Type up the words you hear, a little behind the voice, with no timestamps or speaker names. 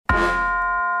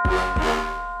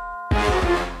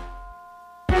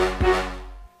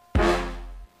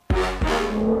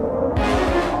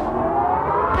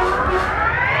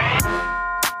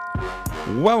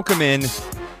Welcome in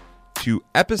to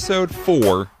episode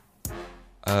 4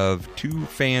 of Two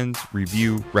Fans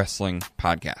Review Wrestling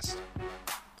Podcast.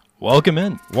 Welcome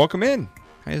in. Welcome in.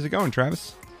 How's it going,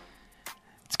 Travis?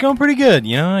 It's going pretty good.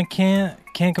 You know, I can't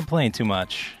complain too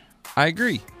much. I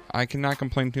agree. I cannot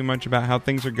complain too much about how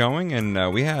things are going,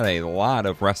 and we had a lot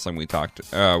of wrestling we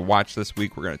watched this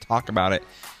week. We're going to talk about it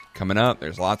coming up.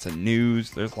 There's lots of news.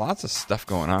 There's lots of stuff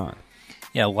going on.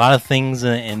 Yeah, a lot of things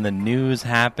in the news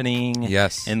happening.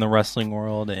 Yes. In the wrestling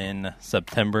world in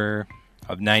September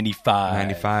of 95.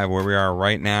 95, where we are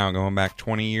right now, going back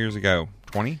 20 years ago.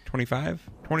 20? 25?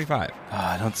 25.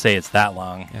 Don't say it's that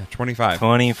long. Yeah, 25.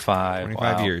 25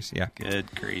 wow. Years, yeah.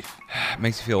 Good grief. It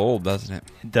makes you feel old, doesn't it?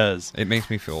 It does. It makes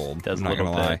me feel old. It does I'm not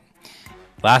going to lie.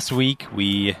 Last week,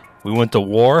 we went to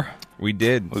war. We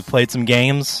did. We played some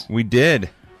games. We did.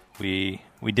 We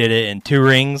did it in 2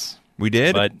 rings. We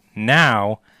did. But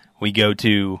now we go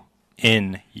to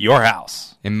in your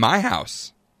house. In my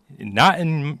house. Not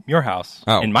in your house.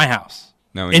 Oh. In my house.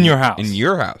 No, in your house. In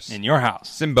your house. In your house.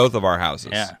 It's in both of our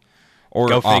houses. Yeah. Or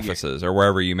Go offices, or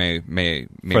wherever you may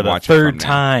for watch the it third from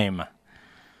time. Now.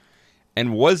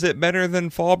 And was it better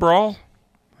than Fall Brawl?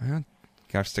 Well,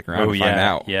 gotta stick around to find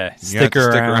out. Yeah, stick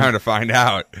around to find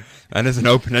out. That is an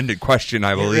open-ended question,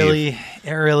 I believe.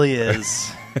 It really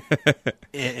is.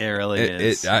 it really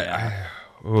is.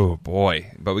 Oh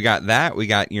boy! But we got that. We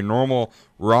got your normal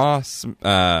Raw.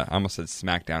 I almost said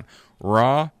SmackDown.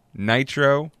 Raw,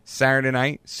 Nitro, Saturday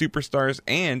Night, Superstars,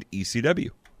 and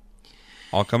ECW.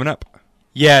 All coming up.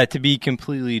 Yeah, to be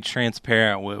completely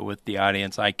transparent with the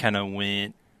audience, I kind of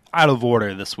went out of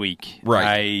order this week.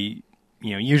 Right.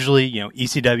 Usually,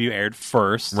 ECW aired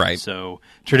first. Right. So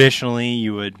traditionally,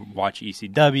 you would watch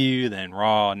ECW, then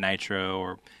Raw,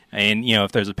 Nitro, and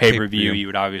if there's a pay-per-view, you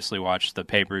would obviously watch the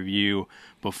pay-per-view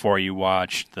before you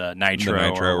watched the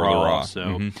Nitro or Raw.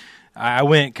 So I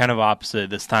went kind of opposite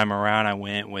this time around. I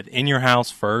went with In Your House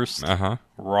first,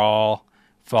 Raw,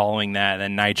 following that,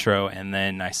 then Nitro, and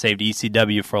then I saved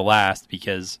ECW for last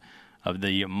because of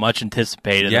the much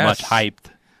anticipated, and much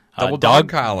hyped double dog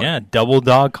collar. Yeah, double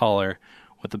dog collar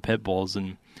with the pit bulls,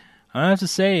 and I have to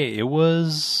say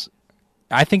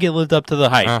I think it lived up to the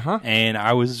hype, and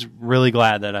I was really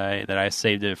glad that I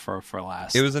saved it for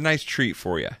last. It was a nice treat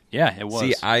for you. Yeah, it was.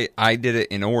 See, I did it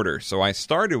in order, so I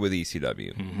started with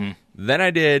ECW, then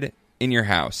I did In Your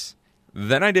House,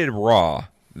 then I did Raw,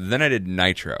 then I did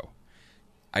Nitro.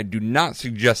 I do not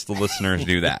suggest the listeners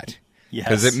do that. Yes.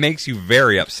 Because it makes you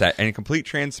very upset. And in complete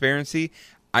transparency,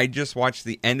 I just watched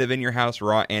the end of In Your House,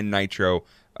 Raw, and Nitro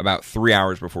about 3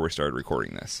 hours before we started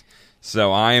recording this.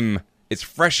 So it's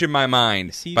fresh in my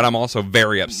mind, but I'm also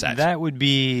very upset.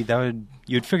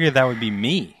 You'd figure that would be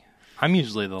me. I'm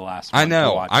usually the last one. I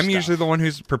know. To watch I'm stuff. usually the one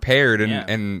who's prepared.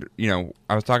 And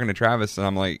I was talking to Travis, and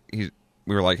I'm like, we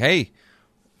were like, hey,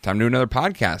 time to do another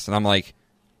podcast. And I'm like,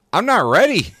 I'm not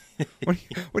ready. What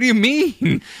do you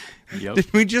mean? Yep.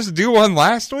 Did we just do one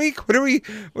last week? What are we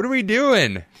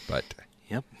doing? But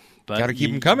gotta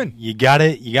keep them coming. You got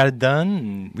it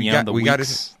done. And, the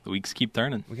weeks keep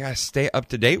turning. We gotta stay up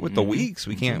to date with the weeks.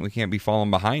 We can't be falling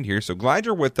behind here. So glad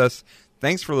you're with us.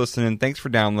 Thanks for listening. Thanks for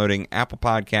downloading Apple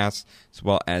Podcasts as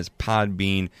well as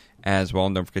Podbean as well.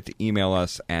 And don't forget to email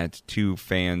us at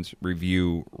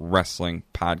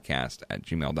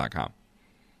twofansreviewwrestlingpodcast@gmail.com.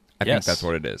 I think that's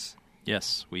what it is.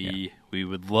 Yes, we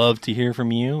would love to hear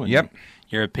from you and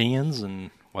your opinions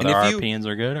and whether our opinions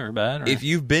are good or bad. Or if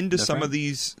you've been to some of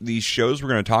these shows we're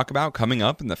going to talk about coming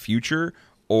up in the future,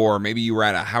 or maybe you were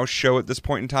at a house show at this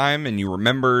point in time and you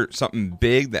remember something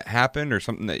big that happened or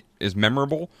something that is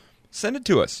memorable, send it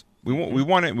to us. We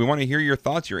want to hear your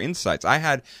thoughts, your insights. I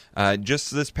had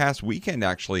just this past weekend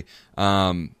actually.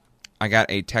 I got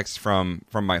a text from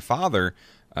my father.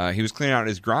 He was cleaning out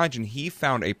his garage and he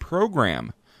found a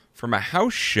program from a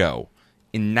house show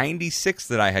in 96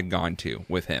 that I had gone to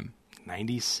with him.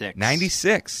 96.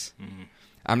 Mm-hmm.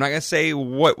 I'm not going to say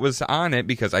what was on it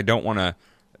because I don't want to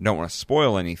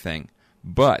spoil anything.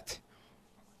 But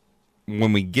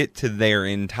when we get to there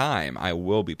in time, I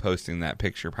will be posting that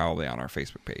picture probably on our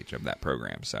Facebook page of that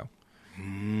program. So,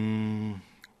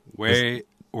 where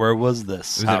was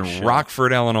this? It was in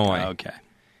Rockford, Illinois. Oh, okay.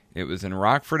 It was in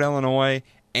Rockford, Illinois,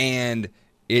 and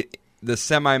the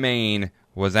semi-main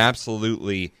was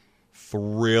absolutely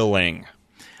thrilling.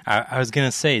 I was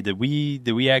gonna say, did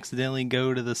we accidentally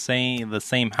go to the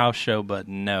same house show? But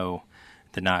no,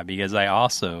 did not, because I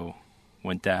also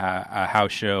went to a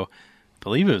house show. I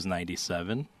believe it was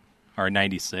 97 or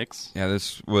 96. Yeah,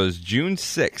 this was June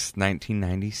 6th,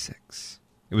 1996.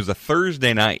 It was a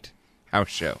Thursday night house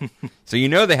show, so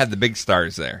they had the big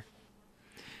stars there.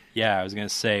 Yeah, I was gonna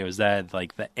say, was that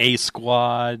like the A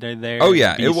squad are there? Oh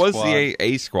yeah, B it was squad? the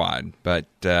A squad, but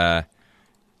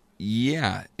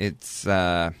yeah, it's.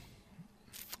 I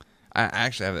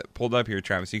actually have it pulled up here,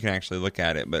 Travis. You can actually look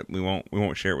at it, but we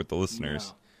won't share it with the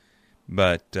listeners.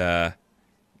 No. But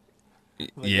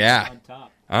yeah,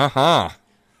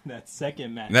 That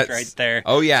second match right there.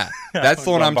 Oh yeah, that's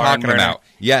the one I'm talking about.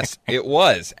 Yes, it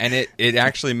was, and it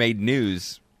actually made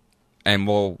news. And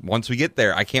once we get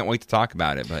there, I can't wait to talk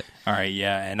about it. But all right,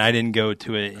 yeah, and I didn't go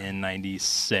to it in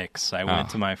 '96. I went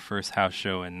to my first house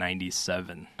show in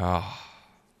 '97. Oh,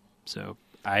 so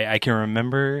I can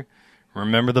remember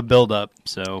the build up.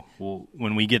 So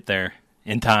when we get there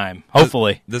in time,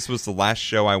 hopefully. This was the last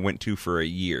show I went to for a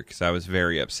year because I was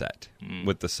very upset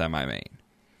with the semi-main.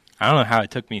 I don't know how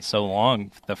it took me so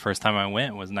long. The first time I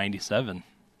went was '97.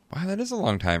 Wow, that is a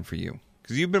long time for you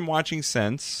because you've been watching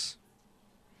since.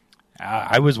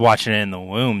 I was watching it in the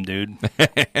womb, dude.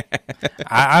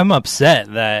 I'm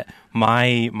upset that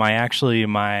my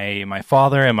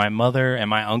father and my mother and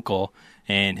my uncle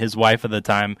and his wife at the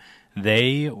time,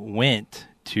 they went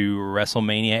to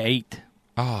WrestleMania 8.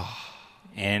 Oh.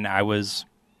 And I was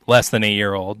less than a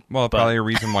year old. Well, probably a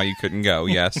reason why you couldn't go,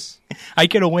 yes. I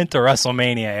could have went to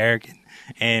WrestleMania, Eric.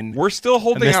 And we're still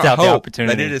holding out hope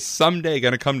that it is someday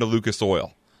going to come to Lucas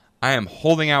Oil. I am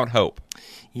holding out hope.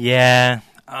 Yeah.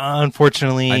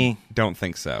 Unfortunately, I don't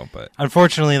think so. But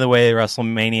unfortunately, the way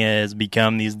WrestleMania has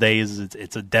become these days,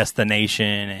 it's a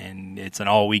destination and it's an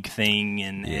all-week thing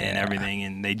and everything,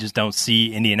 and they just don't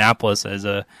see Indianapolis as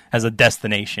a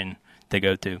destination to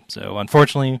go to. So,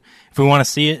 unfortunately, if we want to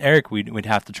see it, Eric, we'd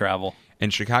have to travel.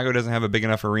 And Chicago doesn't have a big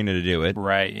enough arena to do it,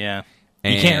 right? Yeah,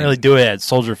 and you can't really do it at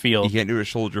Soldier Field. You can't do it at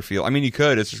Soldier Field. I mean, you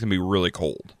could. It's just gonna be really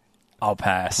cold. I'll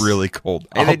pass. Really cold.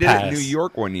 And they did it in New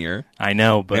York one year. I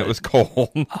know, but it was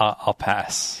cold. I'll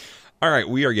pass. All right,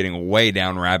 we are getting way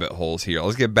down rabbit holes here.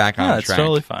 Let's get back on track. That's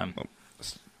totally fine.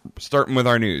 Starting with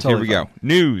our news. Totally here we go.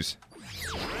 News.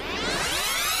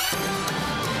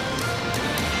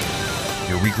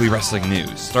 Your weekly wrestling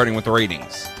news. Starting with the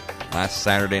ratings. Last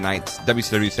Saturday night's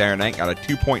WCW Saturday Night got a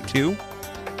 2.2.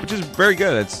 Which is very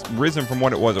good. It's risen from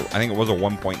what it was. I think it was a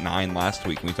 1.9 last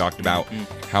week. We talked about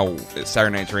how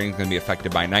Saturday Night's rating is going to be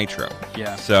affected by Nitro.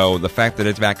 Yeah. So the fact that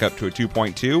it's back up to a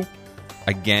 2.2,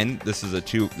 again, this was a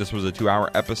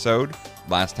 2-hour episode.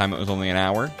 Last time it was only an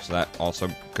hour, so that also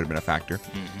could have been a factor.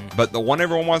 Mm-hmm. But the one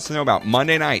everyone wants to know about,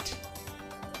 Monday night,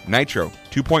 Nitro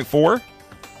 2.4.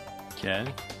 Okay.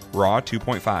 Raw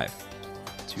 2.5.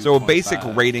 So a basic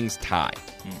ratings tie.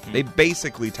 Mm-hmm. They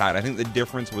basically tied. I think the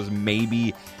difference was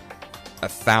maybe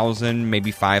 1,000,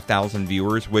 maybe 5,000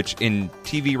 viewers, which in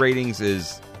TV ratings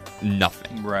is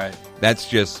nothing. Right. That's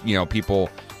just, people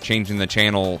changing the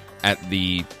channel at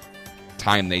the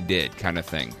time they did kind of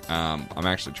thing. I'm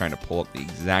actually trying to pull up the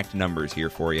exact numbers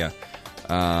here for you.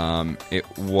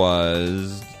 It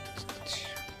was...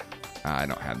 I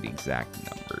don't have the exact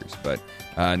numbers, but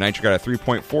Nitro got a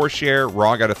 3.4 share.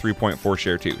 Raw got a 3.4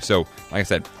 share too. So, like I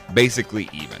said, basically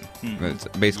even. Mm-hmm. It's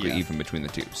basically even between the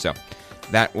two. So,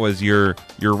 that was your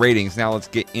ratings. Now let's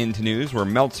get into news where the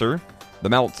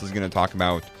Meltz is going to talk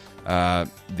about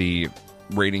the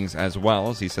ratings as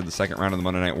well. As he said, the second round of the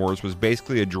Monday Night Wars was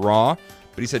basically a draw,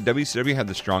 but he said WCW had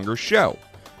the stronger show.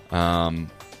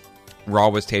 Raw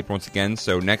was taped once again,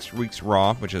 so next week's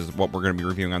Raw, which is what we're going to be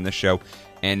reviewing on this show,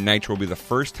 and Nitro will be the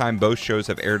first time both shows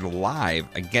have aired live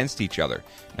against each other.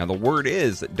 Now, the word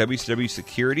is that WCW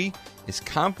security is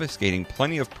confiscating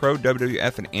plenty of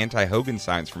pro-WWF and anti-Hogan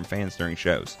signs from fans during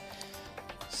shows.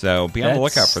 So be on the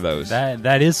lookout for those.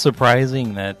 That is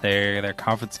surprising that they're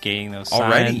confiscating those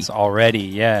signs already.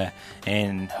 Yeah,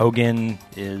 and Hogan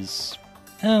is,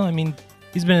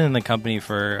 he's been in the company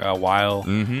for a while,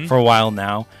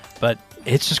 now. But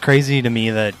it's just crazy to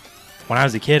me that when I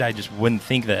was a kid, I just wouldn't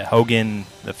think that Hogan,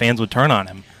 the fans would turn on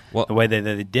him the way that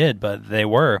they did, but they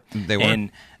were.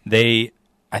 And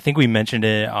I think we mentioned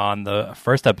it on the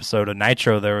first episode of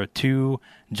Nitro. There were two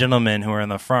gentlemen who were in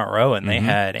the front row, and they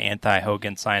had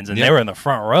anti-Hogan signs, and they were in the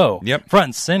front row, front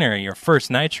and center, your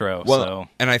first Nitro. Well,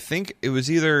 and I think it was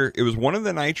one of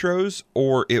the Nitros,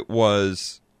 or it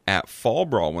was at Fall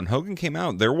Brawl. When Hogan came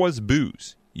out, there was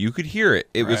boos. You could hear it.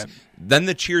 It was then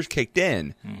the cheers kicked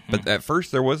in, but at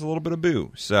first there was a little bit of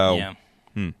boo. So,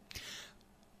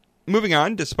 Moving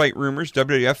on, despite rumors,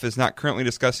 WWF is not currently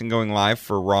discussing going live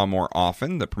for Raw more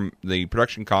often. The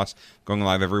production costs going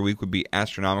live every week would be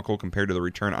astronomical compared to the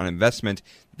return on investment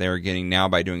they're getting now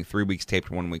by doing 3 weeks taped,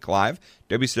 1 week live.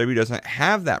 WCW doesn't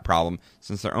have that problem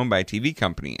since they're owned by a TV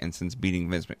company, and since beating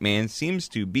Vince McMahon seems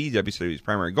to be WCW's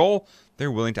primary goal, they're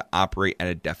willing to operate at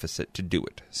a deficit to do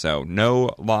it. So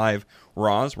no live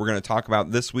Raws. We're going to talk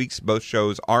about this week's. Both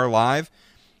shows are live.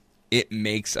 It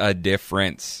makes a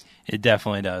difference. It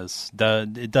definitely does.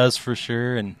 It does for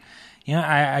sure, and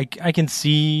I can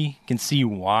see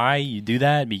why you do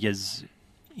that, because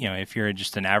if you're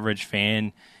just an average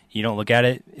fan, you don't look at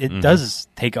it. It does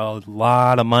take a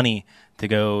lot of money to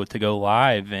go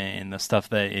live, and the stuff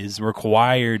that is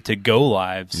required to go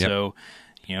live. Yep.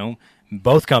 So,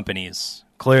 both companies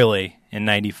clearly in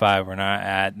 '95 were not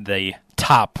at the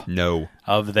top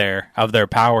of their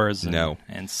powers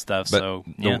and stuff. But so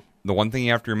the one thing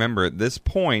you have to remember at this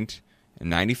point in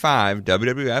 '95,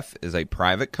 WWF is a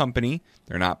private company.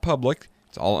 They're not public.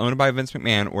 It's all owned by Vince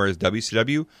McMahon, whereas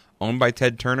WCW, owned by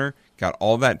Ted Turner, got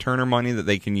all that Turner money that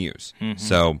they can use.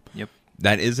 So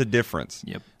that is a difference.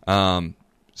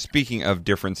 Speaking of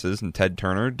differences in Ted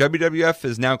Turner, WWF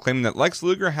is now claiming that Lex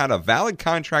Luger had a valid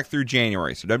contract through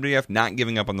January. So WWF not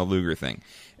giving up on the Luger thing.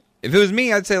 If it was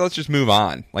me, I'd say let's just move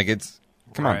on.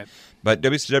 Come on. But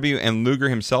WCW and Luger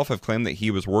himself have claimed that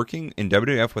he was working in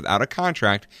WWF without a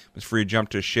contract, was free to jump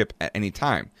to ship at any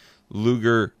time.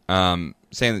 Luger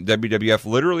saying that WWF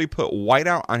literally put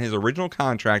Whiteout on his original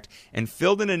contract and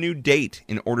filled in a new date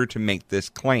in order to make this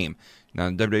claim. Now,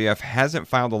 WWF hasn't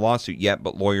filed a lawsuit yet,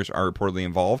 but lawyers are reportedly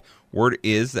involved. Word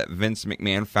is that Vince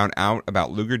McMahon found out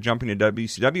about Luger jumping to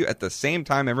WCW at the same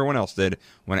time everyone else did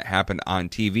when it happened on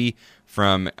TV.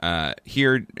 From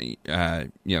here,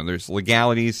 there's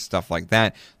legalities, stuff like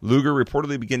that. Luger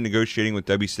reportedly began negotiating with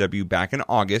WCW back in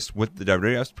August with the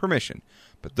WWF's permission.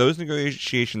 But those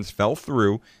negotiations fell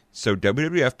through, so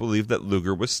WWF believed that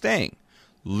Luger was staying.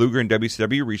 Luger and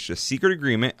WCW reached a secret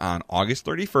agreement on August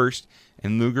 31st,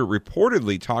 and Luger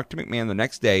reportedly talked to McMahon the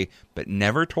next day, but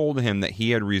never told him that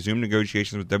he had resumed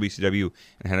negotiations with WCW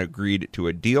and had agreed to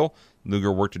a deal.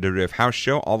 Luger worked a WWF house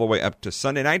show all the way up to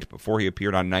Sunday night before he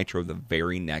appeared on Nitro the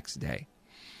very next day.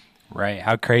 Right.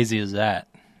 How crazy is that?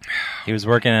 He was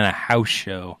working in a house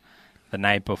show the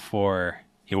night before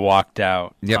he walked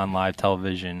out on live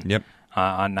television.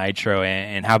 On Nitro,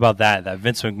 and how about that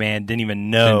Vince McMahon didn't even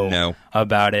know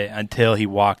about it until he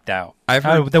walked out.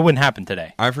 That wouldn't happen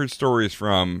today. I've heard stories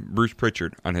from Bruce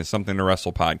Pritchard on his Something to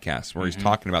Wrestle podcast where he's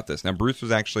talking about this. Now, Bruce was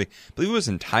actually, I believe it was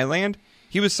in Thailand.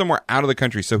 He was somewhere out of the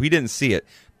country, so he didn't see it.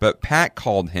 But Pat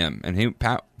called him, and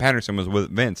Patterson was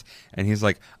with Vince, and he's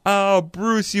like, "Oh,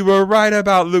 Bruce, you were right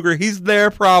about Luger. He's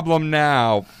their problem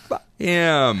now. Fuck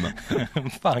him."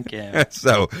 Fuck him.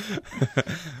 So,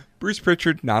 Bruce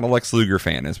Pritchard, not a Lex Luger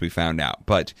fan, as we found out.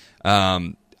 But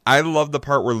I love the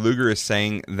part where Luger is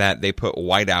saying that they put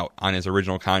Whiteout on his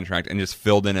original contract and just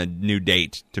filled in a new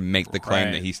date to make the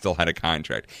claim that he still had a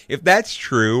contract. If that's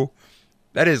true,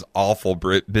 that is awful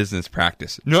business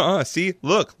practice. No, see,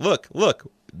 look.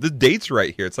 The date's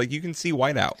right here. It's like you can see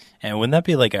Whiteout. And wouldn't that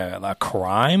be like a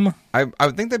crime? I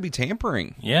would think that'd be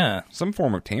tampering. Yeah. Some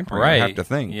form of tampering, I have to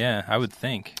think. Yeah, I would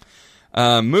think.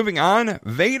 Moving on,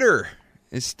 Vader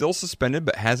is still suspended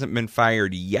but hasn't been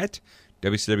fired yet.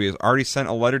 WCW has already sent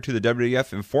a letter to the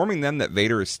WWF informing them that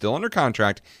Vader is still under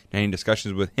contract and any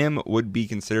discussions with him would be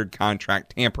considered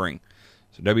contract tampering.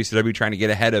 So WCW trying to get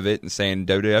ahead of it and saying,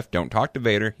 WWF, don't talk to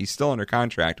Vader. He's still under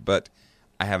contract, but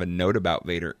I have a note about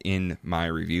Vader in my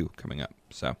review coming up.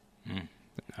 So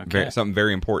something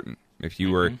very important. If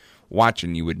you were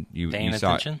watching, you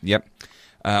saw attention? It. Yep.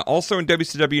 Also in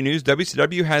WCW news,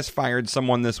 WCW has fired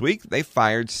someone this week. They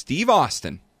fired Steve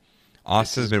Austin.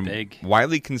 Austin has been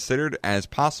widely considered as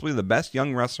possibly the best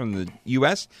young wrestler in the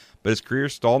U.S., but his career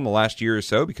stalled in the last year or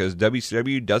so because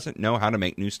WCW doesn't know how to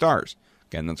make new stars.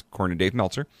 Again, that's according to Dave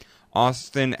Meltzer.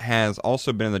 Austin has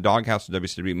also been in the doghouse of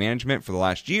WCW management for the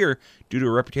last year due to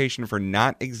a reputation for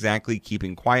not exactly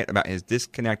keeping quiet about his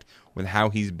disconnect with how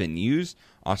he's been used.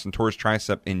 Austin tore his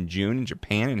tricep in June in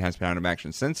Japan and has been out of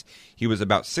action since. He was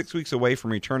about 6 weeks away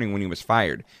from returning when he was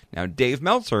fired. Now, Dave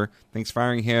Meltzer thinks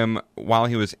firing him while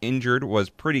he was injured was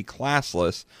pretty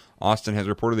classless. Austin has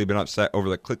reportedly been upset over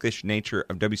the cliquish nature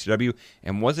of WCW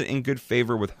and wasn't in good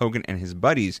favor with Hogan and his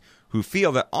buddies, who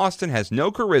feel that Austin has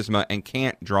no charisma and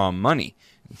can't draw money.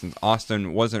 And since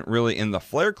Austin wasn't really in the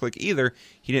Flair clique either,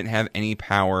 he didn't have any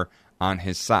power on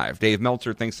his side. Dave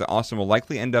Meltzer thinks that Austin will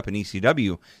likely end up in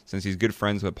ECW since he's good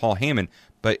friends with Paul Heyman,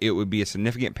 but it would be a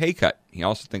significant pay cut. He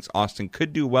also thinks Austin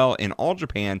could do well in All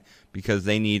Japan because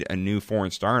they need a new foreign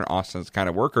star, and Austin's the kind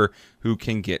of worker who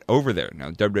can get over there.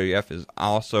 Now, WWF is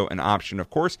also an option,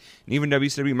 of course, and even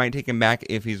WCW might take him back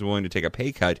if he's willing to take a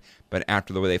pay cut, but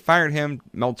after the way they fired him,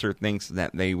 Meltzer thinks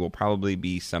that there will probably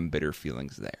be some bitter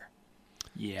feelings there.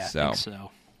 Yeah, I think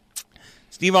so.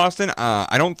 Steve Austin,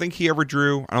 I don't think he ever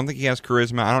drew. I don't think he has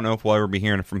charisma. I don't know if we'll ever be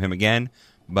hearing from him again,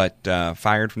 but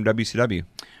fired from WCW.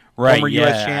 Right, former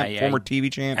U.S. champ, former TV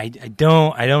champ. I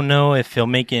don't know if he'll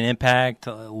make an impact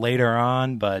later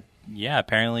on, but yeah,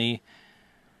 apparently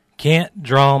can't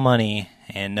draw money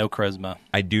and no charisma.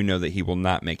 I do know that he will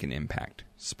not make an impact.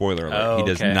 Spoiler alert: he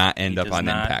does not end up on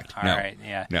Impact. All right,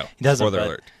 yeah, no. He doesn't. Spoiler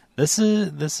alert. This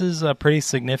is a pretty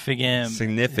significant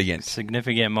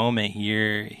moment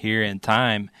here in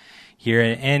time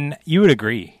here, and you would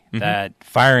agree that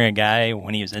firing a guy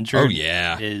when he was injured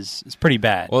is pretty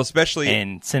bad. Well, especially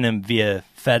and send him via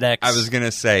FedEx. I was going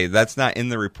to say that's not in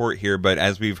the report here, but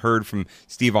as we've heard from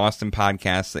Steve Austin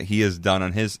podcasts that he has done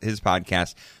on his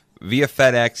podcast via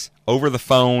FedEx over the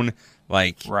phone.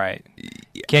 Right.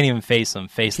 Can't even face him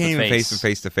face to face. Can't even face him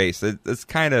face to face. It's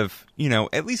kind of,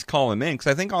 at least call him in, because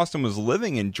I think Austin was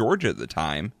living in Georgia at the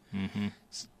time. Mm-hmm.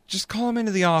 Just call him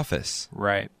into the office.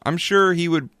 Right. I'm sure he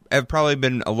would have probably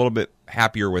been a little bit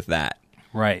happier with that.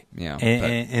 Right. Yeah.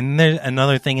 And there's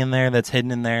another thing in there that's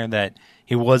hidden in there, that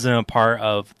he wasn't a part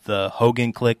of the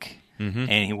Hogan clique, and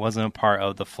he wasn't a part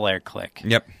of the Flair clique.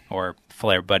 Yep. Or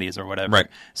Flair buddies or whatever. Right.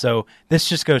 So this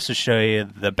just goes to show you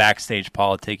the backstage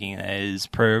politicking that is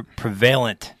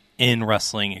prevalent in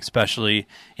wrestling, especially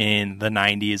in the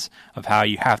 90s, of how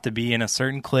you have to be in a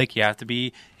certain clique, you have to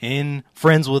be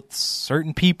friends with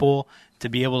certain people to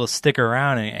be able to stick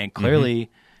around. And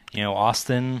clearly,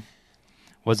 Austin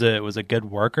was a good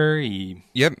worker. He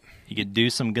could do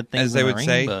some good things. As they would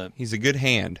say, he's a good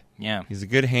hand. Yeah, he's a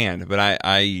good hand. But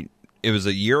it was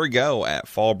a year ago at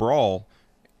Fall Brawl.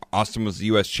 Austin was the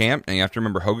U.S. champ, and you have to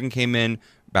remember Hogan came in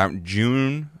about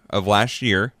June of last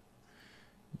year.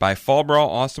 By Fall Brawl,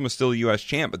 Austin was still the U.S.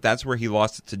 champ, but that's where he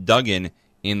lost it to Duggan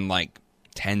in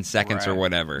 10 seconds or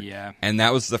whatever. Yeah. And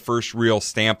that was the first real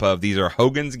stamp of these are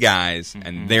Hogan's guys,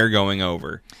 and they're going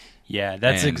over. Yeah,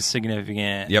 that's a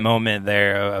significant moment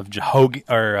there of Hogan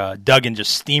or Duggan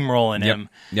just steamrolling him.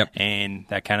 Yep. And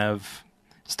that kind of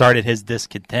started his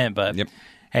discontent, but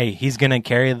hey, he's going to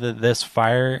carry this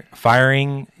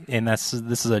firing, and this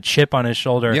is a chip on his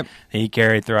shoulder that he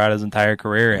carried throughout his entire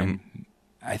career, and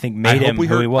I think made him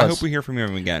who he was. I hope we hear from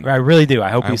him again. I really do. I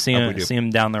hope we see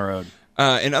him down the road.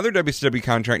 In other WCW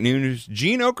contract news,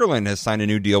 Gene Okerlund has signed a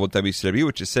new deal with WCW,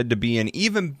 which is said to be an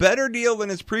even better deal than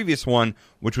his previous one,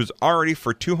 which was already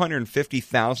for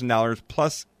 $250,000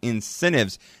 plus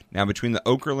incentives. Now, between the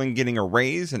Okerlund getting a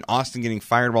raise and Austin getting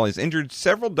fired while he's injured,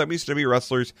 several WCW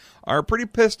wrestlers are pretty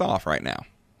pissed off right now.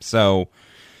 So,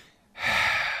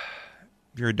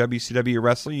 if you're a WCW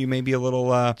wrestler, you may be a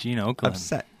little Gene Okerlund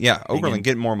upset. Yeah, Okerlund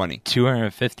getting more money.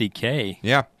 $250K.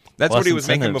 Yeah, that's what he was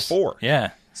making before.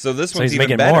 Yeah. So this one's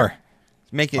even better. More.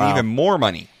 He's making even more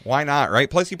money. Why not, right?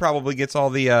 Plus, he probably gets all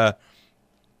the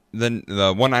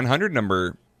 1-900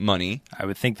 number money. I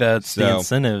would think that's the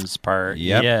incentives part.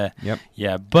 Yep.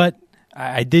 Yeah, but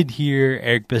I did hear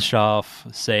Eric Bischoff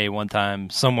say one time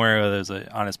somewhere, whether it was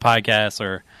on his podcast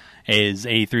or his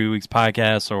 83 Weeks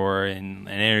podcast or in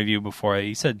an interview before,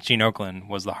 he said Gene Okerlund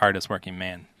was the hardest working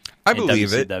man. I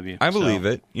believe it. I believe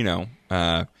it.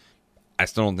 I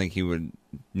still don't think he would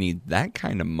need that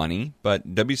kind of money,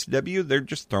 but WCW, they're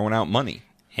just throwing out money.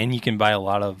 And you can buy a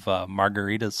lot of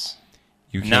margaritas.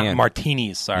 You can. Not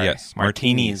martinis, sorry. Yes,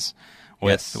 martinis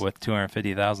with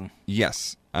 $250,000.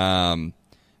 Yes. Other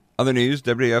news,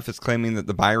 WWF is claiming that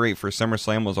the buy rate for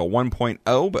SummerSlam was a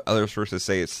 1.0, but other sources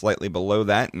say it's slightly below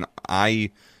that, and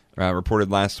I reported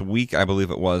last week, I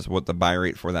believe it was, what the buy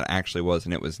rate for that actually was,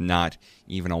 and it was not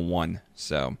even a 1.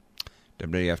 So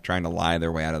WWF trying to lie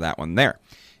their way out of that one there.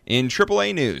 In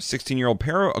AAA news, 16-year-old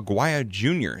Pero Aguirre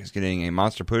Jr. is getting a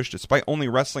monster push despite only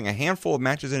wrestling a handful of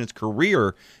matches in his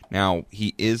career. Now,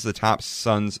 he is the top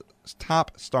star's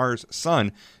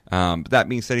son. But that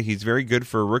being said, he's very good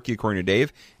for a rookie, according to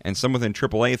Dave. And some within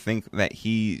AAA think that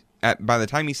by the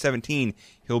time he's 17,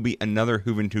 he'll be another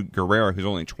Juventud Guerrero, who's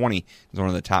only 20. He's one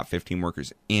of the top 15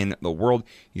 workers in the world.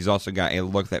 He's also got a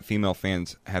look that female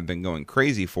fans have been going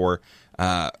crazy for.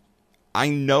 I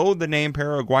know the name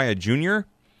Pero Aguirre Jr.,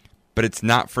 but it's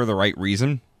not for the right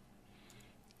reason.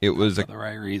 It was the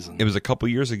right reason. It was a couple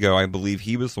years ago. I believe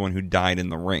he was the one who died in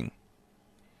the ring.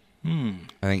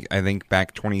 I think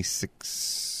back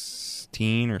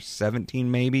 2016 or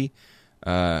 17 maybe.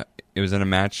 It was in a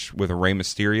match with Rey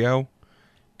Mysterio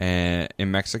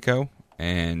in Mexico,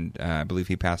 and I believe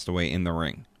he passed away in the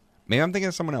ring. Maybe I'm thinking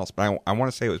of someone else, but I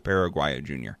want to say it was Perro Aguayo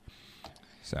Jr.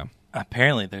 So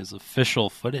apparently there's official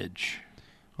footage.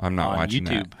 I'm not watching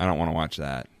YouTube. that. I don't want to watch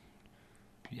that.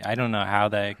 I don't know how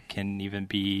that can even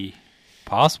be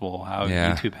possible, how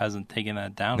YouTube hasn't taken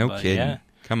that down. No but kidding. Yeah.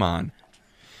 Come on.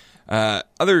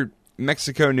 Other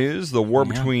Mexico news, the war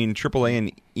between AAA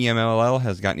and EMLL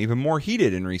has gotten even more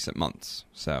heated in recent months.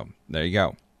 So, there you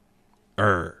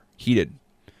go. Heated.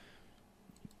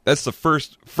 That's the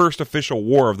first official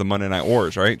war of the Monday Night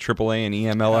Wars, right? AAA and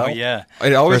EMLL. Oh, yeah.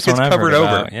 It always First gets covered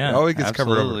over. Yeah, it always gets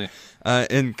absolutely. covered over.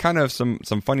 And kind of some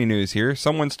funny news here.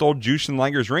 Someone stole Jushin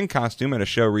Liger's ring costume at a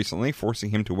show recently,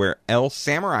 forcing him to wear El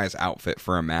Samurai's outfit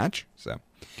for a match. So,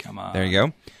 come on. There you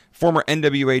go. Former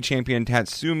NWA champion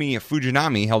Tatsumi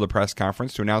Fujinami held a press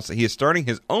conference to announce that he is starting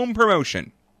his own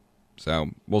promotion. So,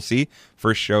 we'll see.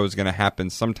 First show is going to happen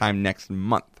sometime next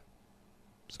month.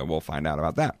 So, we'll find out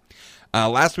about that.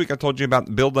 Last week, I told you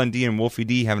about Bill Dundee and Wolfie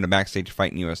D having a backstage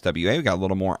fight in USWA. We got a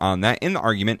little more on that. In the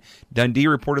argument, Dundee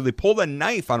reportedly pulled a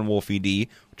knife on Wolfie D,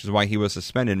 which is why he was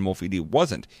suspended and Wolfie D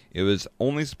wasn't. It was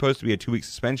only supposed to be a 2-week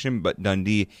suspension, but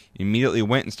Dundee immediately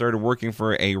went and started working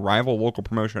for a rival local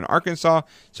promotion in Arkansas,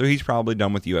 so he's probably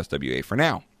done with USWA for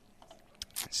now.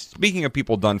 Speaking of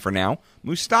people done for now,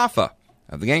 Mustafa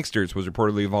of the Gangsters was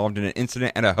reportedly involved in an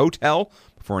incident at a hotel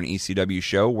before an ECW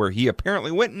show where he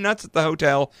apparently went nuts at the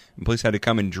hotel and police had to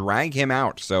come and drag him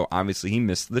out. So obviously he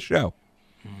missed the show.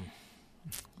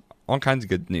 All kinds of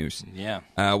good news. Yeah.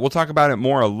 We'll talk about it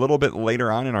more a little bit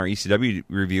later on in our ECW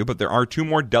review, but there are 2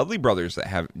 more Dudley brothers that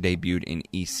have debuted in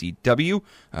ECW.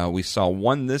 We saw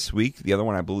one this week. The other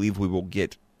one I believe we will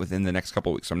get within the next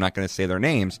couple of weeks, so I'm not going to say their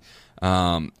names.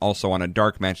 Also on a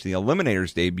dark match, the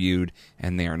Eliminators debuted,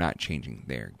 and they are not changing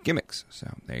their gimmicks.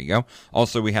 So there you go.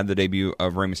 Also, we had the debut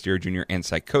of Rey Mysterio Jr. and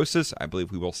Psychosis. I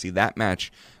believe we will see that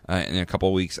match in a couple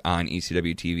of weeks on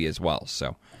ECW TV as well.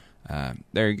 So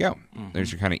there you go.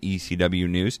 There's your kind of ECW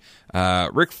news.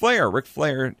 Ric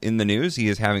Flair in the news. He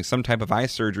is having some type of eye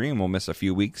surgery and will miss a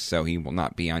few weeks, so he will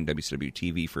not be on WCW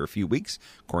TV for a few weeks,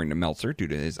 according to Meltzer, due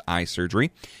to his eye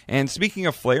surgery. And speaking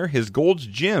of Flair, his Gold's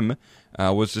Gym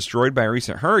was destroyed by a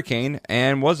recent hurricane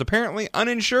and was apparently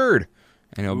uninsured.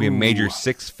 And it'll be a major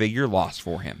 6-figure loss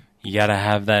for him. You got to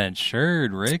have that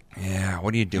insured, Rick. Yeah,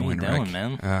 what are you doing, Rick?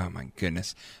 Man? Oh, my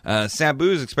goodness.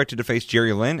 Sabu is expected to face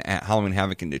Jerry Lynn at Halloween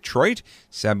Havoc in Detroit.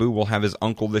 Sabu will have his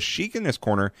uncle, The Sheik, in his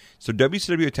corner, so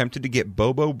WCW attempted to get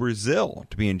Bobo Brazil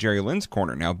to be in Jerry Lynn's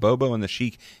corner. Now, Bobo and The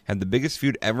Sheik had the biggest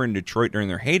feud ever in Detroit during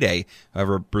their heyday.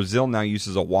 However, Brazil now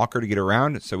uses a walker to get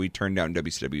around, so he turned down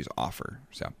WCW's offer.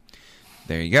 So,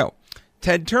 there you go.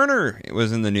 Ted Turner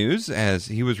was in the news as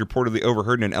he was reportedly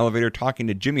overheard in an elevator talking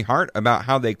to Jimmy Hart about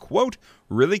how they, quote,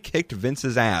 really kicked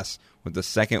Vince's ass with the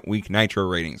second week Nitro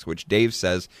ratings, which Dave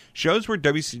says shows where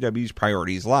WCW's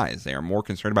priorities lies. They are more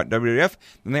concerned about WWF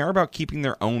than they are about keeping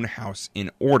their own house in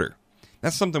order.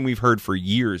 That's something we've heard for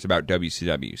years about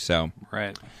WCW. So,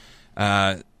 right.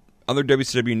 Other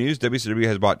WCW news, WCW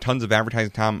has bought tons of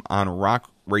advertising time on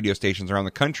rock radio stations around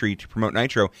the country to promote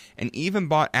Nitro, and even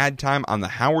bought ad time on the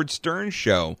Howard Stern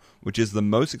Show, which is the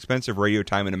most expensive radio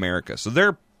time in America. So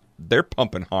they're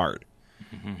pumping hard.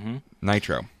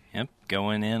 Nitro. Yep,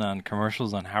 going in on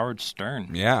commercials on Howard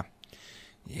Stern. Yeah.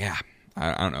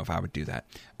 I don't know if I would do that.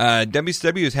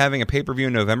 WCW is having a pay-per-view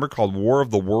in November called War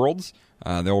of the Worlds.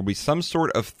 There will be some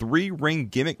sort of 3-ring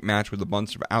gimmick match with a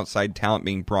bunch of outside talent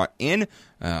being brought in.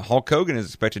 Hulk Hogan is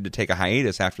expected to take a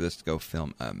hiatus after this to go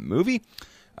film a movie.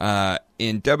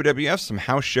 In WWF, some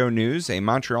house show news. A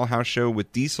Montreal house show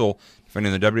with Diesel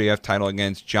defending the WWF title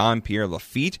against Jean-Pierre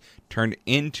Lafitte turned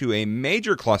into a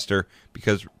major cluster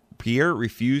because Pierre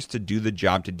refused to do the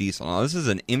job to Diesel. Now, this is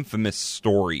an infamous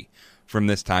story from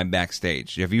this time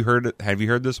backstage. Have you heard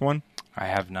this one? I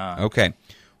have not. Okay.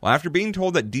 Well, after being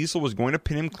told that Diesel was going to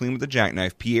pin him clean with a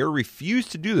jackknife, Pierre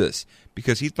refused to do this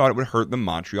because he thought it would hurt the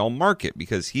Montreal market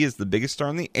because he is the biggest star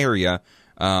in the area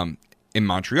in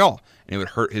Montreal, and it would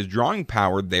hurt his drawing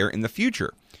power there in the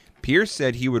future. Pierre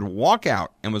said he would walk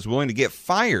out and was willing to get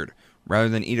fired rather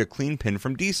than eat a clean pin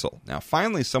from Diesel. Now,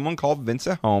 finally, someone called Vince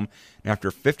at home, and after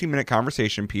a 50-minute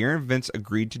conversation, Pierre and Vince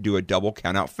agreed to do a double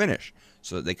countout finish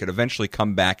so that they could eventually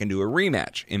come back and do a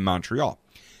rematch in Montreal.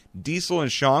 Diesel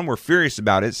and Shawn were furious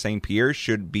about it, saying Pierre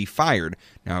should be fired.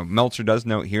 Now, Meltzer does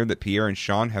note here that Pierre and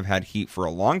Shawn have had heat for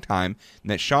a long time, and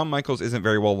that Shawn Michaels isn't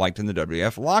very well liked in the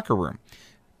WWF locker room.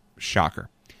 Shocker.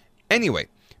 Anyway,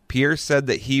 Pierre said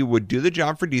that he would do the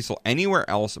job for Diesel anywhere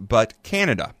else but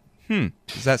Canada.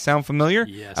 Does that sound familiar?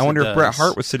 Yes, I wonder it if Bret does.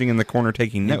 Hart was sitting in the corner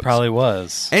taking notes. He probably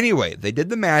was. Anyway, they did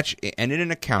the match. It ended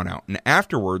in a countout. And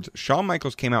afterwards, Shawn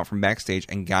Michaels came out from backstage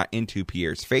and got into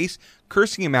Pierre's face,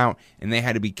 cursing him out, and they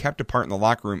had to be kept apart in the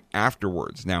locker room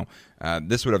afterwards. Now,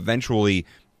 this would eventually...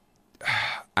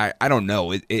 I don't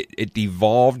know. It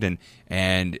devolved and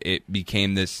it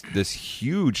became this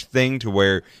huge thing to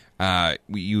where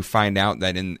you find out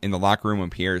that in the locker room when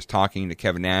Pierre is talking to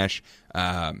Kevin Nash,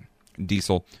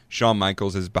 Diesel, Shawn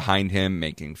Michaels is behind him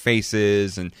making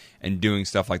faces and doing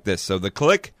stuff like this. So the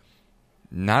Clique,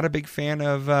 not a big fan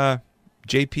of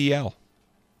JPL.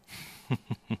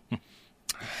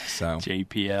 So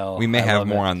JPL. we may have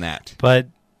more on that. But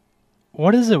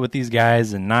what is it with these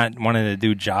guys and not wanting to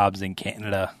do jobs in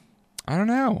Canada? I don't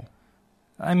know.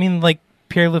 I mean, like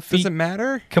Pierre Lafitte. Does it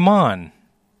matter? Come on.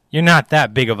 You're not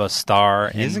that big of a star.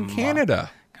 He is in Canada.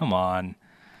 Come on.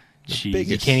 Jeez, you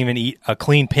biggest. can't even eat a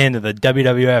clean pin to the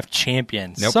WWF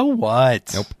champion. Nope. So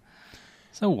what? Nope.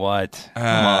 So what?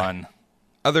 Come on.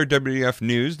 Other WWF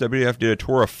news, WWF did a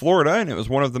tour of Florida, and it was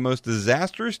one of the most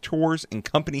disastrous tours in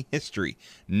company history.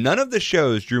 None of the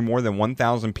shows drew more than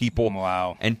 1,000 people.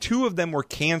 Wow. And 2 of them were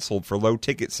canceled for low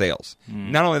ticket sales.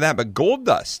 Not only that, but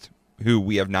Goldust, who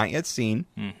we have not yet seen,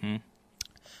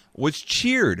 was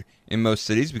cheered in most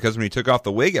cities because when he took off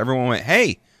the wig, everyone went,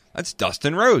 hey, that's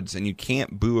Dustin Rhodes, and you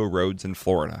can't boo a Rhodes in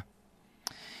Florida.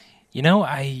 You know,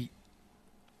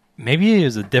 maybe it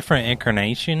was a different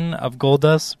incarnation of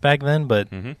Goldust back then, but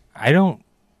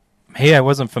I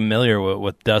wasn't familiar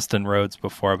with Dustin Rhodes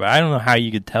before, but I don't know how you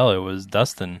could tell it was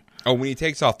Dustin. Oh, when he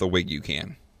takes off the wig, you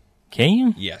can. Can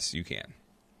you? Yes, you can.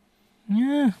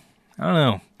 Yeah, I don't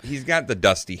know. He's got the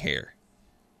dusty hair.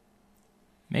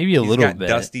 Maybe a little He's got bit.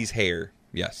 Dusty's hair.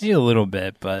 Yes. Maybe a little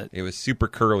bit, but It was super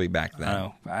curly back then. I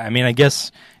don't know. I mean, I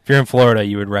guess if you're in Florida,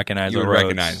 you would recognize You the would Rhodes,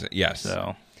 recognize it, yes.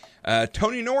 So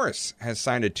Tony Norris has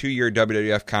signed a 2-year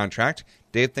WWF contract.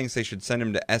 Dave thinks they should send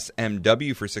him to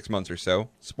SMW for 6 months or so.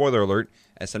 Spoiler alert,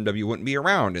 SMW wouldn't be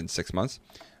around in 6 months.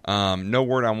 No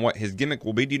word on what his gimmick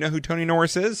will be. Do you know who Tony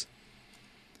Norris is?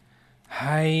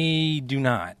 I do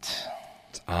not.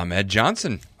 It's Ahmed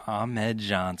Johnson. Ahmed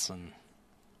Johnson.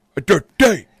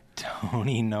 Day.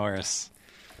 Tony Norris.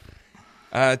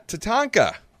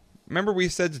 Tatanka. Remember we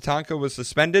said Tatanka was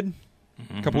suspended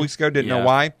a couple weeks ago? Didn't know Yeah.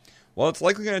 why. Well, it's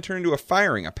likely going to turn into a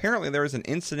firing. Apparently, there was an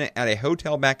incident at a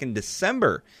hotel back in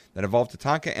December that involved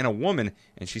Tatanka and a woman,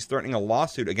 and she's threatening a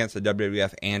lawsuit against the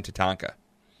WWF and Tatanka.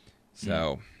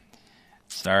 So,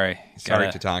 Sorry,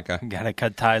 Tatanka. Gotta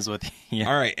cut ties with you.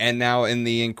 All right, and now in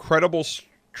the incredible,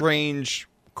 strange,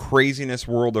 craziness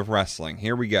world of wrestling,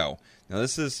 here we go. Now,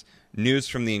 this is news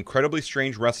from the incredibly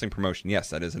strange wrestling promotion. Yes,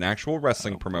 that is an actual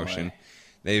wrestling promotion. boy.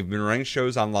 They've been running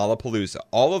shows on Lollapalooza.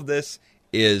 All of this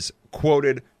is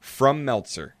quoted from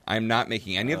Meltzer. I'm not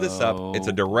making any of this up. It's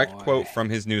a direct quote from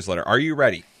his newsletter. Are you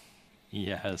ready?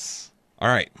 Yes. All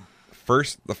right.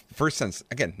 The first sentence,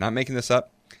 again, not making this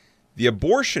up. The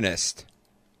Abortionist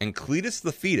and Cletus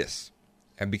the Fetus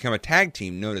have become a tag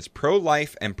team known as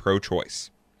Pro-Life and Pro-Choice.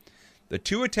 The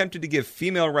two attempted to give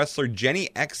female wrestler Jenny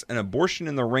X an abortion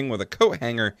in the ring with a coat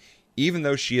hanger, even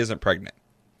though she isn't pregnant.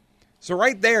 So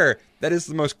right there, that is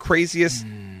the most craziest,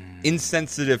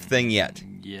 insensitive thing yet.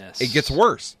 Yes. It gets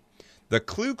worse. The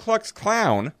Ku Klux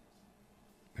Klan,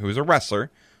 who is a wrestler,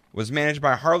 was managed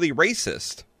by Harley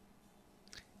Racist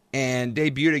and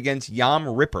debuted against Yam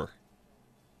Ripper.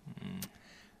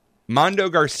 Mondo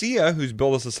Garcia, who's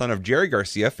billed as the son of Jerry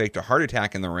Garcia, faked a heart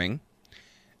attack in the ring.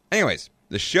 Anyways,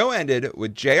 the show ended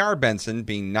with J.R. Benson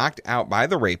being knocked out by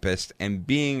the rapist and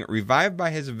being revived by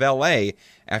his valet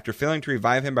after failing to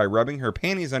revive him by rubbing her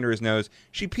panties under his nose.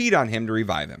 She peed on him to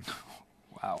revive him.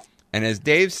 Wow. And as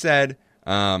Dave said,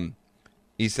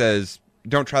 he says,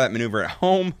 don't try that maneuver at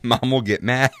home. Mom will get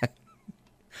mad.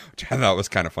 Which I thought was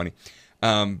kind of funny.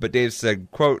 But Dave said,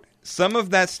 quote, some of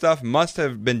that stuff must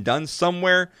have been done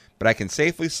somewhere, but I can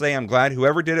safely say I'm glad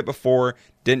whoever did it before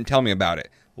didn't tell me about it.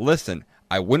 Listen,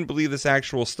 I wouldn't believe this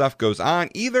actual stuff goes on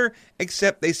either,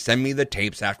 except they send me the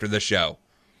tapes after the show.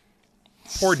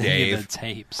 Poor Send you Dave. the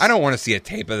tapes. I don't want to see a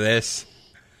tape of this.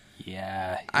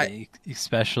 Yeah,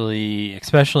 especially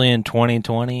in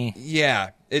 2020. Yeah,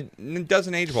 it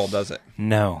doesn't age well, does it?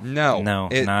 No,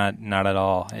 It- not at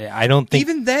all. I don't think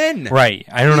Even then. Right.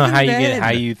 I don't know Even how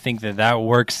then. you think that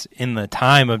works in the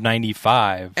time of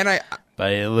 95. And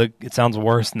But it sounds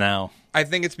worse now. I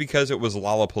think it's because it was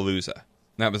Lollapalooza.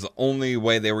 That was the only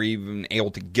way they were even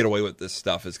able to get away with this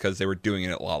stuff is because they were doing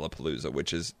it at Lollapalooza,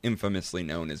 which is infamously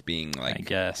known as being I like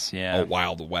guess, yeah. a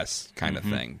Wild West kind of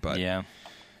thing. But yeah.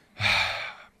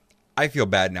 I feel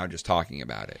bad now just talking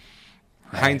about it.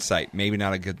 Hindsight, maybe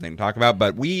not a good thing to talk about,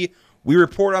 but we We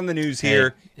report on the news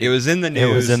here. It was in the news.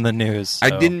 It was in the news. So. I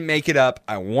didn't make it up.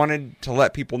 I wanted to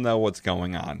let people know what's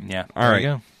going on. Yeah. All right.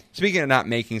 Go. Speaking of not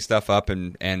making stuff up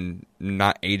and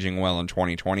not aging well in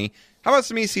 2020, how about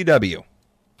some ECW?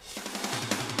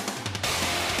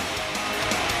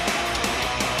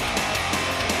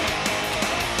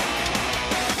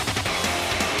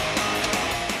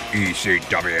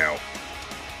 ECW. I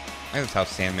think that's how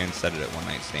Sandman said it at One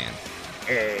Night Stand.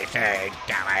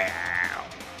 ECW.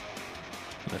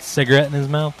 A cigarette in his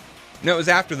mouth? No, it was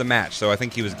after the match, so I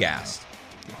think he was gassed.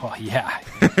 Oh, yeah.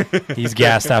 He's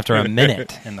gassed after a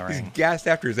minute in the ring. He's gassed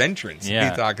after his entrance. Yeah. What are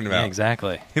you talking about? Yeah,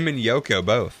 exactly. Him and Yoko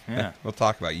both. Yeah. We'll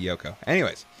talk about Yoko.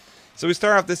 Anyways, so we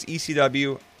start off this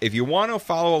ECW. If you want to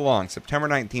follow along, September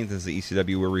 19th is the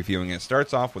ECW we're reviewing. It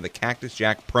starts off with a Cactus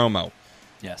Jack promo.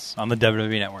 Yes, on the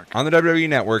WWE Network. On the WWE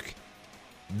Network.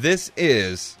 This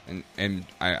is, and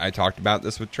I talked about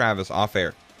this with Travis off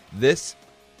air, this,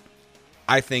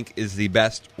 I think, is the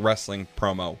best wrestling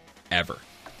promo ever.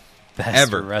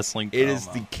 Best wrestling promo. It is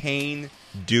the Kane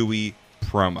Dewey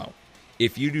promo.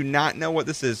 If you do not know what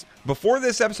this is, before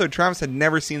this episode, Travis had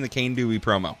never seen the Kane Dewey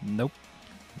promo. Nope.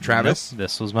 Travis? Nope.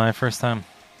 This was my first time.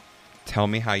 Tell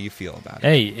me how you feel about it.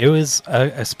 Hey, it was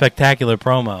a spectacular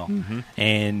promo,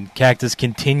 and Cactus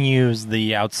continues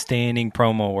the outstanding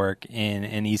promo work in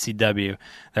ECW.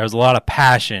 There was a lot of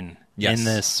passion in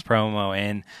this promo,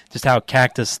 and just how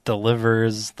Cactus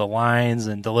delivers the lines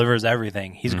and delivers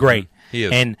everything. He's great. He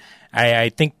is. And I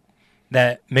think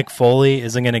that Mick Foley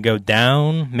isn't going to go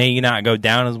down, maybe not go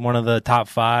down as one of the top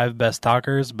 5 best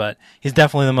talkers, but he's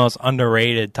definitely the most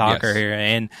underrated talker here,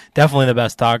 and definitely the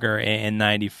best talker in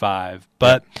 95.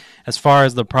 But as far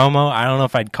as the promo, I don't know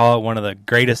if I'd call it one of the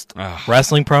greatest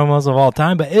wrestling promos of all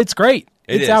time, but it's great.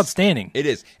 It's outstanding. It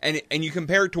is. And you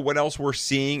compare it to what else we're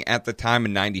seeing at the time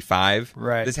in 95,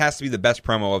 right. This has to be the best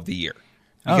promo of the year.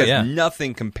 Because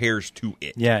nothing compares to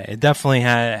it. Yeah, it definitely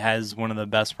has one of the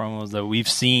best promos that we've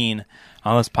seen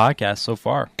on this podcast so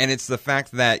far. And it's the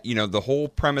fact that, the whole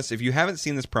premise, if you haven't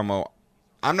seen this promo,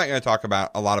 I'm not going to talk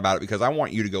a lot about it because I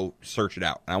want you to go search it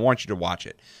out. And I want you to watch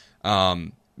it.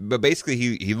 But basically,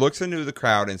 he looks into the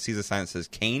crowd and sees a sign that says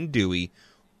Kane Dewey.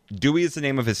 Dewey is the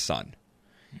name of his son.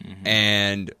 Mm-hmm.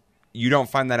 And you don't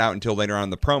find that out until later on in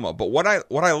the promo. But what I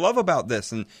love about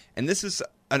this, and this is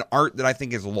an art that I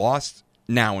think is lost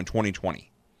now in 2020.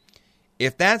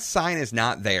 If that sign is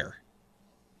not there,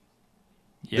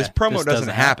 this promo doesn't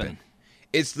happen.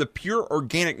 It's the pure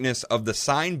organicness of the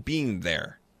sign being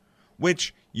there,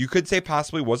 which you could say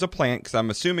possibly was a plant, because I'm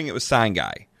assuming it was Sign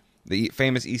Guy, the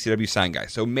famous ECW Sign Guy.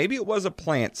 So maybe it was a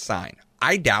plant sign.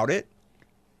 I doubt it.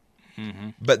 Mm-hmm.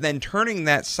 But then turning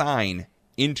that sign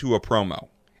into a promo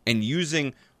and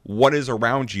using what is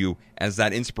around you as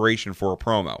that inspiration for a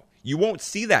promo, you won't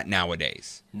see that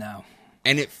nowadays. No.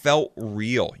 And it felt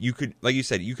real. You could, like you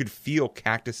said, you could feel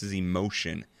Cactus's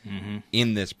emotion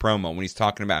in this promo when he's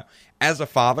talking about, as a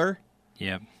father,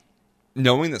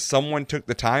 knowing that someone took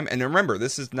the time. And remember,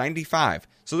 this is 95,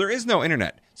 so there is no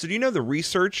internet. So do you know the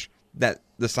research that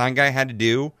the Sign Guy had to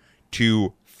do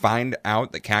to find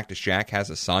out that Cactus Jack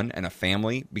has a son and a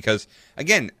family? Because,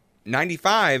 again,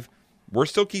 95, we're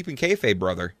still keeping kayfabe,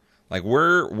 brother. Like,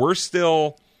 we're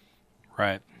still...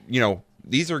 Right.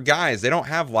 These are guys, they don't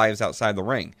have lives outside the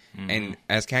ring. And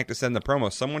as Cactus said in the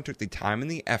promo, someone took the time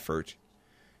and the effort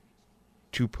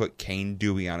to put Kane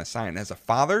Dewey on a sign. As a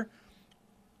father,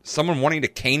 someone wanting to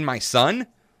cane my son,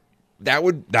 that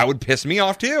would piss me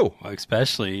off too. Well,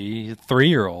 especially a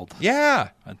 3-year-old. Yeah.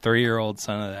 A 3-year-old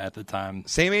son at the time.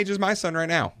 Same age as my son right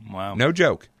now. Wow. No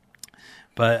joke.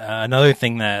 But another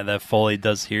thing that Foley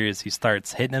does here is he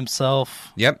starts hitting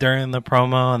himself during the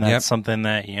promo, and that's something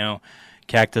that,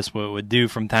 Cactus would do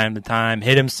from time to time,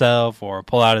 hit himself or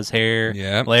pull out his hair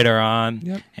later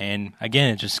on. And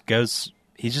again, it just goes,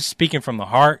 he's just speaking from the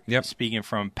heart, speaking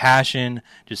from passion,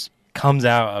 just comes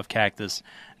out of Cactus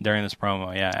during this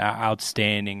promo. Yeah,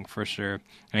 outstanding for sure.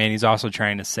 And he's also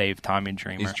trying to save Tommy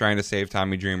Dreamer. He's trying to save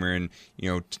Tommy Dreamer and,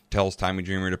 tells Tommy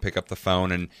Dreamer to pick up the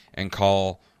phone and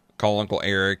call Uncle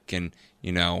Eric, and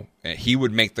he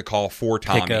would make the call for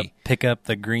Tommy. Pick up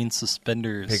the green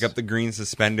suspenders. Pick up the green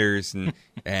suspenders, and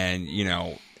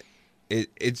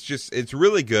it's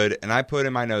really good. And I put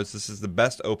in my notes, this is the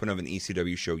best open of an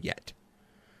ECW show yet.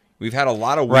 We've had a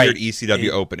lot of weird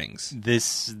ECW openings.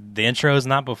 The intro is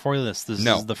not before this. This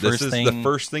is the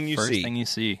first thing you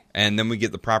see. And then we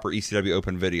get the proper ECW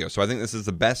open video. So I think this is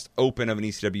the best open of an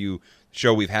ECW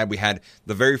show we've had. We had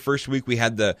the very first week, we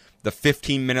had the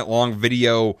 15-minute long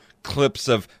video clips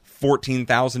of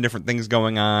 14,000 different things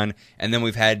going on, and then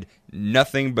we've had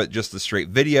nothing but just the straight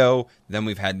video. Then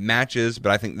we've had matches,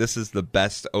 but I think this is the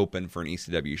best open for an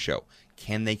ECW show.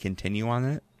 Can they continue on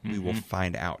it? We will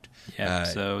find out. Yeah,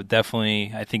 so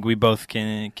definitely, I think we both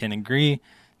can agree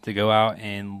to go out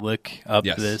and look up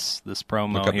this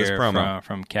promo here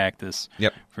from Cactus.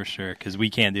 Yep, for sure, because we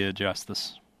can't do it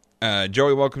justice.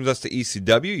 Joey welcomes us to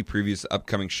ECW. He previews the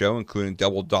upcoming show, including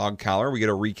Double Dog Collar. We get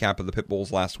a recap of the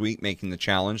Pitbulls last week, making the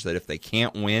challenge that if they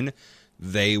can't win,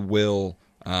 they will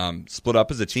split up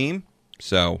as a team.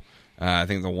 So I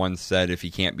think the one said if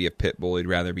he can't be a Pitbull, he'd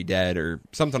rather be dead, or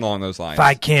something along those lines. If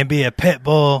I can't be a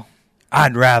Pitbull,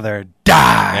 I'd rather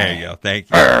die. There you go. Thank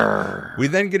you. We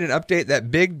then get an update that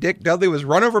Big Dick Dudley was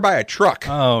run over by a truck.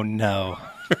 Oh, no.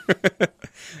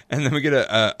 And then we get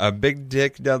a Big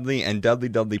Dick Dudley and Dudley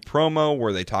promo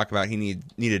where they talk about he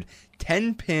needed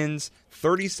 10 pins,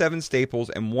 37 staples,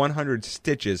 and 100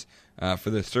 stitches for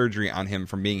the surgery on him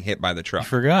from being hit by the truck. You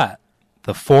forgot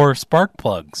the 4 spark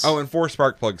plugs. Oh, and 4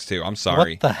 spark plugs too. I'm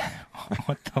sorry.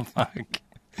 What the fuck?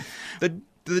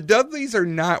 The Dudleys are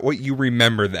not what you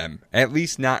remember them. At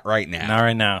least not right now. Not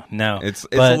right now. No. It's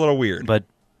a little weird. But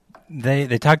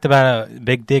they talked about a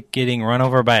Big Dick getting run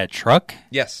over by a truck.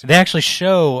 Yes. They actually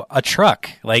show a truck,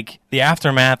 like the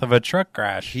aftermath of a truck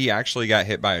crash. He actually got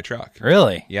hit by a truck.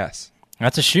 Really? Yes.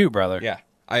 That's a shoot, brother. Yeah.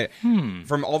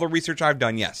 From all the research I've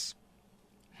done, yes.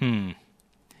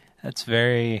 That's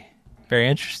very, very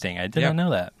interesting. I did not know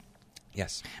that.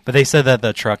 Yes. But they said that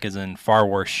the truck is in far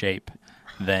worse shape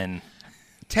than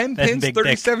 10 pins,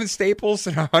 37 staples,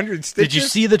 and 100 stitches. Did you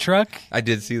see the truck? I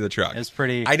did see the truck. It's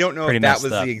pretty. I don't know if that was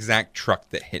the exact truck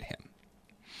that hit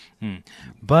him.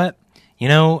 But,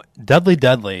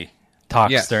 Dudley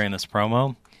talks during this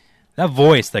promo. That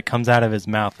voice that comes out of his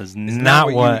mouth is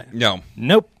not what...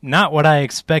 Nope, not what I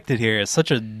expected here. It's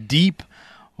such a deep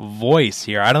voice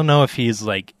here. I don't know if he's,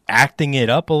 acting it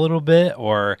up a little bit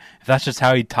or if that's just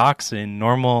how he talks in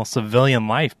normal civilian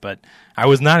life, but I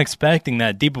was not expecting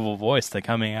that deep of a voice to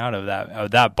coming out of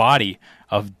that body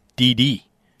of DD.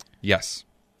 Yes.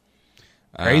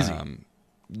 Crazy.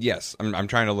 Yes. I'm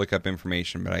trying to look up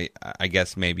information, but I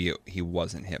guess maybe he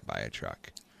wasn't hit by a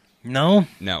truck. No.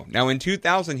 Now, in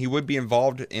 2000, he would be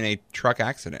involved in a truck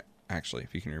accident, actually,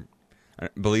 if you can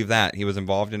believe that. He was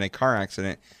involved in a car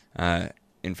accident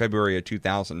in February of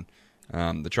 2000.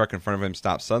 The truck in front of him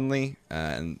stopped suddenly,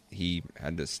 and he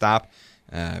had to stop,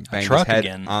 banged his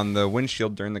head on the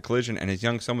windshield during the collision, and his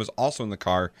young son was also in the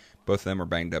car. Both of them were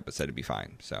banged up, but said to be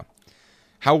fine. So,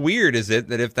 how weird is it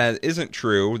that if that isn't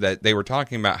true, that they were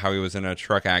talking about how he was in a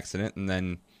truck accident, and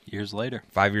then 5 years later,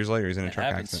 he's in a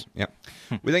truck accident. Yep.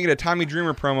 We then get a Tommy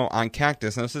Dreamer promo on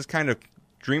Cactus. Now, this is kind of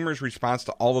Dreamer's response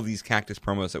to all of these Cactus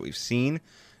promos that we've seen.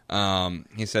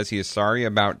 He says he is sorry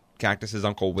about Cactus's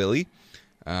Uncle Willie,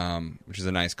 which is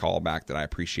a nice callback that I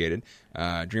appreciated.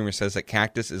 Dreamer says that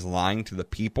Cactus is lying to the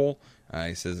people.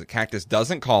 He says that Cactus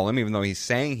doesn't call him, even though he's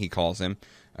saying he calls him.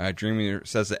 Dreamer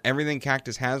says that everything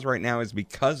Cactus has right now is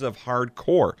because of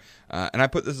hardcore. And I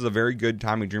put this as a very good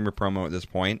Tommy Dreamer promo at this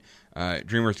point.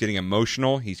 Dreamer's getting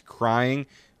emotional. He's crying.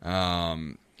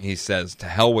 He says, to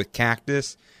hell with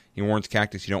Cactus. He warns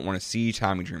Cactus you don't want to see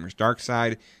Tommy Dreamer's dark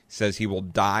side. He says he will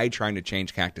die trying to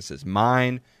change Cactus's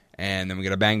mind. And then we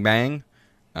get a bang bang.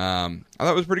 I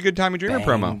thought it was a pretty good Tommy Dreamer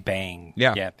promo. Bang.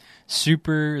 Yeah.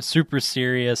 Super, super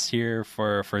serious here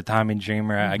for Tommy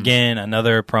Dreamer. Again,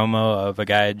 another promo of a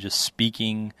guy just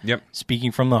speaking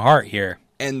from the heart here.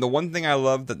 And the one thing I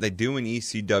love that they do in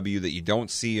ECW that you don't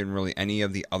see in really any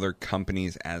of the other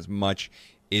companies as much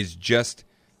is just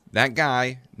that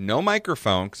guy, no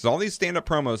microphone, because all these stand-up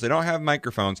promos, they don't have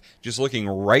microphones, just looking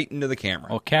right into the camera.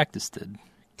 Well, Cactus did.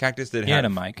 He had a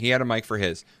mic. He had a mic for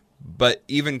his. But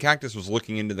even Cactus was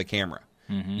looking into the camera.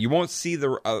 You won't see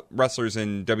the wrestlers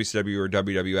in WCW or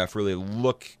WWF really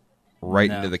look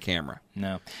into the camera.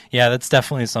 No. Yeah, that's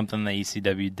definitely something that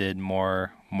ECW did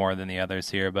more than the others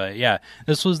here. But yeah,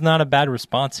 this was not a bad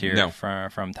response here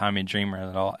from Tommy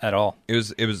Dreamer at all. It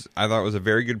was. I thought it was a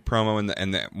very good promo.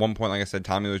 And at one point, like I said,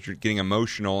 Tommy was getting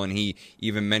emotional, and he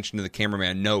even mentioned to the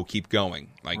cameraman, "No, keep going."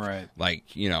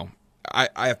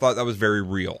 I thought that was very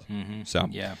real. So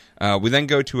we then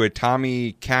go to a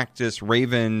Tommy Cactus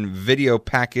Raven video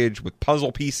package with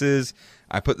puzzle pieces.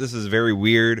 I put this as very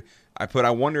weird.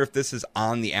 I wonder if this is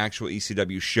on the actual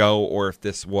ECW show or if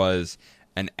this was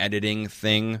an editing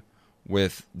thing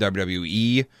with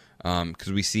WWE.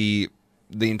 Because we see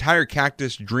the entire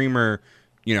Cactus Dreamer,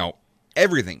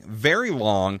 everything very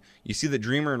long. You see that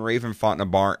Dreamer and Raven fought in a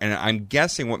bar, and I'm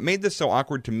guessing what made this so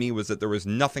awkward to me was that there was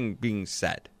nothing being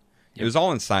said. It was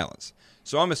all in silence.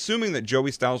 So I'm assuming that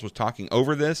Joey Styles was talking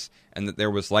over this and that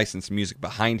there was licensed music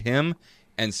behind him.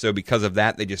 And so because of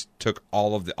that, they just took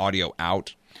all of the audio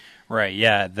out. Right,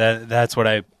 yeah. That's what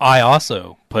I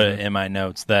also put in my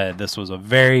notes, that this was a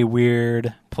very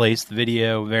weird placed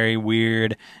video, very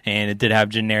weird, and it did have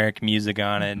generic music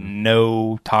on it,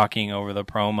 no talking over the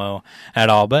promo at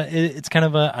all. But it's kind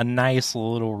of a nice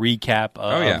little recap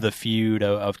of the feud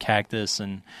of Cactus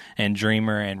and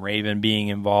Dreamer and Raven being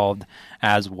involved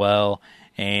as well.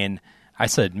 And I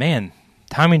said, man,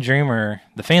 Tommy Dreamer,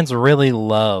 the fans really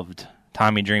loved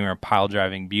Tommy Dreamer pile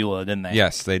driving Beulah, didn't they?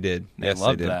 Yes, they did. They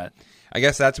loved that. I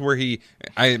guess that's where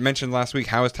I mentioned last week,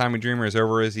 how is Tommy Dreamer as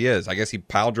over as he is? I guess he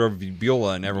pile drove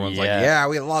Beulah and everyone's like, yeah,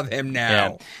 we love him now.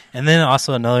 Yeah. And then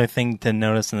also another thing to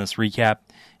notice in this recap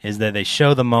is that they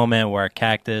show the moment where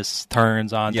Cactus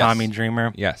turns on Tommy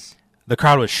Dreamer. Yes. The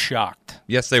crowd was shocked.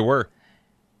 Yes, they were.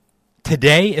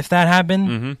 Today, if that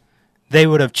happened, they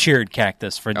would have cheered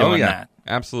Cactus for doing that.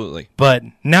 Absolutely. But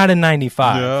not in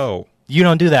 95. No. You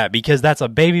don't do that because that's a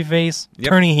babyface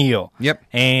turning heel. Yep.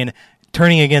 And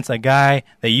turning against a guy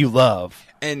that you love.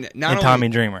 And not only Tommy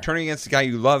Dreamer. Turning against a guy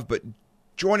you love, but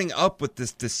joining up with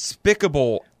this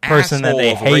despicable person that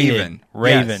they hated.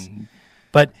 Raven. Yes.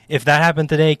 But if that happened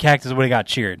today, Cactus would have got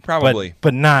cheered. Probably.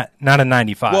 But not in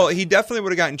 95. Well, he definitely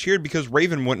would have gotten cheered because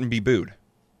Raven wouldn't be booed.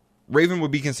 Raven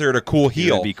would be considered a cool heel.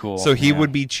 He would be cool. So he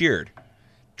would be cheered.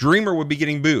 Dreamer would be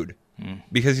getting booed.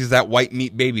 Because he's that white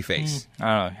meat baby face.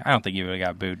 I don't think he would have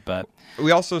got booed, but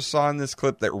we also saw in this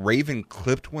clip that Raven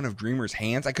clipped one of Dreamer's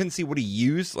hands. I couldn't see what he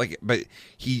used, but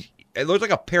it looked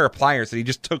like a pair of pliers that he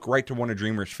just took right to one of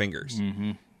Dreamer's fingers.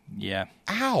 Yeah.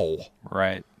 Ow.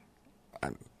 Right.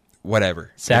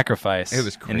 Whatever. Sacrifice. It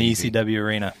was crazy. In the ECW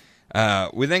arena.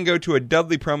 We then go to a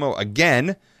Dudley promo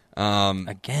again.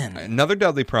 Another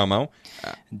Dudley promo.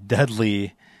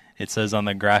 Dudley, it says on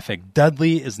the graphic,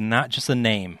 Dudley is not just a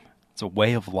name. It's a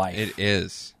way of life. It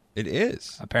is.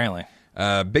 Apparently.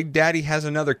 Big Daddy has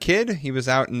another kid. He was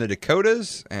out in the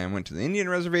Dakotas and went to the Indian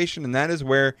reservation, and that is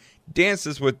where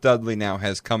Dances with Dudley now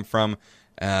has come from.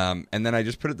 And then I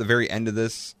just put at the very end of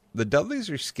this, the Dudleys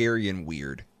are scary and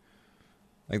weird.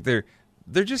 Like they're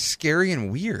just scary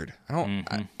and weird.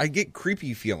 I get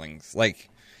creepy feelings. Like,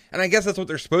 and I guess that's what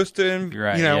they're supposed to,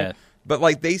 right, yeah. But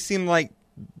like they seem like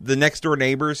the next door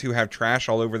neighbors who have trash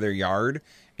all over their yard,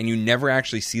 and you never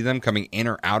actually see them coming in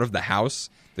or out of the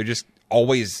house. They're just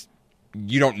always,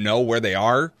 you don't know where they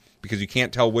are because you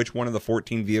can't tell which one of the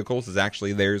 14 vehicles is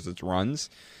actually theirs that runs.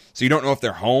 So you don't know if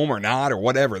they're home or not or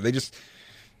whatever.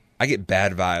 I get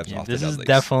bad vibes off the Dudleys.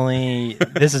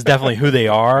 This is definitely who they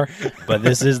are, but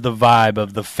this is the vibe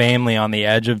of the family on the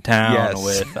edge of town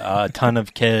with a ton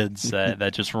of kids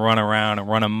that just run around and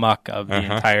run amok of the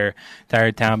entire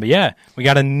town. But yeah, we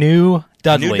got a new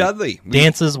Dudley.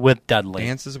 Dances with Dudley.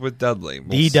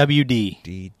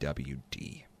 DWD.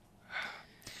 DWD.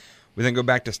 We then go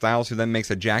back to Styles, who then makes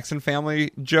a Jackson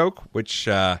family joke, which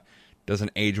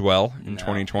doesn't age well in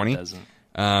 2020. It doesn't.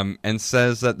 And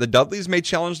says that the Dudleys may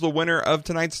challenge the winner of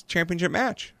tonight's championship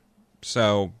match.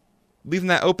 So, leaving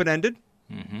that open-ended,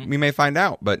 we may find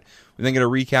out. But we then get a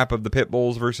recap of the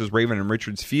Pitbulls versus Raven and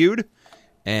Richards feud.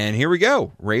 And here we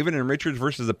go. Raven and Richards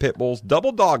versus the Pitbulls.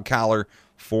 Double dog collar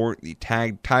for the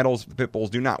tag titles. The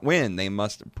Pitbulls do not win. They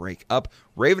must break up.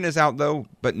 Raven is out, though,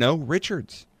 but no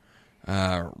Richards.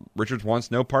 Richards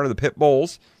wants no part of the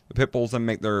Pitbulls. The Pitbulls then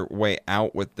make their way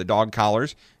out with the dog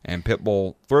collars, and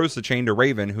Pitbull throws the chain to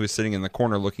Raven, who is sitting in the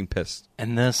corner looking pissed.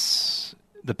 And the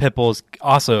Pitbulls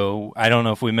also, I don't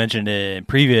know if we mentioned it in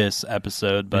previous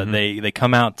episode, but they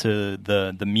come out to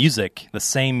the music, the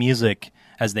same music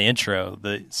as the intro,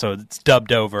 so it's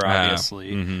dubbed over,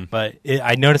 obviously. But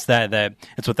I noticed that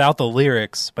it's without the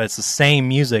lyrics, but it's the same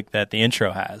music that the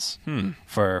intro has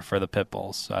for the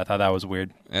Pitbulls. So I thought that was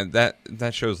weird. And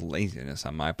that shows laziness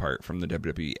on my part from the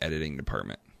WWE editing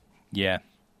department. Yeah.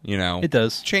 It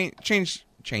does. Change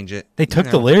it. They took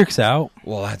the lyrics out.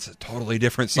 Well, that's a totally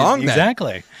different song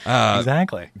Exactly.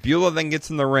 Exactly. Beulah then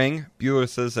gets in the ring. Beulah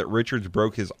says that Richards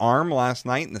broke his arm last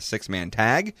night in the 6-man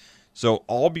tag. So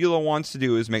all Beulah wants to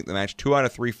do is make the match 2 out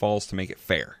of 3 falls to make it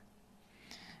fair.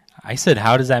 I said,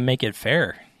 how does that make it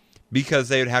fair? Because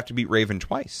they would have to beat Raven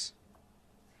twice.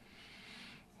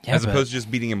 As opposed to just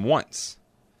beating him once.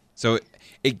 So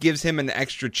it gives him an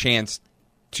extra chance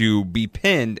to be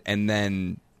pinned and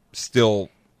then still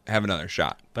have another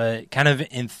shot. But kind of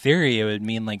in theory, it would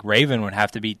mean like Raven would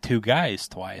have to beat 2 guys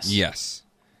twice. Yes.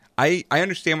 I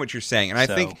understand what you're saying. And I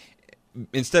think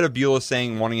instead of Beulah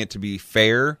saying wanting it to be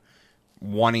fair,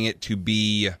 wanting it to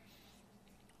be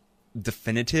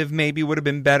definitive maybe would have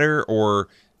been better, or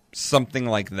something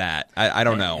like that. I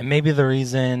don't know. And maybe the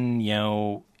reason,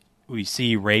 we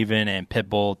see Raven and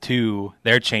Pitbull 2,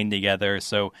 they're chained together.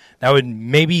 So that would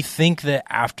maybe think that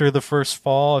after the first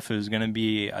fall, if it was going to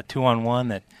be a 2-on-1,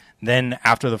 that then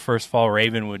after the first fall,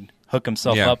 Raven would hook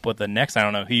himself up with the next. I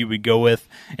don't know who you would go with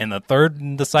in the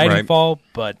third deciding fall,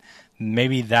 but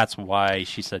maybe that's why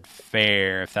she said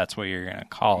fair, if that's what you're going to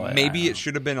call it. Maybe it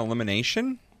should have been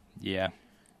elimination. Yeah.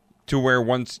 To where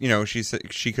once,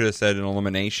 she could have said an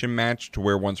elimination match, to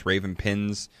where once Raven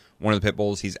pins one of the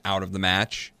Pitbulls, he's out of the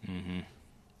match. Mm-hmm.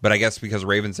 But I guess because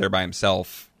Raven's there by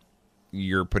himself,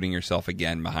 you're putting yourself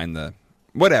again behind the...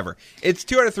 Whatever. It's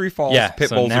 2 out of 3 falls. Yeah, Pitbulls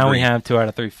so now we have 2 out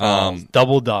of 3 falls.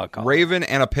 Double dog call. Raven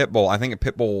and a Pitbull. I think a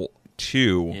Pitbull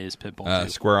 2 is Pitbull 2.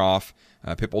 Square off.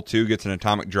 Pitbull 2 gets an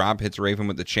atomic drop, hits Raven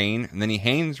with the chain, and then he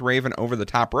hangs Raven over the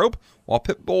top rope, while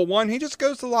Pitbull 1, he just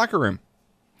goes to the locker room.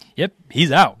 Yep,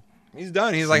 he's out. He's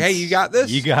done. He's like, hey, you got this?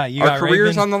 You got Our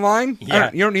career's Raven? On the line? Yeah.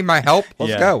 You don't need my help.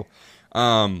 Let's go.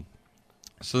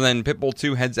 So then Pitbull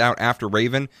 2 heads out after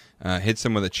Raven, hits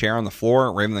him with a chair on the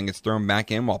floor. Raven then gets thrown back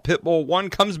in, while Pitbull 1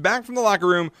 comes back from the locker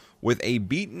room with a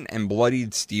beaten and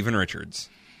bloodied Steven Richards.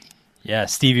 Yeah,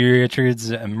 Stevie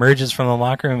Richards emerges from the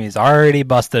locker room. He's already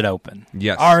busted open.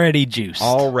 Yes. Already juiced.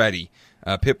 Already.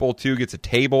 Pitbull 2 gets a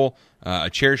table, a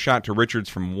chair shot to Richards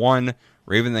from 1.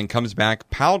 Raven then comes back.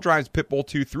 Powell drives Pitbull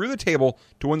 2 through the table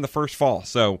to win the first fall.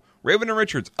 So Raven and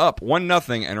Richards up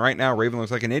 1-0, and right now Raven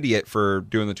looks like an idiot for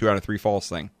doing the 2 out of 3 falls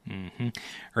thing. Mm-hmm.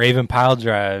 Raven pile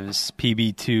drives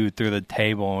PB2 through the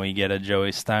table, and we get a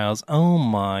Joey Styles. Oh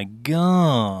my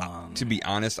god! To be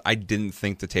honest, I didn't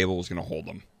think the table was going to hold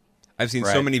him. I've seen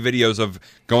so many videos of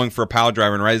going for a pile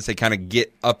driver, and right as they kind of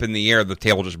get up in the air, the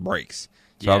table just breaks.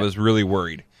 So I was really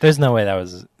worried. There's no way that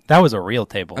was a real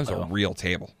table. That was a real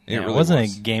table. It wasn't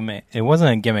a game. It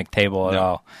wasn't a gimmick table at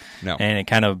all. No, and it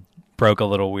kind of broke a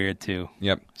little weird too.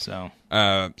 Yep. So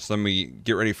let me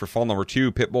get ready for fall number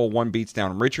 2. Pitbull 1 beats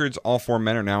down Richards. All 4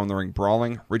 men are now in the ring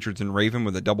brawling. Richards and Raven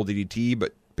with a double DDT,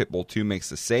 but Pitbull 2 makes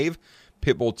the save.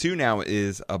 Pitbull 2 now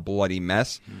is a bloody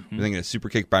mess. Mm-hmm. We're thinking a super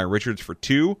kick by Richards for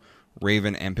 2.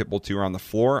 Raven and Pitbull 2 are on the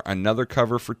floor. Another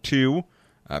cover for 2.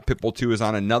 Pitbull 2 is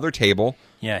on another table.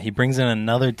 Yeah, he brings in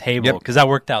another table because that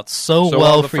worked out so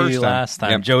well for you last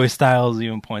time. Yep. Joey Styles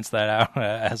even points that out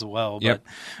as well. But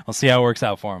we'll see how it works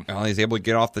out for him. Well, he's able to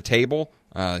get off the table.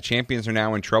 Champions are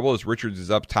now in trouble as Richards is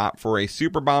up top for a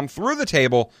super bomb through the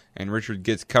table, and Richards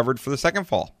gets covered for the second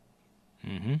fall.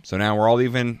 Mm-hmm. So now we're all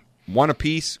even. 1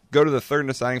 apiece, go to the third and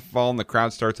deciding fall, and the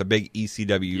crowd starts a big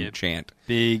ECW chant.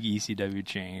 Big ECW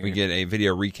chant. We get a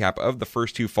video recap of the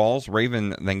first 2 falls.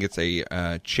 Raven then gets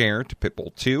a chair to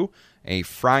Pitbull 2, a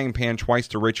frying pan twice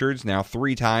to Richards, now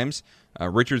 3 times.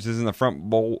 Richards is in the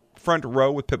front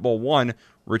row with Pitbull 1.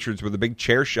 Richards with a big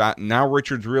chair shot, and now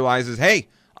Richards realizes, hey,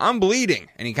 I'm bleeding,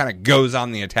 and he kind of goes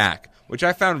on the attack, which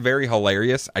I found very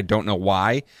hilarious. I don't know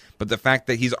why, but the fact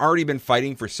that he's already been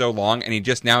fighting for so long, and he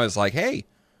just now is like, hey,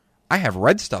 I have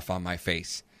red stuff on my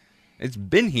face. It's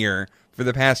been here for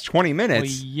the past 20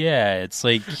 minutes. Well, yeah, it's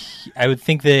like I would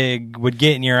think they would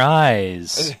get in your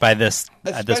eyes by this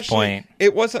at this point.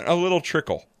 It wasn't a little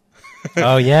trickle.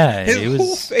 Oh yeah, His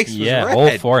whole face was red.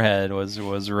 Whole forehead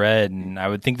was red, and I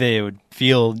would think they would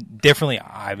feel differently.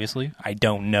 Obviously, I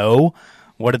don't know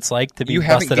what it's like to be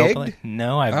busted open.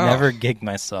 No, I've never gigged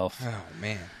myself. Oh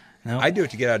man, no. I do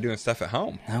it to get out doing stuff at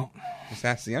home. No, just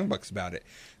ask the Young Bucks about it.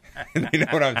 They know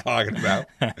what I'm talking about.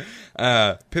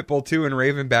 Pitbull 2 and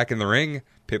Raven back in the ring.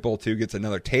 Pitbull 2 gets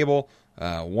another table.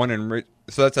 So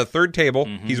that's a third table.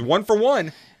 Mm-hmm. He's 1 for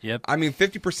 1. Yep. I mean,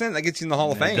 50%, that gets you in the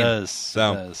Hall of Fame. It does.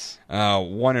 So, it does.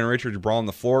 1 and Richards brawl on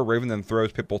the floor. Raven then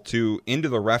throws Pitbull 2 into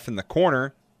the ref in the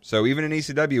corner. So even in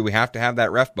ECW, we have to have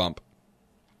that ref bump.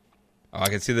 Oh, I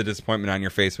can see the disappointment on your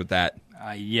face with that.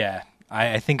 Yeah.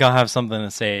 I think I'll have something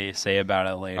to say about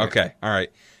it later. Okay. All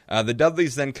right. The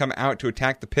Dudleys then come out to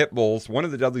attack the Pitbulls. One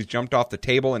of the Dudleys jumped off the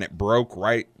table, and it broke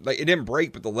right. Like it didn't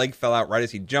break, but the leg fell out right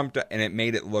as he jumped, and it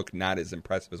made it look not as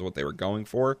impressive as what they were going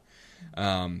for.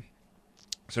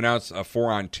 So now it's a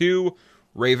 4-on-2.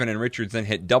 Raven and Richards then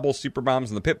hit double super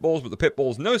bombs on the Pitbulls, but the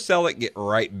Pitbulls no sell it, get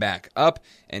right back up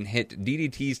and hit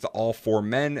DDTs to all 4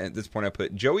 men. At this point, I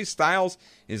put Joey Styles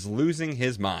is losing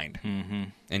his mind,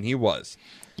 and he was.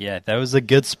 Yeah, that was a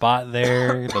good spot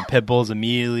there. The Pitbulls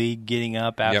immediately getting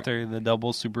up after the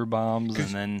double super bombs, and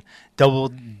then double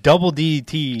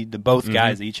DDT to both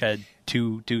guys. Each had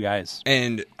two guys.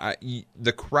 And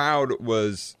the crowd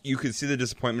was, you could see the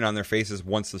disappointment on their faces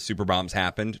once the super bombs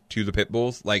happened to the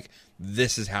Pitbulls. Like,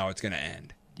 this is how it's going to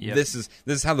end. Yep. This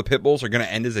is how the Pitbulls are going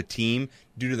to end as a team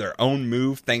due to their own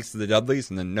move, thanks to the Dudleys.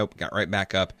 And then, nope, got right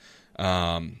back up.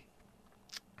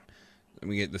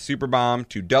 We get the super bomb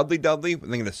to Dudley. We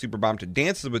then get a super bomb to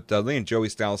Dances with Dudley, and Joey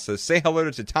Styles says, "Say hello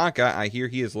to Tatanka. I hear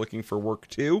he is looking for work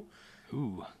too."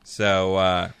 Ooh.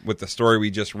 So with the story we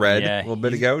just read a little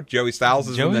bit ago, Joey Styles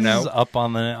is in the know. Joey's up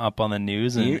on the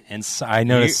news, and I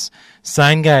noticed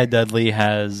sign guy Dudley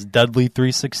has Dudley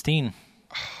 316.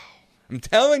 I'm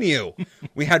telling you,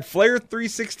 we had Flair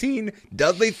 316,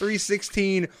 Dudley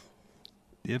 316.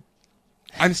 Yep.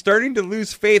 I'm starting to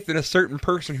lose faith in a certain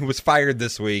person who was fired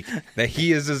this week that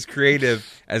he is as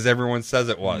creative as everyone says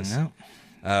it was. No.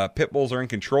 Pitbulls are in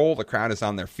control. The crowd is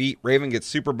on their feet. Raven gets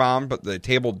super bombed, but the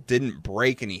table didn't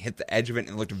break, and he hit the edge of it, and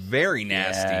it looked very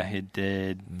nasty. Yeah, it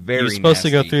did. Very He was supposed nasty.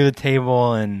 to go through the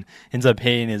table and ends up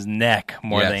hitting his neck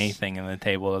more than anything, and the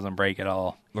table doesn't break at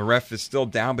all. The ref is still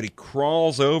down, but he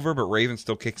crawls over, but Raven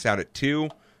still kicks out at 2.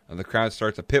 The crowd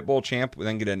starts a Pitbull champ. We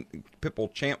then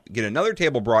get another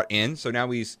table brought in, so now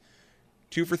he's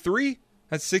 2 for 3.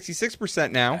 That's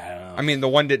 66% now. I mean, the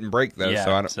one didn't break, though.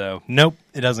 Yeah, so nope,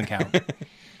 it doesn't count.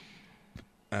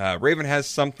 Raven has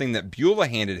something that Beulah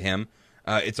handed him.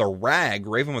 It's a rag.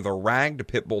 Raven with a rag to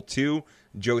Pitbull 2.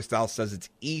 Joey Styles says it's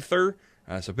ether.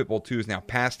 So Pitbull 2 is now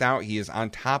passed out. He is on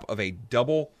top of a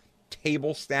double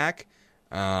table stack.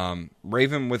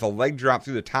 Raven with a leg drop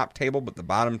through the top table, but the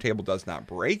bottom table does not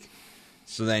break.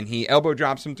 So then he elbow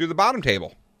drops him through the bottom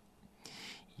table.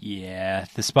 Yeah,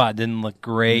 the spot didn't look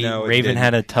great. No, Raven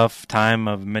had a tough time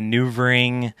of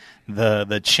maneuvering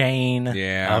the chain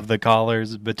of the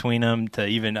collars between them to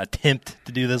even attempt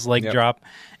to do this leg drop.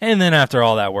 And then after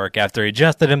all that work, after he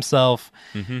adjusted himself,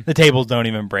 the tables don't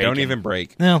even break. Don't even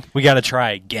break. No, we got to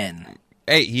try again.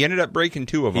 Hey, he ended up breaking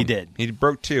 2 of them. He did. He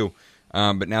broke 2.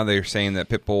 But now they're saying that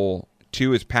Pitbull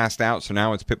 2 is passed out, so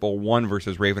now it's Pitbull 1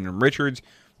 versus Raven and Richards.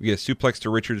 We get a suplex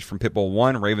to Richards from Pitbull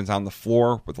 1. Raven's on the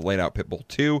floor with a laid-out Pitbull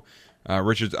 2.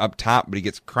 Richards up top, but he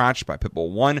gets crotched by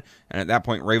Pitbull 1. And at that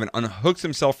point, Raven unhooks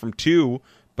himself from 2,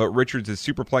 but Richards is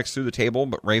superplexed through the table,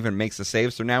 but Raven makes the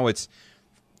save. So now it's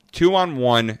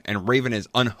 2-on-1, and Raven is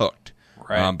unhooked.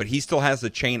 Right. But he still has the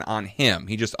chain on him.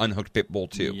 He just unhooked Pitbull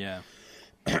 2. Yeah.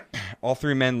 All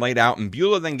 3 men laid out, and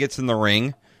Beulah then gets in the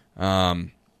ring,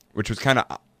 which was kind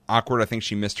of awkward. I think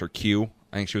she missed her cue.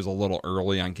 I think she was a little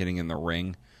early on getting in the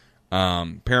ring.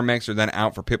 Paramedics are then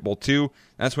out for Pitbull 2.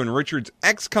 That's when Richards'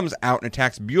 ex comes out and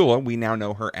attacks Beulah. We now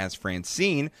know her as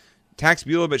Francine. Attacks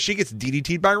Beulah, but she gets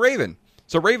DDT'd by Raven.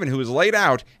 So Raven, who is laid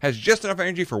out, has just enough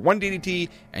energy for 1 DDT,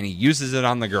 and he uses it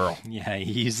on the girl. Yeah,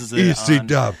 he uses it on... EC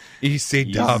dub. Uses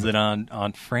it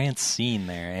on Francine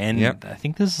there. And I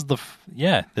think this is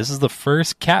the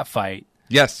first cat fight.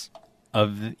 Yes.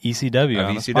 Of ECW.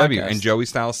 Of ECW. And Joey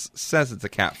Styles says it's a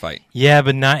cat fight. Yeah,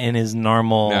 but not in his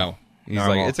normal... No. He's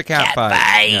like, it's a cat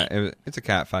fight. Yeah, it's a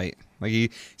cat fight. Like he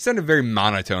sounded very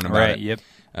monotone about it. Yep.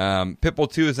 Pitbull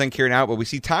 2 is then carried out, but we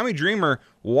see Tommy Dreamer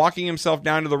walking himself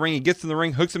down to the ring. He gets in the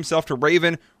ring, hooks himself to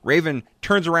Raven. Raven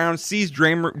turns around, sees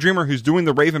Dreamer who's doing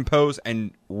the Raven pose,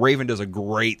 and Raven does a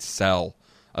great sell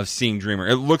of seeing Dreamer.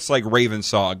 It looks like Raven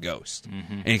saw a ghost.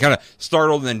 And he kind of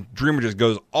startled, and then Dreamer just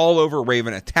goes all over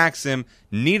Raven, attacks him,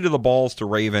 knee to the balls to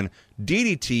Raven,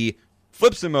 DDT,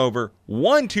 flips him over,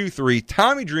 1, 2, 3,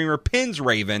 Tommy Dreamer pins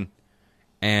Raven,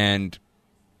 and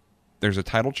there's a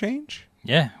title change?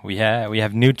 Yeah, we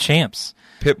have new champs.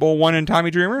 Pitbull 1 and Tommy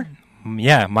Dreamer?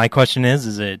 Yeah, my question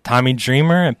is it Tommy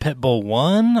Dreamer and Pitbull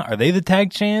 1? Are they the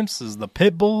tag champs? Is the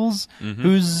Pitbulls?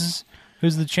 Who's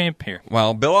the champ here?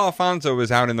 Well, Bill Alfonso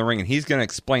is out in the ring, and he's going to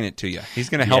explain it to you. He's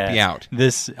going to help you out.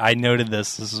 I noted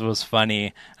this. This was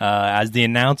funny. As the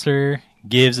announcer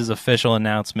gives his official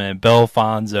announcement, Bill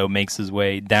Alfonso makes his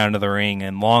way down to the ring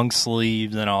in long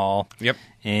sleeves and all. Yep.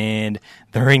 And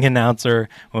the ring announcer,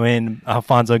 when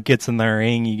Alfonso gets in the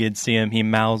ring, you can see him, he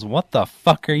mouths, "What the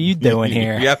fuck are you doing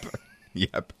here?"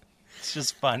 Yep. It's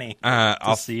just funny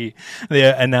to see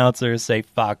the announcer say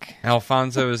fuck.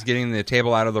 Alfonso is getting the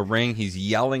table out of the ring. He's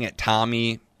yelling at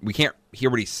Tommy. We can't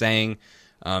hear what he's saying.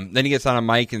 Then he gets on a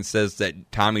mic and says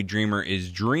that Tommy Dreamer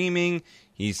is dreaming.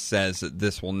 He says that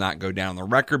this will not go down the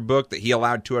record book, that he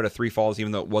allowed 2 out of 3 falls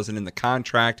even though it wasn't in the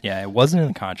contract. Yeah, it wasn't in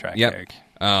the contract, Eric.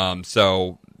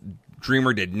 So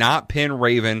Dreamer did not pin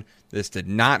Raven. This did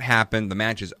not happen. The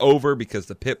match is over because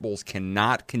the Pitbulls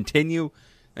cannot continue.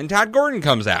 And Todd Gordon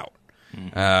comes out.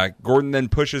 Gordon then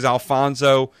pushes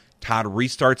Alfonso. Todd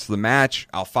restarts the match.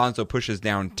 Alfonso pushes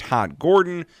down Todd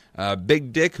Gordon.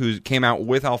 Big Dick, who came out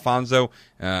with Alfonso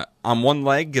on one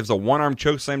leg, gives a one-arm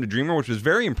chokeslam to Dreamer, which was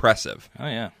very impressive. Oh,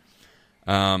 yeah.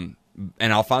 And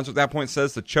Alfonso at that point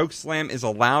says the chokeslam is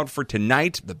allowed for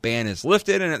tonight. The ban is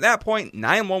lifted. And at that point,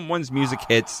 911's music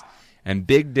hits, and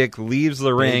Big Dick leaves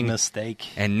the ring. Big mistake.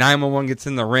 And 911 gets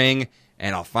in the ring.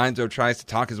 and Alfonso tries to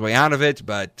talk his way out of it,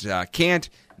 but can't.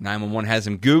 911 has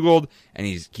him Googled, and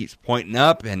he keeps pointing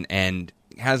up and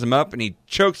has him up, and he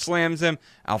choke slams him.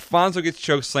 Alfonso gets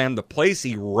choke slammed. The place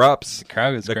erupts. The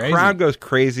crowd goes crazy. Crowd goes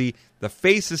crazy. The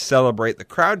faces celebrate. The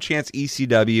crowd chants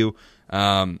ECW.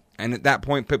 And at that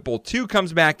point, Pitbull 2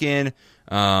 comes back in.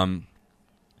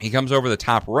 He comes over the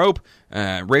top rope.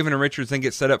 Raven and Richards then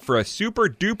get set up for a super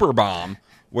duper bomb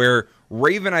where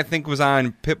Raven, I think, was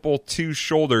on Pitbull 2's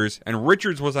shoulders, and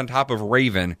Richards was on top of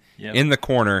Raven in the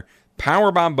corner.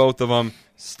 Powerbomb both of them,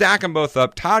 stack them both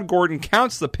up. Todd Gordon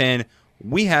counts the pin.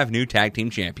 We have new tag team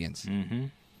champions. Mm-hmm.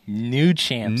 New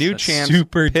champs.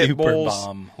 Super duper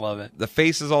bomb. Love it. The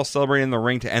faces all celebrating in the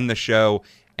ring to end the show.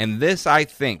 And this, I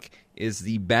think, is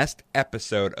the best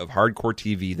episode of Hardcore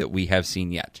TV that we have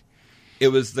seen yet. It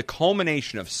was the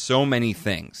culmination of so many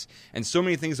things, and so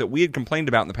many things that we had complained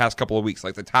about in the past couple of weeks,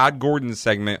 like the Todd Gordon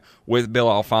segment with Bill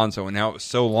Alfonso, and how it was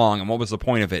so long, and what was the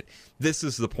point of it? This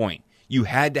is the point. You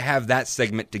had to have that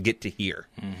segment to get to here.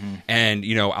 Mm-hmm. And,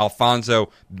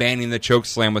 Alfonso banning the choke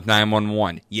slam with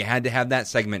 911. You had to have that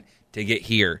segment to get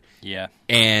here. Yeah.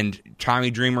 And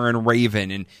Tommy Dreamer and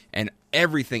Raven and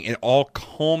everything, it all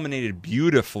culminated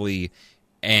beautifully,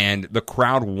 and the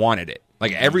crowd wanted it.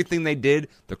 Like, everything they did,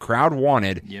 the crowd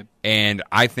wanted. Yep. And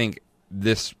I think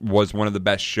this was one of the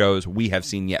best shows we have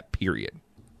seen yet, period.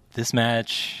 This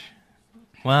match,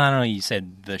 well, I don't know, you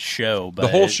said the show, but... The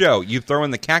whole show. You throw in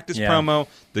the Cactus promo,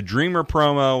 the Dreamer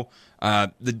promo,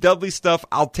 the Dudley stuff,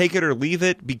 I'll take it or leave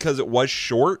it because it was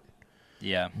short.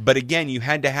 Yeah. But again, you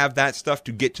had to have that stuff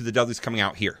to get to the Dudleys coming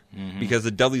out here. Mm-hmm. Because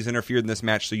the Dudleys interfered in this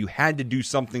match, so you had to do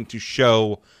something to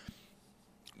show...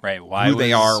 Right, who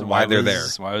they are, why they're there.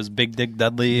 Why was Big Dick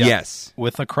Dudley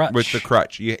with a crutch? With the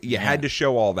crutch. You had to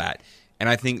show all that. And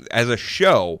I think as a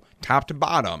show, top to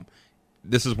bottom,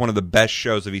 this is one of the best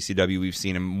shows of ECW we've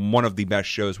seen, and one of the best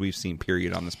shows we've seen,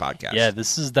 period, on this podcast. Yeah,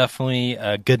 this is definitely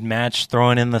a good match.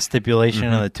 Throwing in the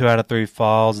stipulation of the 2 out of 3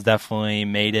 falls definitely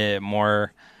made it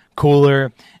more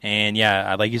cooler. And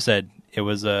yeah, like you said, it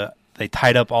was they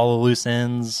tied up all the loose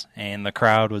ends, and the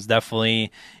crowd was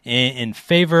definitely in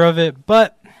favor of it.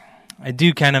 But I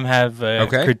do kind of have a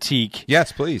critique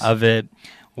of it.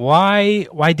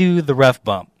 Why do the ref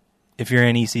bump if you're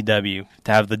in ECW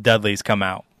to have the Dudleys come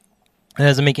out? It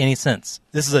doesn't make any sense.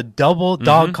 This is a double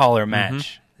dog collar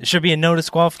match. It should be a no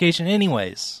disqualification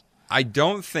anyways. I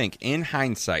don't think, in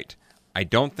hindsight,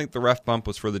 the ref bump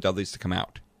was for the Dudleys to come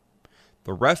out.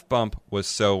 The ref bump was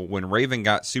so when Raven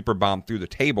got super bombed through the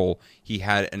table, he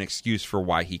had an excuse for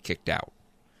why he kicked out.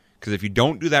 Because if you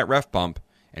don't do that ref bump,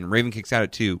 and Raven kicks out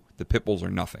at 2, the Pitbulls are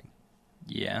nothing.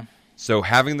 Yeah. So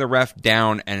having the ref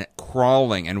down and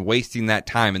crawling and wasting that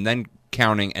time and then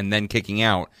counting and then kicking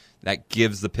out, that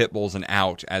gives the Pitbulls an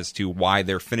out as to why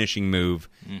their finishing move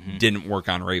didn't work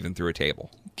on Raven through a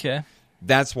table. Okay.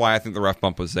 That's why I think the ref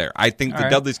bump was there. I think the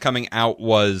Dudleys coming out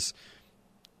wasn't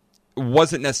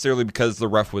necessarily because the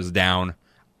ref was down.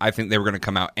 I think they were going to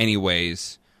come out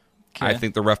anyways. Okay. I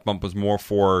think the ref bump was more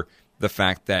for the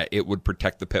fact that it would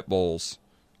protect the Pitbulls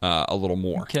a little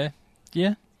more. Okay.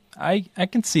 Yeah. I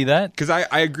can see that. Because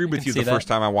I agree with you the first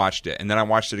time I watched it. And then I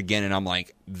watched it again, and I'm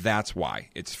like, that's why.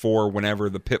 It's for whenever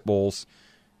the Pitbulls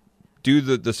do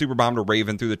the super bomb to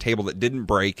Raven through the table that didn't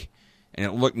break, and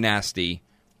it looked nasty.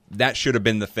 That should have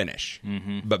been the finish.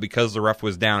 Mm-hmm. But because the ref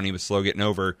was down, he was slow getting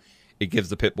over, it gives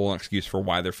the Pitbull an excuse for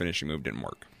why their finishing move didn't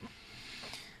work.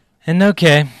 And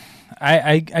okay.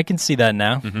 I can see that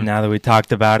now, now that we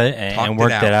talked about it and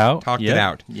worked it out. Talked it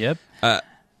out. Yep.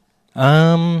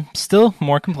 Still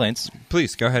more complaints.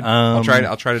 Please go ahead. I'll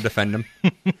try to defend them.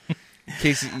 In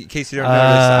case you don't know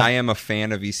this, I am a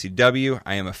fan of ECW.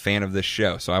 I am a fan of this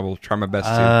show, so I will try my best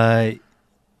to.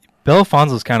 Bill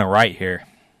Alfonso's kind of right here.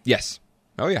 Yes.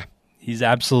 Oh yeah. He's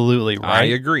absolutely right. I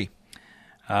agree.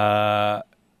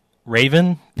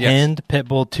 Raven pinned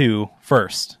Pitbull 2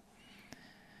 first.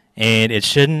 And it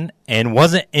shouldn't and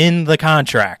wasn't in the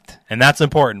contract. And that's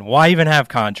important. Why even have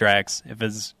contracts if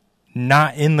it's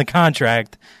not in the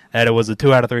contract that it was a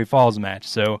 2 out of 3 falls match?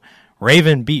 So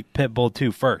Raven beat Pitbull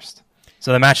 2 first.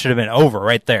 So the match should have been over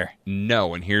right there.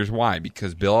 No, and here's why.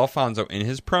 Because Bill Alfonso, in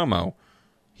his promo,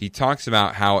 he talks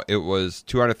about how it was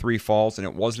 2 out of 3 falls and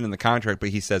it wasn't in the contract, but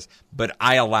he says, but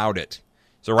I allowed it.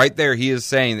 So right there, he is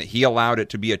saying that he allowed it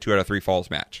to be a 2 out of 3 falls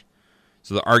match.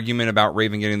 So the argument about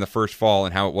Raven getting the first fall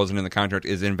and how it wasn't in the contract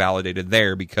is invalidated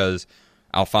there because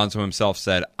Alfonso himself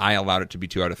said, I allowed it to be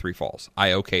 2 out of 3 falls. I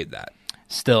okayed that.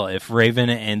 Still, if Raven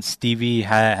and Stevie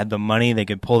had the money, they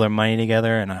could pull their money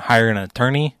together and hire an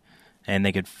attorney, and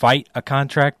they could fight a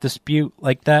contract dispute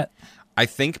like that. I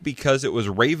think because it was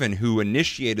Raven who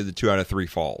initiated the 2 out of 3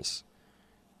 falls.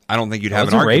 I don't think you'd have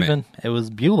an argument. Raven. It was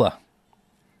Beulah.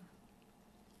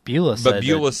 But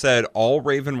Beulah said all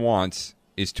Raven wants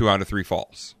is 2 out of 3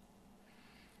 falls.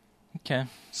 Okay.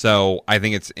 So I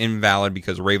think it's invalid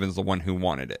because Raven's the one who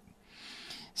wanted it.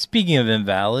 Speaking of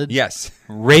invalid, yes,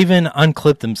 Raven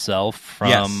unclipped himself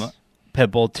from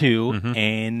Pitbull 2,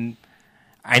 and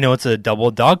I know it's a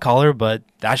double dog collar, but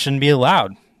that shouldn't be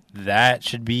allowed. That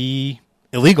should be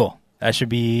illegal. That should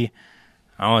be,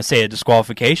 I don't want to say a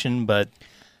disqualification, but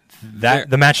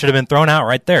the match should have been thrown out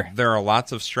right there. There are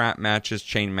lots of strap matches,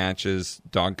 chain matches,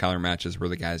 dog collar matches where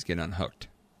the guys get unhooked.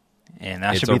 And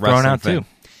that should be thrown out too.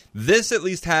 This at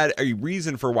least had a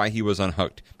reason for why he was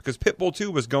unhooked, because Pitbull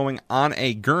 2 was going on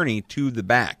a gurney to the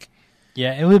back.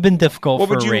 Yeah, it would have been difficult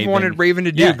for Raven. What would you have wanted Raven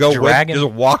to do?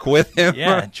 Just walk with him?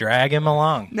 Yeah, drag him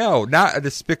along. No, not a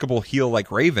despicable heel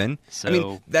like Raven. So, I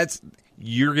mean,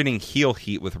 you're getting heel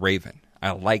heat with Raven.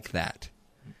 I like that.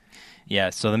 Yeah,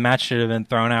 so the match should have been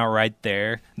thrown out right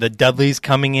there. The Dudleys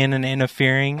coming in and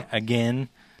interfering again.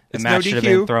 The match should have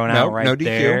been thrown out right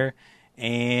there.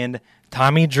 And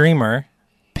Tommy Dreamer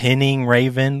pinning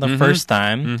Raven the first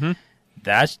time.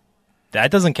 That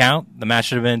doesn't count. The match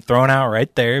should have been thrown out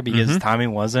right there because Tommy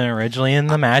wasn't originally in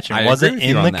the match and wasn't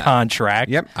in the contract.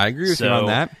 Yep, I agree with you on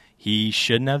that. He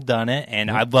shouldn't have done it.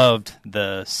 And I loved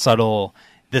the subtle,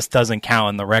 this doesn't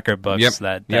count in the record books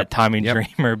that Tommy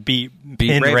Dreamer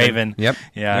pinned Raven. Yep.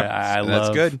 Yeah,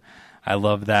 that's good. I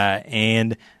love that.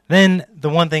 And then the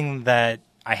one thing that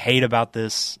I hate about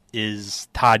this is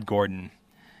Todd Gordon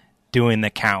doing the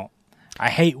count. I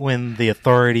hate when the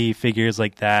authority figures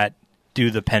like that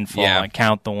do the pinfall and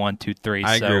count the 1, 2, 3.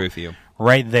 I agree with you.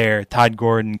 Right there, Todd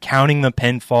Gordon counting the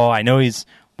pinfall. I know he's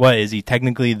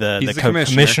technically the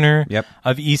commissioner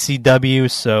of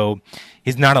ECW, so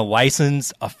he's not a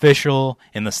licensed official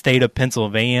in the state of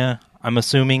Pennsylvania, I'm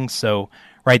assuming. So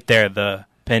right there, the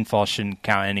pinfall shouldn't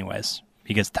count anyways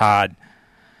because Todd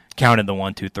counted the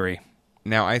 1, 2, 3.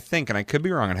 Now, I think, and I could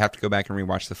be wrong, I'd have to go back and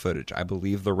rewatch the footage. I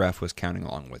believe the ref was counting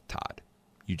along with Todd.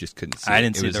 You just couldn't see it. I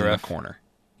didn't see the ref. In the corner.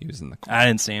 He was in the corner. I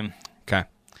didn't see him. Okay.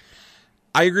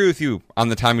 I agree with you on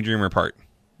the Tommy Dreamer part.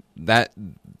 That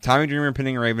Tommy Dreamer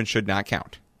pinning Raven should not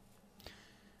count.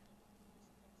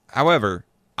 However,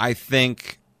 I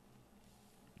think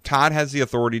Todd has the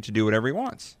authority to do whatever he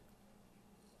wants.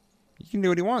 He can do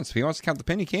what he wants. If he wants to count the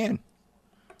pin, he can.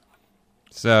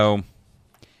 So,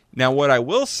 now what I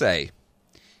will say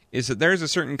is that there's a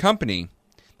certain company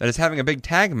that is having a big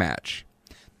tag match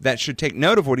that should take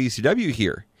note of what ECW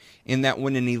here, in that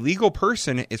when an illegal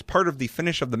person is part of the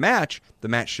finish of the match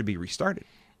should be restarted.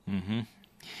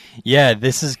 Yeah,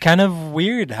 this is kind of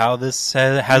weird how this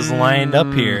has lined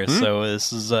up here. So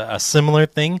this is a similar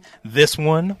thing. This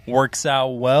one works out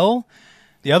well.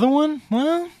 The other one,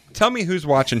 well... Tell me who's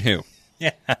watching who.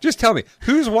 Yeah. Just tell me.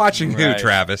 Who's watching who,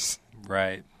 Travis?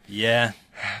 Right. Yeah.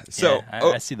 So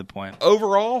I see the point.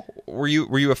 Overall, were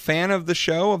you a fan of the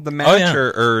show, of the match,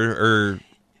 or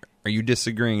are you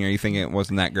disagreeing? Or are you thinking it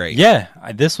wasn't that great? Yeah,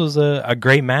 this was a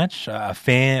great match, a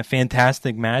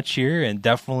fantastic match here, and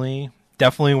definitely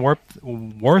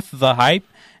worth the hype.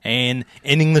 And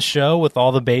ending the show with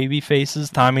all the baby faces,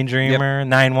 Tommy Dreamer,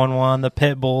 911, the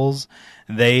Pitbulls,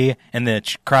 and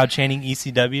the crowd chanting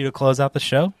ECW to close out the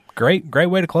show. Great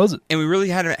way to close it. And we really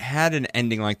hadn't had an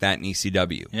ending like that in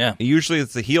ECW. Yeah. Usually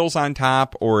it's the heels on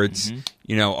top, or it's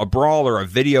a brawl or a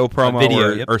video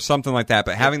promo or something like that.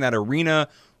 But having that arena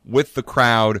with the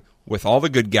crowd, with all the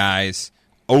good guys,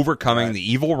 overcoming the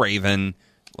evil Raven,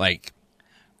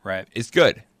 it's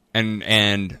good.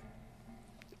 And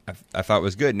I thought it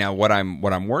was good. Now what I'm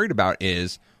worried about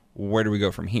is, where do we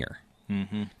go from here?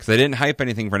 Because I didn't hype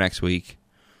anything for next week.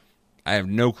 I have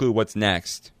no clue what's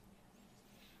next.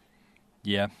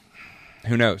 Yeah.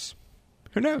 Who knows?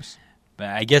 But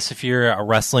I guess if you're a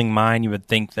wrestling mind, you would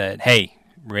think that, hey,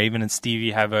 Raven and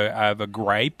Stevie have a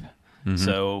gripe,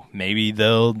 so maybe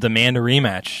they'll demand a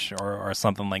rematch or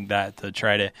something like that to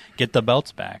try to get the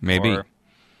belts back. Maybe. Or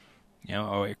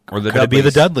could it be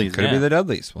the Dudleys? Could it be the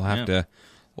Dudleys? We'll have to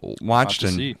watch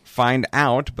and find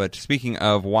out. But speaking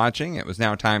of watching, it was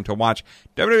now time to watch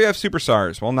WWF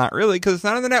Superstars. Well, not really, because it's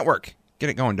not on the network.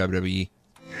 Get it going, WWE.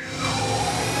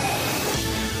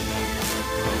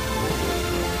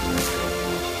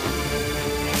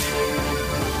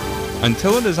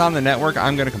 Until it is on the network,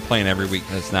 I'm going to complain every week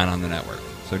that it's not on the network.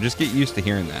 So just get used to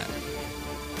hearing that.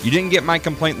 You didn't get my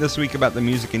complaint this week about the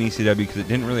music in ECW because it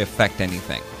didn't really affect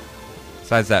anything.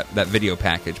 Besides that video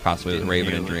package, possibly with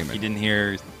Raven and Dreamer. You didn't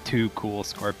hear Too Cool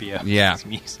Scorpio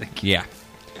music. Yeah.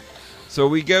 So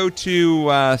we go to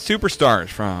Superstars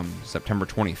from September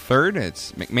 23rd.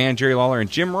 It's McMahon, Jerry Lawler, and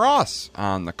Jim Ross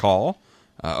on the call.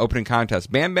 Opening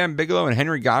contest, Bam Bam Bigelow and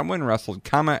Henry Godwinn wrestled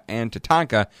Kama and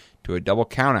Tatanka to a double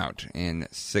countout in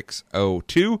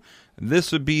 6:02.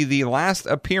 This would be the last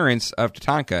appearance of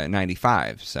Tatanka in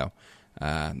 95, so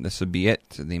this would be it.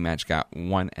 The match got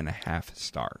 1.5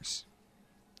 stars.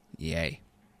 Yay.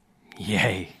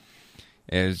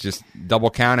 It was just double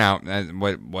count out.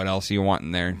 What else are you want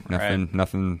in there?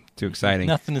 Nothing too exciting.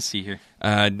 Nothing to see here.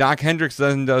 Doc Hendricks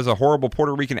then does a horrible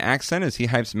Puerto Rican accent as he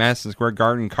hypes Madison Square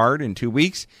Garden card in 2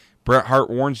 weeks. Bret Hart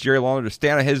warns Jerry Lawler to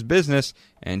stay out of his business,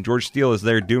 and George Steele is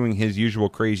there doing his usual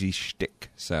crazy shtick.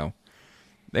 So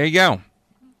there you go.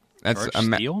 That's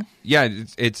George Steele? Yeah,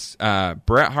 it's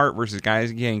Bret Hart versus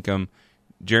Isaac Yankem.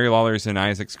 Jerry Lawler's in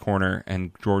Isaac's corner,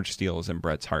 and George Steele is in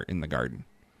Bret's Hart in the Garden.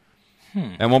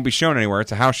 That won't be shown anywhere.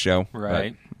 It's a house show.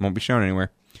 Right. Won't be shown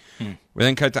anywhere. We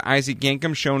then cut to Isaac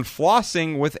Yankem shown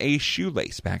flossing with a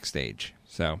shoelace backstage.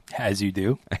 So As you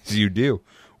do. As you do.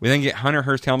 We then get Hunter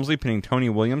Hearst Helmsley pinning Tony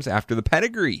Williams after the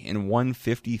pedigree in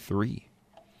 153.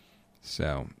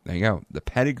 So there you go. The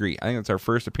pedigree. I think that's our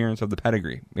first appearance of the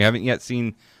pedigree. We haven't yet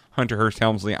seen Hunter Hearst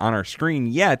Helmsley on our screen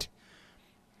yet,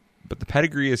 but the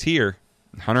pedigree is here.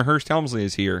 Hunter Hearst Helmsley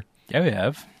is here. Yeah, we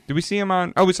have. Did we see him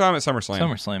on? Oh, we saw him at SummerSlam.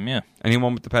 SummerSlam, yeah. And he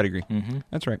won with the pedigree. Mm-hmm.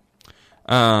 That's right.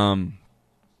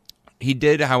 He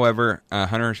did, however,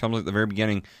 Hunter Hearst Helmsley at the very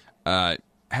beginning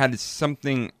had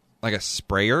something like a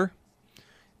sprayer,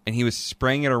 and he was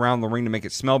spraying it around the ring to make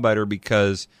it smell better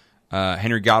because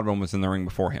Henry Godwinn was in the ring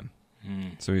before him.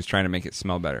 So he was trying to make it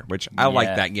smell better, which I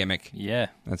like that gimmick. Yeah.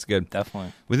 That's good.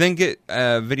 Definitely. We then get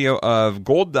a video of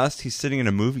Goldust. He's sitting in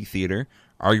a movie theater,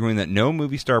 arguing that no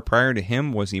movie star prior to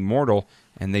him was immortal,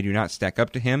 and they do not stack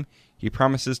up to him. He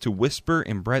promises to whisper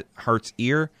in Bret Hart's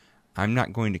ear, "I'm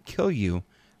not going to kill you.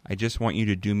 I just want you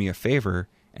to do me a favor,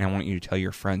 and I want you to tell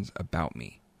your friends about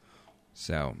me."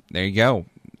 So, there you go.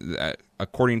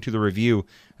 According to the review,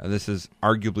 this is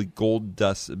arguably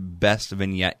Goldust's best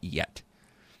vignette yet.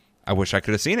 I wish I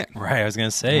could have seen it. Right, I was going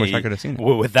to say. I wish I could have seen it.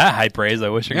 With that high praise, I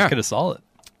wish I could have saw it.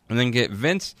 And then get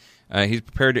Vince. He's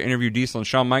prepared to interview Diesel and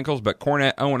Shawn Michaels, but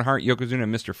Cornette, Owen Hart, Yokozuna,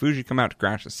 and Mr. Fuji come out to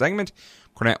crash the segment.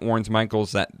 Cornette warns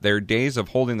Michaels that their days of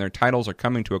holding their titles are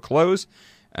coming to a close,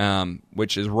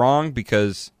 which is wrong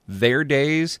because their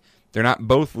days, they're not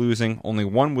both losing. Only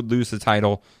one would lose the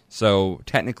title, so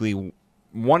technically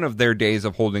one of their days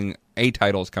of holding a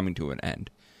title is coming to an end.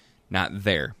 Not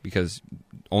there, because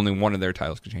only one of their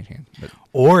titles could change hands. But.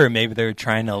 Or maybe they're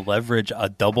trying to leverage a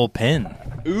double pin.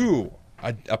 Ooh.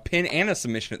 A pin and a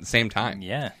submission at the same time.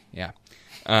 Yeah. Yeah.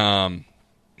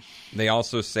 They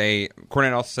also say,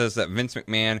 Cornette also says that Vince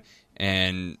McMahon,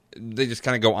 and they just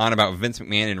kind of go on about Vince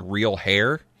McMahon in real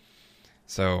hair.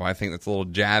 So I think that's a little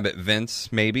jab at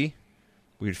Vince, maybe.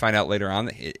 We'd find out later on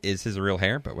that it is his real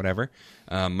hair, but whatever.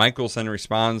 Michaels then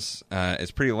responds,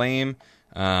 it's pretty lame.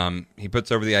 He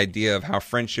puts over the idea of how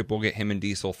friendship will get him and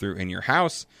Diesel through In Your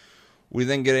House. We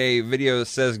then get a video that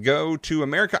says, go to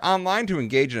America Online to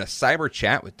engage in a cyber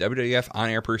chat with WWF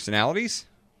on-air personalities.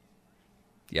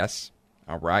 Yes.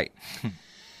 All right.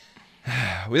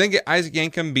 We then get Isaac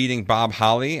Yankem beating Bob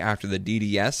Holly after the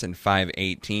DDS in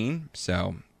 5:18.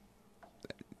 So,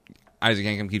 Isaac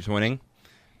Yankem keeps winning.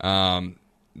 The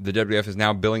WWF is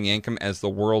now billing Yankem as the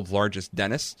world's largest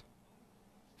dentist.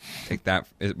 Take that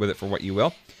with it for what you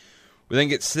will. We then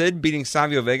get Sid beating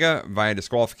Savio Vega via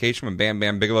disqualification when Bam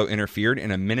Bam Bigelow interfered in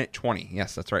 1:20.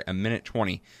 Yes, that's right,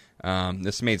 1:20.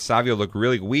 This made Savio look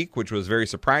really weak, which was very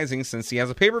surprising since he has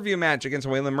a pay-per-view match against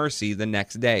Waylon Mercy the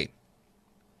next day.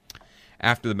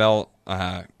 After the bell,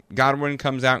 Godwinn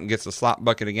comes out and gets the slop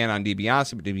bucket again on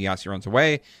DiBiase, but DiBiase runs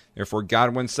away. Therefore,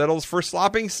 Godwinn settles for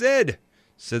slopping Sid.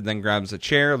 Sid then grabs a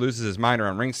chair, loses his mind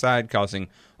around ringside, causing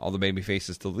all the baby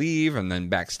faces to leave, and then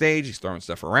backstage, he's throwing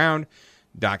stuff around.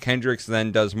 Doc Hendricks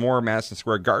then does more Madison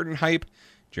Square Garden hype.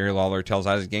 Jerry Lawler tells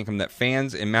Isaac Yankem that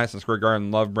fans in Madison Square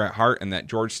Garden love Bret Hart and that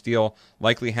George Steele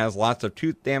likely has lots of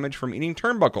tooth damage from eating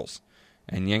turnbuckles.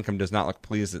 And Yankem does not look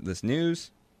pleased at this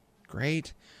news.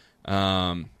 Great.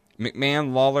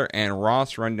 McMahon, Lawler, and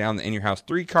Ross run down the In Your House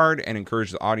 3 card and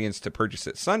encourage the audience to purchase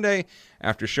it Sunday.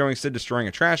 After showing Sid destroying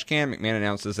a trash can, McMahon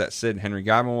announces that Sid and Henry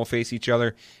Godwinn will face each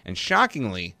other. And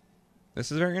shockingly,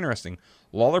 this is very interesting,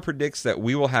 Lawler predicts that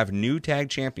we will have new tag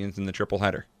champions in the triple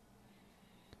header.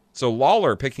 So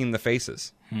Lawler picking the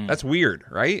faces. That's weird,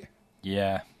 right?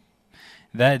 Yeah.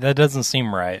 That doesn't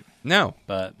seem right. No.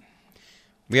 But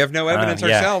we have no evidence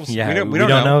ourselves. Yeah. We don't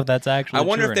know if that's actually I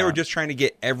wonder true if they or were not. just trying to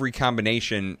get every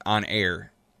combination on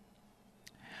air.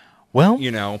 Well,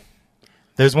 You know.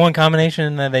 there's one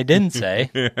combination that they didn't say.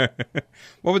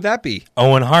 What would that be?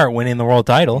 Owen Hart winning the world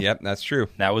title. Yep, that's true.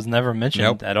 That was never mentioned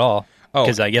Nope. at all. Oh.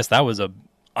 Because I guess that was a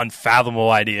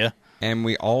unfathomable idea. And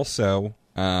we also,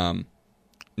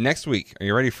 Next week, are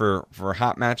you ready for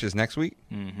hot matches next week?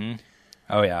 Mm-hmm.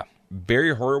 Oh, yeah.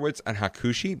 Barry Horowitz and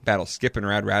Hakushi battle Skip and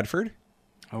Rad Radford.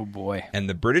 Oh, boy. And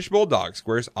the British Bulldog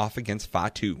squares off against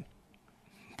Fatu.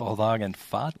 Bulldog and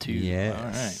Fatu. Yes. All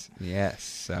right. Yes.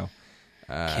 So,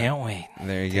 can't wait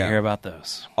there you to go. hear about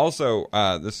those. Also,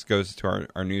 this goes to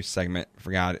our news segment.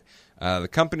 Forgot it. The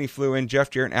company flew in Jeff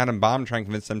Jarrett and Adam Baum, trying to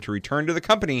convince them to return to the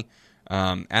company.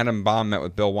 Adam Baum met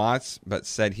with Bill Watts, but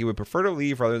said he would prefer to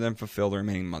leave rather than fulfill the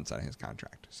remaining months on his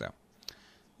contract. So,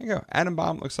 there you go. Adam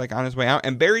Baum looks like on his way out.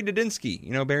 And Barry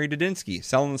Dudinsky, Barry Dudinsky,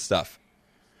 selling the stuff.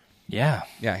 Yeah.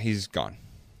 Yeah, he's gone.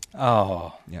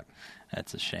 Oh. Yep.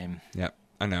 That's a shame. Yep.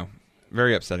 I know.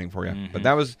 Very upsetting for you. Mm-hmm. But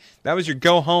that was your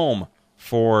go home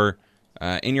for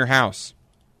In Your House.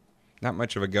 Not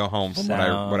much of a go home from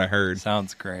what I heard.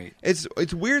 Sounds great.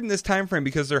 It's weird in this time frame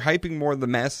because they're hyping more the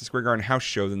Madison Square Garden house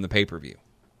show than the pay-per-view.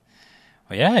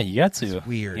 Well, yeah, you got to. It's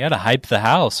weird. You got to hype the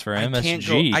house for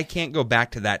MSG. I can't go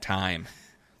back to that time.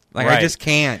 Like, right. I just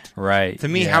can't. Right. To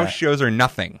me, house shows are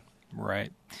nothing.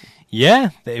 Right. Yeah,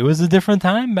 it was a different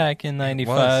time back in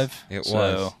 95. It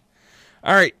was.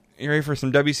 All right, you ready for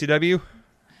some WCW?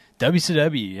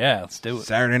 WCW, yeah, let's do it.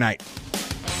 Saturday night.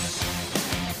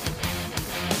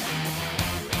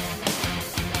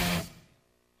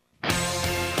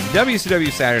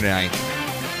 WCW Saturday night.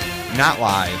 Not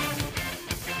live.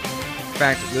 In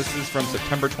fact, this is from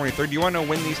September 23rd. Do you want to know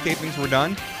when these tapings were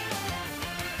done?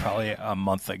 Probably a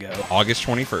month ago. August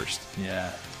 21st.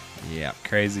 Yeah. Yeah.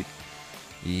 Crazy.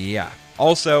 Yeah.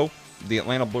 Also, the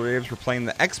Atlanta Braves were playing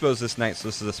the Expos this night, so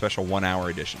this is a special 1-hour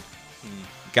edition.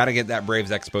 Got to get that Braves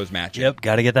Expos match in. Yep,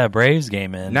 got to get that Braves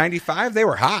game in. 95, they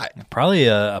were hot. Probably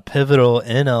a pivotal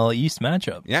NL East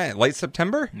matchup. Yeah, late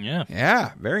September? Yeah.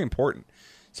 Yeah, very important.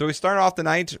 So we start off the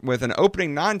night with an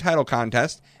opening non-title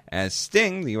contest as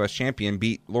Sting, the U.S. champion,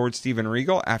 beat Lord Steven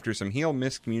Regal after some heel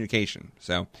miscommunication.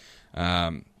 So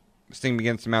Sting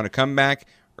begins to mount a comeback.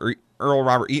 Earl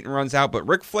Robert Eaton runs out, but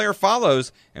Ric Flair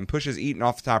follows and pushes Eaton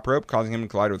off the top rope, causing him to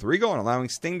collide with Regal and allowing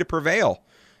Sting to prevail.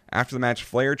 After the match,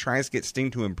 Flair tries to get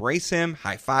Sting to embrace him,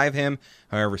 high-five him.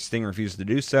 However, Sting refuses to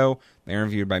do so. They're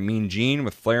interviewed by Mean Gene,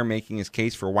 with Flair making his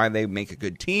case for why they make a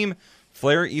good team.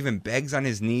 Flair even begs on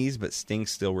his knees, but Sting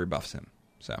still rebuffs him.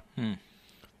 So,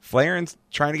 Flair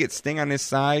trying to get Sting on his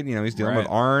side. He's dealing with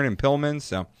Arn and Pillman.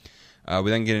 So, we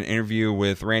then get an interview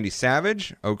with Randy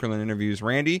Savage. Okerlund interviews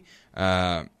Randy,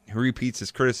 who repeats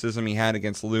his criticism he had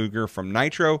against Luger from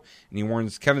Nitro, and he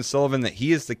warns Kevin Sullivan that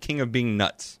he is the king of being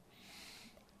nuts.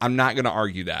 I'm not going to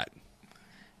argue that.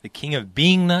 The king of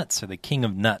being nuts or the king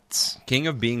of nuts? King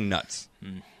of being nuts.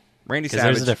 Randy Savage.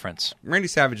 There's a difference. Randy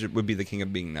Savage would be the king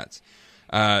of being nuts.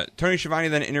 Tony Schiavone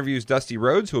then interviews Dusty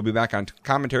Rhodes, who will be back on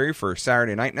commentary for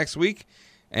Saturday night next week.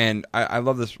 And I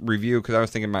love this review because I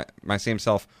was thinking my same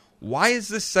self, why is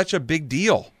this such a big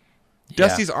deal? Yeah.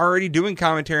 Dusty's already doing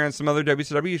commentary on some other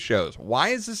WCW shows. Why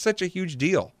is this such a huge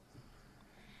deal?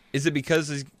 Is it because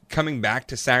he's coming back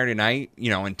to Saturday night,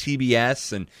 and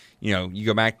TBS, and, you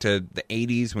go back to the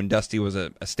 80s when Dusty was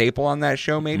a staple on that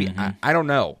show, maybe? Mm-hmm. I don't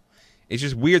know. It's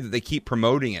just weird that they keep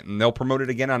promoting it, and they'll promote it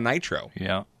again on Nitro.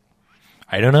 Yeah.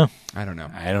 I don't know. I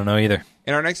don't know either.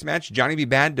 In our next match, Johnny B.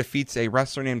 Bad defeats a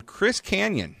wrestler named Chris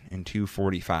Kanyon in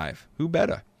 2:45. Who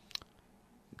better?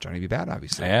 Johnny B. Bad,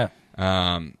 obviously. Yeah.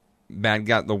 Bad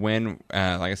got the win,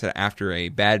 like I said, after a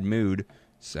bad mood.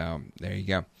 So, there you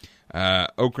go.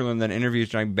 Okerlund then interviews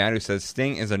Johnny B. Bad, who says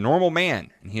Sting is a normal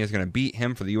man, and he is going to beat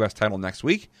him for the U.S. title next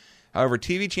week. However,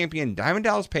 TV champion Diamond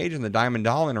Dallas Page and the Diamond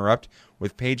Doll interrupt,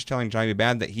 with Page telling Johnny B.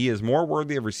 Bad that he is more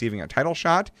worthy of receiving a title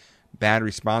shot. Bad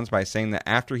responds by saying that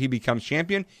after he becomes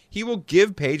champion, he will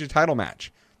give Page a title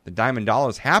match. The Diamond Doll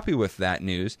is happy with that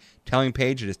news, telling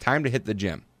Page it is time to hit the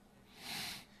gym.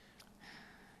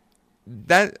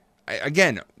 That,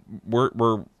 again,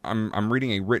 I'm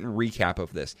reading a written recap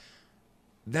of this.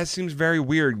 That seems very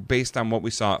weird based on what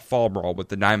we saw at Fall Brawl with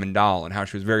the Diamond Doll and how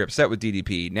she was very upset with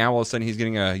DDP. Now all of a sudden he's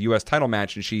getting a U.S. title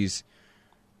match and she's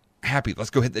happy. Let's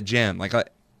go hit the gym.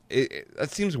 That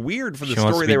seems weird for the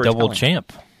story they were telling. She wants to be double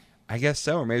champ. I guess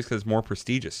so, or maybe it's because it's more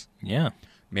prestigious. Yeah.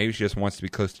 Maybe she just wants to be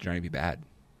close to Johnny B. Bad.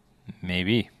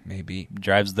 Maybe.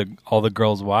 Drives all the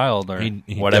girls wild, or he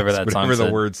whatever that song said. Whatever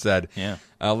the word said. Yeah.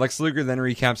 Lex Luger then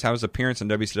recaps how his appearance in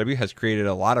WCW has created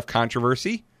a lot of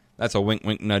controversy. That's a wink,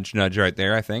 wink, nudge, nudge right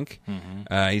there, I think.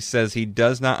 Mm-hmm. He says he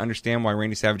does not understand why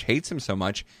Randy Savage hates him so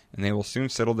much, and they will soon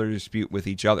settle their dispute with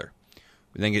each other.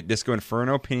 We then get Disco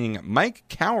Inferno pinning Mike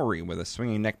Cowery with a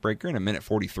swinging neck breaker in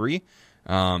 1:43.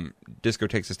 Disco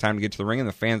takes his time to get to the ring, and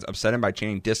the fans upset him by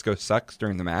chanting "Disco sucks"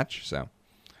 during the match. So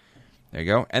there you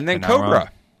go. And then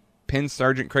Cobra pins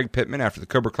Sergeant Craig Pittman after the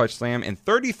Cobra Clutch Slam in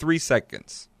 33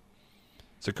 seconds.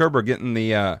 So Cobra getting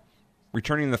the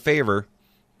returning the favor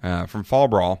from Fall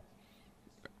Brawl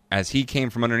as he came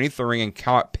from underneath the ring and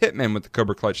caught Pittman with the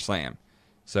Cobra Clutch Slam.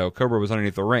 So Cobra was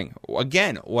underneath the ring.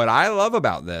 Again, what I love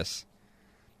about this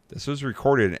was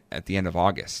recorded at the end of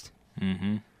August.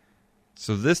 Mm-hmm.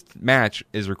 So this match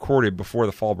is recorded before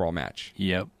the Fall Brawl match.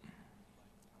 Yep.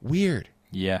 Weird.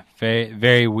 Yeah, very,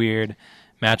 very weird.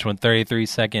 Match went 33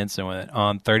 seconds and went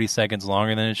on 30 seconds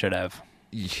longer than it should have.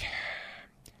 Yeah.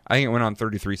 I think it went on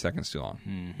 33 seconds too long.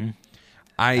 Mm-hmm.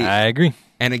 I agree.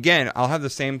 And again, I'll have the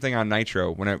same thing on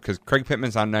Nitro because Craig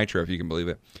Pittman's on Nitro, if you can believe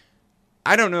it.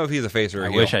 I don't know if he's a face or a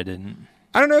heel. I wish I didn't.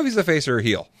 I don't know if he's a face or a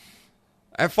heel.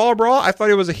 At Fall Brawl, I thought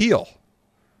he was a heel.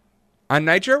 On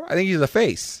Nitro, I think he's a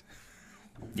face.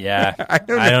 Yeah, I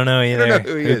don't know either. I don't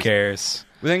know who cares?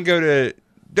 We then go to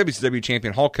WCW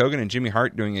champion Hulk Hogan and Jimmy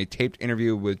Hart doing a taped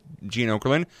interview with Gene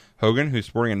Okerlund. Hogan, who's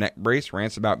sporting a neck brace,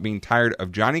 rants about being tired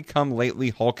of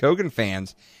Johnny-come-lately Hulk Hogan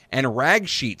fans and rag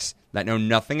sheets that know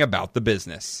nothing about the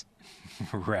business.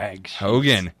 Rag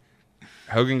sheets.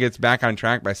 Hogan gets back on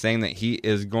track by saying that he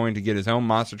is going to get his own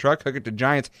monster truck, hook it to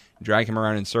Giants, drag him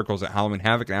around in circles at Halloween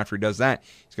Havoc, and after he does that,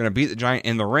 he's going to beat the Giant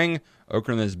in the ring.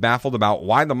 Okerlund is baffled about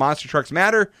why the monster trucks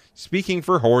matter, speaking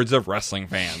for hordes of wrestling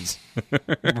fans.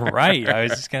 Right, I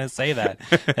was just going to say that.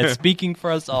 It's speaking for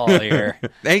us all here.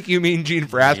 Thank you, Mean Gene,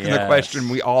 for asking the question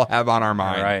we all have on our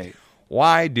mind. Right.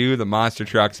 Why do the monster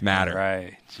trucks matter?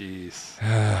 Right, jeez.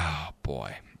 Oh,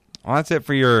 boy. Well, that's it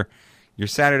for your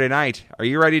Saturday night. Are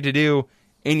you ready to do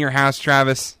In Your House,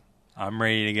 Travis? I'm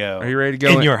ready to go. Are you ready to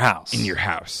go? In your house. In your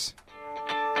house.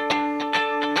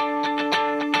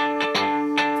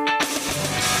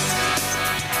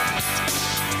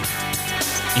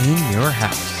 In your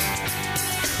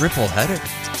house. Triple header.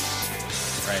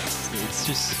 Right. It's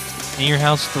just In Your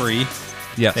House 3.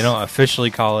 Yes. They don't officially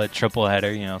call it triple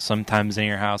header. You know, sometimes In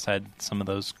Your House had some of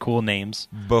those cool names.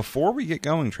 Before we get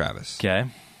going, Travis. Okay.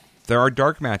 There are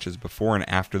dark matches before and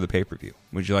after the pay-per-view.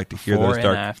 Would you like to hear before those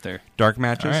dark and after dark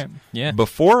matches? All right. Yeah.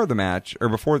 Before the match, or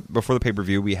before the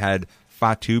pay-per-view, we had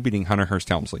Fatu beating Hunter Hearst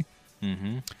Helmsley.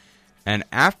 Mm-hmm. And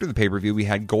after the pay-per-view, we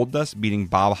had Goldust beating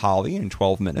Bob Holly in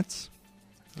 12 minutes.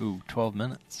 Ooh, 12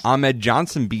 minutes. Ahmed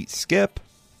Johnson beat Skip.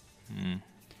 Mm.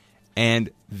 And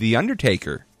The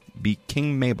Undertaker beat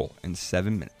King Mabel in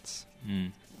 7 minutes.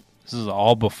 Mm. This is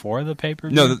all before the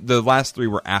pay-per-view? No, the last three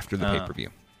were after the pay-per-view.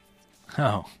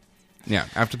 Oh. Yeah,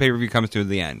 after pay-per-view comes to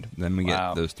the end, then we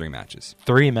get those 3 matches.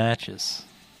 3 matches.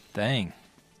 Dang.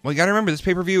 Well, you got to remember, this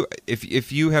pay-per-view,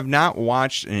 if you have not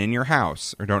watched an In Your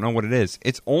House or don't know what it is,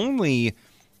 it's only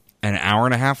an hour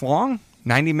and a half long,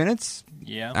 90 minutes,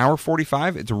 hour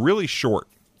 45. It's really short.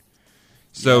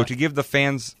 So to give the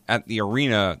fans at the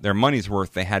arena their money's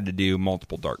worth, they had to do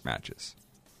multiple dark matches.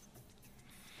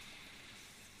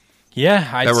 Yeah,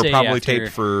 I'd say that were probably after...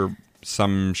 taped for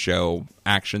some show,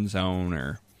 Action Zone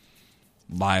or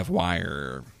Live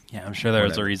Wire. Yeah, I'm sure there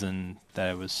was a reason that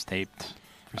it was taped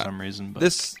for some reason. But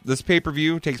This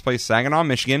pay-per-view takes place in Saginaw,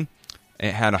 Michigan.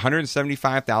 It had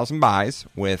 175,000 buys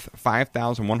with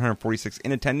 5,146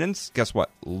 in attendance. Guess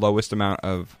what? Lowest amount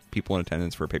of people in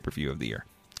attendance for a pay-per-view of the year.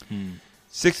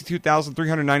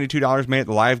 $62,392 made at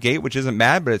the live gate, which isn't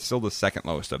bad, but it's still the second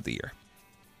lowest of the year.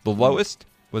 The lowest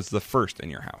was the first In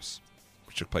Your House,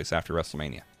 which took place after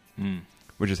WrestleMania,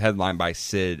 which is headlined by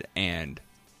Sid and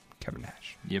Kevin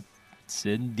Nash. Yep,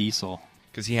 Sid Diesel,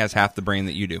 because he has half the brain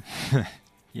that you do.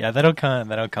 Yeah, that'll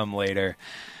come later.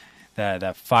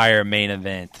 That fire main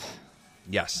event.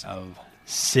 Yes, of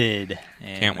Sid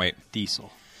and can't wait.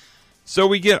 Diesel. So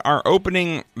we get our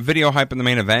opening video hype in the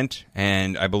main event,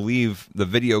 and I believe the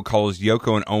video calls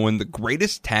Yoko and Owen the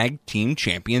greatest tag team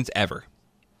champions ever.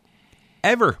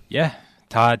 Ever. Yeah.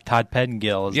 Todd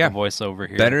Pettengill is the voiceover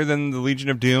here. Better than the Legion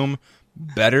of Doom,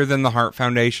 better than the Hart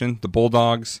Foundation, the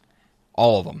Bulldogs,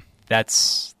 all of them.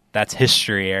 That's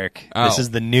history, Eric. Oh. This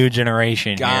is the new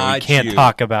generation here. We can't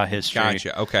talk about history.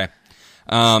 Gotcha. Okay.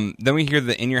 Then we hear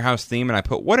the In Your House theme, and I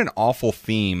put, what an awful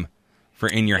theme for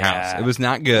In Your House. It was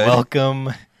not good. Welcome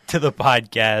to the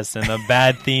podcast, and the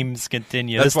bad themes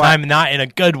continue. This time, not in a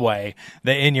good way.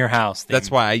 The In Your House theme. That's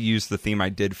why I used the theme I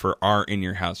did for our In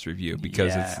Your House review,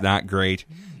 because it's not great.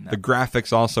 No. The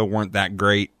graphics also weren't that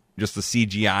great. Just the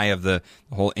CGI of the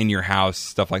whole In Your House,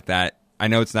 stuff like that. I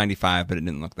know it's 95, but it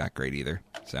didn't look that great either.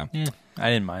 So I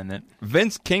didn't mind that.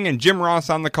 Vince King and Jim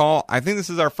Ross on the call. I think this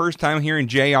is our first time hearing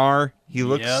JR. He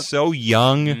looks so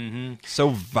young, so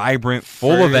vibrant,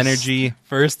 full of energy.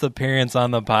 First appearance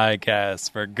on the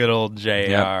podcast for good old JR,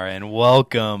 and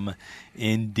welcome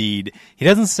indeed. He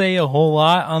doesn't say a whole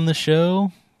lot on the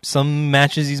show. Some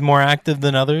matches he's more active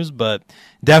than others, but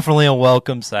definitely a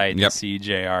welcome sight to see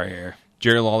JR here.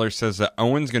 Jerry Lawler says that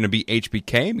Owen's going to beat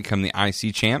HBK, become the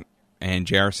IC champ. And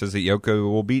JR says that Yoko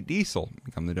will beat Diesel,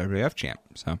 become the WWF champ.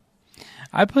 So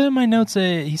I put in my notes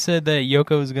that he said that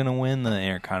Yoko is going to win the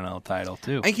Intercontinental title,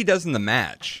 too. I think he does in the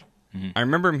match. Mm-hmm. I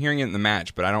remember him hearing it in the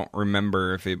match, but I don't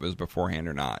remember if it was beforehand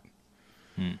or not.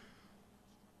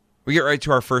 We get right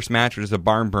to our first match, which is a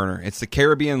barn burner. It's the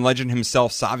Caribbean legend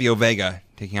himself, Savio Vega,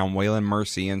 taking on Waylon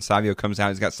Mercy. And Savio comes out.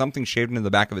 He's got something shaved into the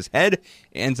back of his head.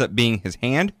 It ends up being his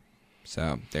hand.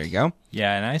 So, there you go.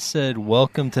 Yeah, and I said,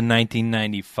 welcome to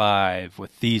 1995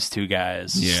 with these two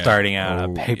guys starting out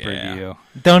a pay-per-view. Yeah.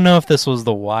 Don't know if this was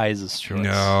the wisest choice.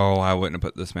 No, I wouldn't have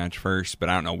put this match first, but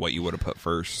I don't know what you would have put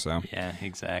first. So yeah,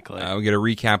 exactly. We get a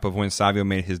recap of when Savio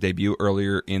made his debut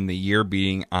earlier in the year,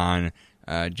 beating on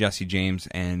Jesse James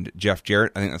and Jeff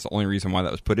Jarrett. I think that's the only reason why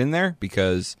that was put in there,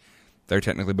 because they're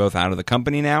technically both out of the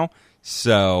company now.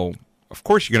 So, of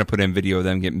course you're going to put in video of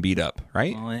them getting beat up,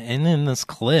 right? Well, and in this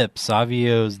clip,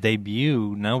 Savio's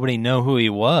debut, nobody knew who he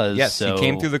was. Yes, so he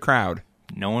came through the crowd.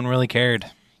 No one really cared.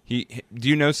 Do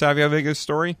you know Savio Vega's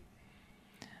story?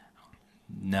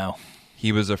 No.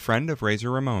 He was a friend of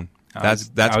Razor Ramon. That's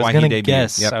why he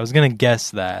debuted. Yep. I was going to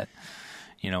guess that,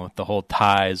 with the whole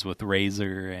ties with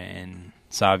Razor and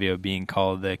Savio being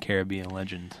called the Caribbean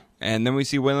legend. And then we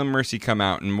see Waylon Mercy come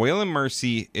out, and Waylon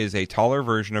Mercy is a taller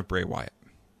version of Bray Wyatt.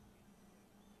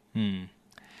 I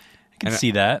can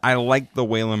see that. I like the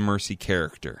Waylon Mercy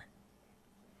character.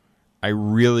 I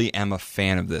really am a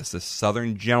fan of this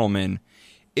Southern gentleman.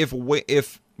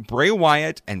 If Bray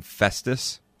Wyatt and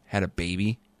Festus had a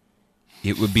baby,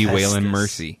 it would be Waylon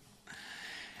Mercy.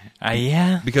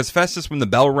 Yeah. Because Festus, when the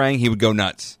bell rang, he would go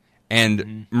nuts.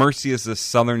 And Mercy is this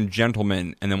Southern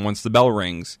gentleman, and then once the bell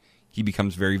rings, he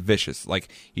becomes very vicious. Like,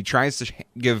 he tries to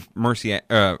give Vega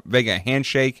a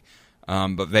handshake,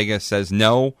 but Vega says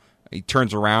no. He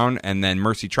turns around, and then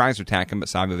Mercy tries to attack him, but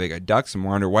Savio Vega ducks, and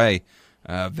we're underway.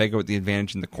 Vega with the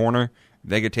advantage in the corner.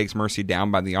 Vega takes Mercy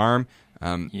down by the arm.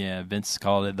 Vince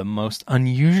called it the most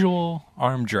unusual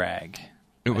arm drag.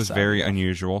 It was very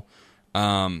unusual.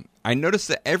 I noticed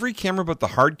that every camera but the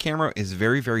hard camera is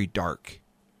very, very dark.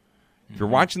 If you're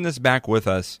watching this back with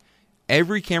us,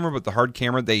 every camera but the hard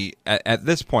camera, at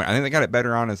this point, I think they got it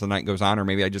better on as the night goes on, or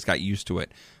maybe I just got used to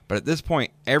it. But at this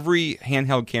point, every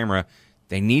handheld camera,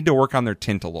 they need to work on their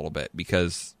tint a little bit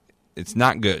because it's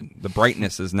not good. The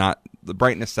brightness is not the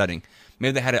brightness setting.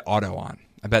 Maybe they had it auto on.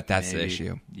 I bet that's the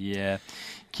issue. Yeah.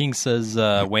 King says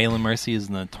Waylon Mercy is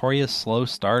a notorious slow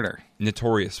starter.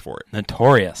 Notorious for it.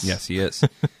 Notorious. Yes, he is.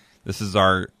 This is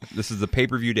the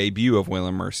pay-per-view debut of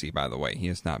Waylon Mercy, by the way. He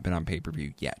has not been on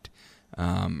pay-per-view yet.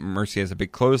 Mercy has a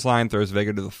big clothesline, throws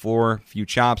Vega to the floor, a few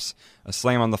chops, a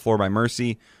slam on the floor by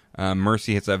Mercy.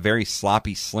 Mercy hits a very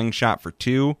sloppy slingshot for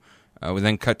 2. We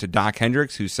then cut to Doc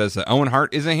Hendricks, who says that Owen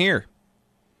Hart isn't here.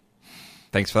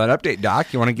 Thanks for that update,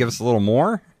 Doc. You want to give us a little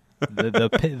more?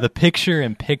 the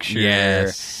picture-in-picture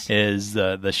is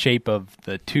the shape of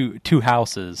the two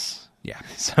houses. Yeah.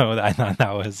 So I thought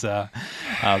that was a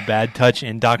bad touch.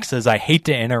 And Doc says, I hate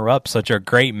to interrupt such a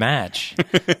great match.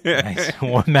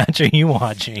 What match are you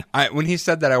watching? When he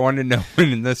said that, I wanted to know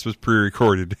when this was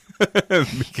pre-recorded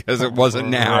because it wasn't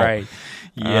now. Right.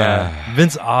 Yeah.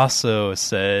 Vince also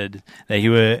said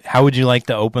that how would you like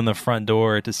to open the front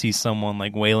door to see someone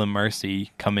like Waylon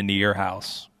Mercy come into your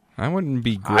house? That wouldn't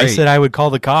be great. I said I would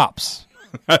call the cops.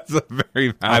 That's a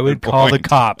very valid I would point. call the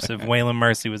cops if Waylon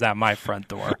Mercy was at my front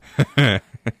door.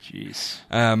 Jeez.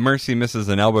 Mercy misses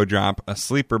an elbow drop, a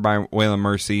sleeper by Waylon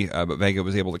Mercy, but Vega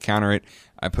was able to counter it.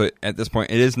 I put, at this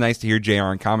point, it is nice to hear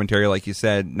JR in commentary, like you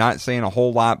said, not saying a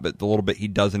whole lot, but the little bit he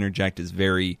does interject is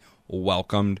very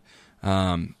welcomed.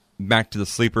 Back to the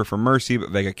sleeper for Mercy,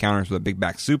 but Vega counters with a big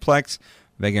back suplex.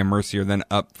 Vega and Mercy are then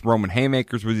up throwing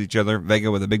haymakers with each other. Vega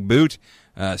with a big boot.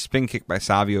 Spin kick by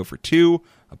Savio for 2.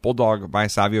 A bulldog by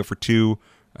Savio for 2.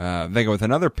 Vega with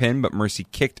another pin, but Mercy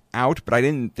kicked out, but I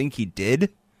didn't think he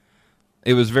did.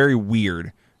 It was very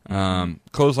weird.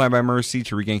 Clothesline by Mercy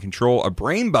to regain control. A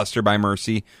brainbuster by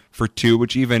Mercy for 2,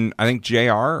 which even, I think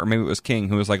JR, or maybe it was King,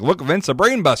 who was like, look, Vince, a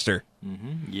brainbuster.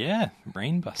 Yeah,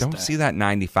 brainbuster. Don't see that in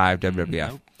 95 WWF.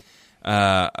 Nope.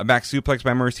 A back suplex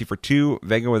by Mercy for 2.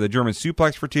 Vega with a German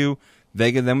suplex for 2.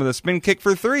 Vega then with a spin kick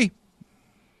for 3.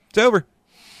 It's over.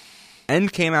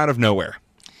 End came out of nowhere.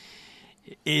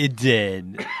 It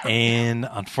did. And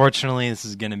unfortunately, this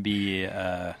is going to be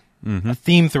a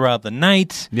theme throughout the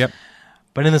night. Yep.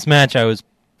 But in this match, I was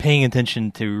paying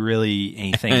attention to really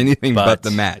anything but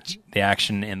the match. The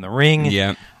action in the ring.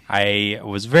 Yeah. I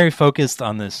was very focused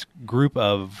on this group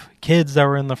of kids that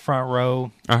were in the front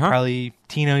row, probably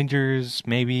teenagers,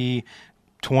 maybe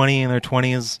 20 in their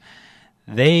 20s.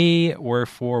 They were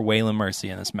for Waylon Mercy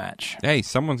in this match. Hey,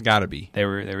 someone's got to be. They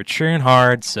were cheering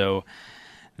hard, so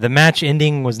the match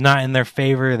ending was not in their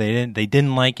favor. They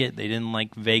didn't like it. They didn't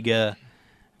like Vega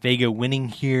winning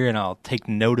here, and I'll take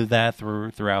note of that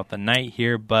throughout the night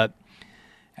here. But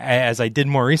as I did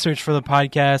more research for the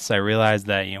podcast, I realized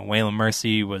that Waylon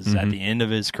Mercy was at the end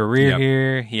of his career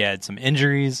here. He had some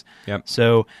injuries. Yep.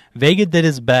 So Vega did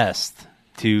his best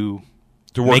to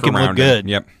make him look good.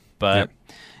 Yep. But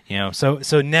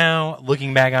so now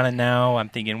looking back on it now, I'm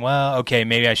thinking, well, okay,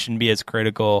 maybe I shouldn't be as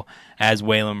critical as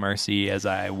Waylon Mercy as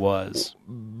I was.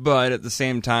 But at the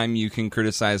same time, you can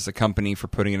criticize the company for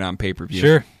putting it on pay-per-view.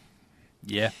 Sure.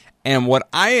 Yeah. And what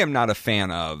I am not a fan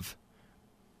of,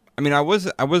 I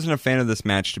wasn't a fan of this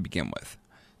match to begin with.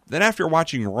 Then after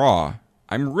watching Raw,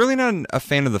 I'm really not a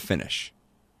fan of the finish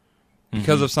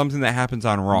because of something that happens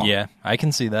on Raw. Yeah, I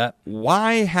can see that.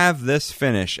 Why have this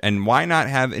finish, and why not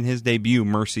have in his debut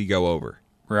Mercy go over?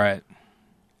 Right.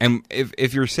 And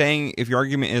if your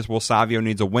argument is, well, Savio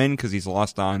needs a win because he's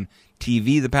lost on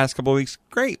TV the past couple of weeks,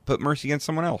 great, put Mercy against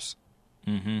someone else.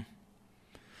 Mm-hmm.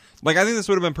 Like, I think this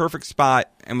would have been a perfect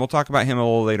spot, and we'll talk about him a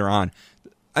little later on.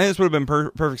 I think this would have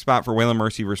been perfect spot for Waylon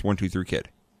Mercy versus 1-2-3 Kid.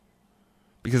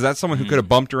 Because that's someone who could have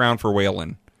bumped around for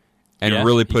Waylon and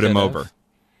really put him over.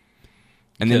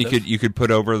 And then you could put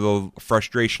over the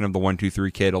frustration of the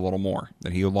 1-2-3 Kid a little more,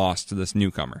 that he lost to this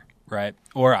newcomer. Right.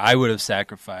 Or I would have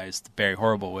sacrificed Barry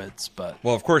Horriblewitz, but...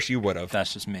 Well, of course you would have.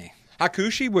 That's just me.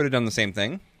 Hakushi would have done the same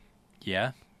thing.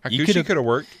 Yeah. Hakushi could have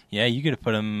worked. Yeah, you could have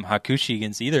put him Hakushi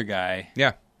against either guy.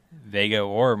 Yeah. Vega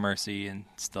or Mercy, and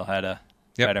still had a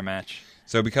better match.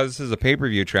 So because this is a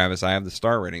pay-per-view, Travis, I have the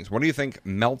star ratings. What do you think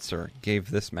Meltzer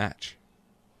gave this match?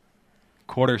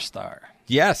 1/4 star.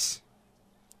 Yes.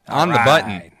 All on the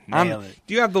button. Nailed it.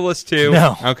 Do you have the list too?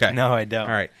 No. Okay. No, I don't.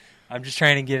 All right. I'm just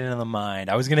trying to get into the mind.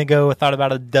 I was going to thought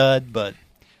about a dud, but...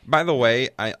 By the way,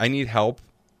 I need help.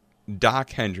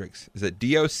 Doc Hendricks. Is it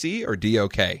DOC or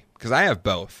DOK? Because I have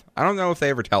both. I don't know if they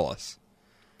ever tell us.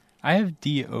 I have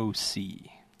DOC.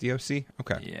 DOC?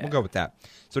 Okay. Yeah. We'll go with that.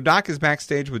 So Doc is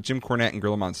backstage with Jim Cornette and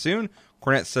Gorilla Monsoon.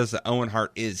 Cornette says that Owen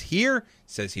Hart is here,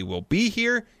 says he will be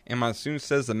here, and Monsoon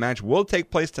says the match will take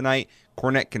place tonight.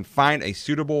 Cornette can find a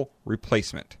suitable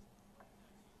replacement.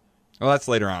 Well, that's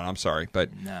later on. I'm sorry,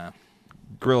 but No.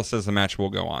 Gorilla says the match will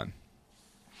go on.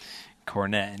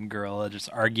 Cornette and Gorilla just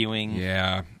arguing.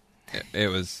 Yeah. It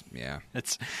was, yeah.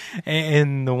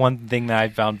 And the one thing that I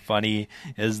found funny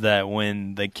is that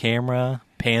when the camera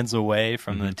pans away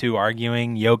from the two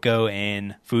arguing, Yoko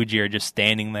and Fuji are just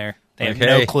standing there. They have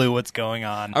no clue what's going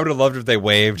on. I would have loved if they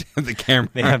waved at the camera.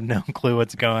 They have no clue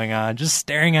what's going on. Just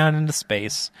staring out into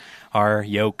space are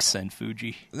Yokes and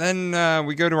Fuji. Then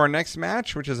we go to our next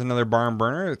match, which is another barn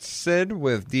burner. It's Sid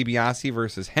with DiBiase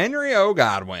versus Henry O.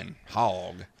 Godwin.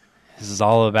 Hog. This is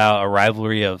all about a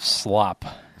rivalry of slop.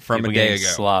 From a day ago.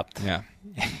 Slopped. Yeah.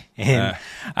 And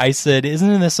I said,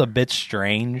 isn't this a bit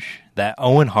strange that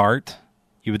Owen Hart,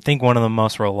 you would think one of the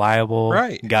most reliable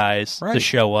guys to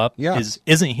show up,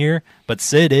 isn't here, but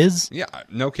Sid is? Yeah,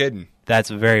 no kidding. That's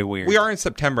very weird. We are in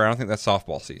September. I don't think that's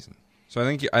softball season. So I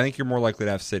think you're more likely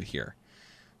to have Sid here.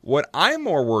 What I'm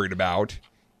more worried about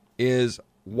is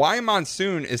why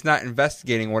Monsoon is not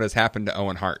investigating what has happened to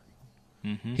Owen Hart.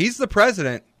 Mm-hmm. He's the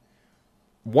president.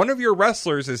 One of your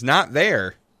wrestlers is not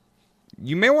there.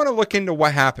 You may want to look into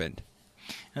what happened.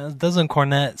 Doesn't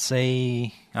Cornette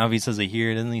say, he says it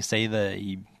here, doesn't he say that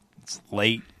it's a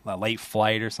late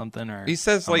flight or something? Or he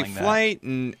says late like flight,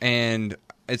 and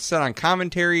it's said on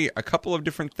commentary a couple of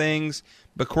different things.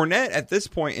 But Cornette, at this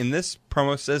point in this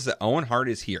promo, says that Owen Hart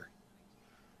is here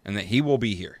and that he will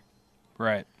be here.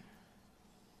 Right.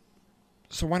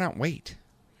 So why not wait?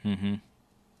 Mm-hmm.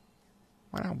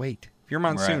 Why not wait? If you're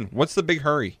Monsoon, what's the big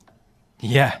hurry?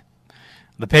 Yeah.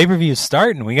 The pay-per-view is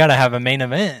starting. We got to have a main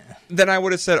event. Then I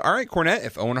would have said, all right, Cornette,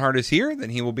 if Owen Hart is here, then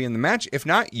he will be in the match. If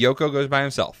not, Yoko goes by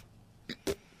himself.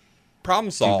 Problem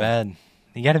solved. Too bad.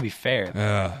 You got to be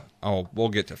fair. We'll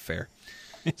get to fair.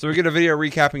 So we get a video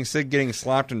recapping Sid getting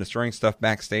slapped and destroying stuff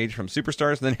backstage from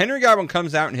Superstars. And then Henry Godwin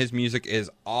comes out and his music is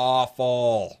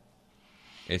awful.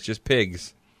 It's just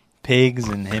pigs. Pigs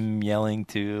and him yelling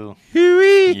too.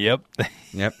 Hooey! Yep.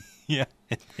 Yeah.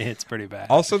 It's pretty bad.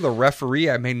 Also, the referee,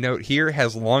 I made note here,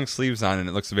 has long sleeves on and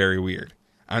it looks very weird.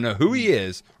 I don't know who he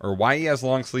is or why he has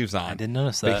long sleeves on. I didn't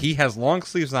notice that. But he has long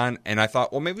sleeves on, and I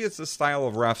thought, well, maybe it's the style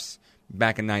of refs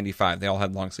back in 95. They all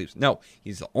had long sleeves. No,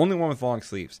 he's the only one with long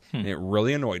sleeves, and it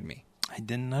really annoyed me. I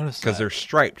didn't notice that. Because they're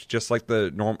striped, just like the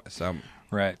normal. So.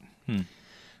 Right.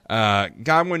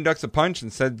 Godwin ducks a punch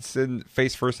and said Sid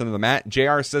face first into the mat.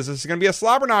 JR says this is going to be a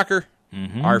slobber knocker.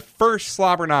 Mm-hmm. Our first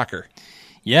slobber knocker.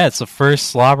 Yeah, it's the first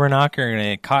slobber knocker, and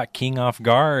it caught King off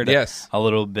guard. Yes. A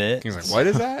little bit. He's like, "What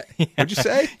is that? Yeah. What'd you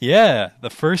say?" Yeah, the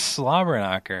first slobber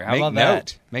knocker. How about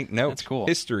that? Make note. That's cool.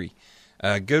 History.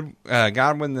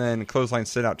 Godwin then clothesline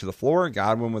Sid out to the floor.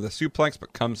 Godwin with a suplex,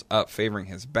 but comes up favoring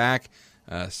his back.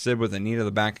 Sid with a knee to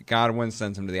the back of Godwin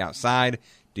sends him to the outside.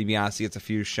 DiBiase gets a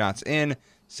few shots in.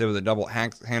 Sid with a double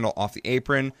handle off the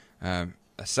apron. A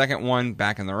second one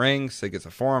back in the ring. Sid gets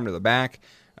a forearm to the back.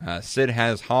 Sid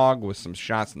has Hog with some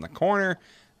shots in the corner.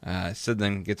 Sid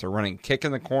then gets a running kick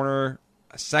in the corner.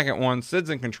 A second one. Sid's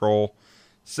in control.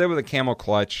 Sid with a camel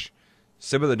clutch.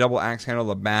 Sid with a double axe handle to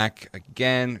the back.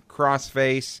 Again,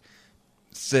 crossface.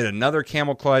 Sid another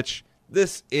camel clutch.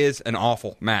 This is an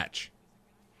awful match.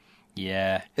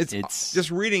 Yeah. It's just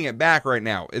reading it back right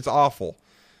now. It's awful.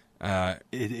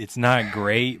 It's not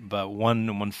great, but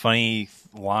one funny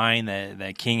line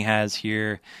that King has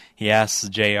here, he asks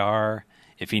JR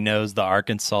if he knows the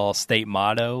Arkansas state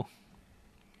motto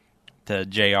to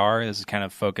JR. This is kind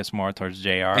of focused more towards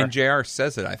JR. And JR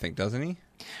says it, I think, doesn't he?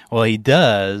 Well, he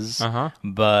does, Uh-huh.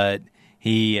 but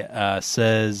he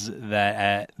says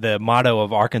that the motto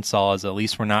of Arkansas is, "At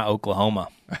least we're not Oklahoma."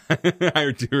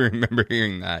 I do remember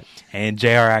hearing that. And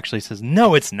JR actually says,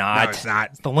 "No, it's not. No, it's not.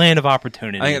 It's the land of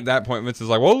opportunity." I think at that point, Vince is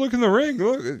like, "Well, look in the ring.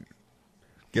 Look.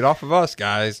 Get off of us,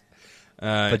 guys."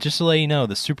 But just to let you know,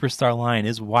 the Superstar line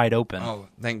is wide open. Oh,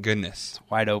 thank goodness. It's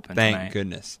wide open Thank tonight.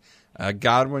 goodness.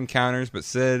 Godwin counters, but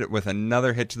Sid with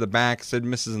another hit to the back. Sid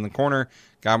misses in the corner.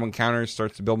 Godwin counters,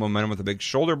 starts to build momentum with a big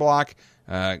shoulder block.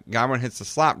 Godwin hits the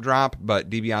slap drop, but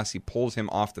DiBiase pulls him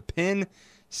off the pin.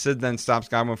 Sid then stops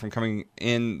Godwin from coming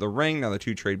in the ring. Now the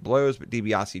two trade blows, but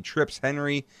DiBiase trips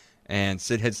Henry, and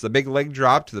Sid hits the big leg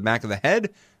drop to the back of the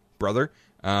head, brother.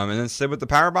 And then Sid with the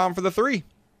powerbomb for the 3.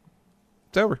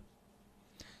 It's over.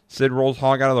 Sid rolls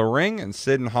Hog out of the ring, and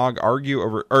Sid and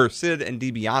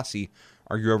DiBiase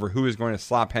argue over who is going to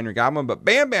slap Henry Godwin, but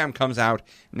Bam Bam comes out.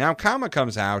 Now Kama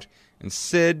comes out, and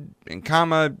Sid and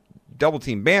Kama double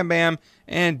team Bam Bam,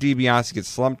 and DiBiase gets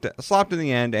slapped in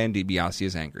the end, and DiBiase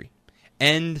is angry.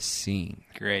 End scene.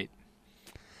 Great.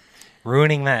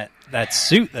 Ruining that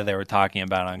suit that they were talking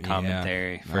about on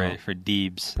commentary for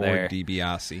Deebs Poor there.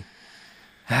 DiBiase.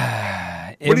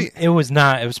 It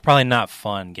was probably not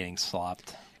fun getting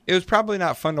slopped. It was probably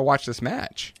not fun to watch this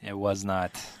match. It was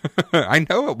not. I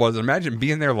know it was. Imagine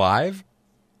being there live.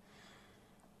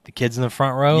 The kids in the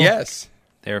front row? Yes.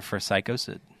 They're for Psycho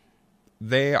Sid.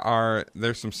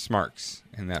 There's some smarks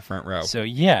in that front row. So,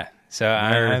 yeah. So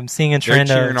I'm seeing a trend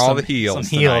of cheering all the heels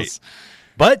some heels.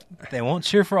 But they won't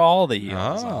cheer for all the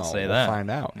heels. Oh, I'll say we'll that.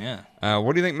 find out. Yeah.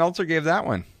 What do you think Meltzer gave that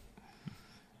one?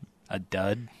 A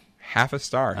dud. Half a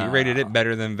star. He rated it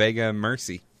better than Vega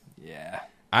Mercy. Yeah.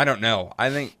 I don't know. I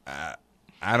think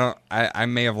I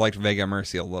may have liked Vega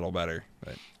Mercy a little better,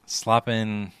 but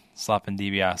Slopping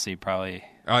DiBiase probably.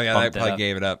 Oh yeah, that probably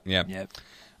gave it up. Yeah.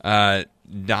 Yep.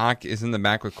 Doc is in the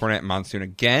back with Cornette and Monsoon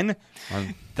again.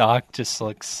 Doc just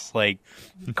looks like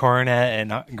Cornette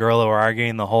and Gorilla were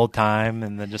arguing the whole time,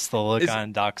 and then just the look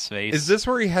on Doc's face. Is this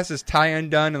where he has his tie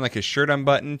undone and like his shirt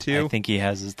unbuttoned too? I think he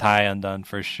has his tie undone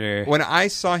for sure. When I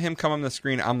saw him come on the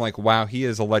screen, I'm like, wow, he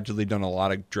has allegedly done a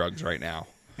lot of drugs right now.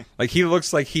 Like he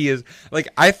looks like he is like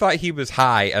I thought he was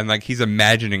high and like he's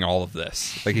imagining all of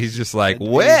this. Like he's just like,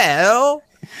 well,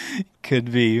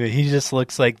 could be. But he just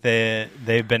looks like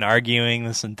they've been arguing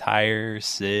this entire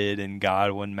Sid and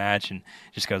Godwin match, and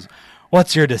just goes,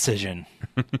 "What's your decision?"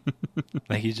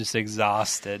 Like he's just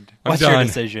exhausted. What's your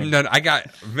decision? No,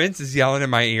 Vince is yelling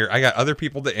in my ear. I got other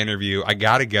people to interview. I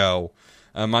gotta go.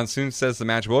 Monsoon says the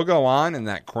match will go on and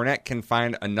that Cornette can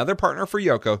find another partner for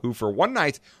Yoko, who for one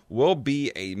night will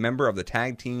be a member of the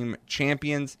tag team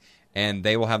champions, and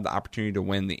they will have the opportunity to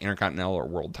win the Intercontinental or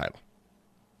World title.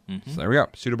 Mm-hmm. So there we go.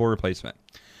 Suitable replacement.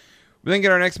 We then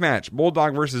get our next match,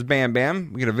 Bulldog versus Bam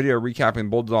Bam. We get a video recapping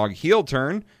Bulldog heel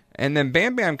turn, and then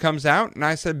Bam Bam comes out, and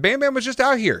I said, Bam Bam was just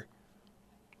out here.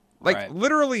 Like,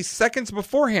 literally seconds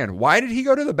beforehand. Why did he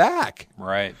go to the back?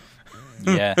 Right.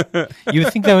 Yeah. You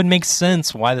would think that would make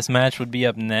sense why this match would be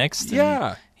up next.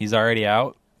 Yeah. He's already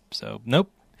out. So, nope.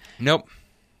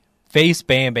 Face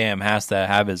Bam Bam has to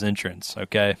have his entrance,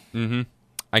 okay? Mm-hmm.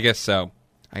 I guess so.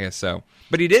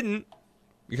 But he didn't,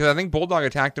 because I think Bulldog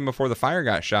attacked him before the fire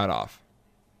got shot off.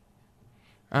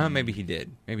 Maybe he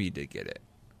did. Maybe he did get it.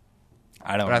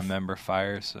 I don't remember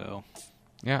fire, so...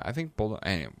 Yeah, I think Bulldog...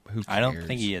 Anyway, who cares? I don't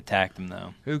think he attacked him,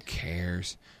 though. Who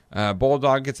cares?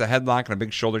 Bulldog gets a headlock and a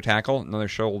big shoulder tackle. Another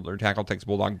shoulder tackle takes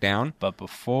Bulldog down. But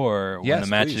before, when the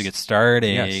match gets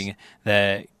starting,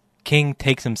 that King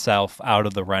takes himself out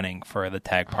of the running for the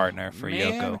tag partner for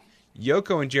Yoko.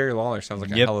 Yoko and Jerry Lawler sounds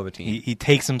like a hell of a team. He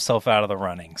takes himself out of the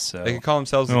running, so they could call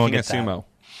themselves the King of Sumo.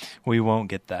 We won't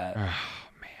get that. Oh,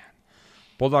 man.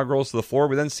 Bulldog rolls to the floor.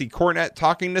 We then see Cornette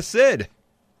talking to Sid.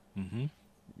 Mm-hmm.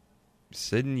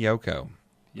 Sid and Yoko.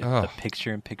 Yep, the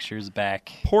picture-in-picture is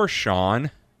back. Poor Sean.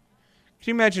 Can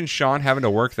you imagine Sean having to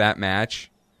work that match?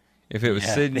 If it was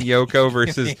Sid and Yoko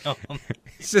versus...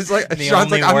 Sean's like, I'm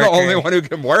the only one who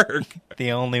can work.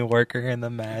 The only worker in the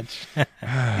match. He's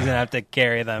going to have to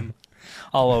carry them.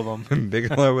 All of them.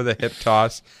 Bigelow with a hip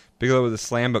toss. Bigelow with a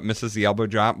slam, but misses the elbow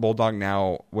drop. Bulldog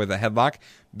now with a headlock.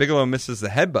 Bigelow misses the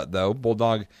headbutt, though.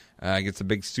 Bulldog gets a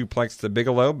big suplex to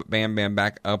Bigelow, but Bam Bam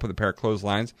back up with a pair of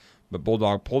clotheslines. But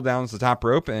Bulldog pull downs the top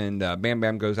rope, and Bam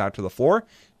Bam goes out to the floor.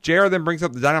 JR then brings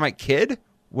up the Dynamite Kid,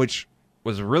 which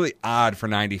was really odd for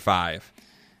 95.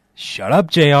 Shut up,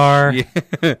 JR. Yeah.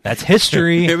 That's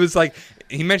history. It was like,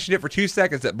 he mentioned it for 2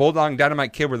 seconds that Bulldog and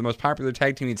Dynamite Kid were the most popular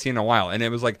tag team he'd seen in a while. And it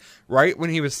was like, right when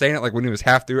he was saying it, like when he was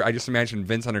half through, I just imagined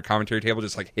Vince on their commentary table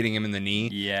just like hitting him in the knee.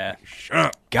 Yeah. Shut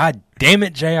up. God damn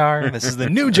it, JR. This is the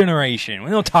new generation. We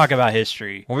don't talk about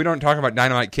history. Well, we don't talk about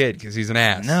Dynamite Kid because he's an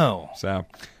ass. No. So,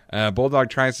 Bulldog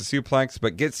tries to suplex,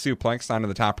 but gets suplexed onto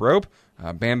the top rope.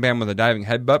 Bam Bam with a diving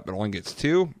headbutt, but only gets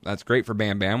 2. That's great for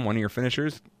Bam Bam. One of your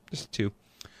finishers, just 2.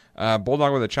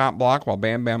 Bulldog with a chop block while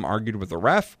Bam Bam argued with the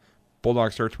ref.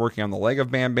 Bulldog starts working on the leg of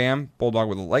Bam Bam. Bulldog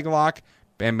with a leg lock.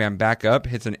 Bam Bam back up,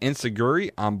 hits an enziguri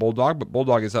on Bulldog, but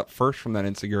Bulldog is up first from that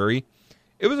enziguri.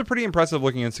 It was a pretty impressive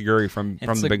looking enziguri from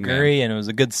the big man. And it was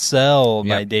a good sell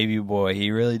by Debut Boy. He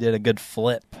really did a good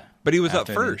flip. But he was up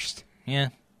first. Yeah.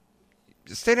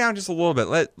 Stay down just a little bit.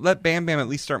 Let Bam Bam at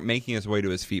least start making his way to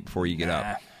his feet before you get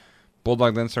up.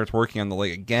 Bulldog then starts working on the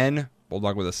leg again.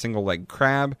 Bulldog with a single leg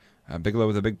crab. Bigelow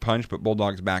with a big punch, but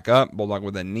Bulldog's back up. Bulldog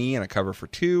with a knee and a cover for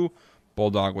 2.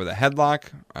 Bulldog with a headlock.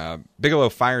 Bigelow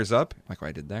fires up, like what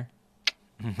I did there.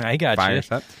 I got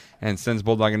fires up and sends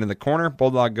Bulldog into the corner.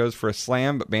 Bulldog goes for a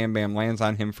slam, but Bam Bam lands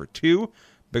on him for 2.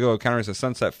 Bigelow counters a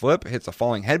sunset flip, hits a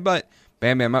falling headbutt.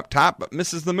 Bam Bam up top, but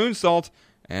misses the moonsault.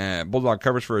 Bulldog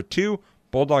covers for a 2.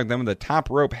 Bulldog then with a top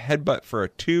rope headbutt for a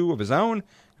 2 of his own.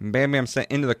 And Bam Bam sent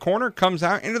into the corner, comes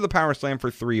out into the power slam for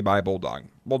 3 by Bulldog.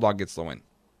 Bulldog gets the win.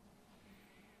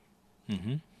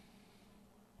 Mm-hmm.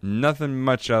 Nothing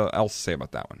much else to say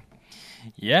about that one.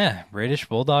 Yeah, British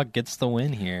Bulldog gets the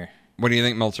win here. What do you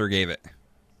think Meltzer gave it?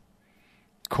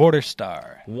 Quarter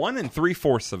star. 1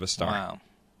 3/4 of a star. Wow.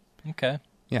 Okay.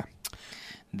 Yeah.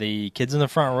 The kids in the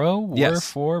front row were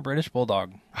for British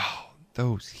Bulldog. Oh,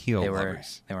 those heel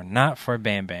lovers. They were not for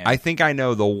Bam Bam. I think I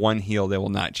know the one heel they will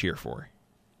not cheer for.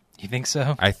 You think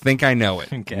so? I think I know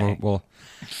it. Okay.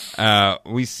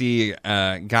 We see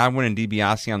Godwin and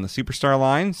DiBiase on the Superstar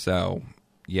line, so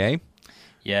yay.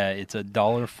 Yeah, it's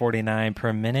 $1.49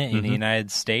 per minute in the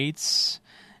United States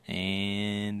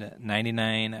and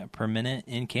 $99 per minute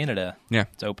in Canada. Yeah.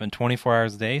 It's open 24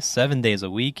 hours a day, 7 days a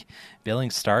week.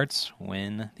 Billing starts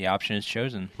when the option is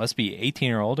chosen. Must be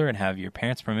 18 or older and have your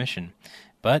parents' permission.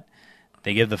 But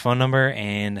they give the phone number,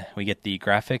 and we get the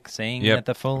graphic saying that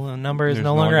the phone number is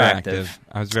no longer active.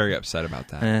 I was very upset about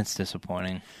that. It's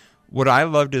disappointing. What I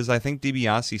loved is I think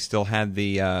DiBiase still had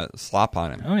the slop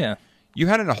on him. Oh, yeah. You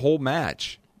had it in a whole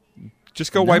match.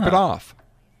 Just go wipe it off.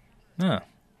 No.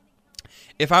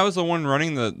 If I was the one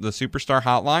running the Superstar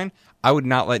hotline, I would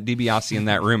not let DiBiase in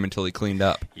that room until he cleaned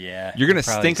up. Yeah. You're going to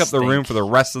stink up the room for the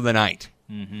rest of the night.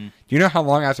 Mm-hmm. Do you know how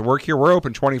long I have to work here? We're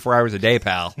open 24 hours a day,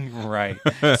 pal. Right.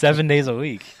 7 days a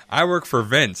week. I work for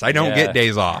Vince. I don't get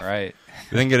days off. Right.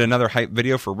 We then get another hype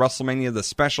video for WrestleMania the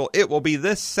Special. It will be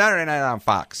this Saturday night on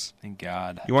Fox. Thank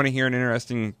God. You want to hear an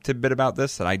interesting tidbit about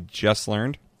this that I just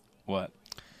learned? What?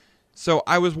 So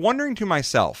I was wondering to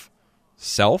myself,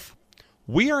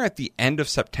 we are at the end of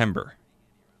September.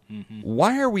 Mm-hmm.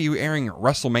 Why are we airing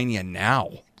WrestleMania now?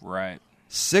 Right.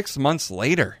 6 months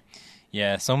later.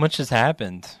 Yeah, so much has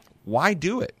happened. Why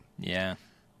do it? Yeah.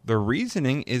 The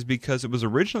reasoning is because it was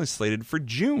originally slated for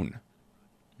June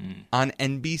on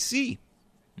NBC.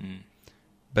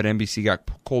 But NBC got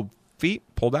cold feet,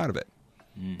 pulled out of it.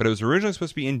 But it was originally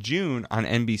supposed to be in June on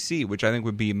NBC, which I think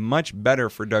would be much better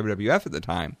for WWF at the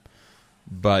time.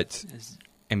 But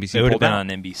NBC it would have pulled been out. on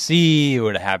NBC. It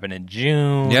would have happened in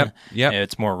June. Yep.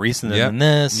 It's more recent than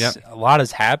this. Yep. A lot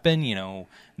has happened. You know,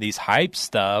 these hype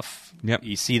stuff. Yep.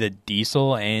 You see that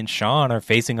Diesel and Shawn are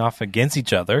facing off against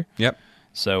each other. Yep.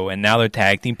 So, and now they're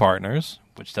tag team partners,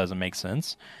 which doesn't make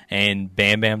sense. And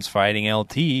Bam Bam's fighting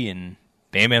LT, and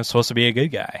Bam Bam's supposed to be a good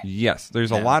guy. Yes,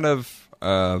 there's a lot of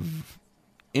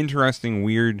interesting,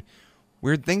 weird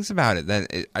things about it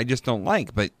that I just don't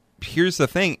like. But here's the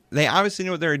thing. They obviously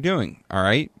knew what they were doing, all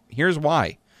right? Here's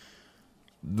why.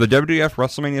 the WWF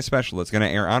WrestleMania special that's going to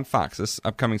air on Fox this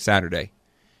upcoming Saturday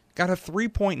got a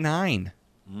 3.9.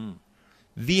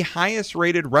 The highest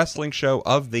rated wrestling show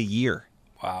of the year.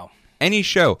 Wow. Any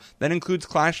show that includes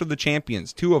Clash of the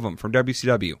Champions, 2 of them from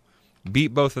WCW,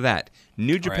 beat both of that.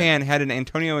 New Japan had an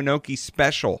Antonio Inoki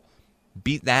special,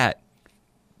 beat that.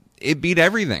 It beat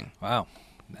everything. Wow,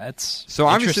 that's so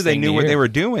obviously they knew what they were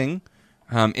doing.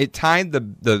 It tied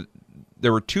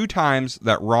there were 2 times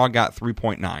that Raw got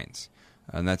 3.9s,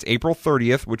 and that's April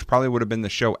 30th, which probably would have been the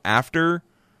show after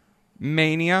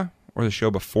Mania or the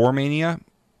show before Mania,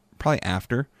 probably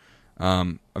after.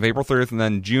 Of April 30th, and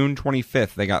then June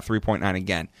 25th, they got 3.9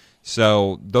 again.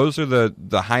 So those are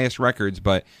the highest records,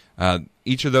 but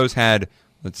each of those had,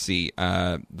 let's see,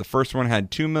 the first one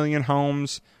had 2 million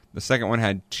homes, the second one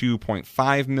had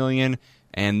 2.5 million,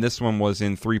 and this one was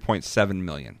in 3.7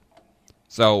 million.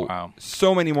 So,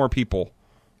 So many more people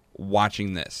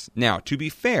watching this. Now, to be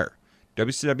fair,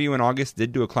 WCW in August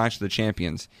did do a Clash of the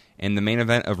Champions, and the main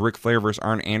event of Ric Flair versus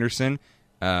Arn Anderson,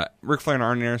 Ric Flair and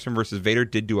Arn Anderson versus Vader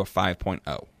did do a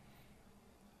 5.0.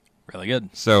 Really good.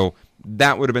 So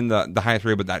that would have been the highest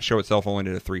rate, but that show itself only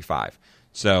did a 3.5.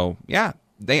 So, yeah,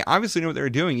 they obviously knew what they were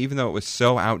doing, even though it was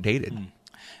so outdated.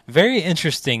 Very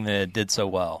interesting that it did so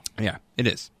well. Yeah, it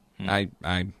is. I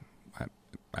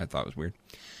thought it was weird.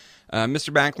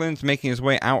 Mr. Backlund's making his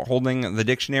way out holding the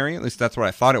dictionary. At least that's what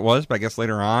I thought it was, but I guess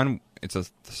later on it's a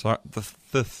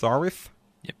thesaurus.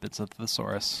 Yep, it's a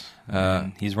thesaurus.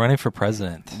 He's running for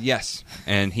president. Yes,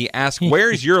 and he asked,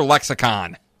 "Where's your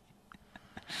lexicon?"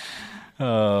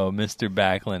 Oh, Mr.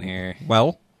 Backlund here.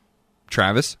 Well,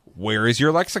 Travis, where is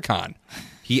your lexicon?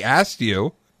 He asked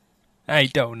you. I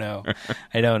don't know.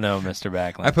 I don't know, Mr.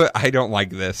 Backlund. I don't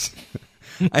like this.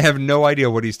 I have no idea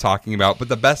what he's talking about, but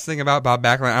the best thing about Bob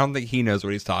Backlund, I don't think he knows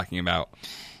what he's talking about.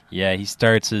 Yeah, he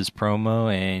starts his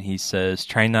promo and he says,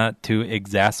 "Try not to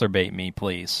exacerbate me,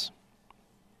 please."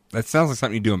 That sounds like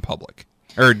something you do in public.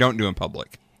 Or don't do in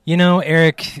public. You know,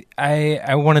 Eric,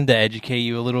 I wanted to educate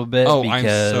you a little bit. Oh, I'm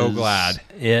so glad.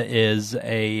 It is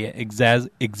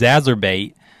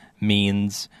exacerbate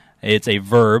means it's a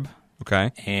verb.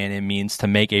 Okay. And it means to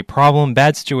make a problem,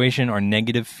 bad situation, or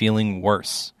negative feeling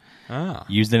worse.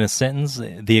 Used in a sentence,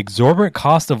 the exorbitant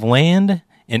cost of land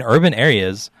in urban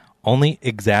areas only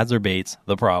exacerbates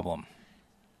the problem.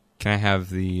 Can I have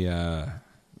the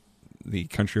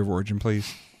country of origin,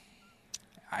 please?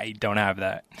 I don't have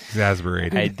that.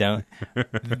 Exasperated. I don't.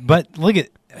 But look at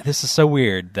this. Is so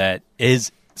weird that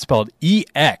is spelled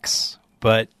EX,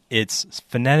 but it's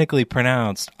phonetically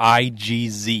pronounced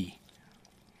IGZ.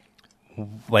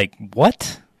 Like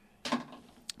what?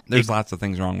 There's lots of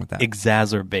things wrong with that.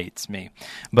 Exacerbates me.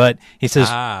 But he says,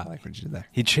 I like what you did there.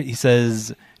 He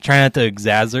says, "Try not to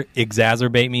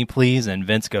exacerbate me, please." And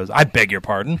Vince goes, "I beg your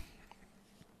pardon."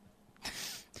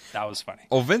 That was funny.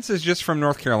 Well, Vince is just from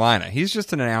North Carolina. He's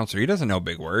just an announcer. He doesn't know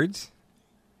big words.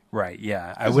 Right,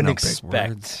 yeah. I wouldn't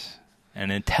expect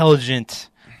an intelligent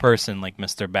person like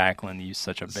Mr. Backlund to use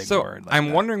such a big word like I'm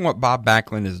that. wondering what Bob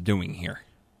Backlund is doing here.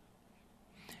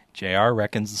 JR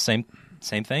reckons the same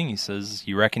thing. He says,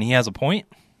 "You reckon he has a point?"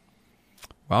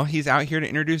 Well, he's out here to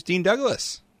introduce Dean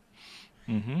Douglas.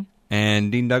 Mm-hmm.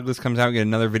 And Dean Douglas comes out and get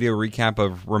another video recap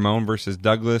of Ramon versus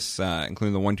Douglas,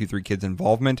 including the 1, 2, 3 Kids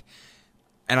involvement.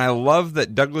 And I love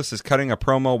that Douglas is cutting a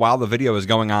promo while the video is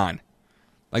going on.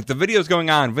 Like, the video is going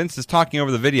on, Vince is talking over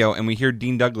the video, and we hear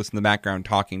Dean Douglas in the background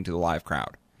talking to the live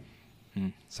crowd.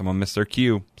 Someone missed their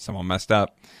cue. Someone messed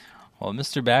up. Well,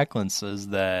 Mr. Backlund says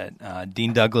that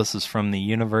Dean Douglas is from the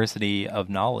University of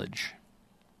Knowledge.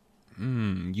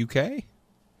 UK?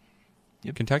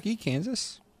 Yep. Kentucky?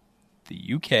 Kansas?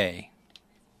 The UK.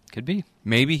 Could be.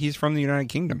 Maybe he's from the United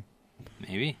Kingdom.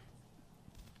 Maybe.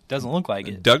 Doesn't look like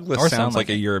it. Douglas sounds like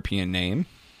a European name.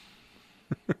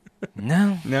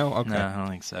 No. No? Okay. No, I don't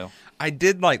think so.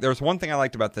 There was one thing I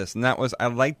liked about this, and that was I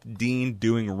liked Dean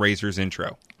doing Razor's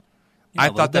intro. Yeah, I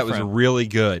thought that was really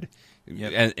good.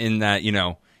 Yep. In that,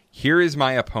 here is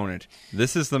my opponent.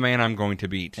 This is the man I'm going to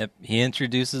beat. Yep. He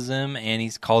introduces him, and he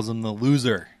calls him the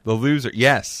loser. The loser,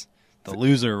 yes. The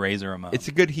loser, Razor Ramon. It's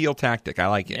a good heel tactic. I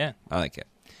like it. Yeah. I like it.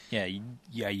 Yeah,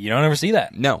 you don't ever see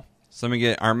that. No. So let me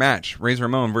get our match. Razor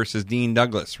Ramon versus Dean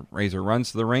Douglas. Razor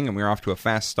runs to the ring, and we're off to a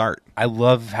fast start. I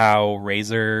love how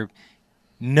Razor,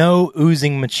 no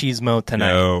oozing machismo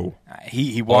tonight. No.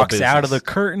 He walks out of the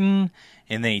curtain,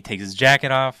 and then he takes his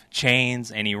jacket off,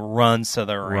 chains, and he runs to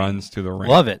the ring. Runs to the ring.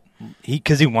 Love it.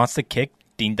 Because he wants to kick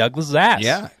Dean Douglas' ass.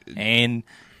 Yeah. And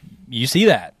you see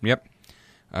that. Yep.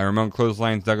 Ramon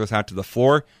clotheslines Douglas out to the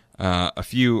floor. A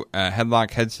few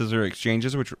headlock, head scissor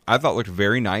exchanges, which I thought looked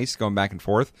very nice, going back and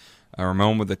forth.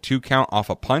 Ramon with a 2 count off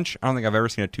a punch. I don't think I've ever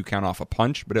seen a 2 count off a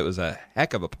punch, but it was a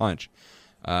heck of a punch.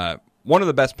 One of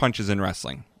the best punches in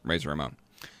wrestling, Razor Ramon.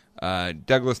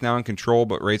 Douglas now in control,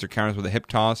 but Razor counters with a hip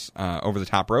toss over the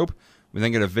top rope. We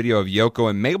then get a video of Yoko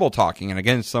and Mabel talking, and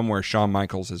again, somewhere Shawn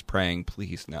Michaels is praying,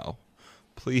 please no.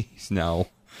 Please no.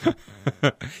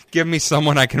 Give me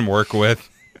someone I can work with.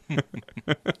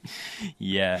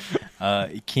 Yeah.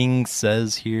 King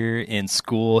says here in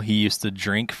school he used to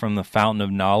drink from the fountain of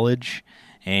knowledge,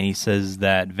 and he says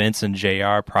that Vince and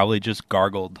JR probably just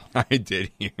gargled. I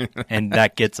did hear that. And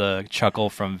that gets a chuckle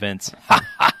from Vince.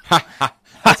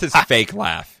 That's his fake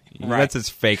laugh. Right. That's his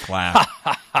fake laugh.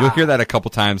 You'll hear that a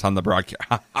couple times on the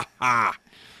broadcast.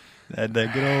 that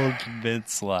good old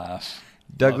Vince laugh.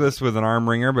 Douglas with an arm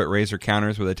wringer, but Razor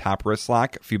counters with a top wrist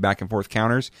lock. A few back and forth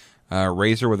counters.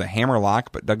 Razor with a hammer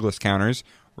lock, but Douglas counters.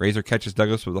 Razor catches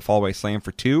Douglas with a fallaway slam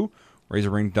for 2. Razor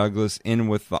brings Douglas in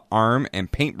with the arm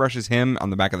and paintbrushes him on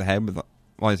the back of the head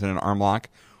while he's in an arm lock.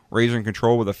 Razor in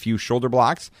control with a few shoulder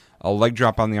blocks. A leg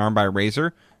drop on the arm by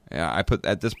Razor. I put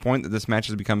at this point that this match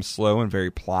has become slow and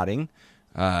very plodding.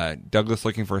 Douglas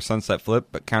looking for a sunset flip,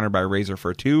 but countered by Razor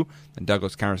for a 2. Then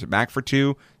Douglas counters it back for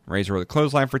 2. Razor with a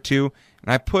clothesline for 2.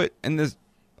 And I put in this,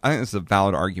 I think this is a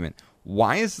valid argument.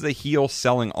 Why is the heel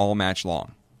selling all match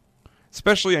long?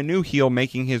 Especially a new heel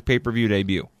making his pay-per-view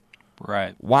debut.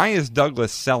 Right. Why is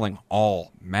Douglas selling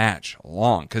all match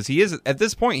long? Because he is, at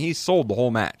this point, he's sold the whole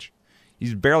match.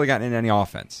 He's barely gotten into any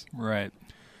offense. Right.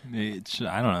 I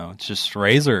don't know. It's just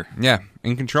Razor. Yeah,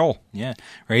 in control. Yeah,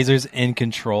 Razor's in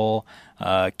control.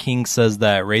 King says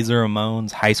that Razor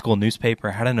Ramon's high school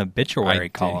newspaper had an obituary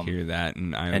column. I did hear that.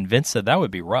 And Vince said that would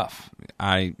be rough.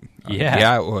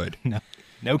 Yeah, it would.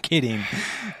 No kidding.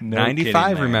 95,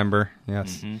 kidding, remember.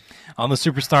 Yes. Mm-hmm. On the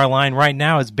Superstar line right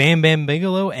now is Bam Bam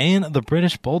Bigelow and the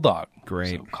British Bulldog.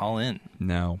 Great. So call in.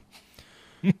 No.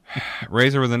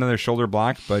 Razor with another shoulder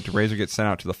block, but Razor gets sent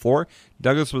out to the floor.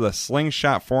 Douglas with a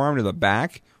slingshot forearm to the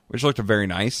back, which looked very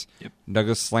nice. Yep.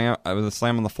 Douglas with a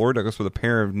slam on the floor. Douglas with a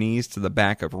pair of knees to the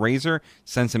back of Razor,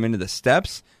 sends him into the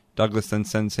steps. Douglas then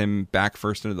sends him back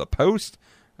first into the post.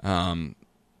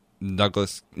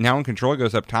 Douglas, now in control,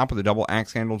 goes up top with a double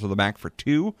axe handle to the back for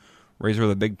 2. Razor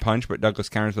with a big punch, but Douglas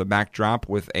counters with a back drop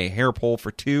with a hair pull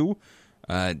for 2.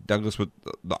 Douglas with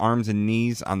the arms and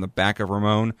knees on the back of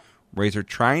Ramon. Razor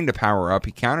trying to power up.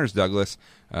 He counters Douglas,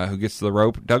 who gets to the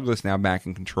rope. Douglas now back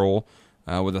in control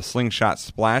with a slingshot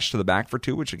splash to the back for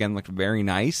 2, which again looked very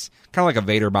nice. Kind of like a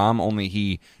Vader bomb, only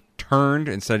he turned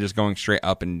instead of just going straight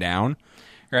up and down.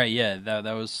 Right, yeah, that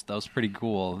was pretty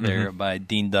cool there by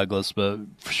Dean Douglas. But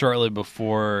shortly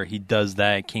before he does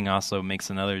that, King also makes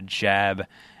another jab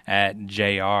at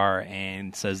JR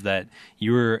and says that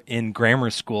you were in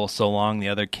grammar school so long the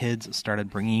other kids started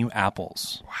bringing you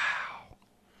apples. Wow.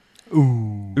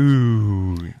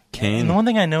 Ooh. King. And the one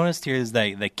thing I noticed here is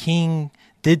that the King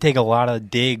did take a lot of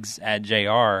digs at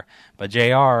JR, but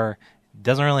JR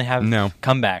doesn't really have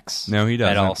comebacks. No, he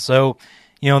doesn't. At all. So,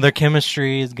 their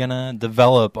chemistry is going to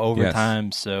develop over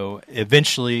time. So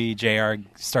eventually JR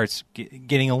starts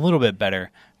getting a little bit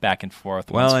better back and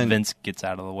forth once Vince gets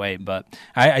out of the way. But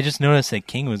I just noticed that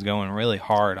King was going really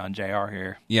hard on JR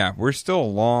here. Yeah, we're still a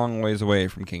long ways away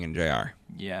from King and JR.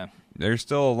 Yeah. There's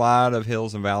still a lot of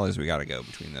hills and valleys we got to go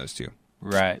between those two.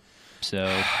 Right.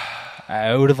 So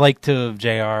I would have liked to have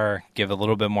JR give a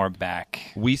little bit more back.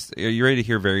 Are you ready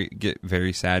to get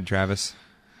very sad, Travis?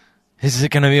 Is it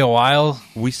going to be a while?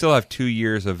 We still have 2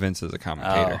 years of Vince as a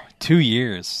commentator. 2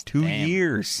 years. 2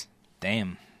 years.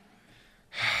 Damn.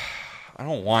 I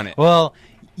don't want it. Well,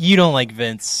 you don't like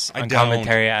Vince on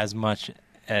commentary as much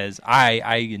as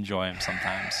I enjoy him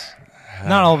sometimes.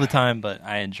 Not all the time, but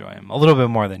I enjoy him a little bit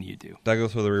more than you do.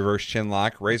 Douglas with a reverse chin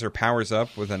lock. Razor powers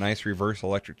up with a nice reverse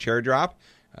electric chair drop.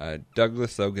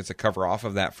 Douglas, though, gets a cover off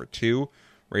of that for 2.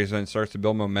 Razor then starts to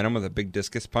build momentum with a big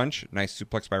discus punch. Nice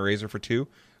suplex by Razor for 2.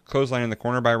 Clothesline in the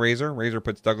corner by Razor. Razor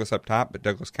puts Douglas up top, but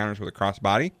Douglas counters with a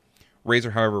crossbody.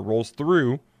 Razor, however, rolls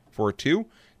through for a 2.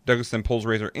 Douglas then pulls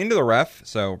Razor into the ref,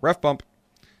 so ref bump.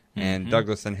 And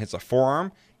Douglas then hits a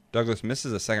forearm. Douglas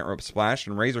misses a second rope splash,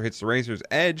 and Razor hits the Razor's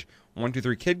edge. 1, 2,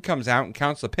 3, Kid comes out and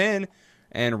counts the pin,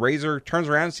 and Razor turns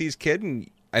around and sees Kid, and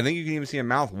I think you can even see him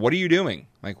mouth, "What are you doing?"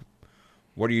 Like,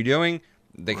 what are you doing?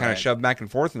 They kind of shove back and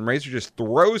forth, and Razor just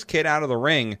throws Kid out of the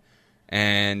ring,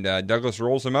 and Douglas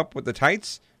rolls him up with the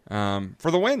tights for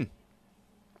the win.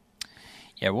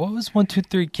 Yeah, what was 1, 2,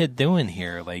 3 Kid doing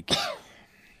here? Like,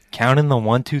 counting the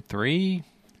 1, 2, 3?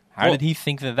 How did he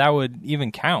think that would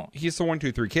even count? He's the 1,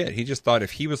 2, 3 Kid. He just thought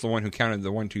if he was the one who counted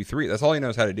the 1, 2, 3, that's all he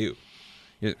knows how to do.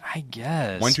 I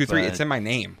guess 1, 2, 3. It's in my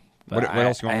name. What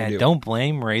else you want me to do? I don't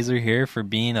blame Razor here for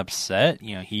being upset.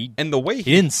 You know, he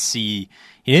didn't see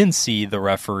the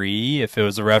referee, if it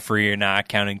was a referee or not,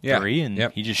 counting three, and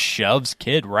he just shoves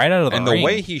Kid right out of the ring. And the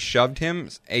way he shoved him,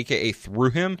 a.k.a.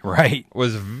 threw him, right,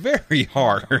 was very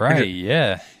hard. Right,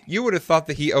 yeah. You would have thought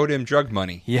that he owed him drug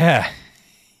money. Yeah.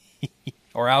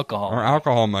 Or alcohol. Or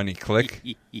alcohol money, click.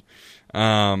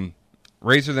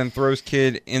 Razor then throws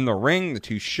Kid in the ring. The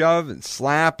two shove and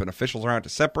slap, and officials are out to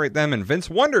separate them. And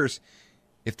Vince wonders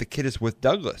if the Kid is with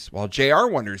Douglas, while JR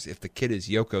wonders if the Kid is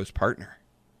Yoko's partner.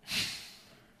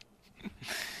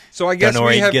 So I guess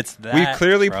we've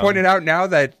clearly pointed out now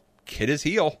that Kid is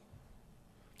heel.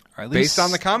 Or at least, based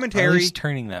on the commentary. He's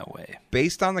turning that way.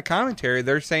 Based on the commentary,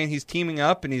 they're saying he's teaming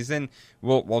up, and he's in.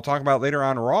 We'll talk about later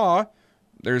on Raw.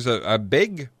 There's a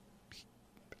big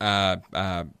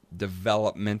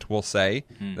development, we'll say,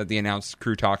 that the announced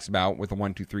crew talks about with the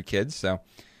 1, 2, 3 kids. So,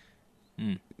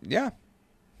 yeah.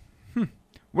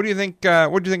 What do you think?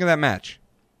 What do you think of that match?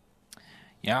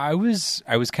 Yeah, I was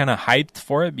kind of hyped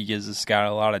for it because it's got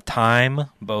a lot of time,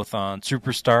 both on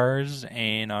Superstars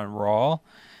and on Raw,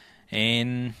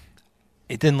 and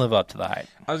it didn't live up to the hype.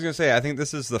 I was gonna say, I think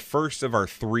this is the first of our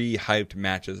 3 hyped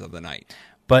matches of the night.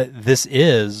 But this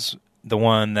is the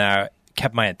one that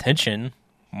kept my attention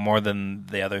more than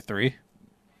the other 3.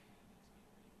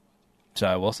 So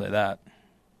I will say that.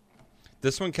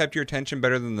 This one kept your attention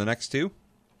better than the next 2?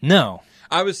 No.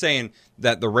 I was saying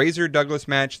that the Razor Douglas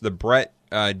match, the Brett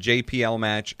JPL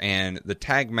match, and the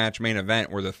tag match main event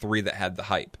were the 3 that had the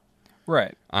hype.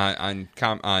 Right. On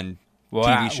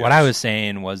TV shows. What I was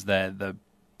saying was that the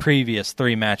previous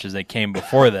 3 matches that came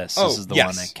before this is the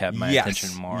one that kept my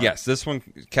attention more. Yes, this one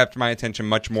kept my attention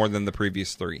much more than the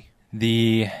previous 3.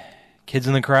 The kids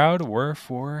in the crowd were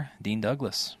for Dean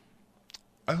Douglas.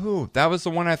 Oh, that was the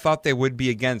one I thought they would be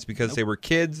against because they were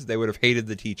kids. They would have hated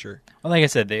the teacher. Well, like I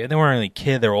said, they weren't really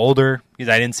kids. They were older because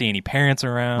I didn't see any parents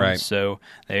around. Right. So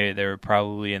they were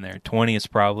probably in their 20s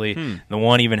probably. The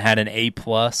one even had an A+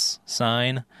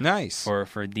 sign. Nice.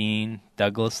 For Dean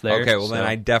Douglas there. Okay, well then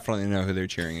I definitely know who they're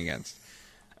cheering against.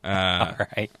 All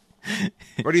right.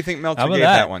 What do you think Meltzer gave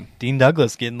that one? Dean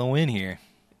Douglas getting the win here.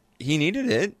 He needed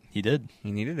it. He did.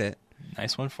 He needed it.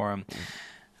 Nice one for him.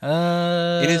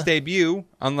 In his debut,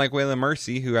 unlike Waylon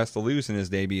Mercy, who has to lose in his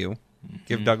debut,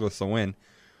 give Douglas the win.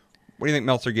 What do you think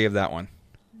Meltzer gave that one?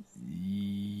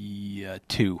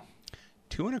 2.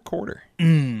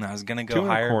 2.25. I was going to go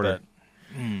higher, but...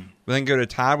 We then go to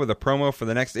Todd with a promo for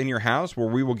the next In Your House, where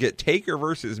we will get Taker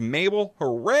versus Mabel.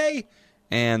 Hooray!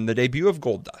 And the debut of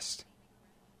Goldust.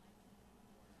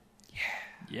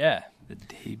 Yeah, the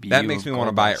debut. That makes me want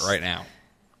to buy it right now.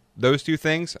 Those 2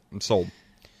 things, I'm sold.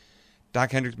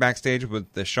 Doc Hendricks backstage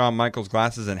with the Shawn Michaels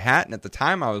glasses and hat, and at the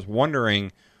time I was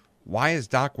wondering, why is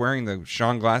Doc wearing the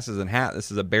Shawn glasses and hat?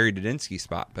 This is a Barry Dudinsky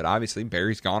spot, but obviously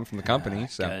Barry's gone from the company,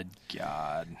 so good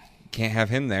God, can't have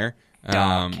him there.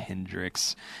 Doc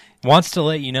Hendricks wants to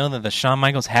let you know that the Shawn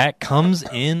Michaels hat comes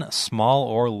in small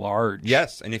or large.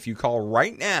 Yes, and if you call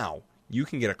right now, you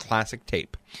can get a classic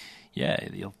tape. Yeah,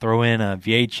 you'll throw in a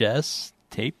VHS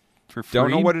tape for free.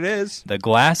 Don't know what it is. The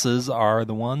glasses are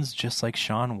the ones just like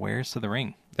Shawn wears to the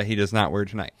ring. That he does not wear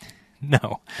tonight.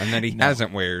 No. And that he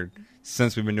hasn't worn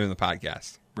since we've been doing the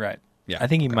podcast. Right. Yeah. I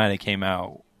think he might have came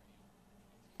out,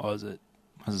 what was it?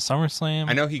 Was it SummerSlam?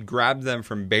 I know he grabbed them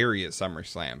from Barry at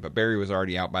SummerSlam, but Barry was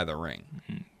already out by the ring.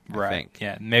 Right. I think.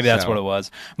 Yeah, maybe that's what it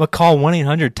was. But call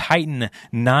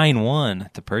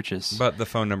 1-800-TITAN-91 to purchase. But the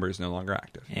phone number is no longer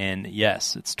active. And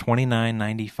yes, it's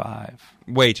 $29.95.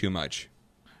 Way too much.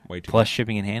 Way too plus much.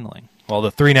 Shipping and handling. Well,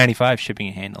 the $3.95 shipping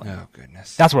and handling. Oh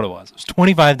goodness. That's what it was. It was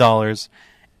 $25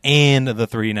 and the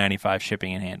 $3.95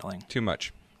 shipping and handling. Too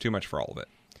much. Too much for all of it.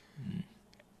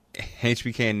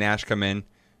 HBK and Nash come in.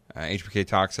 HBK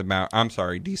talks about... I'm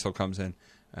sorry, Diesel comes in.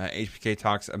 HBK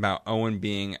talks about Owen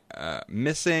being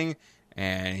missing,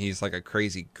 and he's like a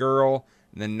crazy girl.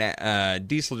 And then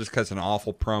Diesel just cuts an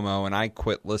awful promo, and I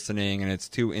quit listening, and it's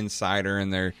too insider,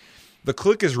 and the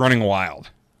clique is running wild.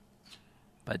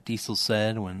 But Diesel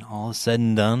said, when all is said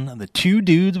and done, the 2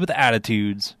 dudes with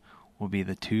attitudes will be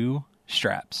the 2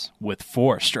 straps with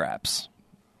 4 straps.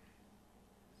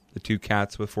 The 2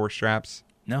 cats with 4 straps?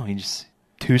 No, he just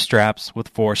 2 straps with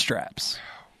 4 straps.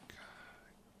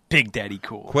 Big Daddy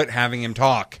Cool. Quit having him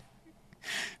talk.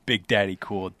 Big Daddy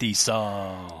Cool.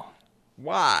 Diesel.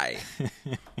 Why?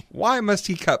 Why must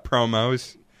he cut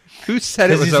promos? Who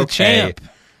said it was he's okay? The champ.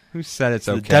 Who said it's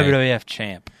okay? The WWF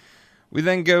champ. We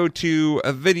then go to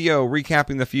a video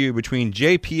recapping the feud between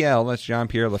JPL, that's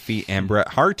Jean-Pierre Lafitte, and Bret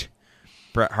Hart.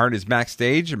 Bret Hart is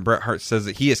backstage, and Bret Hart says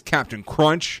that he is Captain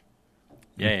Crunch.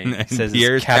 Yeah, he says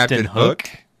Pierre's Captain Hook.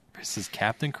 Chris is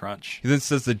Captain Crunch. He then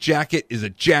says the jacket is a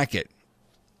jacket.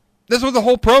 That's what the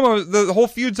whole promo, the whole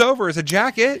feud's over. Is a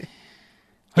jacket.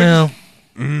 Well,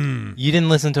 you didn't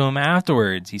listen to him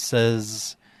afterwards. He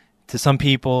says to some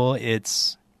people,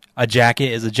 it's a jacket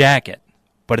is a jacket,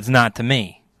 but it's not to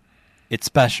me. It's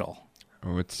special.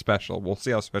 Oh, it's special. We'll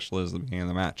see how special it is at the beginning of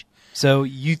the match. So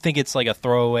you think it's like a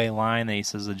throwaway line that he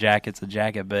says a jacket's a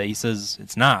jacket, but he says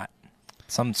it's not.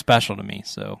 It's something special to me.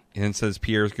 So He then says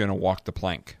Pierre's going to walk the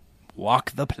plank.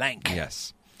 Walk the plank.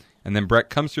 Yes. And then Brett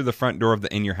comes through the front door of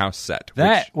the In Your House set.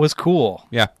 That was cool.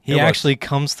 Yeah. He actually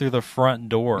comes through the front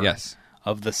door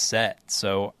of the set.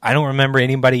 So I don't remember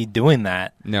anybody doing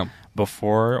that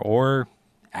before or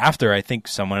after. I think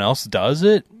someone else does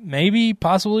it, maybe,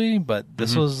 possibly, but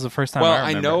this was the first time I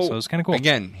remember. I know, so it was kind of cool.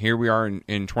 Again, here we are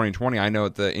in 2020. I know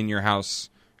at the In Your House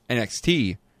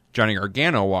NXT, Johnny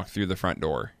Gargano walked through the front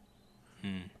door.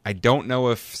 I don't know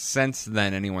if since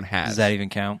then anyone has. Does that even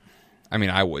count? I mean,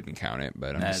 I wouldn't count it,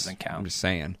 but doesn't count. I'm just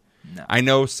saying. No. I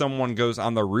know someone goes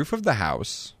on the roof of the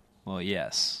house. Well,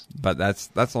 yes. But that's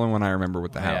the only one I remember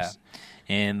with the house.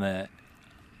 Yeah. And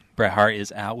Bret Hart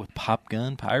is out with Pop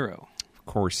Gun Pyro. Of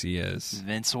course he is.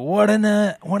 Vince, what an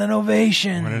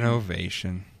ovation. What an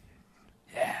ovation.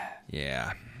 Yeah.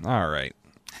 Yeah. All right.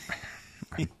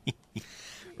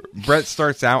 Brett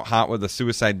starts out hot with a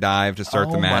suicide dive to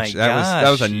start the match. That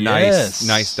was a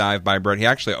nice dive by Brett. He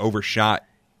actually overshot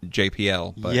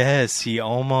JPL. But yes, he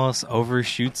almost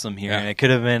overshoots him here, and it could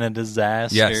have been a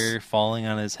disaster falling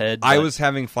on his head. I was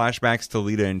having flashbacks to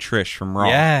Lita and Trish from Raw.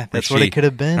 Yeah, that's what it could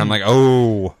have been. And I'm like,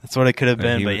 oh. That's what it could have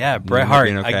been. But yeah, Bret Hart,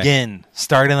 again,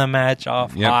 starting the match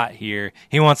off hot here.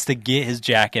 He wants to get his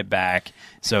jacket back,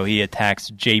 so he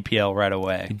attacks JPL right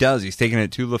away. He does. He's taking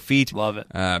it to Lafitte. Love it.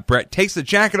 Brett takes the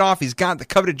jacket off. He's got the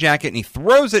coveted jacket, and he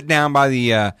throws it down by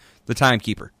the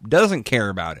timekeeper. Doesn't care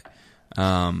about it.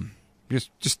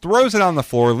 Just throws it on the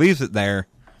floor, leaves it there.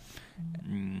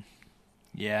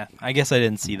 Yeah, I guess I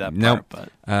didn't see that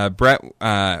part. But Brett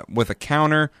with a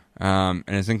counter and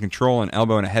is in control, an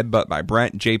elbow and a headbutt by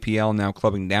Brett. JPL now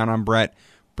clubbing down on Brett.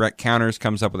 Brett counters,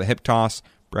 comes up with a hip toss.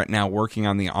 Brett now working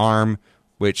on the arm,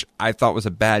 which I thought was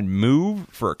a bad move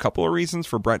for a couple of reasons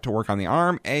for Brett to work on the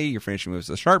arm. A, your finishing move is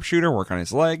a sharpshooter, work on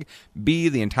his leg. B,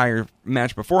 the entire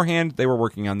match beforehand, they were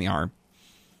working on the arm.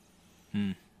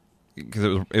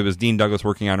 Because it was Dean Douglas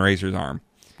working on Razor's arm.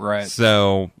 Right.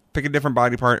 So pick a different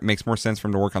body part. It makes more sense for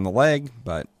him to work on the leg,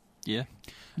 but yeah.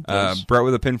 Brett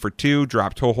with a pin for 2,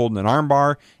 drop toe hold and an arm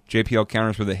bar. JPL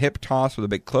counters with a hip toss with a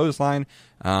big clothesline.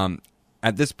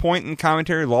 At this point in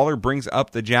commentary, Lawler brings up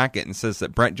the jacket and says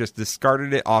that Brett just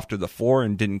discarded it off to the floor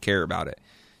and didn't care about it.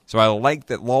 So I like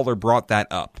that Lawler brought that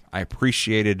up. I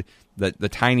appreciated the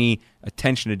tiny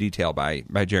attention to detail by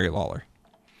Jerry Lawler.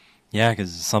 Yeah,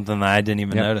 because it's something that I didn't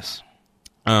even notice.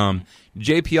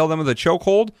 JPL then with a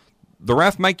chokehold. The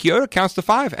ref, Mike Chioda, counts to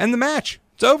 5. End the match.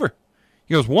 It's over.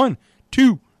 He goes 1,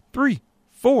 2, 3,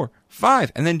 4,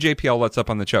 5. And then JPL lets up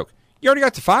on the choke. You already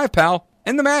got to 5, pal.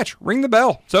 End the match. Ring the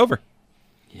bell. It's over.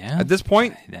 Yeah. At this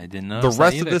point, I didn't notice the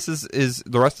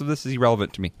rest of this is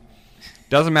irrelevant to me.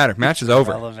 Doesn't matter. Match is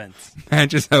over. Irrelevant.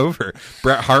 Match is over.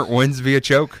 Bret Hart wins via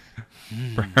choke.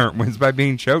 Bret Hart wins by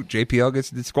being choked. JPL gets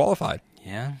disqualified.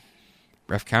 Yeah.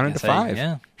 Ref counted to 5. Yeah.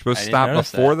 You're supposed to stop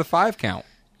before the 5 count.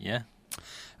 Yeah.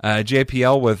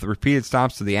 JPL with repeated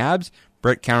stops to the abs.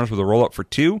 Brett counters with a roll-up for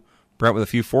 2. Brett with a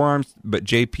few forearms, but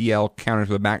JPL counters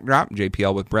with a backdrop.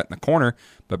 JPL with Brett in the corner,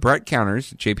 but Brett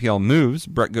counters. JPL moves.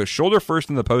 Brett goes shoulder first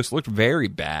in the post. Looked very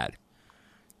bad.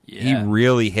 Yeah. He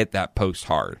really hit that post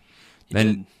hard.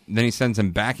 Then he sends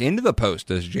him back into the post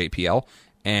as JPL.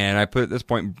 And I put at this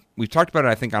point, we've talked about it,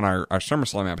 I think, on our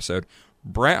SummerSlam episode.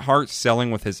 Bret Hart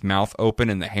selling with his mouth open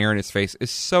and the hair in his face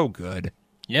is so good.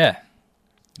 Yeah.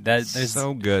 That's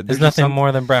so good. There's nothing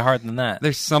more than Bret Hart than that.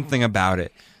 There's something about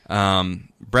it.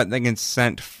 Bret then gets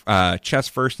sent chest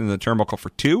first into the turnbuckle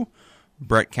for 2.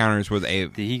 Bret counters with a...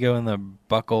 Did he go in the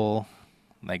buckle,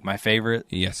 like my favorite?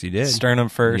 Yes, he did. Sternum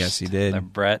first. Yes, he did. The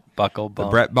Bret buckle bump.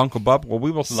 The Bret buckle bump. Well, we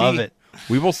will see. Love it.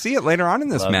 We will see it later on in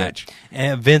this match.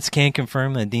 And Vince can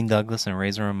confirm that Dean Douglas and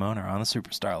Razor Ramon are on the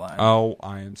Superstar line. Oh,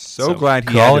 I am so glad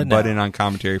he had to butt in on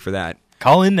commentary for that.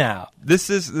 Call in now. This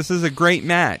is a great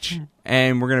match,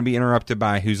 and we're going to be interrupted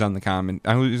by who's on the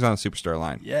Superstar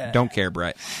line. Yeah. Don't care,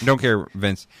 Brett. Don't care,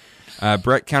 Vince.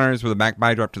 Brett counters with a back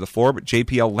body drop to the floor, but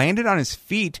JPL landed on his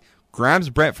feet, grabs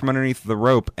Brett from underneath the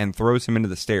rope, and throws him into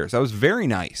the stairs. That was very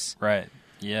nice. Right.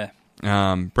 Yeah.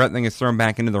 Brett then gets thrown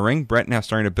back into the ring. Brett now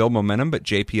starting to build momentum, but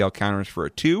JPL counters for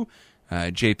a 2.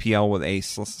 JPL with a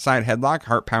side headlock.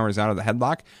 Hart powers out of the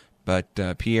headlock.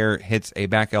 but Pierre hits a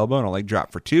back elbow and a leg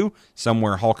drop for 2.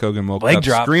 Somewhere Hulk Hogan woke leg up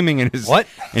drop. Screaming in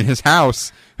his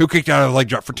house. Who kicked out of the leg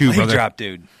drop for 2, leg brother? Leg drop,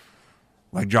 dude.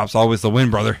 Leg drop's always the win,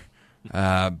 brother.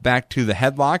 Back to the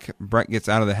headlock. Bret gets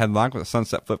out of the headlock with a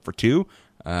sunset flip for 2.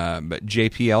 But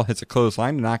JPL hits a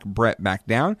clothesline to knock Bret back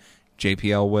down.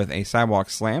 JPL with a sidewalk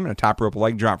slam and a top rope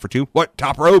leg drop for 2. What?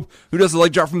 Top rope? Who does the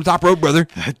leg drop from the top rope, brother?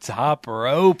 The top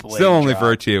rope leg Still only drop.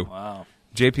 for a 2. Wow.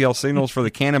 JPL signals for the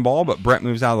cannonball, but Bret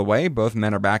moves out of the way. Both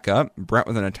men are back up. Bret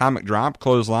with an atomic drop,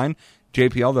 clothesline.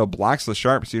 JPL, though, blocks the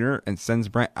sharpshooter and sends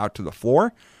Bret out to the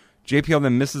floor. JPL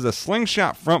then misses a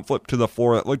slingshot front flip to the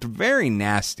floor that looked very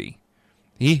nasty.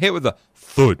 He hit with a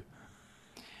thud.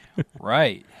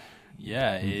 Right.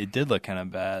 Yeah, it did look kind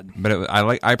of bad. But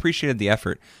I appreciated the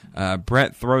effort.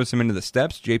 Bret throws him into the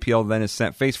steps. JPL then is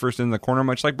sent face first into the corner,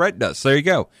 much like Bret does. So there you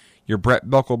go. Your Bret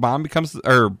Buckle Bump becomes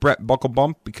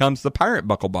the Pirate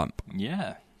Buckle Bump.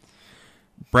 Yeah.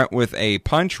 Bret with a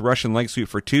punch, Russian leg sweep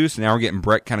for 2. So now we're getting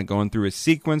Bret kind of going through his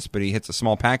sequence, but he hits a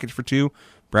small package for 2.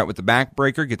 Bret with the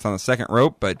backbreaker gets on the second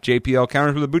rope, but JPL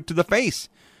counters with a boot to the face.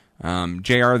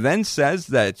 JR then says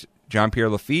that Jean-Pierre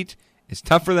Lafitte is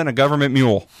tougher than a government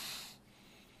mule.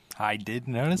 I did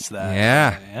notice that.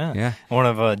 Yeah. One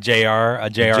of a JRism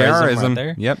right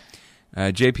there. Yep.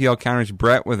 JPL counters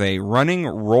Bret with a running,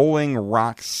 rolling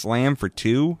rock slam for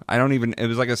 2. It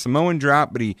was like a Samoan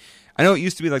drop, but I know it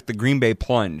used to be like the Green Bay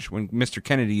plunge when Mr.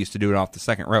 Kennedy used to do it off the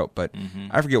second rope, but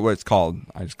I forget what it's called.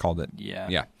 I just called it.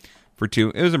 Yeah. For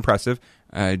 2. It was impressive.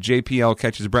 JPL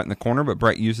catches Bret in the corner, but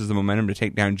Bret uses the momentum to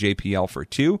take down JPL for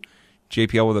 2.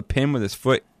 JPL with a pin with his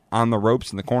foot on the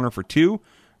ropes in the corner for 2.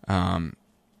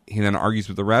 He then argues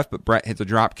with the ref, but Bret hits a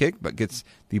drop kick, but gets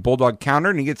the Bulldog countered,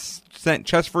 and he gets sent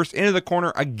chest first into the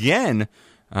corner again.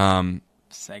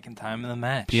 Second time in the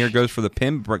match. Pierre goes for the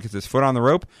pin, but Bret gets his foot on the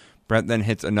rope. Bret then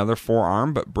hits another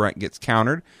forearm, but Bret gets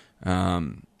countered.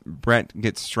 Bret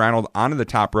gets straddled onto the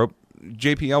top rope.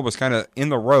 JPL was kind of in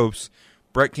the ropes.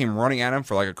 Bret came running at him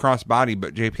for like a crossbody,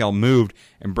 but JPL moved,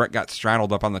 and Bret got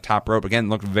straddled up on the top rope. Again,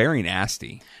 looked very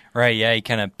nasty. Right, yeah, he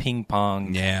kind of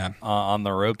ping-ponged on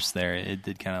the ropes there. It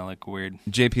did kind of look weird.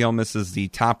 JPL misses the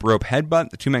top rope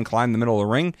headbutt. The 2 men collide in the middle of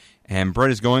the ring, and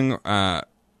Bret is trying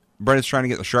to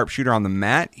get the sharpshooter on the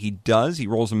mat. He does. He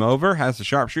rolls him over, has the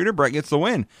sharpshooter. Bret gets the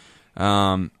win.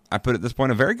 I put at this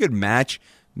point a very good match.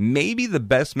 Maybe the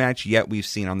best match yet we've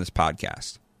seen on this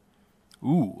podcast.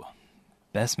 Ooh,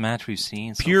 best match we've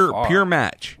seen so far. Pure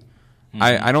match. Mm-hmm.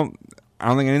 I don't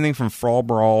think anything from Fall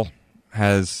Brawl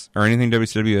has, or anything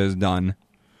WCW has done.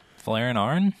 Flair and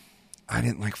Arn? I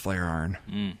didn't like Flair Arn.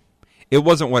 It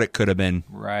wasn't what it could have been.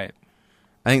 Right.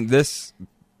 I think there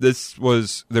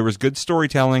was good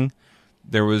storytelling,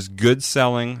 there was good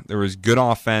selling, there was good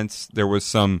offense, there was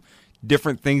some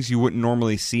different things you wouldn't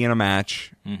normally see in a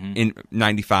match in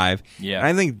 '95. Yeah.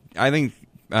 And I think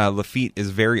Lafitte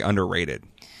is very underrated.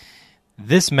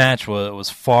 This match was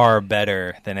far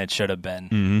better than it should have been.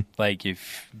 Mm-hmm. Like,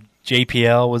 if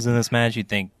JPL was in this match, you'd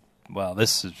think, well,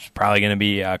 this is probably going to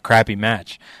be a crappy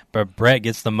match. But Bret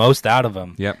gets the most out of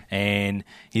him. Yep. And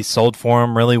he sold for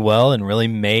him really well and really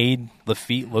made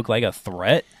Lafitte look like a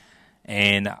threat.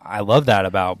 And I love that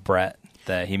about Bret,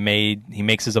 that he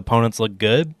makes his opponents look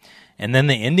good. And then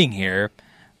the ending here,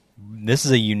 this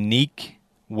is a unique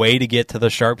way to get to the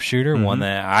sharpshooter, one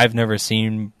that I've never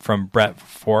seen from Bret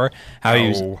before. How he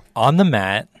was on the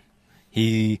mat,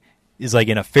 he is like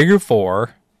in a figure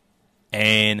 4,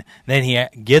 and then he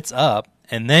gets up,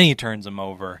 and then he turns him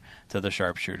over to the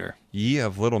sharpshooter. Ye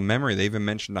of little memory. They even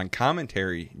mentioned on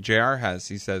commentary, JR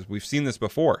he says, we've seen this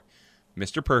before.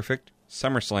 Mr. Perfect,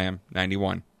 SummerSlam,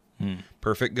 91.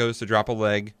 Perfect goes to drop a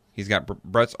leg. He's got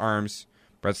Bret's arms.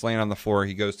 Bret's laying on the floor.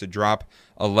 He goes to drop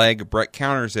a leg. Bret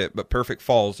counters it, but Perfect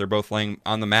falls. They're both laying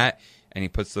on the mat, and he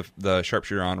puts the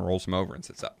sharpshooter on, rolls him over, and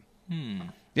sits up.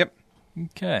 Yep.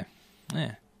 Okay.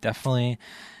 Yeah, definitely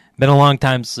been a long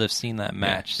time since I've seen that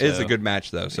match. Yeah. It is a good match,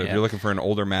 though. So if you're looking for an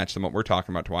older match than what we're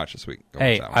talking about to watch this week,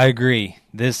 hey, I agree.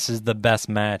 This is the best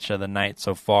match of the night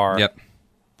so far. Yep.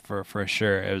 For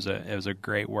sure. It was a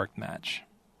great worked match.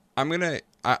 I'm going to,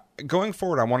 going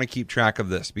forward, I want to keep track of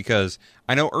this because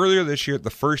I know earlier this year at the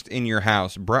first In Your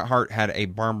House, Bret Hart had a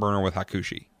barn burner with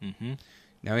Hakushi.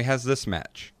 Now he has this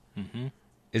match.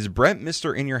 Is Bret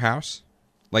Mr. In Your House?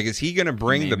 Like, is he going to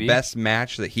bring the best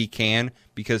match that he can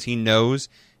because he knows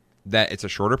that it's a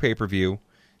shorter pay-per-view,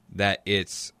 that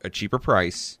it's a cheaper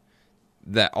price,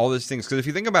 that all these things? Because if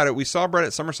you think about it, we saw Bret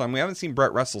at SummerSlam. We haven't seen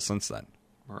Bret wrestle since then.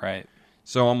 Right.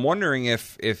 So I'm wondering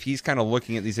if he's kind of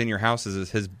looking at these In Your Houses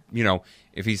as his,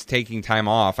 if he's taking time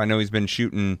off. I know he's been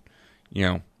shooting,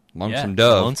 Lonesome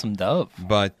Dove. Lonesome Dove.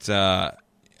 But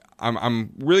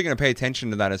I'm really going to pay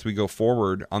attention to that as we go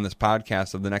forward on this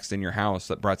podcast of the next In Your House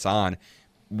that Brett's on.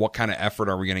 What kind of effort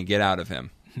are we going to get out of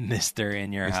him? Mr.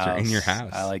 In Your Mr. House. In Your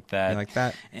House. I like that. You like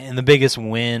that? And the biggest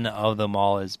win of them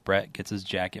all is Brett gets his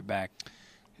jacket back.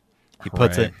 He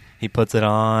puts it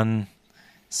on,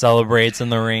 celebrates in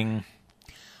the ring.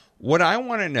 What I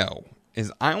want to know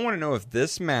is if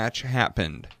this match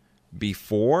happened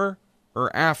before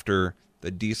or after the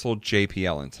Diesel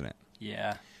JPL incident.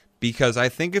 Yeah. Because I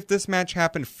think if this match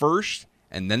happened first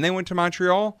and then they went to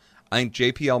Montreal, I think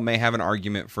JPL may have an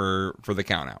argument for the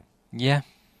countout. Yeah.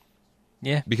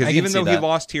 Yeah. Because even though he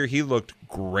lost here, he looked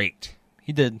great.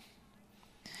 He did.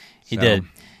 He did.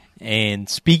 And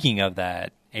speaking of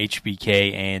that,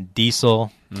 HBK and Diesel,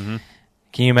 can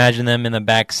you imagine them in the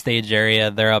backstage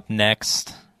area? They're up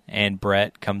next, and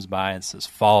Brett comes by and says,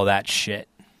 "Follow that shit."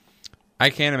 I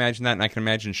can't imagine that, and I can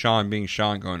imagine Sean being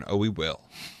Sean going, "Oh, we will."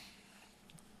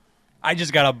 I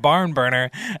just got a barn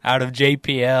burner out of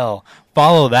JPL.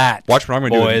 Follow that. Watch what I'm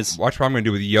going to boys. do. Watch what I'm going to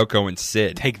do with Yoko and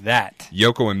Sid. Take that.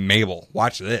 Yoko and Mabel.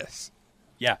 Watch this.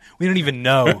 Yeah, we don't even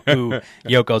know who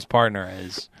Yoko's partner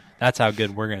is. That's how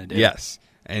good we're going to do. Yes.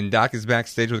 And Doc is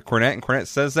backstage with Cornette, and Cornette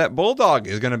says that Bulldog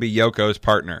is going to be Yoko's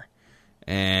partner.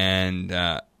 And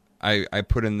I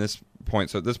put in this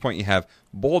point. So at this point, you have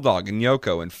Bulldog and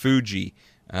Yoko and Fuji,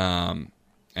 and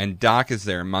Doc is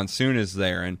there, and Monsoon is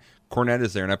there, and Cornette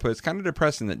is there. And I put, it's kind of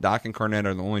depressing that Doc and Cornette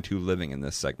are the only two living in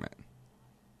this segment.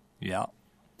 Yeah.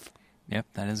 Yep,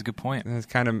 that is a good point. And it's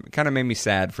kind of made me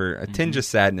sad for a tinge of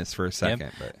sadness for a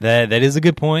second. Yep. But that is a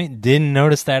good point. Didn't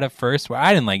notice that at first. What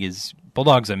I didn't like is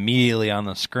Bulldog's immediately on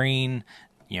the screen.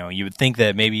 You know, you would think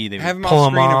that maybe they would pull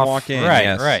him off. And walk in. Right,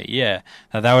 yes. right, yeah.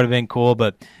 That would have been cool,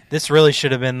 but this really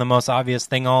should have been the most obvious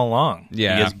thing all along.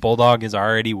 Yeah. Because Bulldog is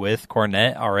already with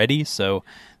Cornette already, so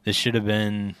this should have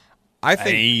been an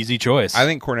easy choice. I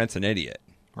think Cornette's an idiot.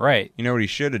 Right. You know what he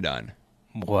should have done?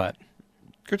 What?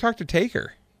 Go talk to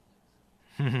Taker.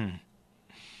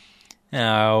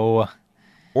 No.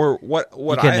 Or what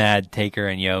you can add Taker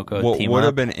and Yoko. What team would up.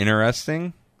 have been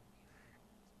interesting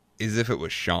is if it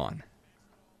was Sean.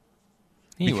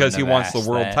 Because he wants the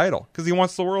world title. Because he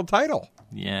wants the world title.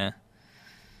 Yeah.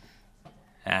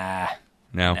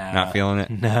 No, not feeling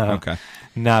it? No. Okay.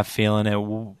 Not feeling it.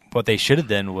 What they should have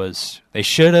done was they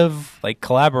should have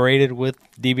collaborated with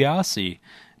DiBiase.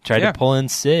 Tried to pull in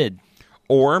Sid.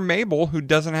 Or Mabel, who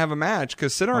doesn't have a match,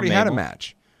 because Sid already had a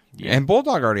match. Yeah. And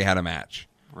Bulldog already had a match.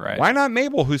 Right. Why not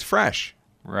Mabel, who's fresh?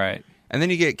 Right. And then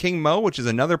you get King Mo, which is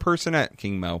another person at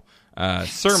King Mo.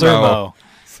 Sir Mo.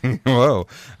 Whoa.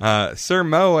 Sir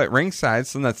Mo at ringside,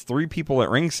 so that's 3 people at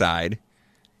ringside.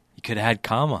 You could have had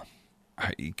Kama.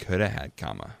 You could have had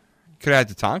Kama. You could have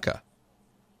had Tatanka.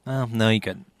 Well, no, you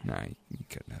couldn't. No, you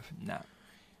couldn't have. No.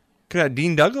 Could have had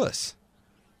Dean Douglas.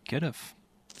 Could have.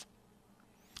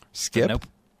 Skip? Nope.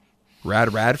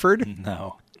 Radford?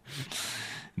 No.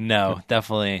 No,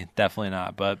 definitely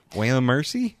not. But Waylon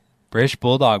Mercy? British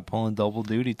Bulldog pulling double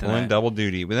duty tonight. Pulling double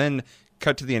duty. We then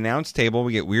cut to the announce table.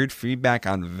 We get weird feedback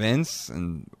on Vince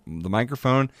and the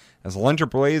microphone as Alundra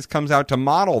Blaze comes out to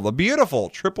model the beautiful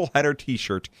triple header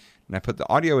t-shirt. And I put the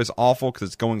audio is awful because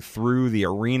it's going through the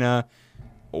arena.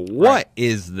 What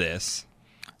is this?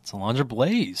 It's Alundra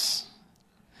Blaze.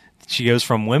 She goes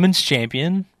from women's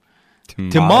champion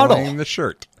to model the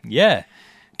shirt. Yeah.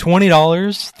 $20,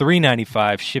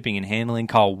 $3.95 shipping and handling.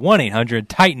 Call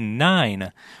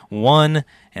 1-800-TITAN-9-1,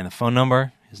 and the phone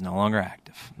number is no longer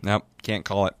active. Nope, can't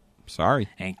call it. Sorry.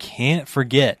 And can't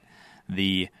forget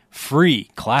the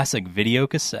free classic video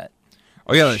cassette.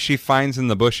 Oh, yeah, that she finds in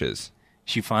the bushes.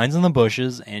 She finds in the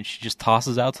bushes, and she just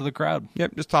tosses out to the crowd.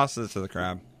 Yep, just tosses it to the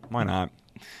crowd. Why not?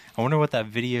 I wonder what that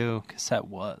video cassette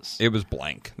was. It was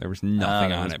blank. There was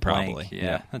nothing on it, blank. probably.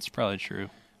 Yeah, that's probably true.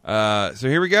 So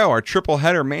here we go. Our triple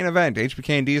header main event.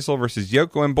 HBK and Diesel versus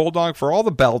Yoko and Bulldog for all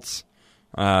the belts.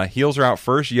 Heels are out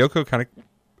first. Yoko kind of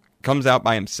comes out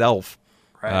by himself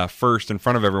first in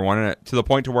front of everyone, and to the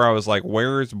point to where I was like,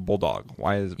 where is Bulldog?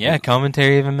 Why is Bulldog?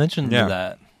 Commentary even mentioned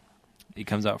that. He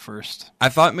comes out first. I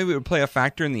thought maybe it would play a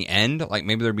factor in the end, like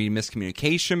maybe there'd be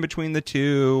miscommunication between the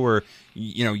two, or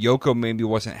Yoko maybe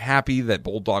wasn't happy that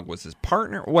Bulldog was his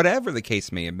partner, whatever the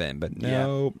case may have been. But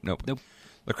nope.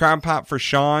 The crowd pop for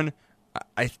Sean.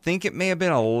 I think it may have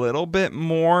been a little bit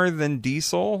more than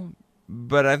Diesel,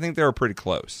 but I think they were pretty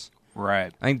close.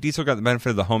 Right. I think Diesel got the benefit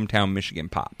of the hometown Michigan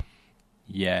pop.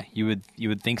 Yeah, you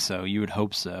would think so. You would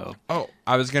hope so. Oh,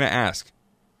 I was going to ask,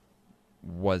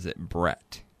 was it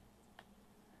Brett?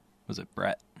 Was it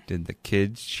Brett? Did the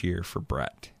kids cheer for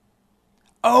Brett?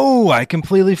 Oh, I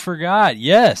completely forgot.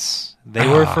 Yes, they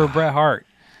were for Bret Hart.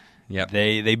 Yep.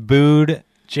 They booed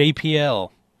JPL.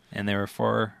 and they were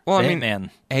for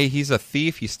Batman. Hey, he's a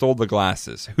thief. He stole the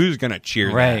glasses. Who's going to cheer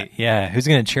that? Right, yeah. Who's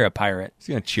going to cheer a pirate? Who's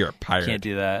going to cheer a pirate? Can't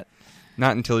do that.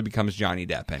 Not until he becomes Johnny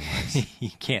Depp, anyways. You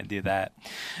can't do that.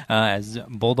 As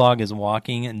Bulldog is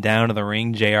walking down to the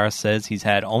ring, JR says he's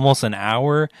had almost an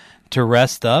hour to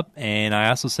rest up, and I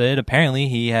also said apparently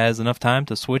he has enough time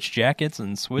to switch jackets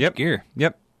and switch gear.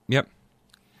 Yep.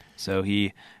 So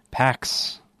he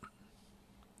packs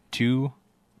two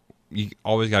You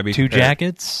always got to be two prepared.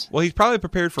 jackets. Well, he's probably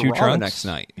prepared for two Raw trunks. the next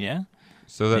night. Yeah.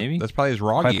 So maybe. that's probably his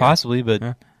Raw Quite gear. possibly, but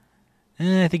Yeah.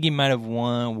 I think he might have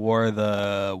wore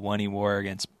the one he wore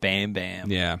against Bam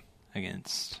Bam. Yeah.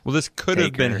 Against Well, this could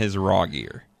have been Taker. his Raw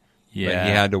gear. Yeah. But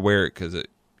he had to wear it because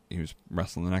he was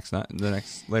wrestling the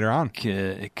next later on.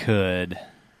 It could.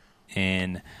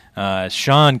 And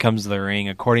Shawn comes to the ring.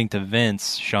 According to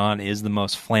Vince, Shawn is the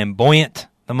most flamboyant,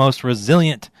 the most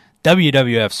resilient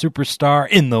WWF superstar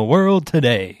in the world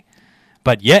today.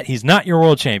 But yet, he's not your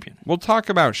world champion. We'll talk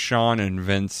about Shawn and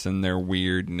Vince and their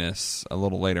weirdness a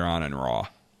little later on in Raw.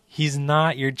 He's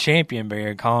not your champion, but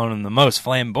you're calling him the most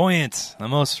flamboyant, the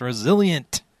most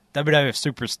resilient WWF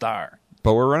superstar.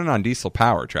 But we're running on diesel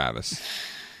power, Travis.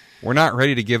 We're not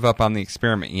ready to give up on the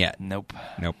experiment yet. Nope.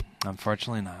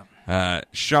 Unfortunately not.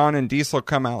 Shawn and Diesel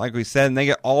come out, like we said, and they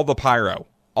get all the pyro.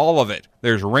 All of it.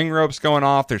 There's ring ropes going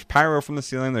off. There's pyro from the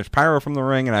ceiling. There's pyro from the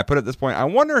ring. And I put at this point, I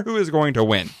wonder who is going to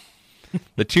win.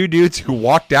 The two dudes who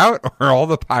walked out or all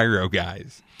the pyro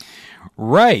guys?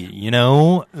 Right. You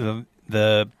know,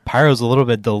 the pyro's a little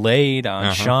bit delayed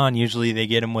on Shawn. Usually they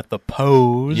get him with the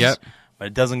pose. Yep. But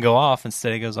it doesn't go off.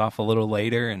 Instead, it goes off a little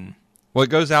later. And Well, it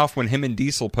goes off when him and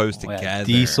Diesel pose together.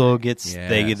 Diesel gets,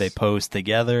 Yes. they pose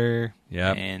together.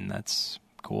 Yep. And that's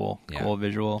cool. Yeah. Cool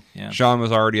visual. Yeah. Shawn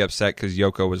was already upset because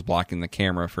Yoko was blocking the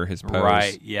camera for his pose.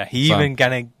 Right. Yeah. He So, even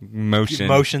kind of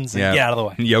motions and get out of the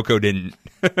way. Yoko didn't.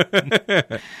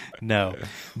 No.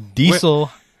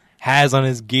 Diesel has on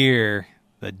his gear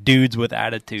the dudes with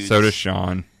attitudes. So does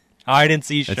Shawn. Oh, I didn't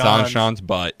see Shawn. It's on Shawn's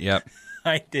butt. Yep.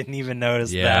 I didn't even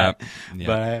notice Yeah. that.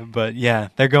 Yeah. But yeah,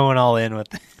 they're going all in with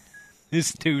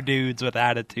these two dudes with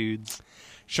attitudes.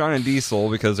 Shawn and Diesel,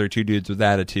 because they're two dudes with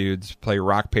attitudes, play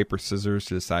rock, paper, scissors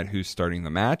to decide who's starting the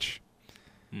match.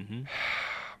 Mm-hmm.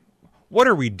 What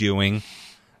are we doing?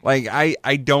 Like,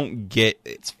 I don't get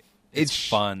it. It's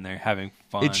fun. They're having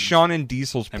fun. It's Shawn and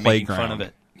Diesel's they're playground. making fun of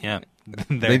it.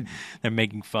 Yeah. they're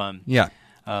making fun. Yeah.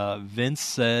 Vince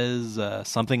says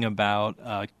something about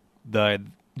the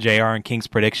JR and King's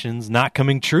predictions not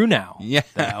coming true now. Yeah.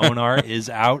 That Onar is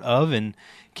out of, and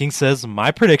King says,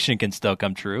 my prediction can still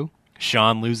come true.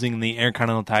 Shawn losing the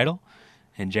Intercontinental title.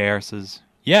 And JR says,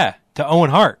 yeah, to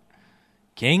Owen Hart.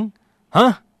 King?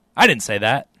 Huh? I didn't say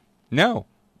that. No.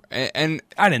 And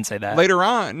I didn't say that. later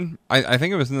on, I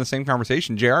think it was in the same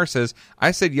conversation, JR says, I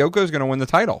said Yoko's going to win the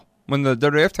title, win the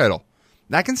WWF title.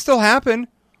 That can still happen.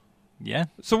 Yeah.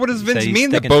 So what does You Vince say he's mean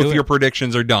that sticking both to your it.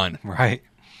 predictions are done? Right.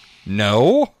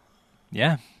 No.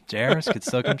 Yeah. JR's could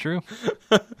still come true.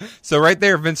 So right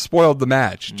there, Vince spoiled the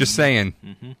match. Just saying.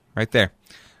 Right there.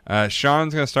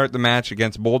 Shawn's going to start the match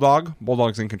against Bulldog.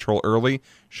 Bulldog's in control early.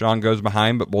 Shawn goes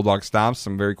behind, but Bulldog stops.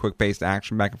 Some very quick-paced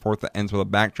action back and forth that ends with a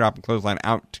backdrop and clothesline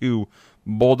out to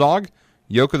Bulldog.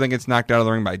 Yoko then gets knocked out of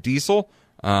the ring by Diesel.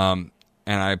 And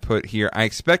I put here, I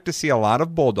expect to see a lot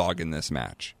of Bulldog in this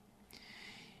match.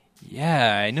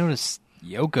 Yeah, I noticed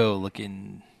Yoko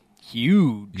looking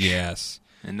huge. Yes.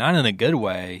 And not in a good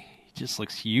way. He just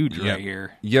looks huge Yep. right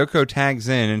here. Yoko tags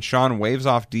in, and Shawn waves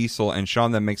off Diesel, and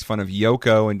Shawn then makes fun of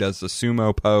Yoko and does the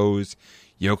sumo pose.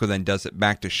 Yoko then does it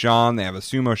back to Shawn. They have a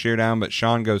sumo share down, but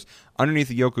Shawn goes underneath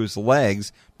Yoko's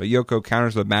legs, but Yoko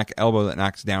counters with a back elbow that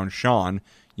knocks down Shawn.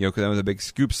 Yoko then with a big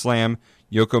scoop slam.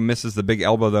 Yoko misses the big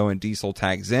elbow, though, and Diesel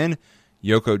tags in.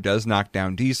 Yoko does knock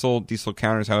down Diesel. Diesel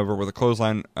counters, however, with a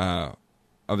clothesline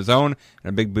of his own and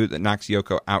a big boot that knocks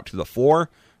Yoko out to the floor.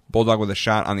 Bulldog with a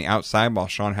shot on the outside while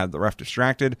Shawn had the ref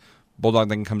distracted. Bulldog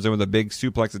then comes in with a big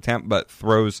suplex attempt, but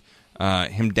throws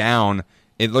him down.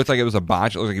 It looked like it was a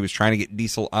botch. It looked like he was trying to get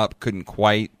Diesel up, couldn't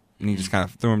quite, and he just kind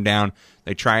of threw him down.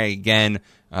 They try again,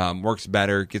 works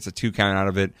better, gets a 2 count out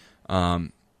of it.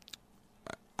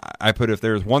 I put, if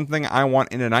there's one thing I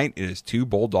want in tonight, it is 2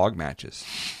 Bulldog matches.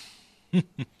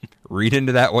 Read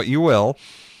into that what you will.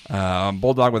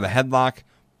 Bulldog with a headlock.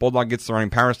 Bulldog gets the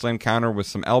running power slam counter with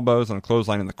some elbows and a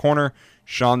clothesline in the corner.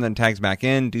 Shawn then tags back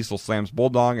in. Diesel slams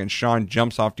Bulldog, and Shawn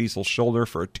jumps off Diesel's shoulder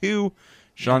for a 2.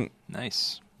 Shawn,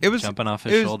 Nice. it was jumping off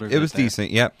his shoulders. It was decent.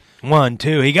 Yep. 1,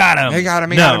 2. He got him. He got him.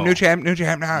 He got him. New champ.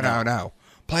 No.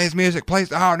 Play his music.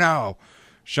 Oh no.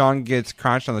 Shawn gets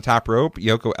crouched on the top rope.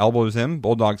 Yoko elbows him.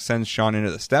 Bulldog sends Shawn into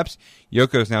the steps.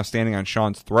 Yoko's now standing on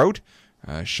Shawn's throat.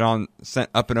 Sean sent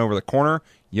up and over the corner.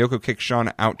 Yoko kicks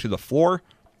Sean out to the floor.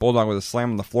 Bulldog with a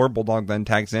slam on the floor. Bulldog then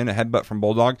tags in. A headbutt from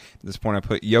Bulldog. At this point, I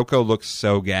put Yoko looks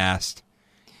so gassed.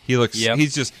 He looks. Yep.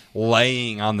 He's just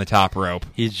laying on the top rope.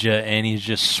 He's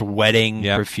just sweating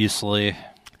profusely.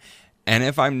 And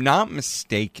if I'm not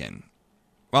mistaken,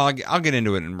 well, I'll get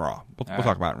into it in Raw. We'll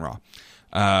talk about it in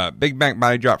Raw. Big back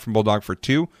body drop from Bulldog for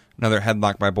 2. Another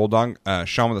headlock by Bulldog.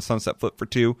 Sean with a sunset flip for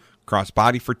 2. Cross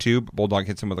body for 2. But Bulldog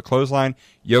hits him with a clothesline.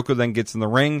 Yoko then gets in the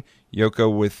ring.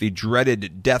 Yoko with the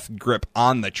dreaded death grip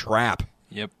on the trap.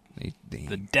 Yep.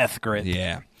 The death grip.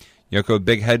 Yeah. Yoko,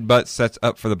 big headbutt, sets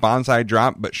up for the bonsai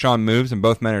drop, but Sean moves and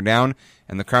both men are down,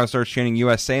 and the crowd starts chanting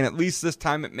USA, and at least this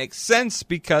time it makes sense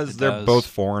because they're both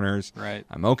foreigners. Right.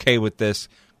 I'm okay with this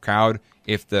crowd.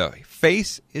 If the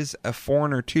face is a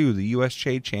foreigner too, the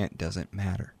USA chant doesn't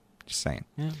matter. Just saying.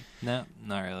 Yeah. No,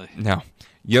 not really. No.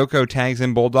 Yoko tags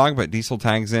in Bulldog, but Diesel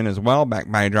tags in as well. Back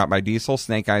by a drop by Diesel.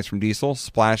 Snake eyes from Diesel.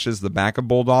 Splashes the back of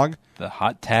Bulldog. The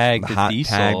hot tag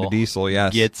to Diesel,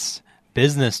 yes. Gets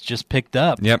business just picked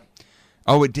up. Yep.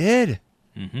 Oh, it did?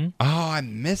 Mm-hmm. Oh, I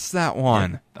missed that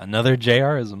one. Yeah, another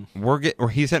JRism.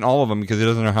 He's hitting all of them because he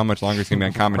doesn't know how much longer he's going to be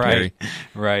on commentary.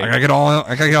 Right. I gotta get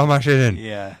all my shit in.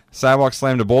 Yeah. Sidewalk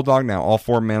slam to Bulldog. Now all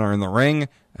 4 men are in the ring.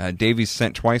 Davies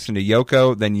sent twice into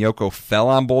Yoko. Then Yoko fell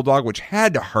on Bulldog, which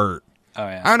had to hurt. Oh,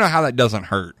 yeah. I don't know how that doesn't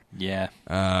hurt. Yeah.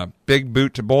 Big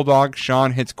boot to Bulldog.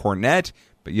 Sean hits Cornette,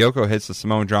 but Yoko hits the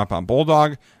Samoan drop on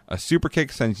Bulldog. A super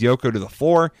kick sends Yoko to the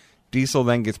floor. Diesel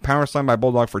then gets power slammed by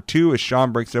Bulldog for 2 as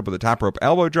Sean breaks it up with a top rope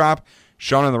elbow drop.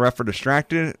 Sean and the ref are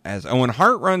distracted as Owen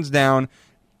Hart runs down.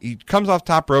 He comes off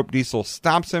top rope. Diesel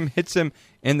stops him, hits him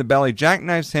in the belly,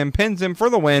 jackknifes him, pins him for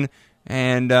the win.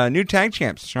 And new tag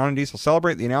champs. Sean and Diesel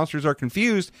celebrate. The announcers are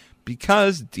confused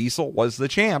because Diesel was the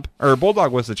champ, or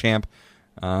Bulldog was the champ.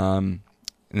 And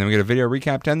then we get a video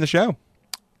recap to end the show.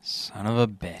 Son of a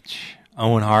bitch.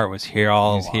 Owen Hart was here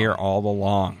all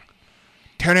along.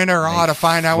 Tune into Raw to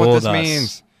find out what this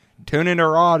means. Tune into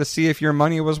Raw to see if your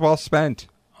money was well spent.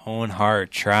 Owen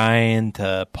Hart trying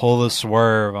to pull the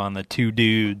swerve on the 2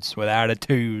 dudes with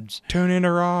attitudes. Tune into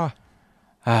Raw.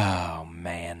 Oh,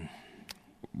 man.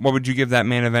 What would you give that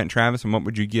main event, Travis, and what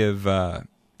would you give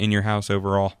In Your House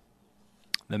overall?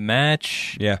 The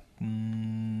match? Yeah.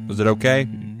 Was it okay?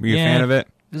 Were you a fan of it?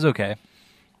 It was okay.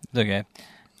 It's okay.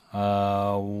 1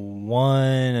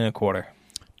 1/4.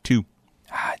 2.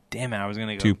 Ah, damn it. I was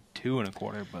going to go 2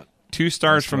 1/4, but 2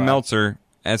 stars from Meltzer.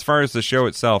 As far as the show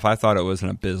itself, I thought it was an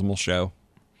abysmal show.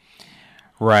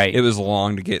 Right. It was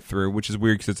long to get through, which is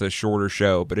weird because it's a shorter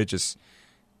show, but it just,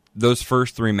 those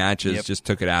first 3 matches just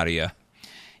took it out of you.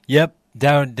 Yep.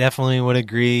 Definitely would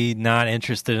agree. Not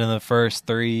interested in the first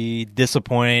 3.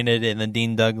 Disappointed in the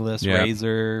Dean Douglas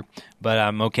Razor, but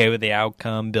I'm okay with the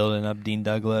outcome, building up Dean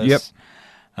Douglas. Yep.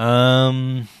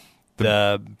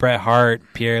 The Bret Hart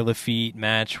Pierre Lafitte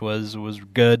match was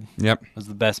good. Yep. Was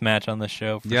the best match on the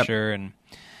show for sure. And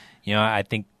I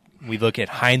think we look at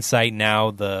hindsight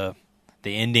now, the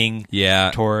ending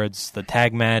towards the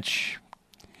tag match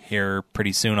here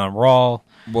pretty soon on Raw.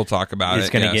 We'll talk about it. It's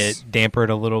going to get dampered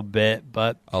a little bit,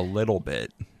 but a little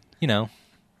bit.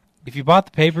 If you bought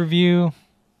the pay-per-view,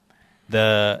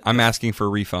 I'm asking for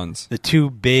refunds. The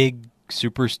 2 big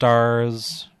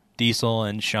superstars, Diesel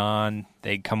and Sean,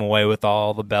 they come away with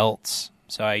all the belts.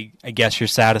 So I guess you're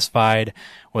satisfied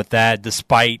with that,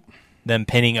 despite them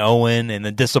pinning Owen and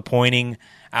the disappointing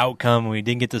outcome. We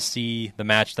didn't get to see the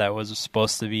match that was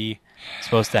supposed to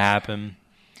happen.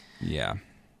 Yeah.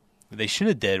 What they should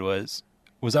have did was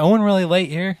Owen really late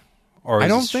here? Or I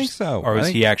don't think so. Or was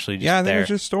he actually just there? Yeah, I think it was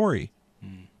just story.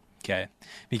 Okay.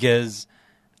 Because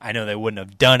I know they wouldn't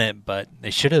have done it, but they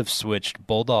should have switched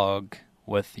Bulldog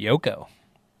with Yoko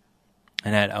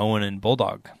and had Owen and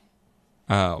Bulldog.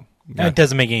 Oh. Yeah. That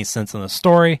doesn't make any sense in the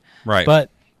story. Right.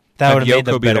 But that would have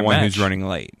made Yoko be the one match. who's running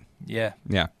late. Yeah.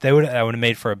 Yeah. That would have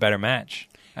made for a better match.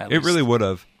 It really would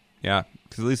have. Yeah.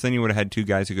 Because at least then you would have had 2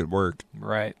 guys who could work.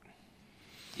 Right.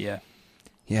 Yeah.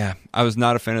 Yeah. I was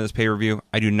not a fan of this pay-per-view.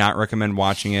 I do not recommend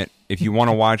watching it. If you want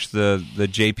to watch the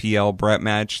JPL Brett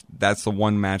match, that's the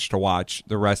one match to watch.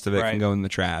 The rest of it can go in the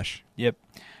trash. Yep.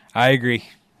 I agree.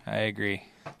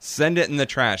 Send it in the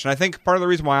trash. And I think part of the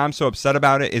reason why I'm so upset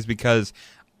about it is because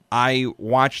I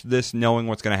watched this knowing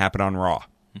what's going to happen on Raw.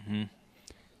 Mm-hmm.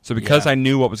 So because I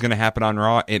knew what was going to happen on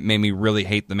Raw, it made me really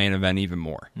hate the main event even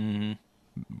more. Mm-hmm.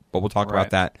 But we'll talk about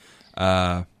that.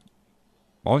 You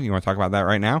want to talk about that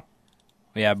right now?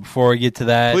 Yeah, before we get to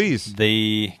that, please.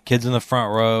 The kids in the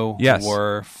front row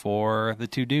were for the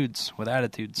 2 dudes with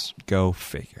attitudes. Go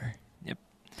figure. Yep.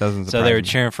 Doesn't so they were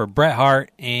cheering for Bret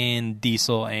Hart and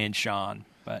Diesel and Sean.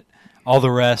 But All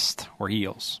the rest were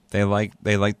heels. They like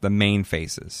the main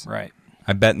faces. Right.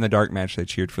 I bet in the dark match they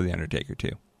cheered for The Undertaker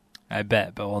too. I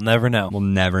bet, but we'll never know. We'll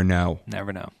never know.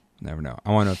 Never know. Never know.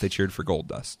 I want to know if they cheered for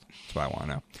Goldust. That's what I want to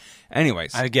know.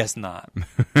 Anyways. I guess not.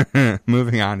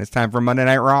 Moving on. It's time for Monday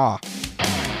Night Raw.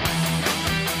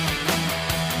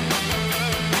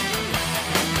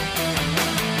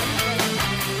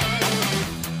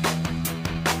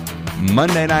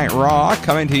 Monday Night Raw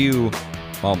coming to you.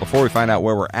 Well, before we find out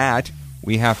where we're at,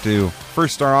 we have to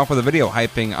first start off with a video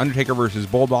hyping Undertaker versus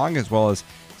Bulldog, as well as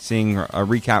seeing a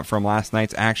recap from last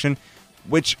night's action,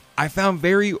 which I found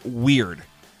very weird.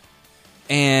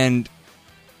 And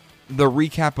the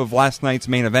recap of last night's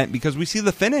main event, because we see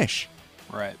the finish.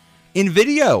 Right. In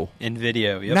video. In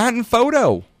video, yep. Not in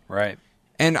photo. Right.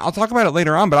 And I'll talk about it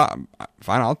later on, but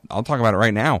fine, I'll talk about it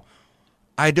right now.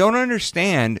 I don't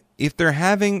understand, if they're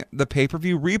having the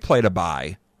pay-per-view replay to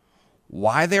buy,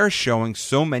 why they're showing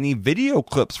so many video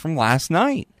clips from last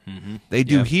night. Mm-hmm. They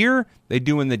do here, they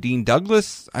do in the Dean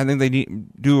Douglas. I think they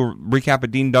do a recap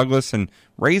of Dean Douglas and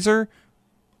Razor.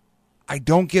 I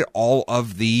don't get all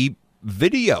of the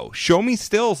video. Show me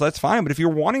stills, that's fine. But if you're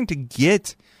wanting to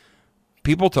get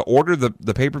people to order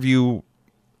the pay-per-view,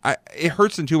 it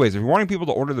hurts in two ways. If you're wanting people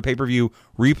to order the pay-per-view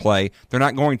replay, they're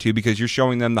not going to, because you're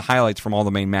showing them the highlights from all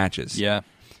the main matches. Yeah.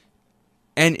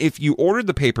 And if you ordered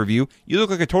the pay-per-view, you look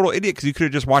like a total idiot, because you could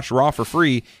have just watched Raw for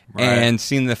free and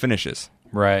seen the finishes.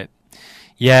 Right.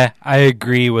 Yeah, I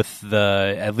agree with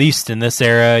at least in this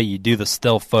era, you do the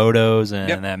still photos,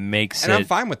 and that makes and I'm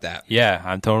fine with that. Yeah,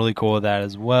 I'm totally cool with that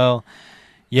as well.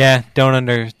 Yeah, don't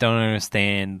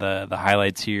understand the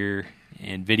highlights here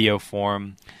in video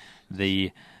form.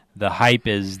 The hype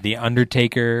is The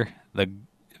Undertaker,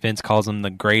 Vince calls him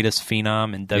the greatest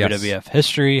phenom in WWF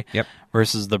history,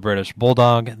 versus the British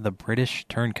Bulldog, the British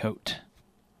Turncoat.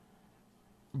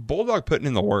 Bulldog putting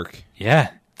in the work.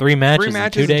 Yeah, 3 matches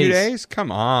in 2 days. 2 days?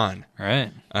 Come on.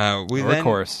 Right. We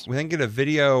then get a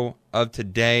video of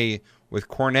today with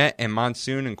Cornette and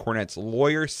Monsoon and Cornette's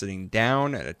lawyer sitting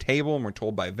down at a table, and we're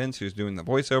told by Vince, who's doing the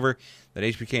voiceover, that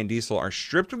HBK and Diesel are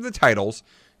stripped of the titles,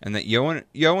 and that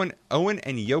Owen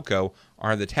and Yoko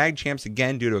are the tag champs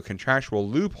again due to a contractual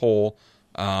loophole,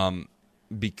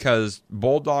 because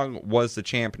Bulldog was the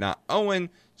champ, not Owen,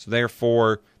 so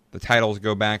therefore the titles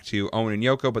go back to Owen and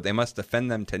Yoko, but they must defend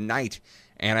them tonight.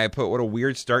 And I put, what a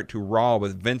weird start to Raw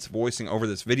with Vince voicing over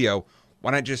this video.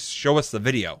 Why not just show us the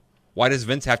video? Why does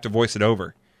Vince have to voice it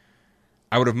over?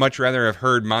 I would have much rather have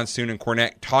heard Monsoon and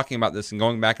Cornette talking about this and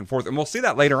going back and forth, and we'll see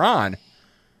that later on.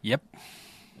 Yep.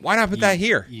 Why not put that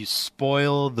here? You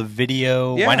spoil the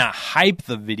video. Yeah. Why not hype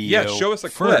the video? Yeah, show us a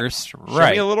first. Clip. Right.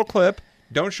 Show me a little clip.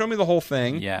 Don't show me the whole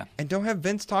thing. Yeah. And don't have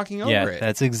Vince talking over it. Yeah,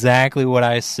 that's exactly what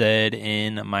I said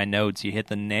in my notes. You hit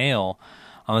the nail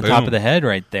on the top of the head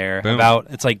right there. About,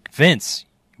 it's like, Vince,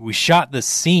 we shot the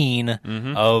scene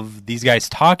of these guys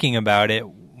talking about it.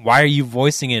 Why are you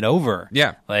voicing it over?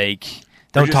 Yeah. Like,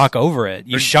 don't talk over it.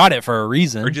 You shot it for a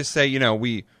reason. Or just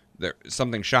say,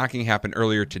 something shocking happened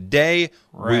earlier today.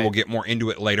 Right. We will get more into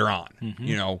it later on.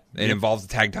 Mm-hmm. It involves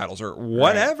the tag titles or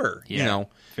whatever. Right. Yeah.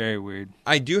 Very weird.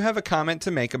 I do have a comment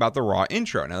to make about the Raw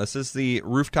intro. Now, this is the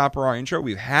Rooftop Raw intro.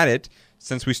 We've had it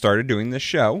since we started doing this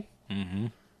show. Mm-hmm.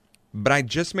 But I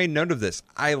just made note of this.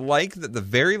 I like that the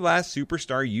very last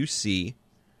superstar you see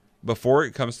before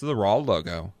it comes to the Raw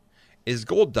logo is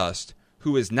Goldust,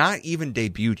 who is not even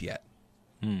debuted yet.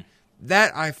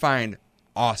 That I find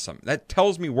awesome. That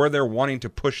tells me where they're wanting to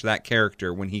push that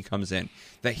character when he comes in.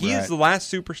 That he is the last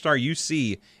superstar you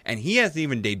see, and he hasn't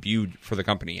even debuted for the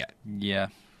company yet. Yeah.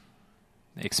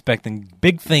 Expecting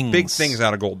big things. Big things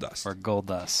out of Goldust. For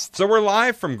Goldust. So we're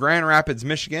live from Grand Rapids,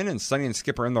 Michigan, and Sonny and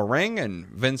Skip are in the ring, and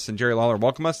Vince and Jerry Lawler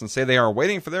welcome us and say they are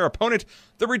waiting for their opponent,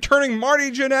 the returning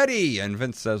Marty Jannetty. And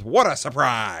Vince says, what a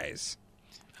surprise.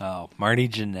 Oh, Marty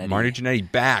Jannetty. Marty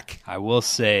Jannetty back. I will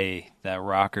say that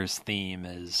Rocker's theme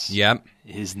is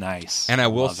nice. And I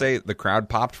will say the crowd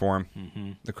popped for him.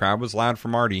 Mm-hmm. The crowd was loud for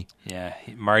Marty. Yeah,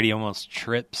 Marty almost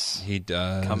trips. He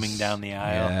does. Coming down the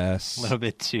aisle. Yes. A little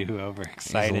bit too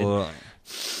overexcited.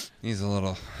 He's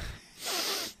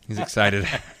excited.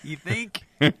 You think?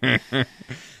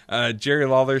 Jerry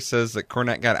Lawler says that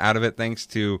Cornette got out of it thanks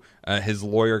to his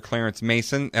lawyer, Clarence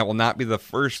Mason. That will not be the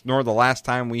first nor the last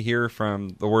time we hear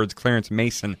from the words Clarence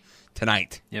Mason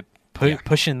tonight. Yep.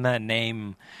 Pushing that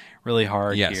name really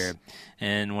hard here.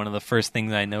 And one of the first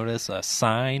things I noticed, a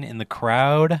sign in the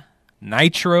crowd,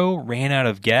 Nitro ran out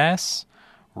of gas.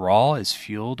 Raw is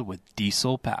fueled with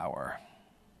diesel power.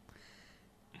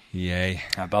 Yay.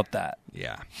 How about that?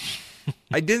 Yeah.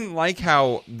 I didn't like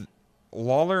how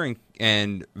Lawler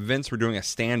and Vince were doing a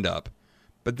stand-up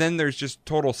but then there's just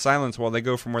total silence while they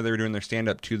go from where they were doing their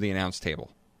stand-up to the announce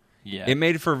table. Yeah. It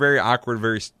made for a very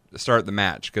awkward, start of the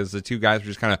match because the two guys were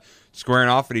just kind of squaring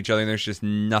off at each other, and there's just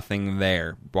nothing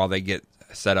there while they get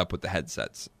set up with the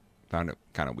headsets. Found it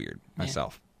kind of weird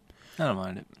myself. I don't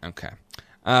mind it. Okay.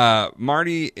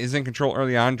 Marty is in control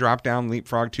early on. Drop down,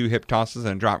 leapfrog, 2 hip tosses,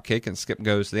 and a drop kick, and Skip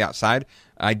goes to the outside.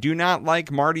 I do not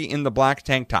like Marty in the black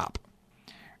tank top.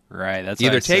 Right. That's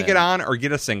either take it on or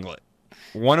get a singlet.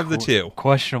 One of the two.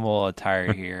 Questionable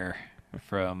attire here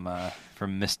from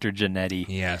Mr. Jannetty.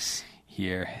 Yes.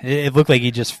 Here, it looked like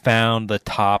he just found the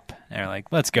top and they're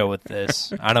like, let's go with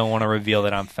this. I don't want to reveal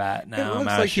that I'm fat now. It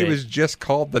looks I'm like he was just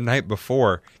called the night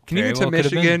before. Can you get to well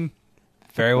Michigan?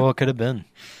 Very well could have been.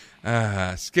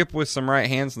 Skip with some right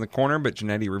hands in the corner, but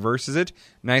Jannetty reverses it.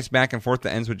 Nice back and forth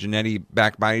that ends with Jannetty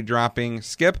back body dropping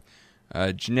Skip.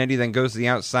 Jannetty then goes to the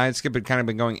outside. Skip had kind of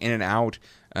been going in and out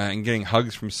and getting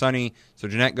hugs from Sonny. So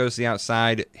Jeanette goes to the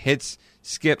outside, hits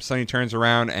Skip. Sonny turns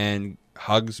around and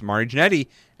hugs Marty Jannetty.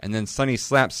 And then Sonny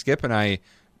slaps Skip, and I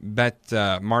bet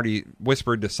Marty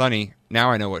whispered to Sonny,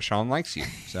 now I know what Sean likes you.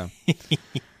 So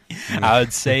I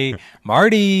would say,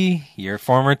 Marty, your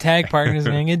former tag partner is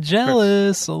going to get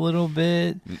jealous a little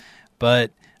bit.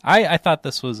 But I thought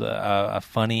this was a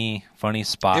funny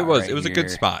spot. It was. Right it was here. a good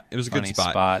spot. It was a funny good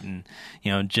spot. And,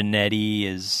 Jannetty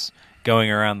is going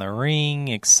around the ring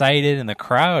excited, and the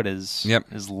crowd is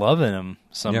loving him.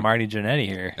 Some Marty Jannetty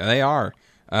here. Yeah, they are.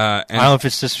 I don't know if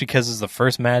it's just because it's the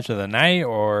first match of the night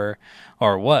or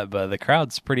what, but the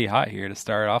crowd's pretty hot here to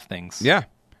start off things. Yeah.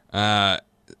 I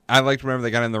liked whenever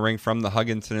they got in the ring from the hug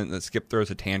incident that Skip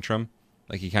throws a tantrum.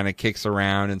 Like he kind of kicks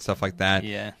around and stuff like that.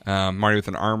 Yeah. Marty with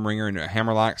an arm wringer and a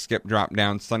hammerlock. Skip drop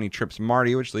down. Sonny trips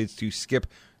Marty, which leads to Skip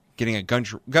getting a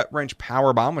gut wrench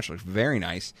power bomb, which looks very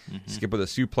nice. Mm-hmm. Skip with a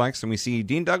suplex, and we see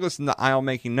Dean Douglas in the aisle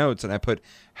making notes. And I put,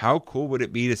 how cool would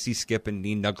it be to see Skip and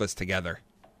Dean Douglas together?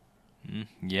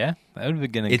 Yeah, that would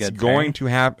have been a good. It's going to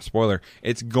happen. Spoiler.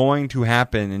 It's going to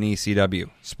happen in ECW.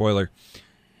 Spoiler.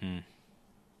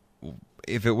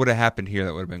 If it would have happened here,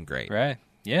 that would have been great. Right.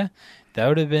 Yeah, that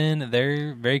would have been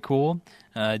very cool.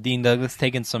 Dean Douglas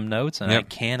taking some notes, and I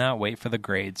cannot wait for the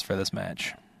grades for this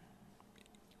match.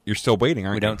 You're still waiting,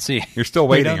 aren't you? We don't see. You're still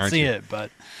waiting, aren't you? We don't see it, but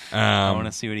I want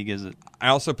to see what he gives it. I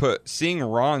also put, seeing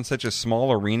Raw in such a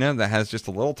small arena that has just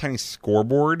a little tiny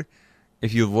scoreboard.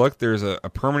 If you look, there's a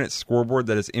permanent scoreboard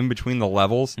that is in between the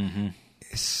levels. Mm-hmm.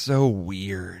 It's so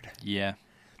weird. Yeah.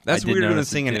 That's weirder than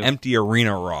seeing an empty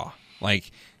arena Raw.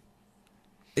 Like,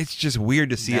 it's just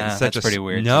weird to see it in such pretty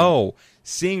weird. No.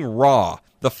 Seeing Raw,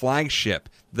 the flagship,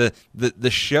 the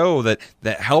show that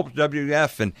helped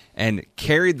WWF and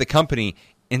carried the company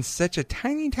in such a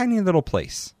tiny, tiny little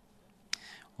place.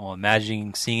 Well,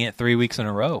 imagine seeing it 3 weeks in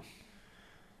a row.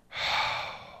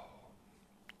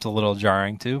 It's a little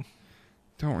jarring, too.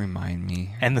 Don't remind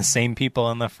me. And the same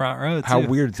people in the front row, too. How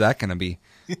weird's that going to be?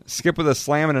 Skip with a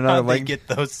slam and another leg. They get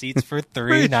those seats for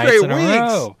 3 nights in a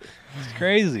row. It's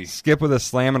crazy. Skip with a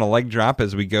slam and a leg drop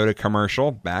as we go to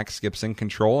commercial. Back, Skip's in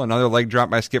control. Another leg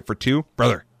drop by Skip for 2.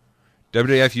 Brother,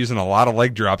 WWF using a lot of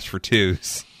leg drops for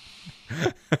 2s.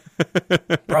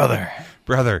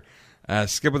 Brother.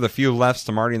 Skip with a few lefts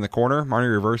to Marty in the corner. Marty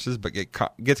reverses but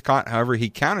gets caught. However,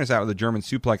 he counters out with a German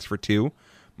suplex for 2.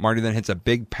 Marty then hits a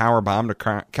big power bomb to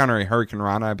counter a Hurricane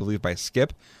Rana, I believe, by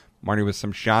Skip. Marty with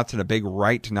some shots and a big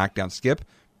right to knock down Skip.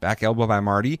 Back elbow by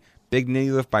Marty. Big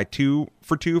knee lift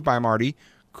for 2 by Marty.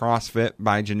 Crossfit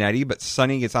by Jannetty, but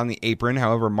Sonny gets on the apron.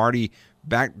 However, Marty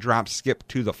back drops Skip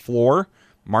to the floor.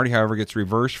 Marty, however, gets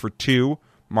reversed for 2.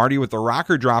 Marty with the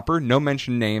rocker dropper. No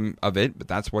mention name of it, but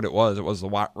that's what it was. It was the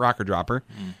rocker dropper.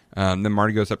 Then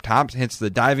Marty goes up top, hits the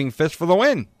diving fist for the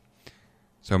win.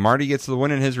 So Marty gets the win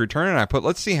in his return, and I put,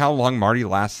 let's see how long Marty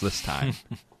lasts this time.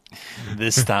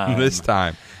 This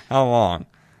time. How long?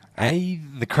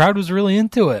 The crowd was really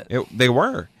into it. They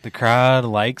were. The crowd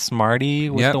likes Marty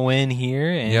with the win here,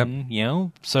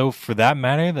 and so for that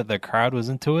matter, that the crowd was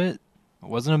into it, it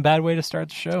wasn't a bad way to start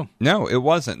the show. No, it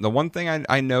wasn't. The one thing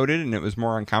I noted, and it was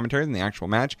more on commentary than the actual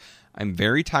match, I'm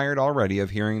very tired already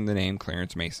of hearing the name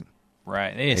Clarence Mason.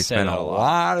 Right. They spent a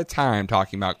lot of time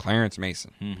talking about Clarence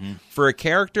Mason. Mm-hmm. For a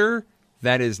character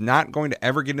that is not going to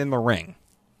ever get in the ring.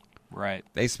 Right.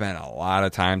 They spent a lot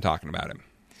of time talking about him.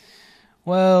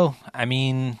 Well, I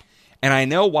mean... And I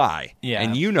know why. Yeah.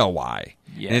 And you know why.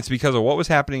 Yeah. And it's because of what was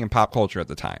happening in pop culture at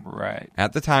the time. Right.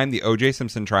 At the time, the O.J.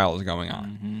 Simpson trial was going on.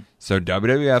 Mm-hmm. So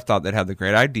WWF thought they'd have the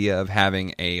great idea of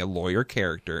having a lawyer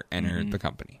character enter the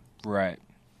company. Right.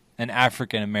 An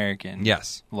African-American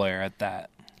lawyer at that.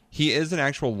 He is an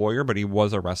actual lawyer, but he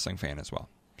was a wrestling fan as well.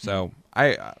 So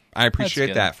I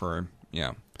appreciate that for him.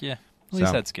 Yeah. At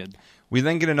least that's good. We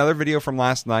then get another video from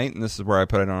last night, and this is where I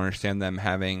don't understand them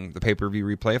having the pay-per-view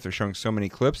replay if they're showing so many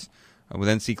clips. We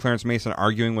then see Clarence Mason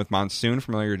arguing with Monsoon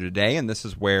from earlier today, and this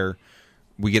is where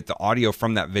we get the audio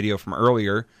from that video from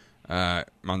earlier.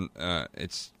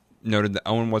 It's noted that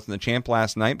Owen wasn't the champ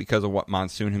last night because of what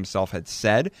Monsoon himself had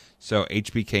said, so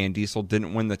HBK and Diesel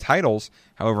didn't win the titles.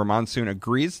 However, Monsoon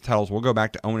agrees the titles will go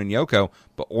back to Owen and Yoko,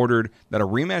 but ordered that a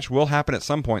rematch will happen at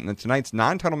some point, and that tonight's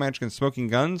non-title match against Smoking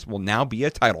Guns will now be a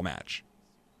title match.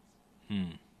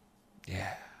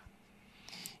 Yeah.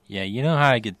 Yeah, you know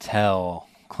how I could tell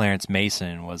Clarence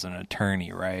Mason was an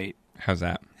attorney, right? How's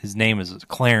that? His name is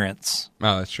Clarence.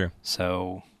 Oh, that's true.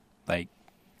 So, like,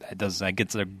 that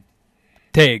gets a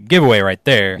giveaway right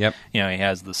there. Yep. You know, he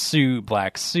has the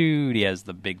black suit. He has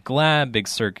the big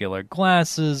circular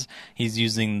glasses. He's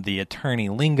using the attorney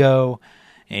lingo.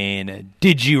 And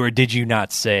did you or did you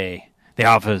not say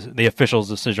the official's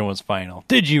decision was final?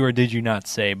 Did you or did you not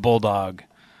say Bulldog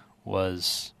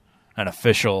was an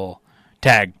official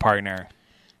tag partner?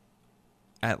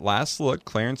 At last look,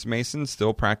 Clarence Mason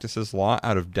still practices law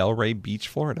out of Delray Beach,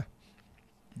 Florida.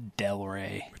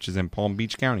 Delray. Which is in Palm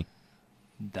Beach County.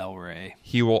 Delray.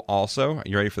 He will also, are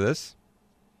you ready for this?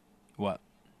 What?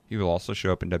 He will also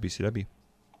show up in WCW.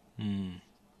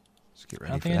 So get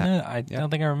ready for that. I don't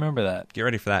think I remember that. Get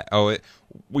ready for that. Oh,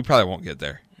 we probably won't get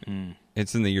there.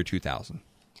 It's in the year 2000.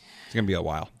 It's going to be a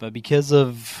while. But because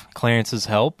of Clarence's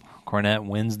help, Cornette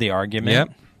wins the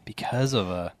argument because of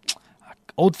a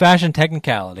old-fashioned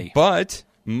technicality. But,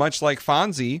 much like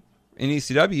Fonzie in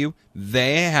ECW,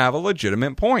 they have a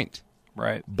legitimate point.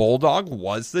 Right. Bulldog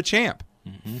was the champ,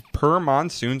 per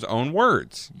Monsoon's own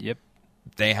words. Yep.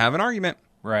 They have an argument.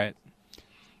 Right.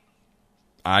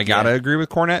 I got to agree with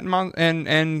Cornette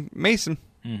and Mason.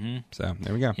 So,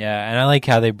 there we go. Yeah, and I like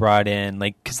how they brought in,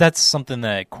 because that's something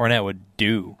that Cornette would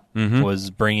do,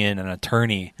 was bring in an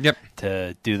attorney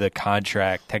to do the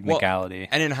contract technicality. Well,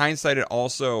 and in hindsight, it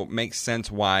also makes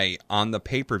sense why on the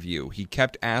pay-per-view, he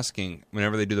kept asking,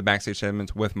 whenever they do the backstage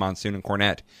segments with Monsoon and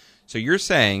Cornette, so you're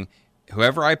saying,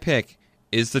 whoever I pick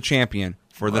is the champion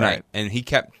for the night. And he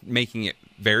kept making it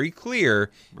very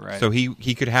clear so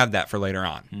he could have that for later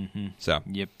on. So,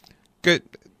 good.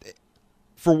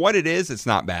 For what it is, it's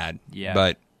not bad. Yeah.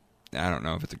 But I don't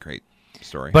know if it's a great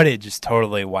story. But it just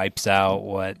totally wipes out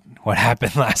what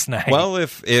happened last night. Well,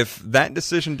 if that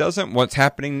decision doesn't, what's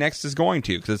happening next is going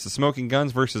to, because it's the Smoking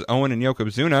Guns versus Owen and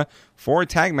Yokozuna for a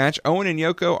tag match. Owen and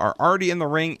Yoko are already in the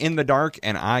ring in the dark,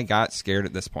 and I got scared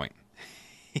at this point.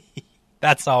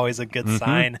 That's always a good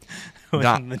sign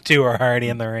when the two are already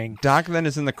in the ring. Doc then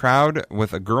is in the crowd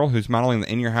with a girl who's modeling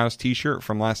the In Your House t-shirt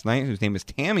from last night, whose name is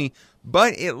Tammy,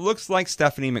 but it looks like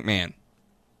Stephanie McMahon.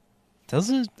 Does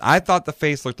it? I thought the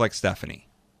face looked like Stephanie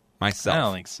myself. I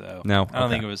don't think so. No? I don't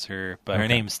think it was her, but her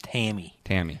name's Tammy.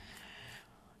 Tammy.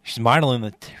 She's modeling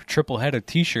the triple-headed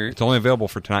t-shirt. It's only available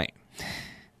for tonight.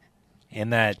 In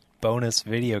that bonus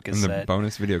video cassette. In the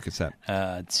bonus video cassette.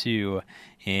 Too.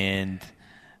 And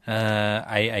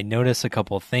I noticed a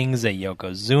couple things at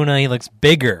Yokozuna. He looks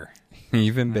bigger.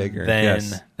 Even bigger.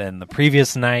 Than the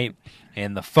previous night.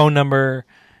 And the phone number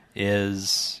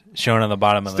is shown on the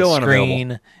bottom of the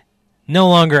screen. No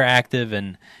longer active,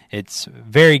 and it's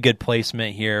very good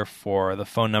placement here for the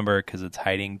phone number because it's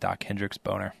hiding Doc Hendricks'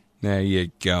 boner. There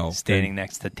you go. Standing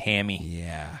next to Tammy.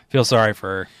 Yeah. Feel sorry for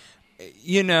her.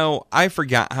 You know, I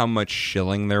forgot how much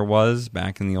shilling there was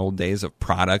back in the old days of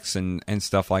products and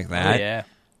stuff like that. Oh, yeah.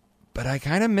 But I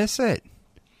kind of miss it.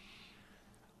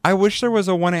 I wish there was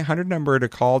a 1-800 number to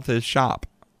call to shop.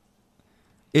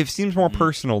 It seems more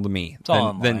personal to me. It's all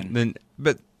online.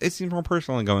 But it seems more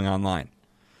personal than going online.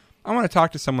 I want to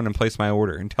talk to someone and place my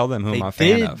order and tell them who I'm a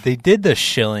fan of. They did the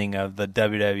shilling of the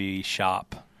WWE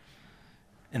shop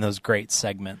in those great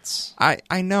segments.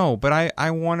 I know, but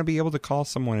I want to be able to call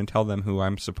someone and tell them who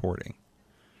I'm supporting.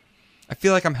 I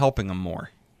feel like I'm helping them more.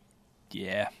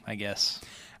 Yeah, I guess.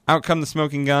 Out come the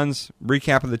Smoking Guns.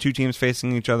 Recap of the two teams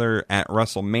facing each other at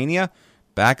WrestleMania.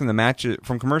 Back in the match,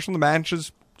 from commercial, the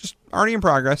matches just already in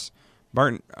progress.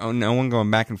 Bart and Owen going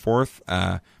back and forth.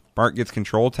 Bart gets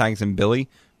control, tags in Billy.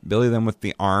 Billy then with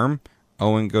the arm.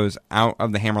 Owen goes out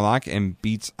of the hammerlock and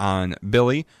beats on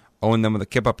Billy. Owen then with a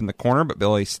kip up in the corner, but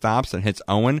Billy stops and hits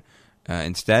Owen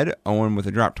instead. Owen with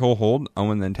a drop toe hold.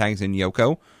 Owen then tags in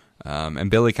Yoko.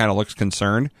 And Billy kind of looks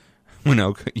concerned when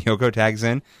Yoko tags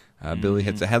in. Billy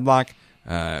hits a headlock.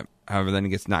 However, then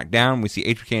he gets knocked down. We see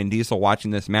HBK and Diesel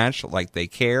watching this match like they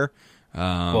care.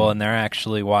 And they're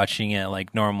actually watching it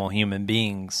like normal human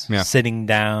beings, sitting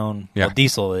down. Yeah. Well,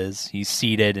 Diesel is. He's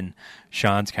seated, and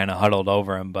Sean's kind of huddled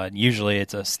over him. But usually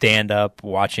it's a stand-up,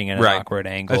 watching at an awkward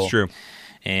angle. That's true.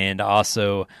 And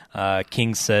also,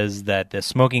 King says that the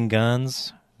Smoking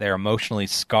Guns, they're emotionally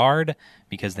scarred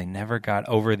because they never got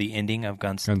over the ending of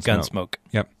Gunsmoke.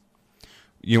 Yep.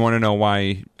 You want to know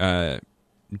why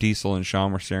Diesel and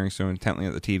Shawn were staring so intently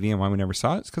at the TV and why we never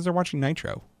saw it? It's because they're watching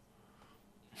Nitro.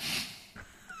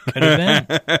 Could have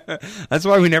been. That's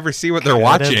why we never see what they're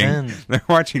watching. They're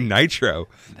watching Nitro.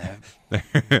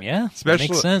 Yeah,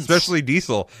 makes sense. Especially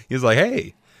Diesel. He's like,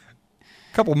 hey,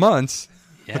 a couple months.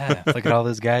 Yeah, look at all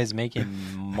those guys making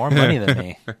more money than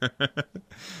me.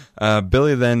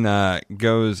 Billy then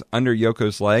goes under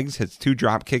Yoko's legs, hits 2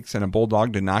 drop kicks and a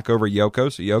bulldog to knock over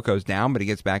Yoko. So Yoko's down, but he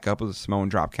gets back up with a Samoan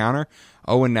drop counter.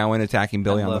 Owen now in attacking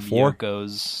Billy on the floor.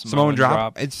 Yoko's Samoan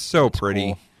drop. It's so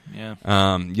pretty. Cool. Yeah.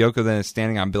 Yoko then is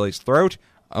standing on Billy's throat.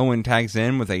 Owen tags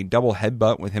in with a double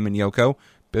headbutt with him and Yoko.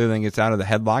 Billy then gets out of the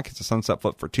headlock. It's a sunset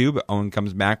flip for 2, but Owen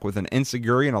comes back with an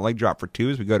ensiguri and a leg drop for 2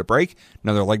 as we go to break.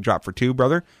 Another leg drop for 2,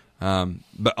 brother.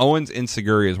 But Owen's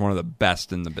ensiguri is one of the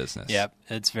best in the business. Yep,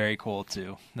 it's very cool,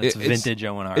 too. That's vintage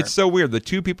Owen Hart. It's so weird. The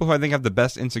 2 people who I think have the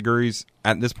best ensiguris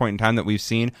at this point in time that we've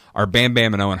seen are Bam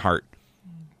Bam and Owen Hart.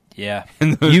 Yeah.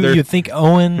 You think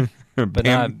Owen... But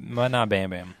not Bam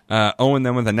Bam. Owen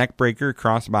then with a neck breaker,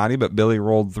 crossbody, but Billy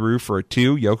rolled through for a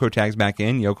 2. Yoko tags back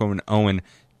in. Yoko and Owen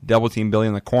double team Billy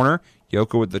in the corner.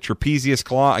 Yoko with the trapezius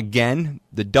claw again.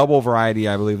 The double variety,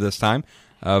 I believe, this time.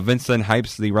 Vince then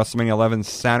hypes the WrestleMania 11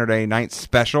 Saturday night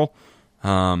special.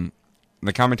 The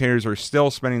commentators are still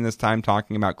spending this time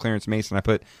talking about Clarence Mason. I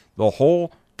put the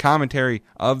whole commentary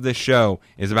of the show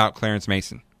is about Clarence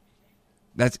Mason.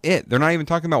 That's it. They're not even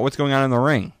talking about what's going on in the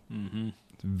ring. Mm-hmm.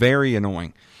 Very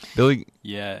annoying. Billy.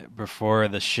 Yeah, before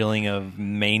the shilling of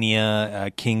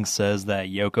Mania, King says that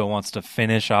Yoko wants to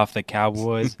finish off the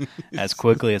Cowboys as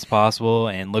quickly as possible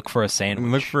and look for a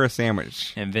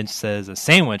sandwich. And Vince says, a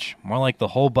sandwich? More like the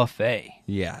whole buffet.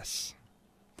 Yes.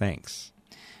 Thanks.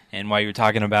 And while you're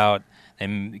talking about,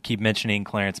 and keep mentioning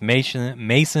Clarence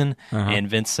Mason, and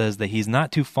Vince says that he's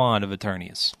not too fond of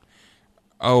attorneys.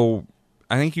 Oh,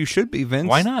 I think you should be, Vince.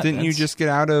 Why not? Didn't you just get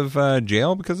out of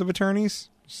jail because of attorneys?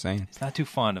 Just saying. He's not too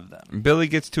fond of them. Billy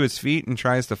gets to his feet and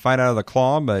tries to fight out of the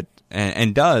claw, but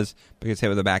does, but gets hit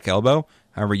with a back elbow.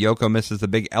 However, Yoko misses the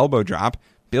big elbow drop.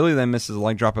 Billy then misses a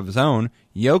leg drop of his own.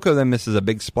 Yoko then misses a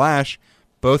big splash.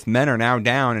 Both men are now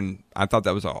down, and I thought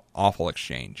that was an awful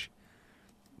exchange.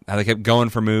 How they kept going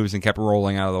for moves and kept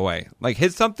rolling out of the way. Like,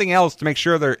 hit something else to make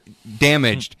sure they're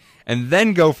damaged, and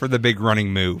then go for the big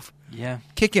running move. Yeah.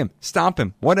 Kick him, stomp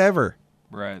him, whatever.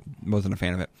 Right. Wasn't a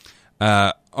fan of it.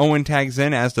 Owen tags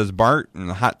in, as does Bart, and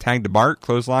the hot tag to Bart,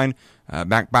 clothesline,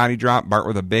 back body drop, Bart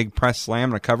with a big press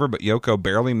slam and a cover, but Yoko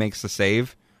barely makes the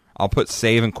save. I'll put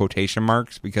save in quotation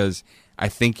marks because I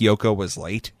think Yoko was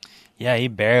late. Yeah, he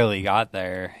barely got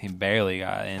there. He barely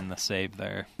got in the save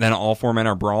there. Then all 4 men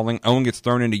are brawling. Owen gets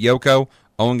thrown into Yoko.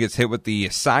 Owen gets hit with the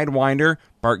sidewinder.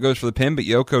 Bart goes for the pin, but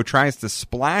Yoko tries to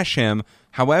splash him.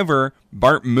 However,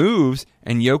 Bart moves,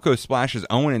 and Yoko splashes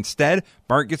Owen instead.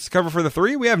 Bart gets the cover for the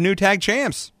 3. We have new tag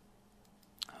champs.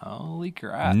 Holy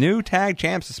crap. New tag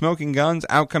champs, the Smoking Guns.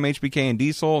 Out come HBK and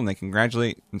Diesel, and they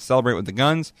congratulate and celebrate with the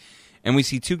guns. And we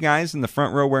see 2 guys in the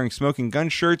front row wearing Smoking Gun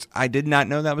shirts. I did not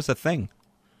know that was a thing.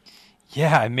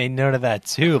 Yeah, I made note of that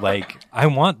too. Like, I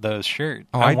want those shirts.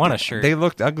 I want a shirt. They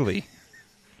looked ugly.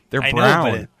 They're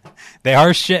brown. They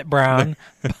are shit brown,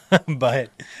 but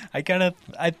I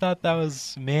thought that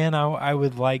was, man, I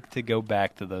would like to go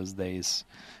back to those days.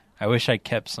 I wish I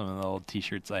kept some of the old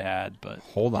T-shirts I had, but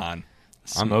hold on,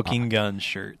 Smoking Gun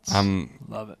shirts.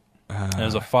 Love it. There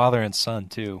was a father and son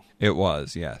too. It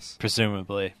was, yes,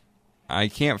 presumably. I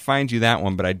can't find you that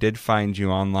one, but I did find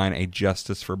you online a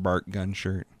Justice for Bart Gunn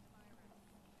shirt.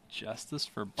 Justice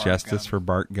for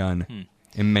Bart Gunn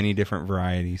in many different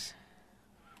varieties.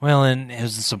 Well, and it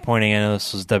was disappointing. I know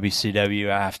this was WCW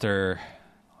after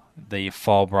the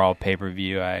Fall Brawl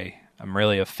pay-per-view. I'm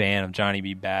really a fan of Johnny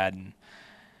B. Bad, and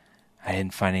I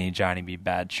didn't find any Johnny B.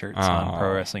 Bad shirts on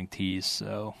Pro Wrestling Tees,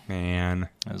 so man,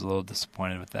 I was a little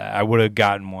disappointed with that. I would have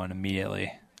gotten one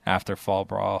immediately after Fall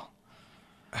Brawl.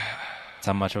 That's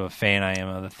how much of a fan I am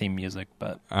of the theme music,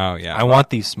 but I want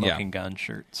these Smoking Gun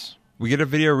shirts. We get a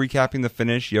video recapping the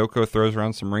finish. Yoko throws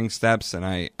around some ring steps, and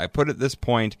I put at this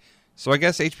point, so I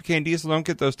guess HBK and Diesel don't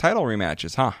get those title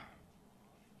rematches, huh?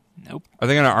 Nope. Are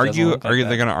they going to argue? Are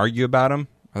they going to argue about them?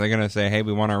 Are they going to say, "Hey,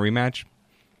 we want our rematch"?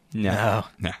 No,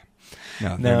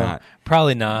 they're not.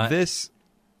 Probably not. This,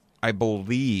 I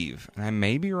believe, and I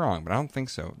may be wrong, but I don't think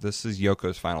so. This is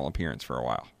Yoko's final appearance for a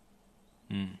while.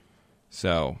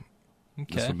 So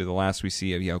this will be the last we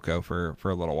see of Yoko for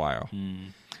a little while.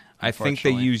 I think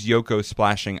they use Yoko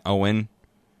splashing Owen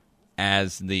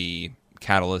as the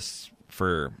catalyst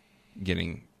for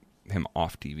getting him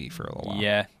off TV for a little while.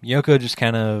 Yeah, Yoko just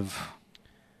kind of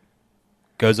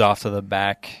goes off to the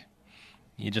back.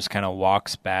 He just kind of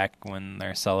walks back when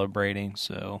they're celebrating.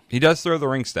 So he does throw the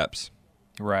ring steps,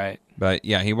 right? But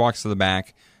yeah, he walks to the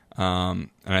back, and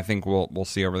I think we'll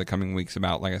see over the coming weeks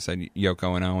about, like I said,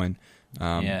 Yoko and Owen.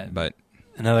 But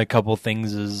another couple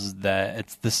things is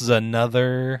that this is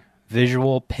another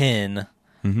visual pin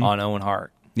on Owen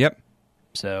Hart. Yep.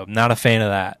 So not a fan of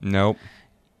that. Nope.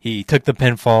 He took the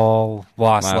pinfall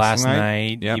loss last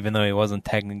night, yep. even though he wasn't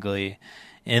technically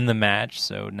in the match.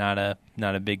 So not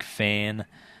a big fan.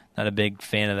 Not a big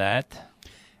fan of that.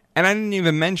 And I didn't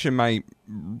even mention my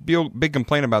big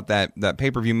complaint about that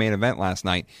pay-per-view main event last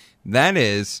night. That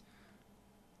is,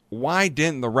 why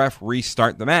didn't the ref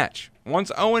restart the match?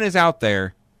 Once Owen is out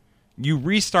there, you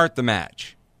restart the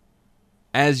match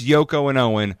as Yoko and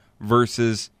Owen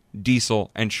versus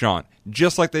Diesel and Shawn,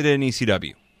 just like they did in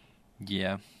ECW.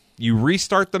 Yeah. You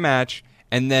restart the match,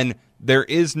 and then there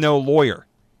is no lawyer.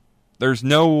 There's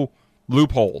no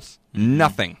loopholes.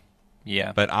 Nothing.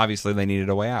 Yeah. But obviously they needed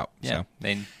a way out. Yeah, so.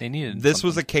 they needed This something.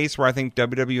 was a case where I think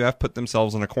WWF put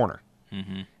themselves in a corner.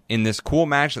 In this cool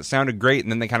match that sounded great,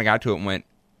 and then they kind of got to it and went,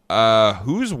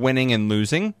 who's winning and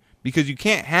losing? Because you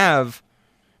can't have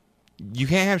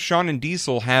Shawn and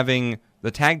Diesel having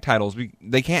the tag titles.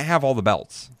 They can't have all the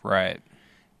belts. Right.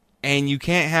 And you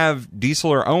can't have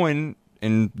Diesel or Owen,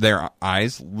 in their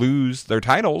eyes, lose their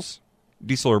titles.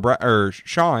 Diesel or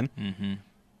Shawn.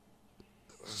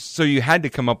 So you had to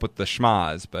come up with the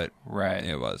schmaz, but right.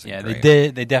 It wasn't Yeah,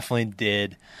 great. They definitely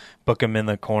did book him in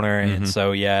the corner, and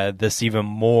so this even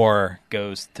more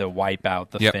goes to wipe out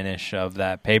the finish of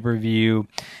that pay-per-view.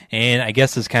 And I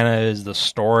guess this kind of is the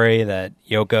story that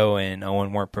Yoko and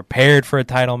Owen weren't prepared for a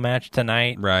title match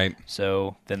tonight. Right.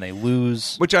 So then they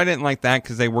lose. Which I didn't like that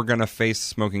because they were going to face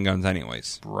Smoking Guns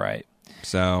anyways. Right.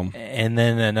 So. And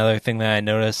then another thing that I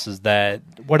noticed is that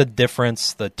what a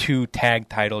difference the 2 tag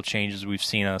title changes we've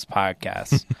seen on this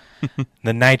podcast.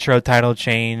 The Nitro title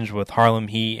change with Harlem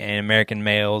Heat and American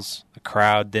Males, the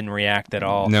crowd didn't react at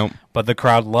all. Nope. But the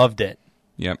crowd loved it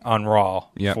on Raw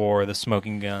Yep. for the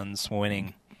Smoking Guns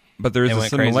winning. But there is a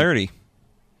similarity. Crazy.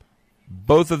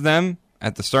 Both of them,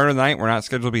 at the start of the night, were not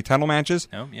scheduled to be title matches.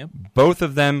 Oh, yep. Both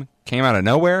of them came out of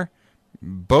nowhere.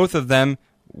 Both of them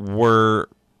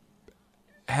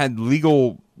had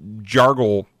legal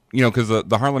jargle, because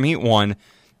the Harlem Heat one,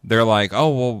 they're like, oh,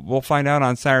 well, we'll find out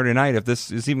on Saturday night if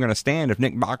this is even going to stand, if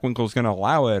Nick Bockwinkel's going to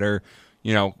allow it, or,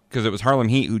 because it was Harlem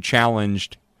Heat who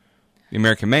challenged the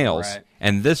American Males. Right.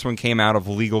 And this one came out of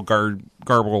legal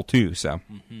garble too, so.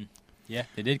 Yeah,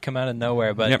 they did come out of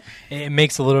nowhere, but it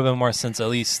makes a little bit more sense. At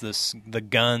least the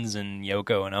Guns and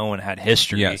Yoko and Owen had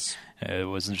history. Yes. It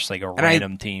wasn't just like a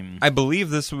random team. I believe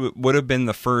this would have been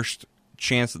the first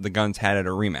chance that the Guns had at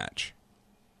a rematch.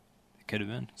 It could have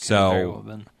been. So, very well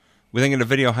been. We think in a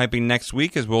video hyping next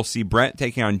week as we'll see Brett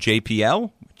taking on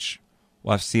JPL, which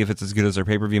we'll have to see if it's as good as their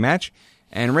pay-per-view match,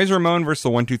 and Razor Ramon versus the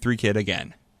 1-2-3 Kid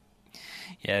again.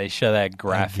 Yeah, they show that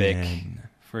graphic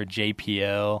for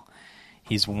JPL.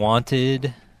 He's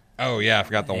wanted. Oh yeah, I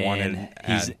forgot the wanted.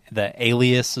 The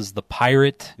alias is the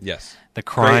Pirate. Yes. The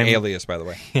crime Great alias, by the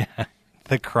way. Yeah.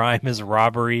 The crime is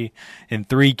robbery in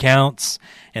 3 counts,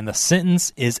 and the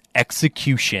sentence is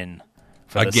execution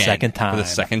for the second time. For the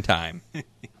second time.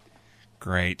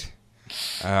 Great.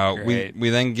 We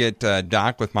then get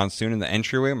Doc with Monsoon in the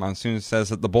entryway. Monsoon says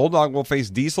that the Bulldog will face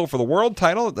Diesel for the world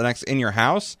title at the next In Your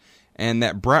House, and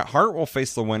that Bret Hart will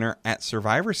face the winner at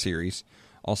Survivor Series.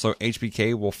 Also,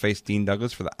 HBK will face Dean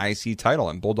Douglas for the IC title,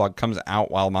 and Bulldog comes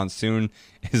out while Monsoon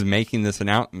is making this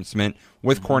announcement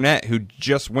with Cornette, who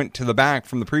just went to the back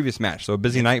from the previous match. So a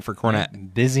busy night for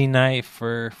Cornette. Busy night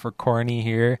for Corny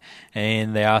here,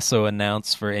 and they also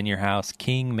announced for In Your House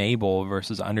King Mabel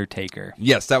versus Undertaker.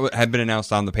 Yes, that had been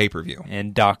announced on the pay-per-view.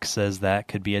 And Doc says that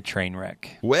could be a train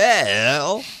wreck.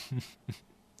 Well,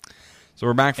 so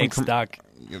we're back from Doc.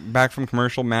 Back from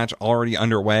commercial, match already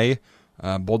underway.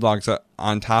 Bulldog's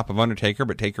on top of Undertaker,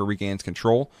 but Taker regains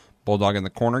control. Bulldog in the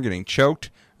corner getting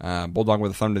choked. Bulldog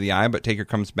with a thumb to the eye, but Taker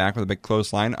comes back with a big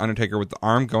clothesline. Undertaker with the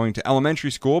arm going to elementary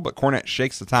school, but Cornette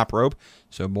shakes the top rope,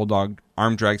 so Bulldog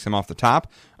arm drags him off the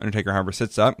top. Undertaker, however,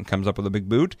 sits up and comes up with a big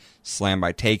boot. Slammed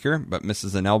by Taker, but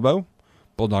misses an elbow.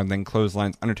 Bulldog then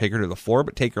clotheslines Undertaker to the floor,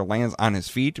 but Taker lands on his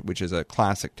feet, which is a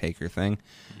classic Taker thing.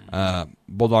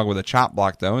 Bulldog with a chop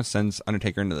block, though, sends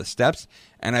Undertaker into the steps.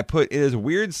 And I put, it is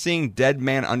weird seeing dead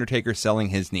man Undertaker selling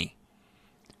his knee.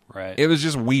 Right. It was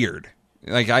just weird.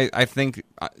 Like, I think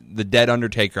the dead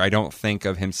Undertaker, I don't think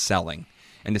of him selling.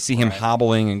 And to see him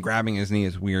hobbling and grabbing his knee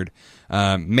is weird.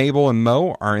 Mabel and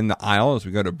Mo are in the aisle as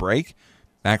we go to break.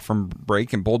 back from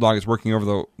break, and Bulldog is working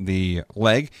over the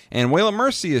leg, and Waylon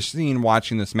Mercy is seen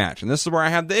watching this match. And this is where I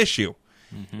have the issue.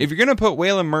 If you're going to put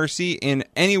Waylon Mercy in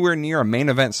anywhere near a main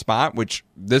event spot, which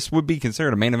this would be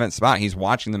considered a main event spot, he's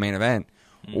watching the main event,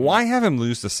 why have him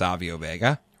lose to Savio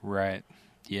Vega? Right.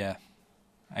 Yeah.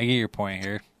 I get your point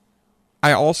here.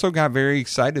 I also got very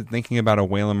excited thinking about a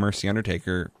Waylon Mercy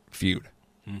Undertaker feud.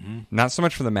 Not so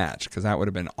much for the match, because that would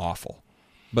have been awful.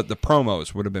 But the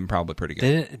promos would have been probably pretty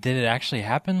good. Did it actually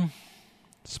happen?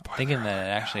 Spoiler Thinking that it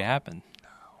actually happened.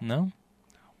 No?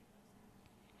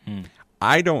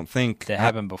 I don't think... Did it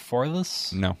happen before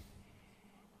this? No.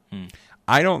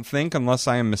 I don't think, unless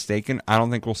I am mistaken, I don't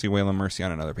think we'll see Waylon Mercy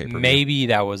on another pay-per-view. Maybe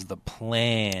that was the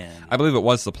plan. I believe it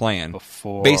was the plan.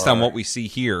 Before. Based on what we see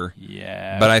here.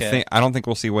 Yeah. But I don't think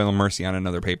we'll see Waylon Mercy on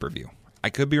another pay-per-view. I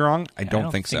could be wrong. I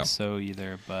don't think so. I don't think so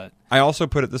either, but... I also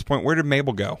put at this point, where did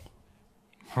Mabel go?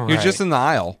 Right. He was just in the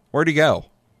aisle. Where'd he go?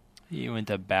 He went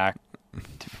back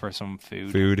for some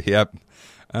food. Food, yep.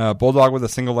 Bulldog with a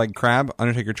single leg crab.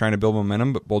 Undertaker trying to build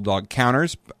momentum, but Bulldog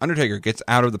counters. Undertaker gets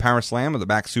out of the power slam with a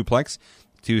back suplex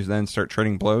to then start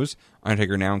trading blows.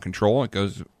 Undertaker now in control. It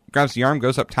grabs the arm,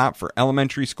 goes up top for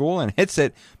elementary school and hits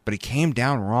it, but he came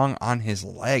down wrong on his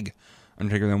leg.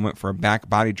 Undertaker then went for a back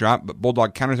body drop, but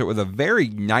Bulldog counters it with a very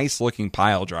nice looking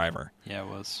pile driver. Yeah, it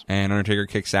was. And Undertaker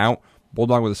kicks out.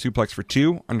 Bulldog with a suplex for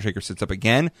 2. Undertaker sits up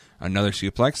again. Another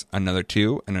suplex. Another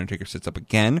 2. And Undertaker sits up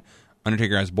again.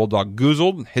 Undertaker has Bulldog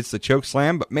goozled. Hits the choke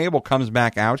slam, but Mabel comes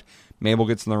back out. Mabel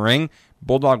gets in the ring.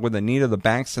 Bulldog with a knee to the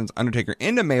back sends Undertaker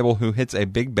into Mabel, who hits a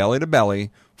big belly-to-belly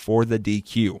for the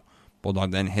DQ.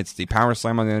 Bulldog then hits the power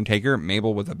slam on the Undertaker.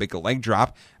 Mabel with a big leg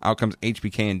drop. Out comes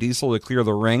HBK and Diesel to clear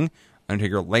the ring.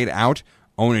 Undertaker laid out.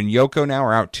 Owen and Yoko now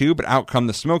are out too, but out come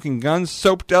the Smoking Guns,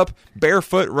 soaped up,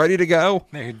 barefoot, ready to go.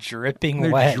 They're dripping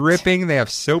They're wet. dripping. They have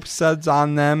soap suds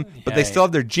on them, but they still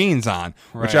have their jeans on,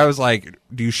 which I was like,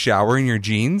 do you shower in your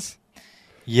jeans?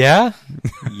 Yeah.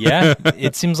 Yeah.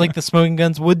 It seems like the Smoking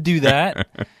Guns would do that.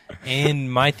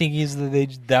 And my thinking is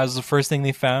that that was the first thing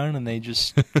they found, and they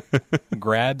just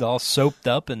grabbed all soaped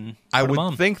up and I put them would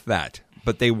on. think that,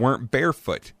 but they weren't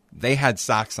barefoot. They had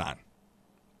socks on.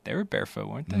 They were barefoot,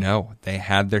 weren't they? No, they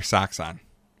had their socks on.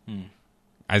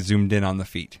 I zoomed in on the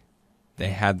feet. They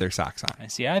had their socks on. I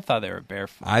see. I thought they were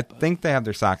barefoot. I think they have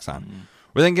their socks on.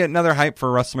 We then get another hype for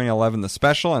WrestleMania 11, the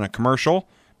special, and a commercial.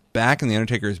 Back, and the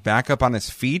Undertaker is back up on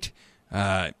his feet.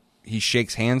 He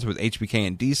shakes hands with HBK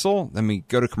and Diesel. Then we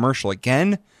go to commercial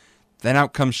again. Then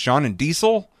out comes Shawn and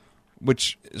Diesel,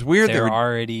 which is weird. They're they were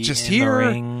already just in here. the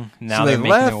ring. Now So they're they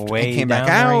making left their and way came down back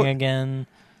the out. ring again.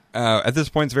 At this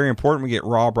point, it's very important we get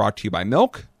Raw brought to you by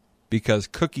Milk, because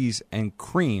cookies and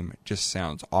cream just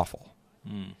sounds awful,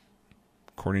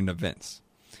 according to Vince.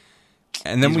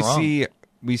 And then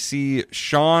we see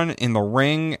Shawn in the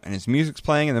ring, and his music's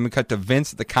playing, and then we cut to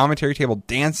Vince at the commentary table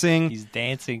dancing. He's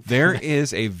dancing. There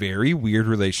is a very weird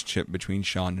relationship between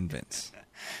Shawn and Vince.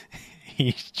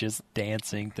 He's just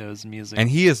dancing to his music. And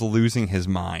he is losing his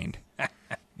mind.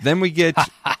 Then we get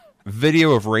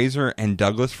video of Razor and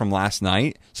Douglas from last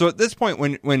night. So at this point,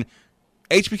 when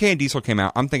HBK and Diesel came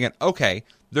out, I'm thinking, okay,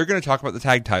 they're going to talk about the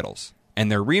tag titles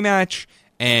and their rematch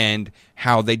and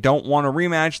how they don't want a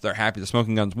rematch. They're happy the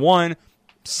Smoking Guns won.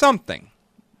 Something.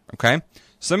 Okay?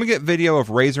 So then we get video of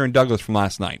Razor and Douglas from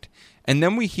last night. And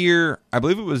then we hear, I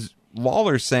believe it was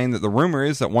Lawler saying that the rumor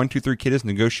is that 1-2-3 Kid is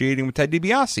negotiating with Ted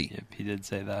DiBiase. Yep, he did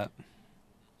say that.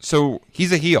 So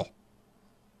he's a heel.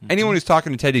 Anyone who's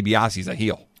talking to Ted DiBiase is a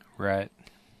heel. Right.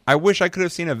 I wish I could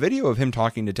have seen a video of him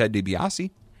talking to Ted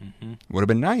DiBiase. Would have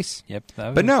been nice. Yep. That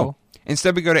would But be no. cool.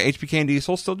 Instead, we go to HBK and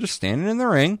Diesel, still just standing in the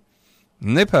ring.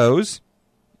 And they pose.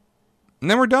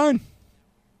 And then we're done.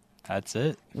 That's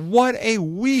it. What a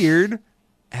weird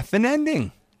effing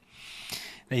ending.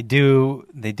 They do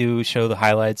show the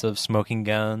highlights of Smoking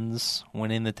Guns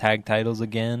winning the tag titles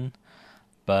again.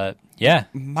 But yeah.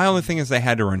 My only thing is they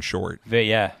had to run short.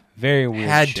 Very weird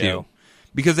Had show. to.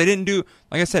 Because they didn't do,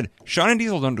 like I said, Shawn and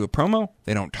Diesel don't do a promo.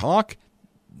 They don't talk.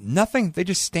 Nothing. They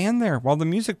just stand there while the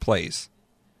music plays.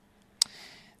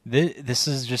 This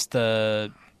is just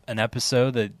an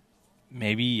episode that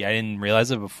maybe I didn't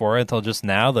realize it before until just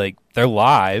now. Like, they're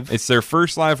live. It's their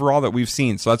first live Raw that we've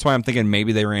seen, so that's why I'm thinking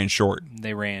maybe they ran short.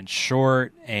 They ran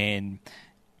short, and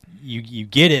you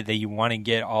get it that you want to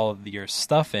get all of your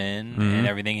stuff in and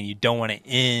everything, and you don't want to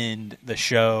end the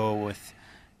show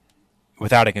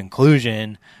without a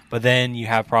conclusion, but then you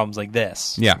have problems like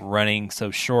this. Yeah. Running so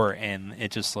short, and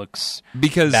it just looks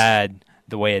Because bad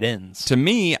the way it ends. to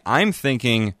me, I'm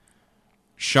thinking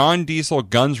Shawn Diesel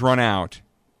guns run out,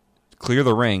 clear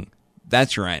the ring.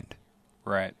 That's your end.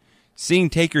 Right. Seeing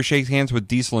Taker shake hands with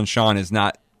Diesel and Shawn is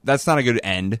not that's not a good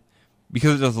end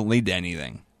because it doesn't lead to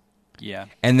anything. Yeah.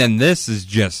 And then this is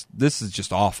just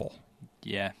awful.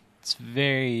 Yeah. It's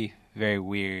very, very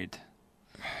weird.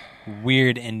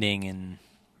 Weird ending and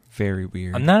very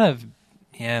weird. I'm not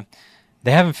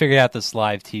they haven't figured out this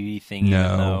live TV thing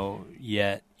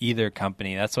yet. Either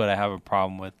company. That's what I have a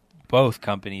problem with. Both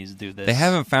companies do this. They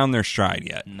haven't found their stride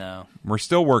yet. No. We're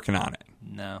still working on it.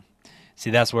 No.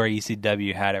 See, that's where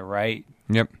ECW had it right.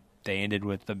 Yep. They ended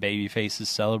with the baby faces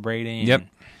celebrating. Yep.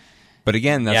 But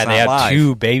again, that's not they had live.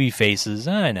 2 baby faces.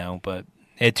 I know, but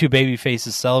they had 2 baby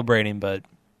faces celebrating, but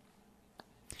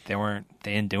they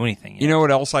didn't do anything yet. You know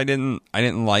what else I didn't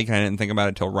like, and I didn't think about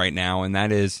it till right now, and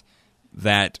that is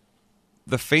that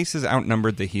the faces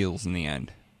outnumbered the heels in the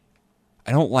end.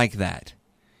 I don't like that.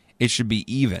 It should be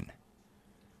even.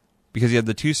 Because you had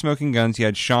the 2 smoking guns, you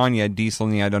had Shawn, you had Diesel,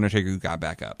 and you had Undertaker who got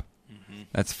back up. Mm-hmm.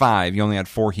 That's 5. You only had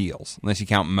 4 heels, unless you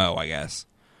count Mo, I guess.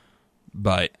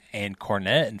 And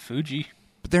Cornette and Fuji.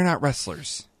 But they're not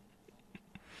wrestlers.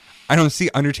 I don't see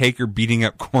Undertaker beating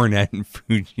up Cornette and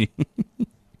Fuji.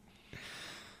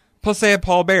 Plus they had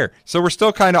Paul Bearer. So we're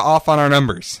still kind of off on our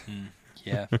numbers.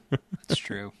 Yeah, that's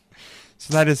true.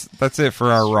 So that's it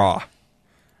for our Raw.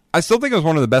 I still think it was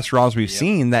one of the best Raws we've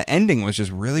seen. That ending was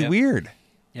just really weird.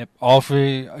 Yep,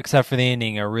 except for the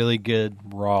ending, a really good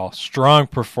Raw. Strong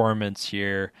performance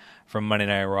here from Monday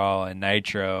Night Raw, and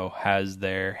Nitro has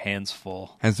their hands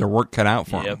full. Has their work cut out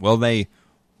for them. Will they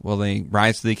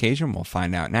rise to the occasion? We'll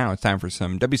find out now. It's time for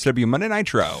some WCW Monday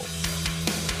Nitro.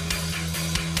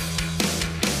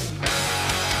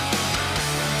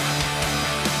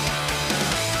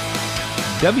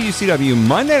 WCW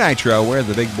Monday Nitro, where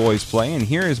the big boys play, and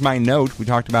here is my note. We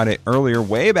talked about it earlier,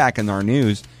 way back in our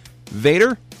news.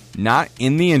 Vader, not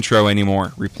in the intro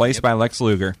anymore. Replaced by Lex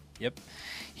Luger. Yep.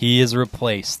 He is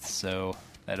replaced, so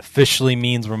that officially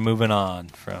means we're moving on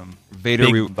from Vader.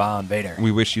 Big Von Vader.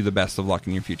 We wish you the best of luck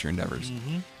in your future endeavors.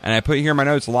 Mm-hmm. And I put here my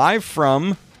notes live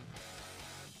from...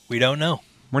 We don't know.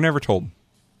 We're never told.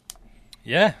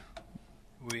 Yeah.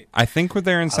 I think we're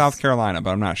there in South Carolina,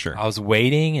 but I'm not sure. I was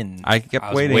waiting, and I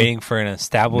kept waiting for an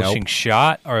establishing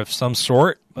shot or of some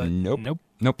sort, but nope.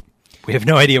 We have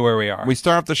no idea where we are. We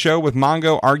start off the show with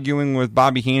Mongo arguing with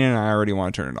Bobby Heenan, and I already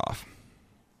want to turn it off.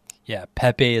 Yeah,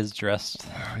 Pepe is dressed.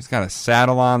 He's got a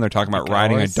saddle on. They're talking about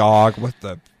riding a dog. What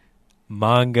the...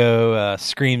 Mongo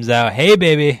screams out, "Hey,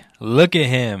 baby, look at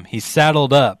him. He's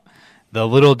saddled up. The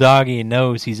little doggy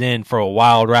knows he's in for a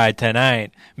wild ride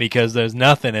tonight because there's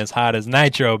nothing as hot as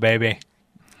Nitro, baby."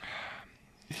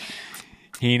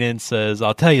 Heenan says,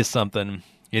 "I'll tell you something.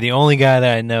 You're the only guy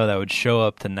that I know that would show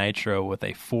up to Nitro with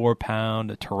a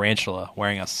 4-pound tarantula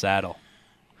wearing a saddle."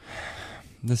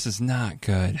 This is not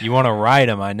good. You want to ride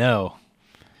him, I know.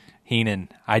 Heenan,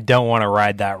 "I don't want to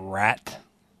ride that rat."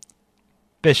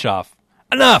 Bischoff,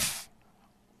 "Enough!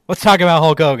 Let's talk about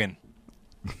Hulk Hogan."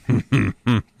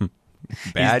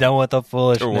 He's done with the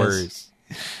foolishness.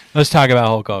 Let's talk about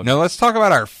Hulk Hogan. No, let's talk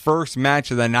about our first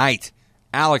match of the night.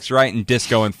 Alex Wright and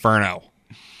Disco Inferno.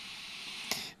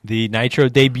 The Nitro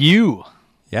debut.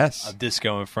 Yes. Of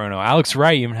Disco Inferno. Alex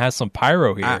Wright even has some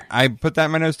pyro here. I put that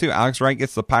in my notes too. Alex Wright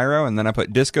gets the pyro, and then I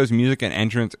put Disco's music and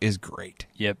entrance is great.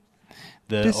 Yep.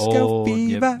 The Disco old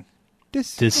Fever.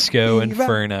 Disco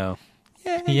Inferno.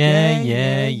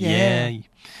 Yeah.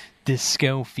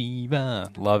 Disco Fever.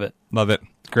 Love it. Love it.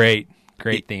 Great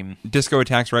theme. Disco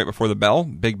attacks right before the bell.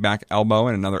 Big back elbow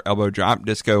and another elbow drop.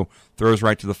 Disco throws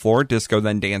right to the floor. Disco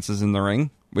then dances in the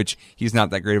ring, which he's not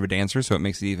that great of a dancer, so it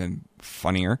makes it even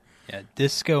funnier. Yeah,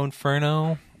 Disco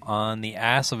Inferno on the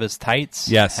ass of his tights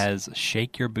has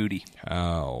 "Shake Your Booty."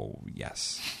 Oh,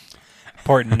 yes.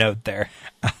 Important note there.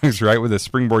 Alex Wright with a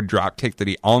springboard drop kick that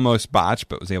he almost botched,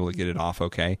 but was able to get it off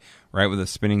okay. Wright with a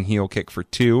spinning heel kick for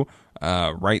 2.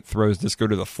 Wright throws Disco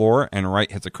to the floor, and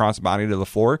Wright hits a crossbody to the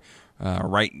floor.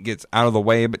 Wright gets out of the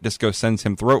way, but Disco sends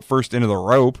him throat first into the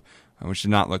rope, which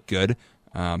did not look good.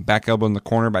 Back elbow in the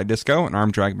corner by Disco, an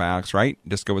arm drag by Alex Wright.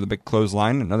 Disco with a big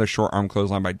clothesline, another short arm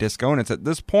clothesline by Disco, and it's at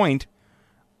this point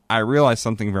I realize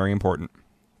something very important.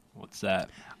 What's that?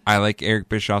 I like Eric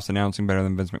Bischoff's announcing better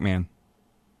than Vince McMahon.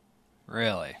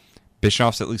 Really?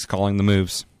 Bischoff's at least calling the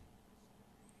moves.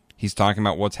 He's talking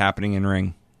about what's happening in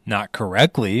ring. Not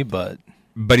correctly, but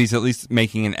he's at least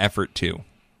making an effort to.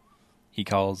 He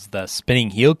calls the spinning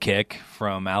heel kick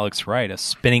from Alex Wright a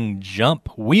spinning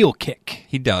jump wheel kick.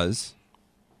 He does.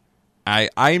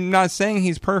 I'm not saying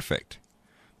he's perfect,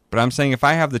 but I'm saying if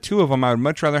I have the two of them, I would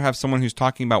much rather have someone who's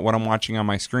talking about what I'm watching on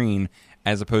my screen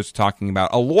as opposed to talking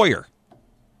about a lawyer.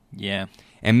 Yeah.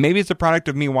 And maybe it's a product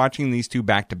of me watching these two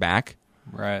back to back.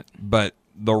 Right. But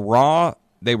the Raw,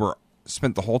 they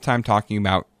spent the whole time talking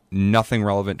about nothing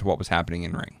relevant to what was happening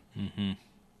in ring. Mm-hmm.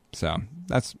 So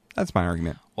that's my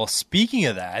argument. Well, speaking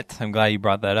of that, I'm glad you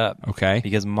brought that up. Okay.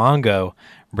 Because Mongo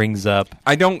brings up...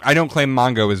 I don't claim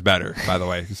Mongo is better, by the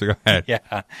way, so go ahead.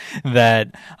 Yeah,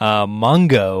 that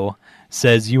Mongo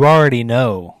says you already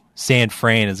know San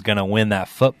Fran is going to win that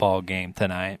football game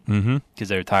tonight. Mm-hmm. Because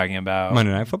they were talking about...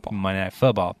 Monday Night Football. Monday Night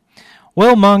Football.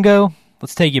 Well, Mongo,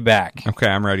 let's take you back. Okay,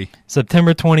 I'm ready.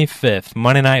 September 25th,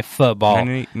 Monday Night Football.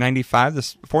 1995, the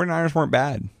 49ers weren't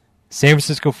bad. San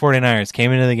Francisco 49ers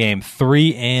came into the game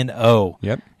 3-0.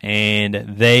 Yep. And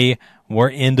they were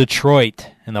in Detroit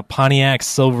in the Pontiac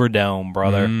Silverdome,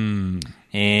 brother.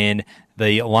 And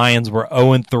the Lions were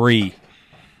 0-3.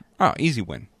 Oh, easy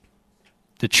win.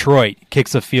 Detroit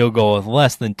kicks a field goal with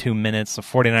less than 2 minutes. The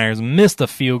 49ers missed a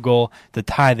field goal to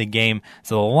tie the game.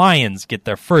 So the Lions get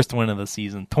their first win of the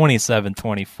season,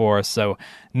 27-24. So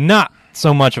not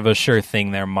so much of a sure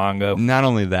thing there, Mongo. Not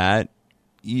only that,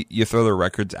 you throw the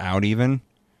records out even.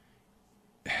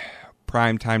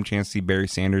 Prime time chance to see Barry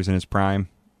Sanders in his prime.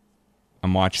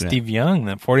 I'm watching Steve Young,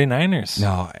 the 49ers.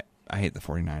 No, I hate the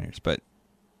 49ers, but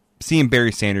seeing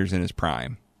Barry Sanders in his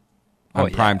prime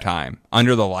on prime time,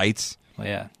 under the lights,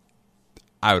 yeah,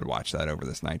 I would watch that over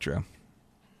this Nitro.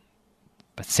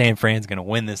 But San Fran's going to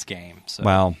win this game. So.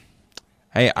 Well,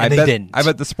 hey, I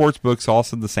bet the sports books all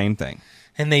said the same thing.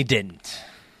 And they didn't.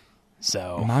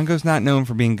 So Mongo's not known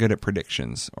for being good at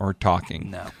predictions or talking.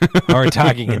 No. Or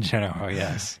talking in general,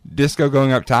 yes. Disco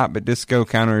going up top, but Disco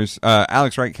counters.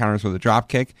 Alex Wright counters with a drop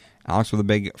kick. Alex with a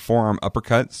big forearm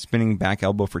uppercut, spinning back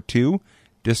elbow for 2.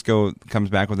 Disco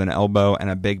comes back with an elbow and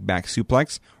a big back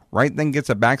suplex. Wright then gets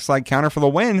a backslide counter for the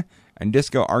win, and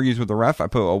Disco argues with the ref. I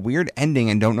put a weird ending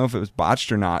and don't know if it was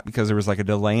botched or not because there was like a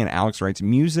delay in Alex Wright's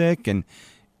music, and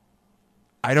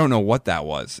I don't know what that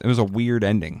was. It was a weird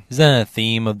ending. Is that a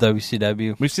theme of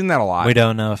WCW? We've seen that a lot. We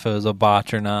don't know if it was a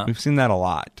botch or not. We've seen that a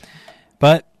lot.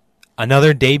 But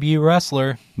another debut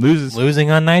wrestler losing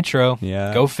on Nitro.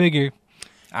 Yeah. Go figure.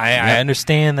 I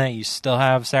understand that you still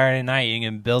have Saturday night. You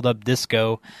can build up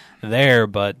Disco there,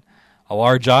 but a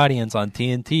large audience on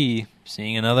TNT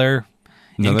seeing another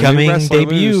incoming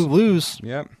debut lose.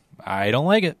 Yep. I don't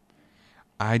like it.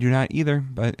 I do not either,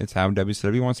 but it's how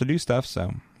WCW wants to do stuff,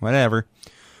 so whatever.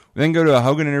 We then go to a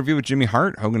Hogan interview with Jimmy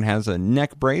Hart. Hogan has a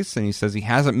neck brace, and he says he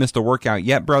hasn't missed a workout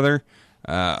yet, brother.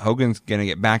 Hogan's going to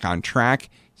get back on track.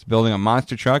 He's building a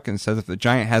monster truck and says if the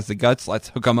Giant has the guts, let's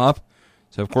hook him up.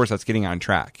 So, of course, that's getting on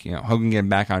track. You know, Hogan getting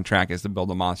back on track is to build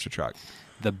a monster truck.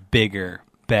 The bigger,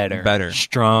 better,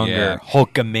 stronger,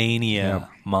 Hulkamania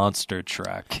monster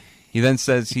truck. He then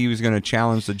says he was going to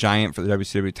challenge the Giant for the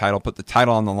WCW title, put the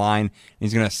title on the line, and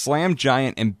he's going to slam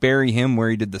Giant and bury him where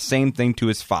he did the same thing to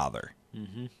his father.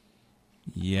 Mm-hmm.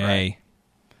 Yay. Right.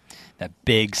 That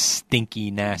big,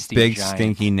 stinky, nasty Big, Giant.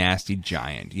 stinky, nasty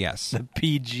Giant, yes. The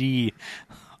PG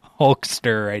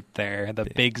Hulkster right there.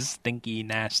 The big, stinky,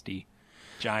 nasty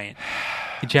Giant.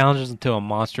 He challenges him to a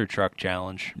monster truck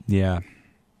challenge. Yeah.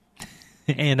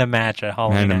 And a match at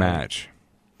Halloween. And a match.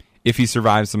 If he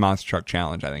survives the monster truck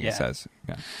challenge, I think it says.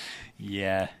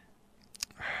 Yeah.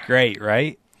 Great,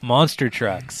 right? Monster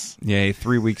trucks. Yay,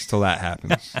 3 weeks till that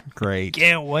happens. Great.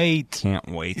 Can't wait. Can't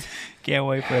wait. Can't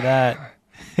wait for that.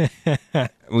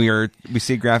 We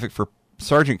see a graphic for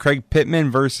Sergeant Craig Pittman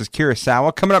versus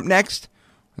Kurosawa coming up next.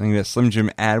 I think that Slim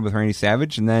Jim ad with Randy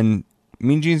Savage, and then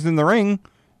Mean Gene's in the ring.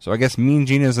 So I guess Mean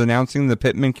Gene is announcing the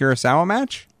Pittman Kurosawa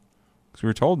match. Because we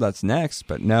were told that's next,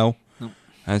 but no.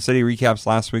 Instead, he recaps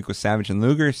last week with Savage and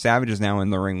Luger. Savage is now in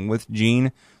the ring with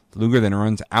Gene. Luger then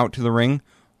runs out to the ring.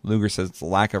 Luger says it's a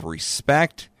lack of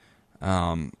respect.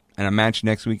 And a match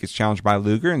next week is challenged by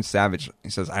Luger. And Savage,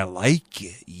 he says, I like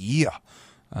it. Yeah.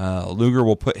 Luger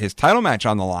will put his title match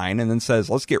on the line and then says,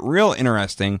 let's get real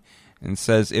interesting. And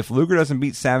says, if Luger doesn't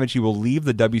beat Savage, he will leave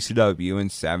the WCW.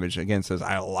 And Savage, again, says,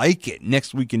 I like it.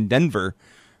 Next week in Denver.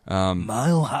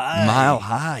 Mile High. Mile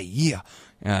High, yeah.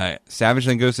 Savage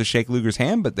then goes to shake Luger's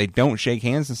hand, but they don't shake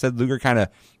hands. Instead, Luger kind of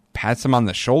pats him on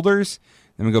the shoulders.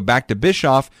 Then we go back to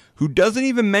Bischoff, who doesn't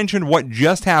even mention what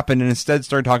just happened and instead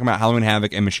started talking about Halloween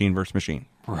Havoc and Machine vs. Machine.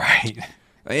 Right.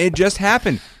 It just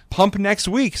happened. Pump next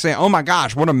week, saying, oh my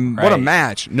gosh, what a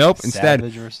match. Nope, instead,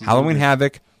 Halloween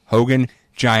Havoc, Hogan,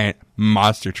 Giant,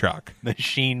 Monster Truck.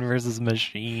 Machine versus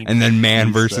Machine. And then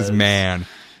Man versus Man.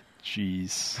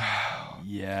 Jeez.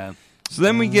 Yeah. So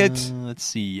then we get... let's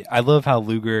see. I love how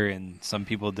Luger and some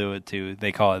people do it too.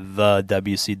 They call it the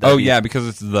WCW. Oh, yeah, because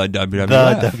it's the WWF.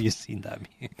 The WCW.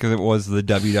 Because it was the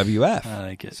WWF. I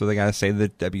like it. So they got to say the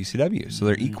WCW. So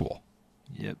they're equal.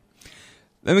 Yep.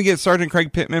 Then we get Sergeant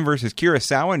Craig Pittman versus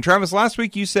Kurosawa. And Travis, last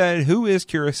week you said, who is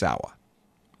Kurosawa?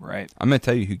 Right. I'm going to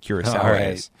tell you who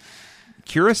Kurosawa is.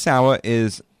 Kurosawa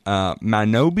is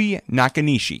Manobu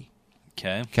Nakanishi.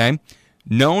 Okay.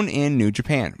 Known in New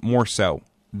Japan more so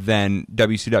than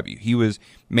WCW. He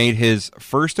made his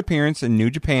first appearance in New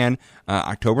Japan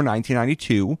October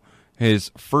 1992.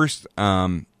 His first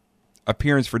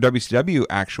appearance for WCW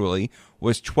actually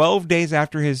was 12 days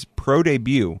after his pro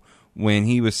debut, when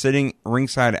he was sitting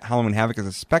ringside at Halloween Havoc as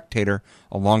a spectator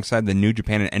alongside the New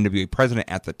Japan and NWA president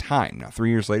at the time. Now, 3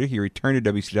 years later, he returned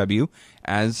to WCW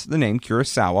as the name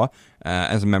Kurosawa,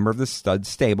 as a member of the Stud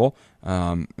Stable,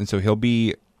 and so he'll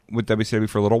be with WCW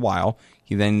for a little while.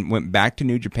 He then went back to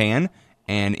New Japan,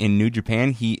 and in New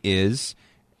Japan, he is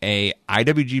a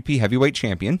IWGP Heavyweight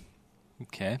Champion.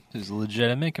 Okay, he's a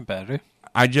legitimate competitor.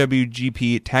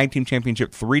 IWGP Tag Team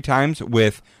Championship 3 times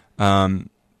with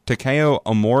Takeo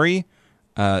Omori,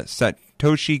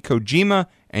 Satoshi Kojima,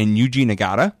 and Yuji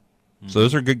Nagata. So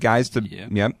those are good guys to...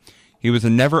 Yep. He was a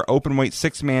never openweight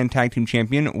 6-man tag team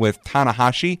champion with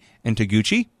Tanahashi and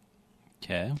Taguchi.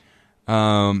 Okay.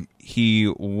 He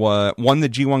won the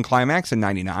G1 Climax in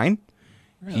 99.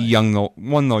 Really? He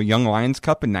won the Young Lions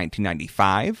Cup in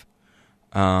 1995.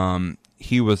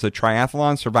 He was a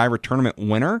Triathlon Survivor Tournament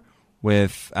winner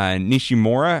with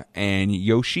Nishimura and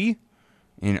Yoshi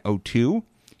in 2002.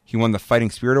 He won the Fighting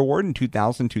Spirit Award in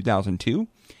 2000-2002.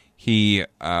 He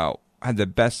had the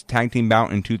best tag team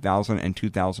bout in 2000 and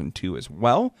 2002 as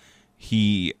well.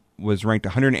 He was ranked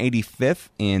 185th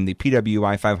in the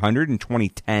PWI 500 in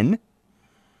 2010.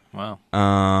 Wow.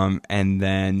 And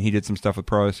then he did some stuff with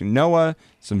Pro Wrestling Noah,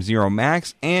 some Zero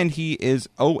Max, and he is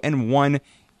 0-1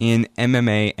 in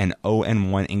MMA and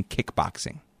 0-1 in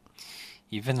kickboxing.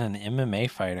 Even an MMA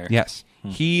fighter. Yes.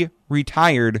 He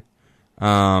retired.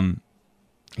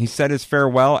 He said his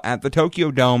farewell at the Tokyo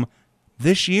Dome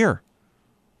this year,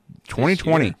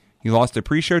 2020. He lost a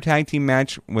pre-show tag team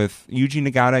match with Yuji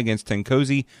Nagata against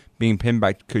Tenkozy, being pinned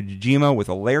by Kojima with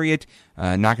a lariat.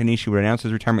 Nakanishi would announce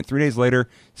his retirement 3 days later,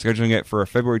 scheduling it for a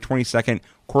February 22nd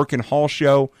Corkin Hall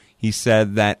show. He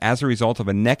said that as a result of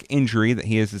a neck injury that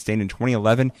he has sustained in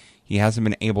 2011, he hasn't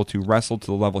been able to wrestle to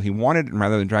the level he wanted, and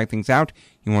rather than drag things out,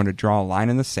 he wanted to draw a line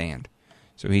in the sand.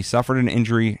 So he suffered an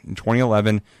injury in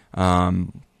 2011.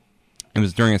 It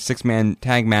was during a 6-man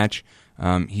tag match.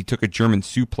 He took a German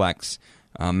suplex.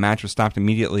 Match was stopped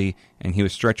immediately, and he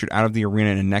was stretchered out of the arena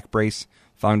in a neck brace.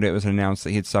 Following it was announced that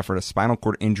he had suffered a spinal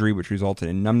cord injury, which resulted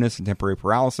in numbness and temporary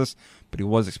paralysis, but he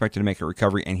was expected to make a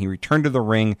recovery, and he returned to the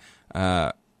ring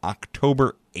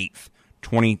October 8th,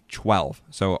 2012.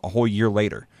 So a whole year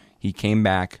later, he came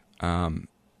back,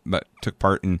 but took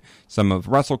part in some of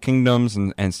Wrestle Kingdoms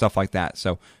and stuff like that.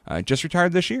 So just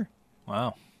retired this year.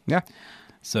 Wow. Yeah.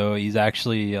 So he's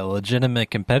actually a legitimate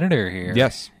competitor here.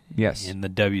 Yes. In the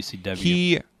WCW.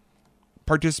 He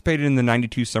participated in the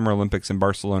 92 Summer Olympics in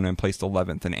Barcelona and placed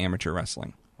 11th in amateur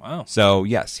wrestling. Wow. So,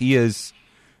 yes, he's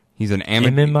an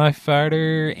amateur... MMA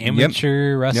fighter,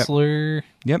 amateur wrestler,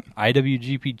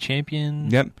 IWGP champion,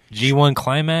 G1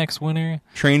 Climax winner.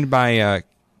 Trained by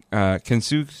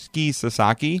Kensuke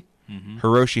Sasaki,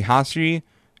 Hiroshi Hashi,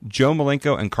 Joe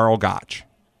Malenko, and Karl Gotch.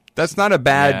 That's not a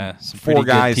bad 4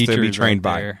 guys to be trained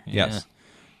by. Yeah. Yes.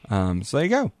 So there you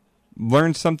go.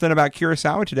 Learned something about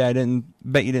Kurosawa today. I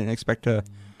bet you didn't expect to.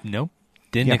 Nope.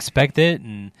 Didn't expect it.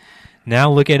 And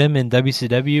now look at him in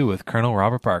WCW with Colonel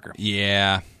Robert Parker.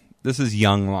 Yeah. This is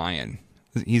Young Lion.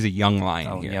 He's a Young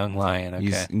Lion here. Young Lion.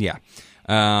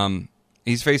 Okay.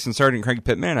 He's facing Sergeant Craig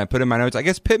Pittman, and I put in my notes, I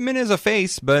guess Pittman is a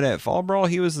face, but at Fall Brawl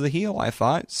he was the heel, I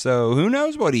thought. So who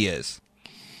knows what he is?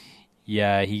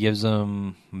 Yeah, he gives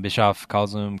him, Bischoff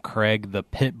calls him Craig the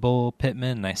Pitbull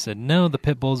Pittman, and I said, no, the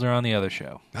Pitbulls are on the other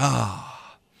show.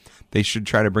 They should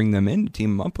try to bring them in to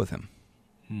team up with him.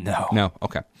 No?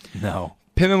 Okay. No.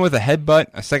 Pittman with a headbutt,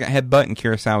 a second headbutt, and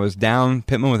Kurosawa's down.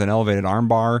 Pittman with an elevated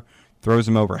armbar, throws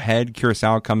him overhead.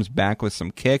 Kurosawa comes back with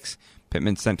some kicks.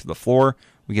 Pittman sent to the floor.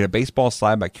 We get a baseball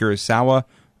slide by Kurosawa.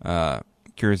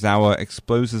 Kurosawa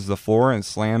exposes the floor and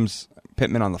slams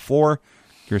Pittman on the floor.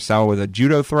 Kurosawa with a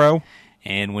judo throw.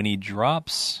 And when he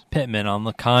drops Pittman on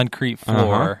the concrete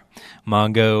floor,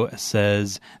 Mongo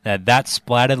says that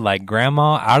splatted like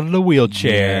grandma out of the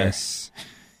wheelchair. Yes.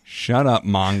 Shut up,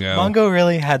 Mongo. Mongo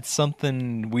really had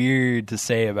something weird to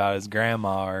say about his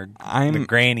grandma or the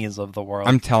grannies of the world.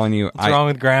 I'm telling you. What's wrong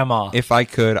with grandma? If I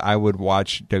could, I would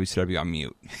watch WCW on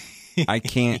mute. I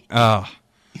can't.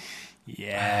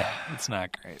 Yeah, it's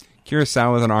not great.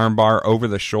 Kurosawa with an armbar over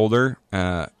the shoulder,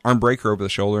 arm breaker over the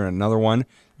shoulder, and another one.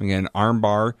 Again,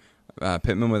 armbar.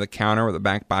 Pittman with a counter with a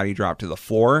back body drop to the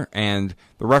floor, and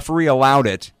the referee allowed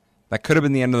it. That could have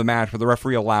been the end of the match, but the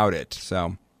referee allowed it.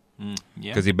 So,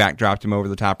 because he backdropped him over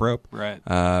the top rope. Right.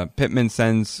 Pittman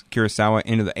sends Kurosawa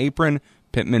into the apron.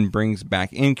 Pittman brings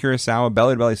back in Kurosawa.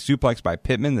 Belly-to-belly suplex by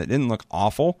Pittman that didn't look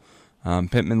awful.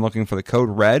 Pittman looking for the code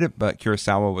red, but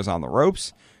Kurosawa was on the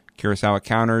ropes. Kurosawa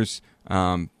counters.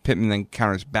 Pittman then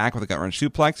counters back with a gut-wrench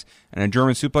suplex and a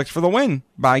German suplex for the win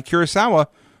by Kurosawa.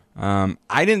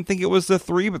 I didn't think it was the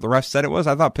 3, but the ref said it was.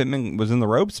 I thought Pittman was in the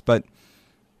ropes, but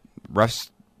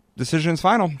ref's decision is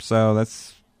final, so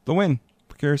that's the win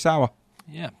for Kurosawa.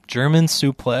 Yeah, German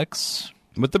suplex.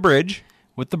 With the bridge.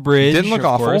 Didn't look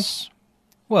awful. Course.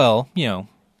 Well,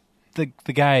 the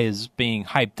guy is being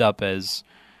hyped up as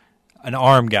an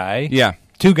arm guy. Yeah.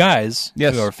 2 guys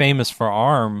yes. who are famous for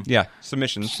arm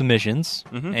submissions.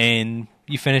 Mm-hmm. And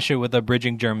you finish it with a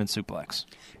bridging German suplex.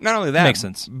 Not only that, makes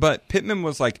sense. But Pittman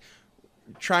was like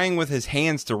trying with his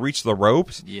hands to reach the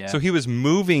ropes. Yeah. So he was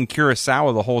moving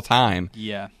Kurosawa the whole time.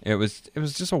 Yeah. It was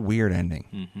just a weird ending.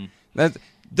 Mm-hmm. That's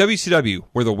WCW,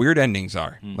 where the weird endings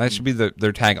are. Mm-hmm. That should be their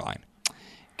tagline.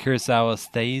 Kurosawa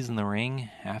stays in the ring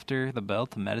after the bell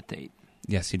to meditate.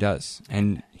 Yes, he does.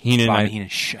 And Heenan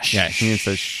shush. Yeah, Heenan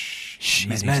says shh.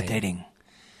 He's meditating.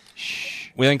 Shh.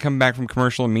 We then come back from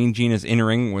commercial. Mean Gene is in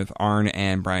ring with Arn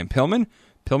and Brian Pillman.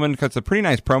 Pillman cuts a pretty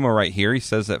nice promo right here. He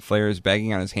says that Flair is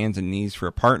begging on his hands and knees for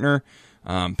a partner.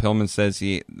 Pillman says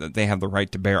that they have the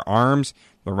right to bear arms,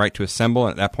 the right to assemble,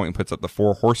 and at that point he puts up the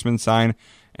 4 Horsemen sign,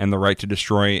 and the right to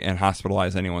destroy and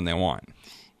hospitalize anyone they want.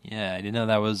 Yeah, I didn't know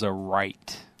that was a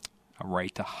right. A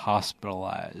right to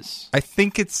hospitalize. I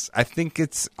think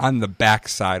it's on the back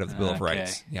side of the Bill of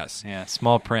Rights. Yes. Yeah,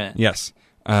 small print. Yes.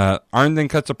 Arn then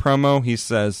cuts a promo. He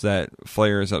says that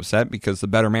Flair is upset because the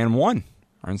better man won.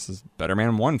 Arn says, better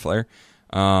man won, Flair.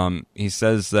 He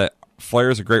says that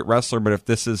Flair is a great wrestler, but if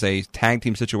this is a tag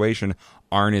team situation,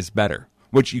 Arn is better.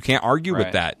 Which you can't argue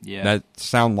with that. Yeah. That's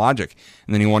sound logic.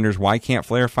 And then he wonders, why can't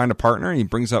Flair find a partner? And he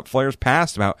brings up Flair's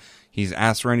past about he's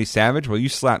asked Randy Savage. Well, you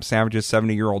slapped Savage's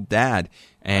 70-year-old dad,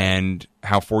 and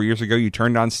how 4 years ago you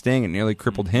turned on Sting and nearly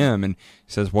crippled him. And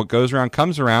he says, what goes around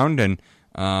comes around. And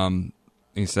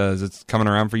he says, it's coming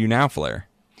around for you now, Flair.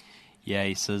 Yeah,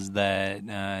 he says that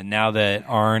now that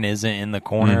Arn isn't in the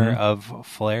corner of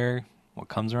Flair, what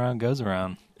comes around goes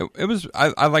around. It was.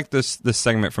 I like this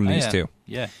segment from these two.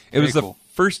 Yeah, it was cool.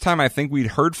 The first time I think we'd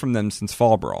heard from them since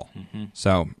Fall Brawl,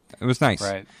 so it was nice.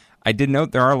 Right. I did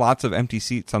note there are lots of empty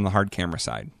seats on the hard camera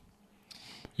side.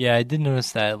 Yeah, I did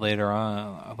notice that later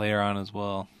on as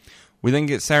well. We then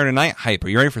get Saturday Night hype. Are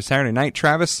you ready for Saturday Night,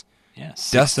 Travis? Yeah,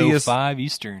 6:05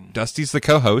 Eastern. Dusty's the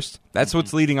co-host. That's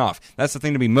what's leading off. That's the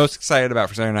thing to be most excited about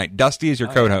for Saturday Night. Dusty is your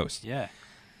co-host. Yeah.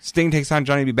 Sting takes on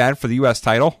Johnny B. Bad for the U.S.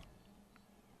 title.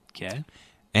 Okay.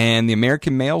 And the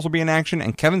American males will be in action,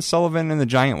 and Kevin Sullivan and the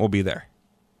Giant will be there.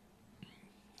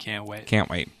 Can't wait. Can't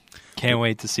wait. Can't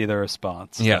wait to see their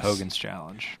response to Hogan's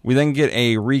challenge. We then get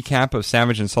a recap of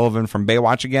Savage and Sullivan from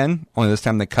Baywatch again, only this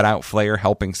time they cut out Flair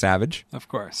helping Savage. Of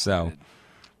course. So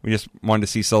we just wanted to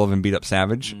see Sullivan beat up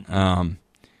Savage.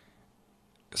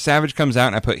 Savage comes out,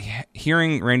 and I put,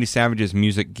 hearing Randy Savage's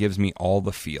music gives me all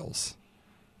the feels.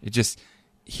 It just,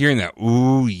 hearing that,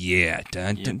 ooh, yeah,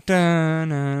 dun, dun, dun,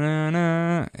 dun, dun,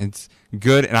 dun. It's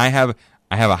good. And I have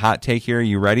a hot take here.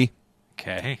 You ready?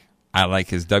 Okay. I like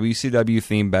his WCW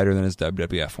theme better than his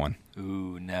WWF one.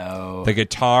 Ooh, no. The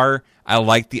guitar, I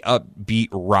like the upbeat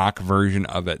rock version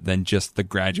of it than just the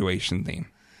Graduation theme.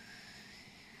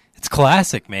 It's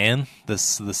classic, man. The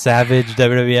Savage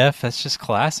WWF, that's just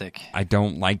classic. I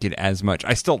don't like it as much.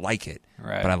 I still like it,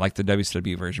 right? But I like the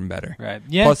WCW version better. Right.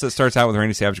 Yeah. Plus, it starts out with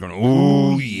Randy Savage going,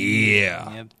 ooh,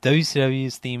 yeah. Yeah.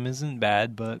 WCW's theme isn't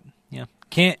bad, but yeah,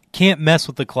 can't mess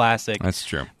with the classic. That's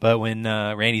true. But when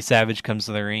Randy Savage comes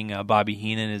to the ring, Bobby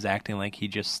Heenan is acting like he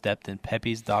just stepped in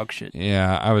Pepe's dog shit.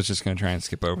 Yeah, I was just going to try and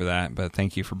skip over that, but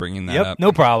thank you for bringing that up.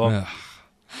 No problem.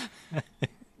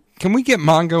 Can we get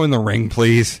Mongo in the ring,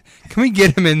 please? Can we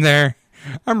get him in there?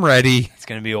 I'm ready. It's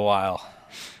going to be a while.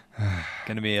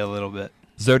 Going to be a little bit.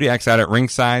 Zodiac's out at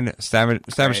ringside.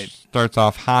 Savage starts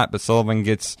off hot, but Sullivan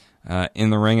gets in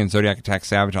the ring, and Zodiac attacks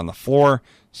Savage on the floor.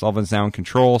 Sullivan's now in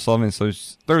control. Sullivan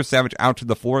throws Savage out to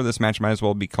the floor. This match might as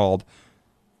well be called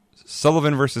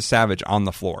Sullivan versus Savage on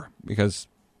the floor, because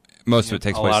most of it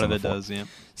takes place on the floor. A lot of it does, yeah.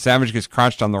 Savage gets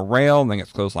crouched on the rail, and then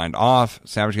gets clotheslined off.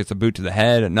 Savage gets a boot to the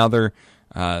head, another.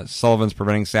 Sullivan's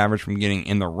preventing Savage from getting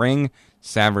in the ring.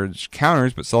 Savage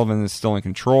counters, but Sullivan is still in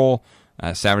control.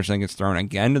 Savage then gets thrown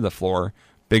again to the floor.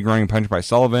 Big running punch by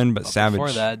Sullivan, but Savage...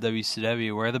 Before that,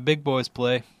 WCW, where the big boys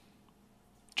play.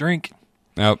 Drink.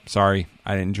 Nope, sorry.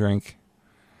 I didn't drink.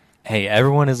 Hey,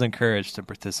 everyone is encouraged to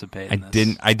participate in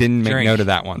this. I didn't make note of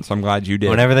that one, so I'm glad you did.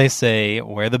 Whenever they say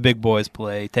where the big boys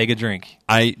play, take a drink.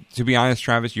 To be honest,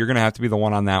 Travis, you're going to have to be the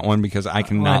one on that one because I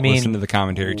cannot listen to the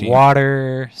commentary team.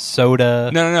 Water,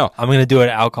 soda. No. I'm going to do an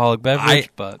alcoholic beverage,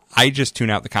 but I just tune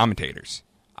out the commentators.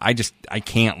 I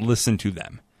can't listen to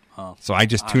them. Oh. So I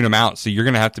just tune them out. So you're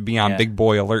going to have to be on big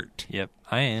boy alert. Yep,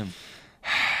 I am.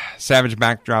 Savage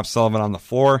backdrops Sullivan on the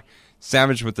floor.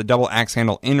 Savage with the double axe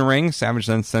handle in ring. Savage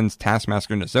then sends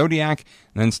Taskmaster into Zodiac.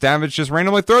 And then Savage just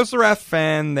randomly throws the ref,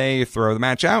 and they throw the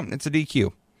match out. It's a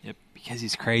DQ. Yep, because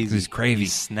he's crazy. He's crazy. He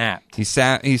snapped. He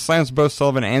slams both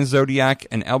Sullivan and Zodiac,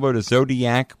 an elbow to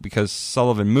Zodiac because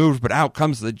Sullivan moved, but out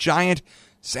comes the Giant.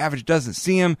 Savage doesn't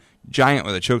see him. Giant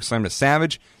with a choke slam to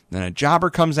Savage. Then a jobber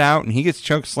comes out, and he gets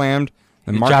choke slammed.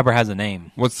 The jobber has a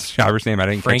name. What's the jobber's name? I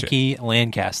didn't catch it. Frankie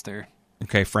Lancaster.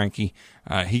 Okay, Frankie.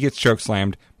 He gets choke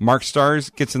slammed. Mark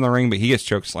Stars gets in the ring, but he gets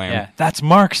choke slammed. Yeah, that's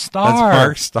Mark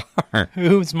Starr. That's Mark Starr.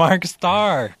 Who's Mark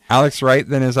Starr? Alex Wright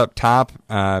then is up top,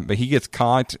 but he gets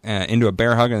caught into a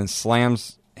bear hug and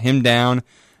slams him down.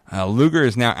 Luger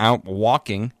is now out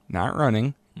walking, not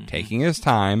running, taking his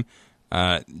time.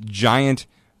 Giant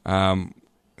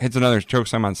hits another choke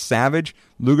slam on Savage.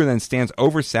 Luger then stands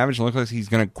over Savage and looks like he's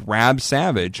going to grab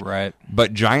Savage. Right.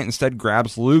 But Giant instead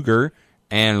grabs Luger.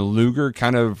 And Luger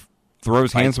kind of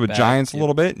throws hands with Giants a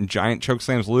little bit, and Giant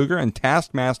chokeslams Luger, and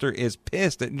Taskmaster is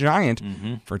pissed at Giant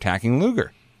for attacking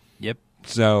Luger. Yep.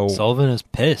 So Sullivan is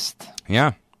pissed.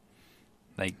 Yeah.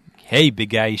 Like, hey,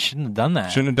 big guy, you shouldn't have done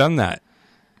that. Shouldn't have done that.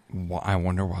 I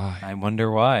wonder why. I wonder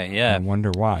why, yeah. I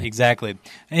wonder why. Exactly.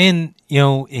 And,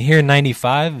 here in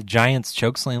 95, Giant's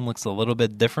chokeslam looks a little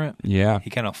bit different. Yeah. He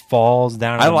kind of falls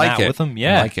down on the mat with him.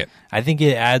 Yeah. I like it. I think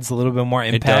it adds a little bit more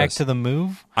impact to the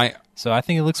move. So I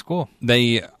think it looks cool.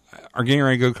 They are getting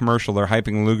ready to go commercial. They're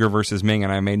hyping Luger versus Ming,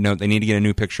 and I made note they need to get a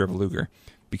new picture of Luger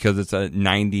because it's a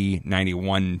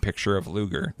 90-91 picture of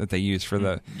Luger that they use for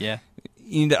the... Yeah.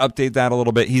 You need to update that a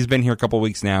little bit. He's been here a couple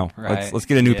weeks now. Right. Let's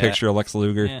get a new picture of Lex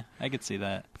Luger. Yeah, I could see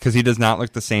that. Because he does not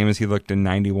look the same as he looked in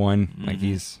 91. Like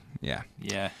he's... Yeah.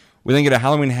 Yeah. We then get a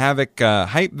Halloween Havoc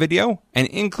hype video, and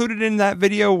included in that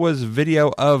video was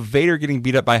video of Vader getting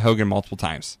beat up by Hogan multiple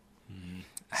times.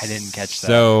 I didn't catch that.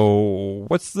 So,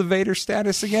 what's the Vader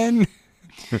status again?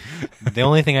 The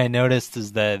only thing I noticed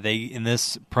is that in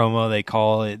this promo they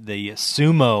call it the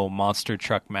Sumo Monster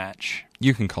Truck Match.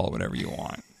 You can call it whatever you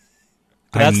want.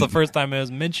 But that's the first time it was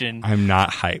mentioned. I'm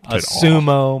not hyped at all. A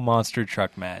Sumo Monster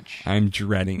Truck Match. I'm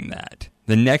dreading that.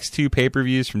 The next two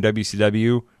pay-per-views from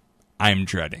WCW, I'm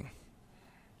dreading.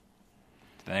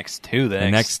 The next two.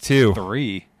 The next two.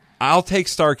 Three. I'll take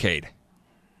Starrcade.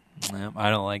 No, I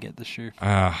don't like it this year.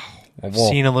 I've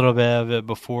seen a little bit of it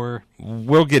before.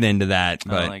 We'll get into that,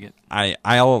 but I don't like it.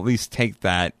 I'll at least take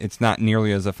that. It's not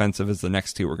nearly as offensive as the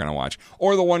next two we're going to watch.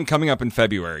 Or the one coming up in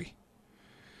February.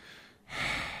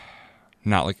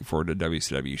 Not looking forward to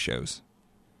WCW shows.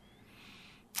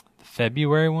 The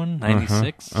February one?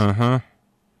 96? Uh-huh.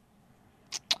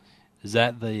 Is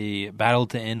that the Battle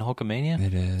to End Hulkamania?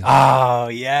 It is. Oh,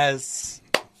 yes.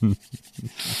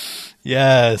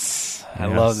 Yes. I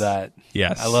love that.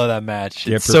 Yes. I love that match.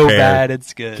 Get It's prepared. so bad,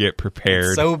 it's good. Get prepared.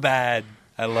 It's so bad.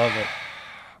 I love it.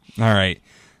 All right.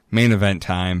 Main event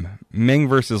time. Ming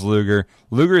versus Luger.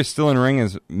 Luger is still in the ring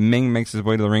as Ming makes his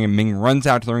way to the ring, and Ming runs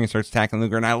out to the ring and starts attacking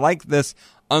Luger. And I like this,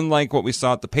 unlike what we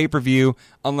saw at the pay-per-view,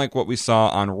 unlike what we saw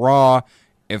on Raw.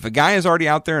 If a guy is already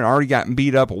out there and already gotten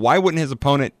beat up, why wouldn't his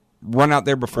opponent run out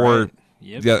there before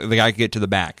the guy could get to the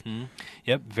back? Mm-hmm.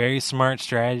 Yep, very smart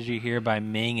strategy here by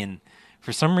Ming. And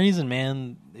for some reason,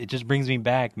 man, it just brings me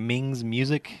back. Ming's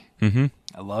music, I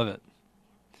love it.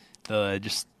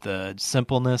 The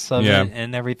simpleness of it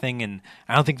and everything, and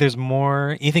I don't think there's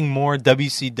anything more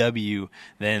WCW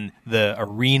than the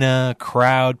arena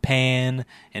crowd pan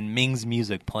and Ming's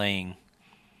music playing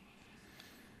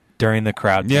during the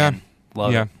crowd pan.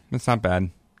 Love it. It's not bad.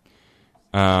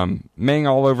 Ming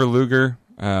all over Luger.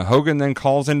 Hogan then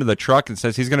calls into the truck and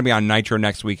says he's going to be on Nitro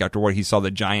next week after what he saw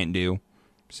the Giant do.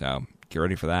 So get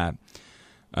ready for that.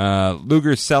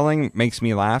 Luger's selling makes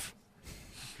me laugh.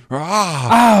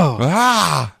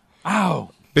 Ow!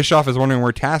 Bischoff is wondering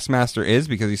where Taskmaster is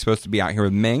because he's supposed to be out here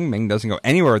with Ming. Ming doesn't go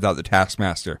anywhere without the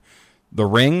Taskmaster. The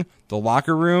ring, the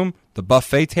locker room, the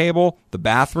buffet table, the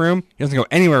bathroom. He doesn't go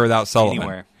anywhere without Sullivan.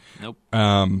 Anywhere. Nope.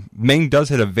 Ming does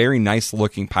hit a very nice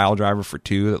looking pile driver for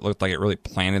two that looked like it really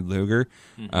planted Luger.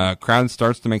 Crowd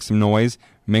starts to make some noise.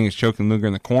 Ming is choking Luger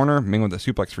in the corner. Ming with a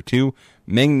suplex for two.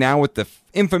 Ming now with the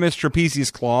infamous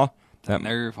trapezius claw. That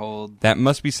nerve hold. That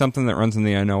must be something that runs in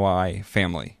the NOI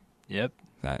family. Yep.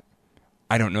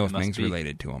 I don't know if Ming's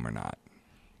related to him or not.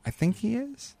 I think he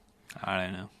is. I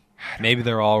don't know. Maybe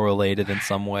they're all related in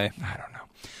some way. I don't know.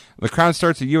 The crowd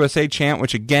starts a USA chant,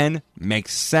 which again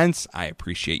makes sense. I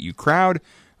appreciate you, crowd.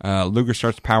 Luger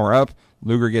starts to power up.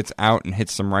 Luger gets out and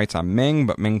hits some rights on Meng,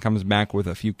 but Meng comes back with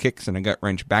a few kicks and a gut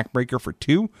wrench backbreaker for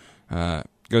 2.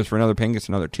 Goes for another pin, gets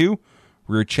another 2.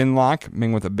 Rear chin lock.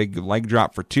 Meng with a big leg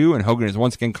drop for 2, and Hogan is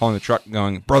once again calling the truck,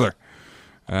 going, brother.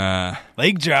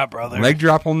 Leg drop, brother. Leg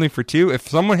drop only for 2. If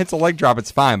someone hits a leg drop,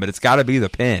 it's fine, but it's got to be the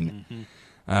pin.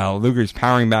 Luger's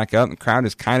powering back up. The crowd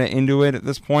is kind of into it at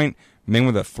this point. Meng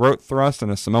with a throat thrust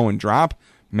and a Samoan drop.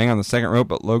 Meng on the second rope,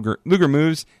 but Luger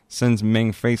moves, sends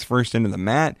Meng face first into the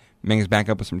mat. Meng is back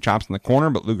up with some chops in the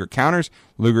corner, but Luger counters.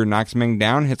 Luger knocks Meng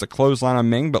down, hits a clothesline on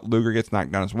Meng, but Luger gets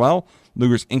knocked down as well.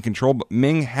 Luger's in control, but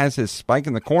Meng has his spike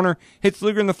in the corner, hits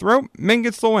Luger in the throat. Meng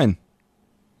gets the win.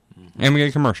 And we get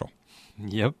a commercial.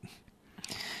 Yep.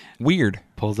 Weird.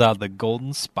 Pulls out the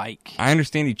golden spike. I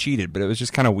understand he cheated, but it was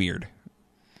just kind of weird.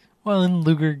 Well, and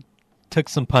Luger took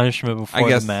some punishment before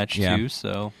the match, too,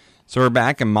 so... So we're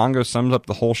back, and Mongo sums up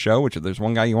the whole show, which if there's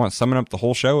one guy you want summing up the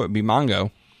whole show, it would be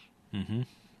Mongo.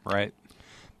 Right.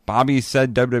 Bobby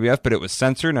said WWF, but it was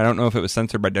censored. I don't know if it was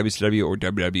censored by WCW or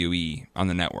WWE on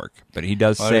the network, but he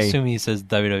does say... I assume he says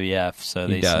WWF, so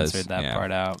they censored that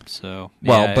part out. So,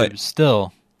 but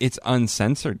still... It's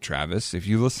uncensored, Travis. If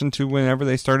you listen to whenever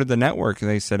they started the network,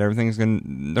 they said everything's going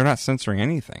to... They're not censoring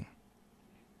anything.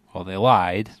 Well, they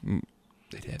lied.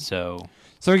 They did. So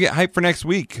we get hyped for next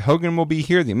week. Hogan will be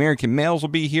here. The American Males will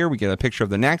be here. We get a picture of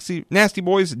the Nasty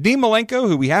Boys. Dean Malenko,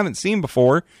 who we haven't seen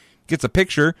before, gets a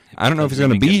picture. I don't know if he's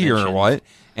going to be here or what.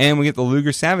 And we get the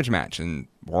Luger Savage match, and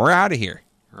we're out of here.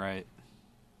 Right.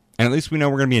 And at least we know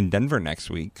we're going to be in Denver next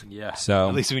week. Yeah. So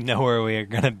at least we know where we are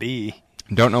going to be.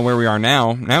 Don't know where we are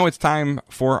now. Now it's time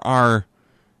for our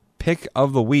pick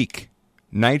of the week.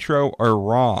 Nitro or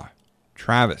Raw?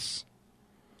 Travis,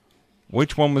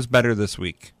 which one was better this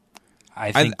week?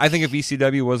 I think if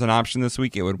ECW was an option this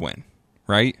week, it would win.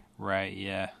 Right? Right,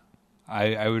 yeah.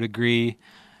 I would agree.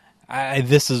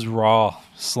 This is Raw.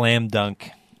 Slam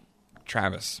dunk.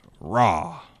 Travis,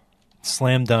 Raw.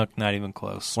 Slam dunk, not even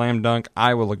close. Slam dunk,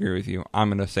 I will agree with you. I'm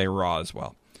going to say Raw as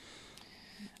well.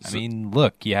 I mean,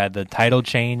 look, you had the title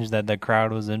change that the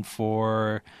crowd was in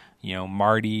for. You know,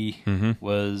 Marty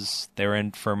was... They were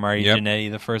in for Marty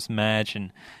Jannetty the first match,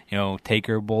 and, you know,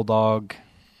 Taker, Bulldog...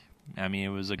 I mean, it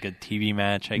was a good TV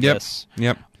match, I guess.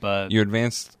 Yep. But you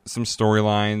advanced some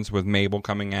storylines with Mabel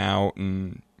coming out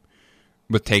and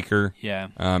with Taker. Yeah.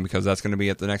 Because that's going to be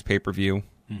at the next pay-per-view.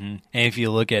 And if you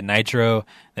look at Nitro,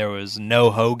 there was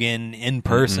no Hogan in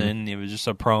person. It was just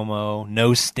a promo.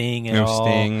 No Sting at all. No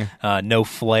Sting. No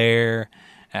Flair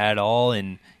at all.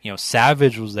 And, you know,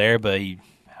 Savage was there, but he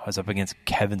was up against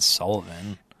Kevin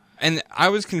Sullivan. And I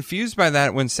was confused by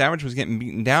that when Savage was getting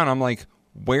beaten down. I'm like,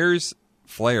 where's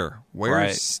Flair?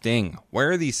 Where's Sting?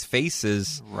 Where are these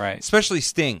faces? Right. Especially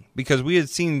Sting, because we had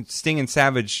seen Sting and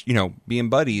Savage, you know, being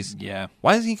buddies. Yeah.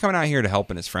 Why isn't he coming out here to help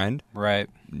his friend? Right.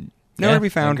 Nowhere to be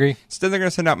found. I agree. Instead, they're going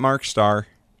to send out Mark Starr.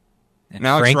 And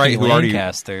Alex Wright, who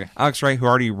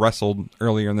already wrestled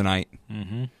earlier in the night.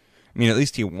 I mean, at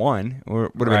least he won. It would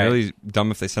have been really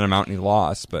dumb if they sent him out and he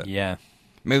lost, but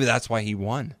maybe that's why he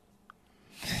won.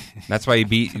 That's why he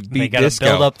beat Disco.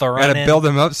 Build up the run. Got to build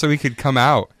him up so he could come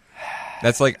out.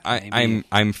 That's like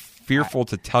I'm fearful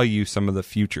to tell you some of the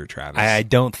future, Travis. I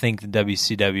don't think the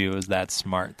WCW was that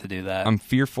smart to do that. I'm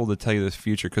fearful to tell you this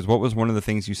future, because what was one of the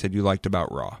things you said you liked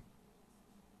about Raw?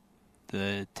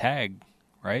 The tag,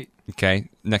 right? Okay,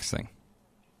 next thing.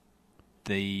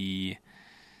 The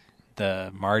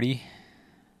Marty.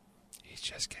 He's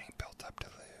just getting built up to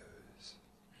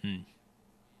lose.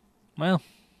 Well.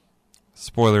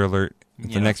 Spoiler alert.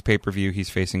 At the next pay-per-view, he's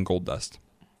facing Goldust.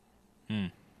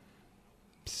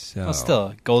 So. Well,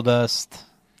 still, Goldust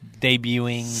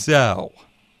debuting. So.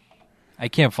 I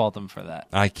can't fault him for that.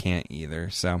 I can't either.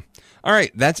 So, all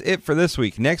right, that's it for this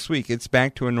week. Next week, it's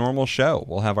back to a normal show.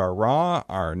 We'll have our Raw,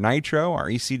 our Nitro, our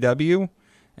ECW,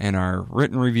 and our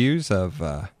written reviews of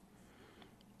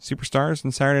Superstars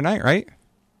and Saturday Night, right?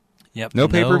 Yep. No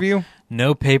pay-per-view?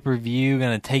 No pay-per-view.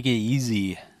 Gonna take it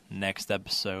easy next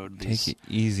episode. Take it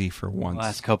easy for once.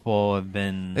 Last couple have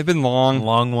been... They've been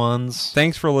long ones.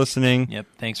 Thanks for listening. Yep.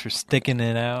 Thanks for sticking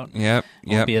it out. Yep.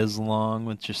 Won't be as long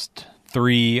with just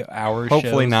 3 hours.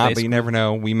 Hopefully not, basically. But you never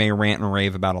know. We may rant and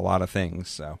rave about a lot of things,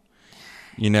 so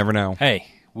you never know. Hey,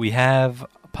 we have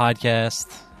a podcast.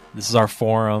 This is our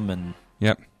forum, and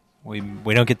we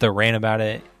don't get to rant about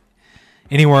it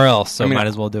anywhere else, so might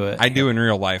as well do it. I do in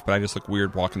real life, but I just look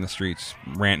weird walking the streets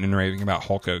ranting and raving about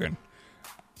Hulk Hogan.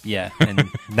 Yeah, and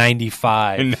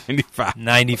 95. And 95.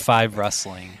 95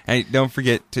 wrestling. Hey, don't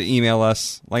forget to email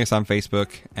us, like us on Facebook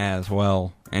as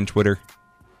well, and Twitter.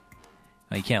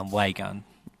 No, you can't like on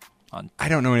I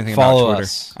don't know anything follow about Twitter.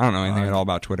 us I don't know anything at all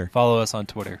about Twitter. Follow us on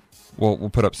Twitter. We'll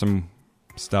put up some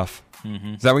stuff.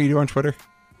 Mm-hmm. Is that what you do on Twitter?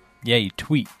 Yeah, you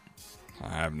tweet. I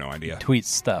have no idea. Tweet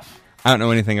stuff. I don't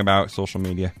know anything about social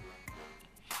media.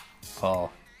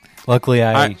 Well, luckily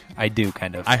I do,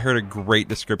 kind of. I heard a great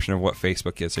description of what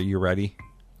Facebook is. Are you ready?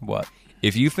 What?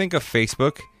 If you think of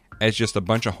Facebook as just a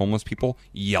bunch of homeless people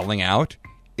yelling out,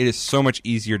 it is so much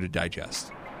easier to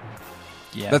digest.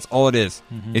 Yeah. That's all it is.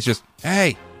 Mm-hmm. It's just,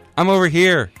 hey, I'm over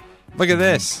here. Look at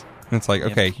this. And it's like,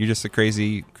 okay, you're just a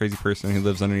crazy person who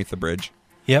lives underneath the bridge.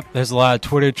 Yep, there's a lot of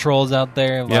Twitter trolls out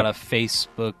there, a lot of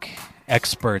Facebook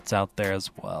experts out there as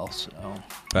well. So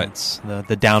that's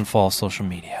the downfall of social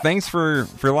media. Thanks for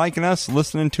liking us,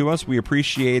 listening to us. We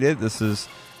appreciate it. This is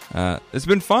it's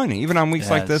been fun, even on weeks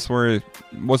like this where it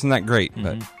wasn't that great.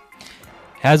 Mm-hmm. But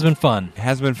has been fun. It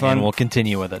has been fun. And we'll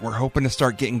continue with it. We're hoping to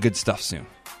start getting good stuff soon.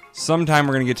 Sometime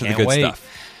we're going to get to the good stuff.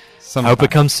 Sometime. Hope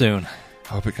it comes soon.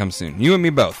 Hope it comes soon. You and me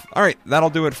both. All right, that'll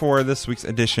do it for this week's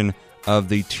edition of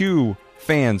the Two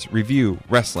Fans Review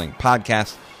Wrestling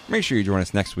Podcast. Make sure you join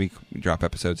us next week. We drop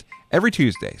episodes every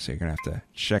Tuesday, so you're going to have to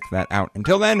check that out.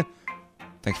 Until then,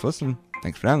 thanks for listening,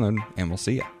 thanks for downloading, and we'll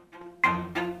see you.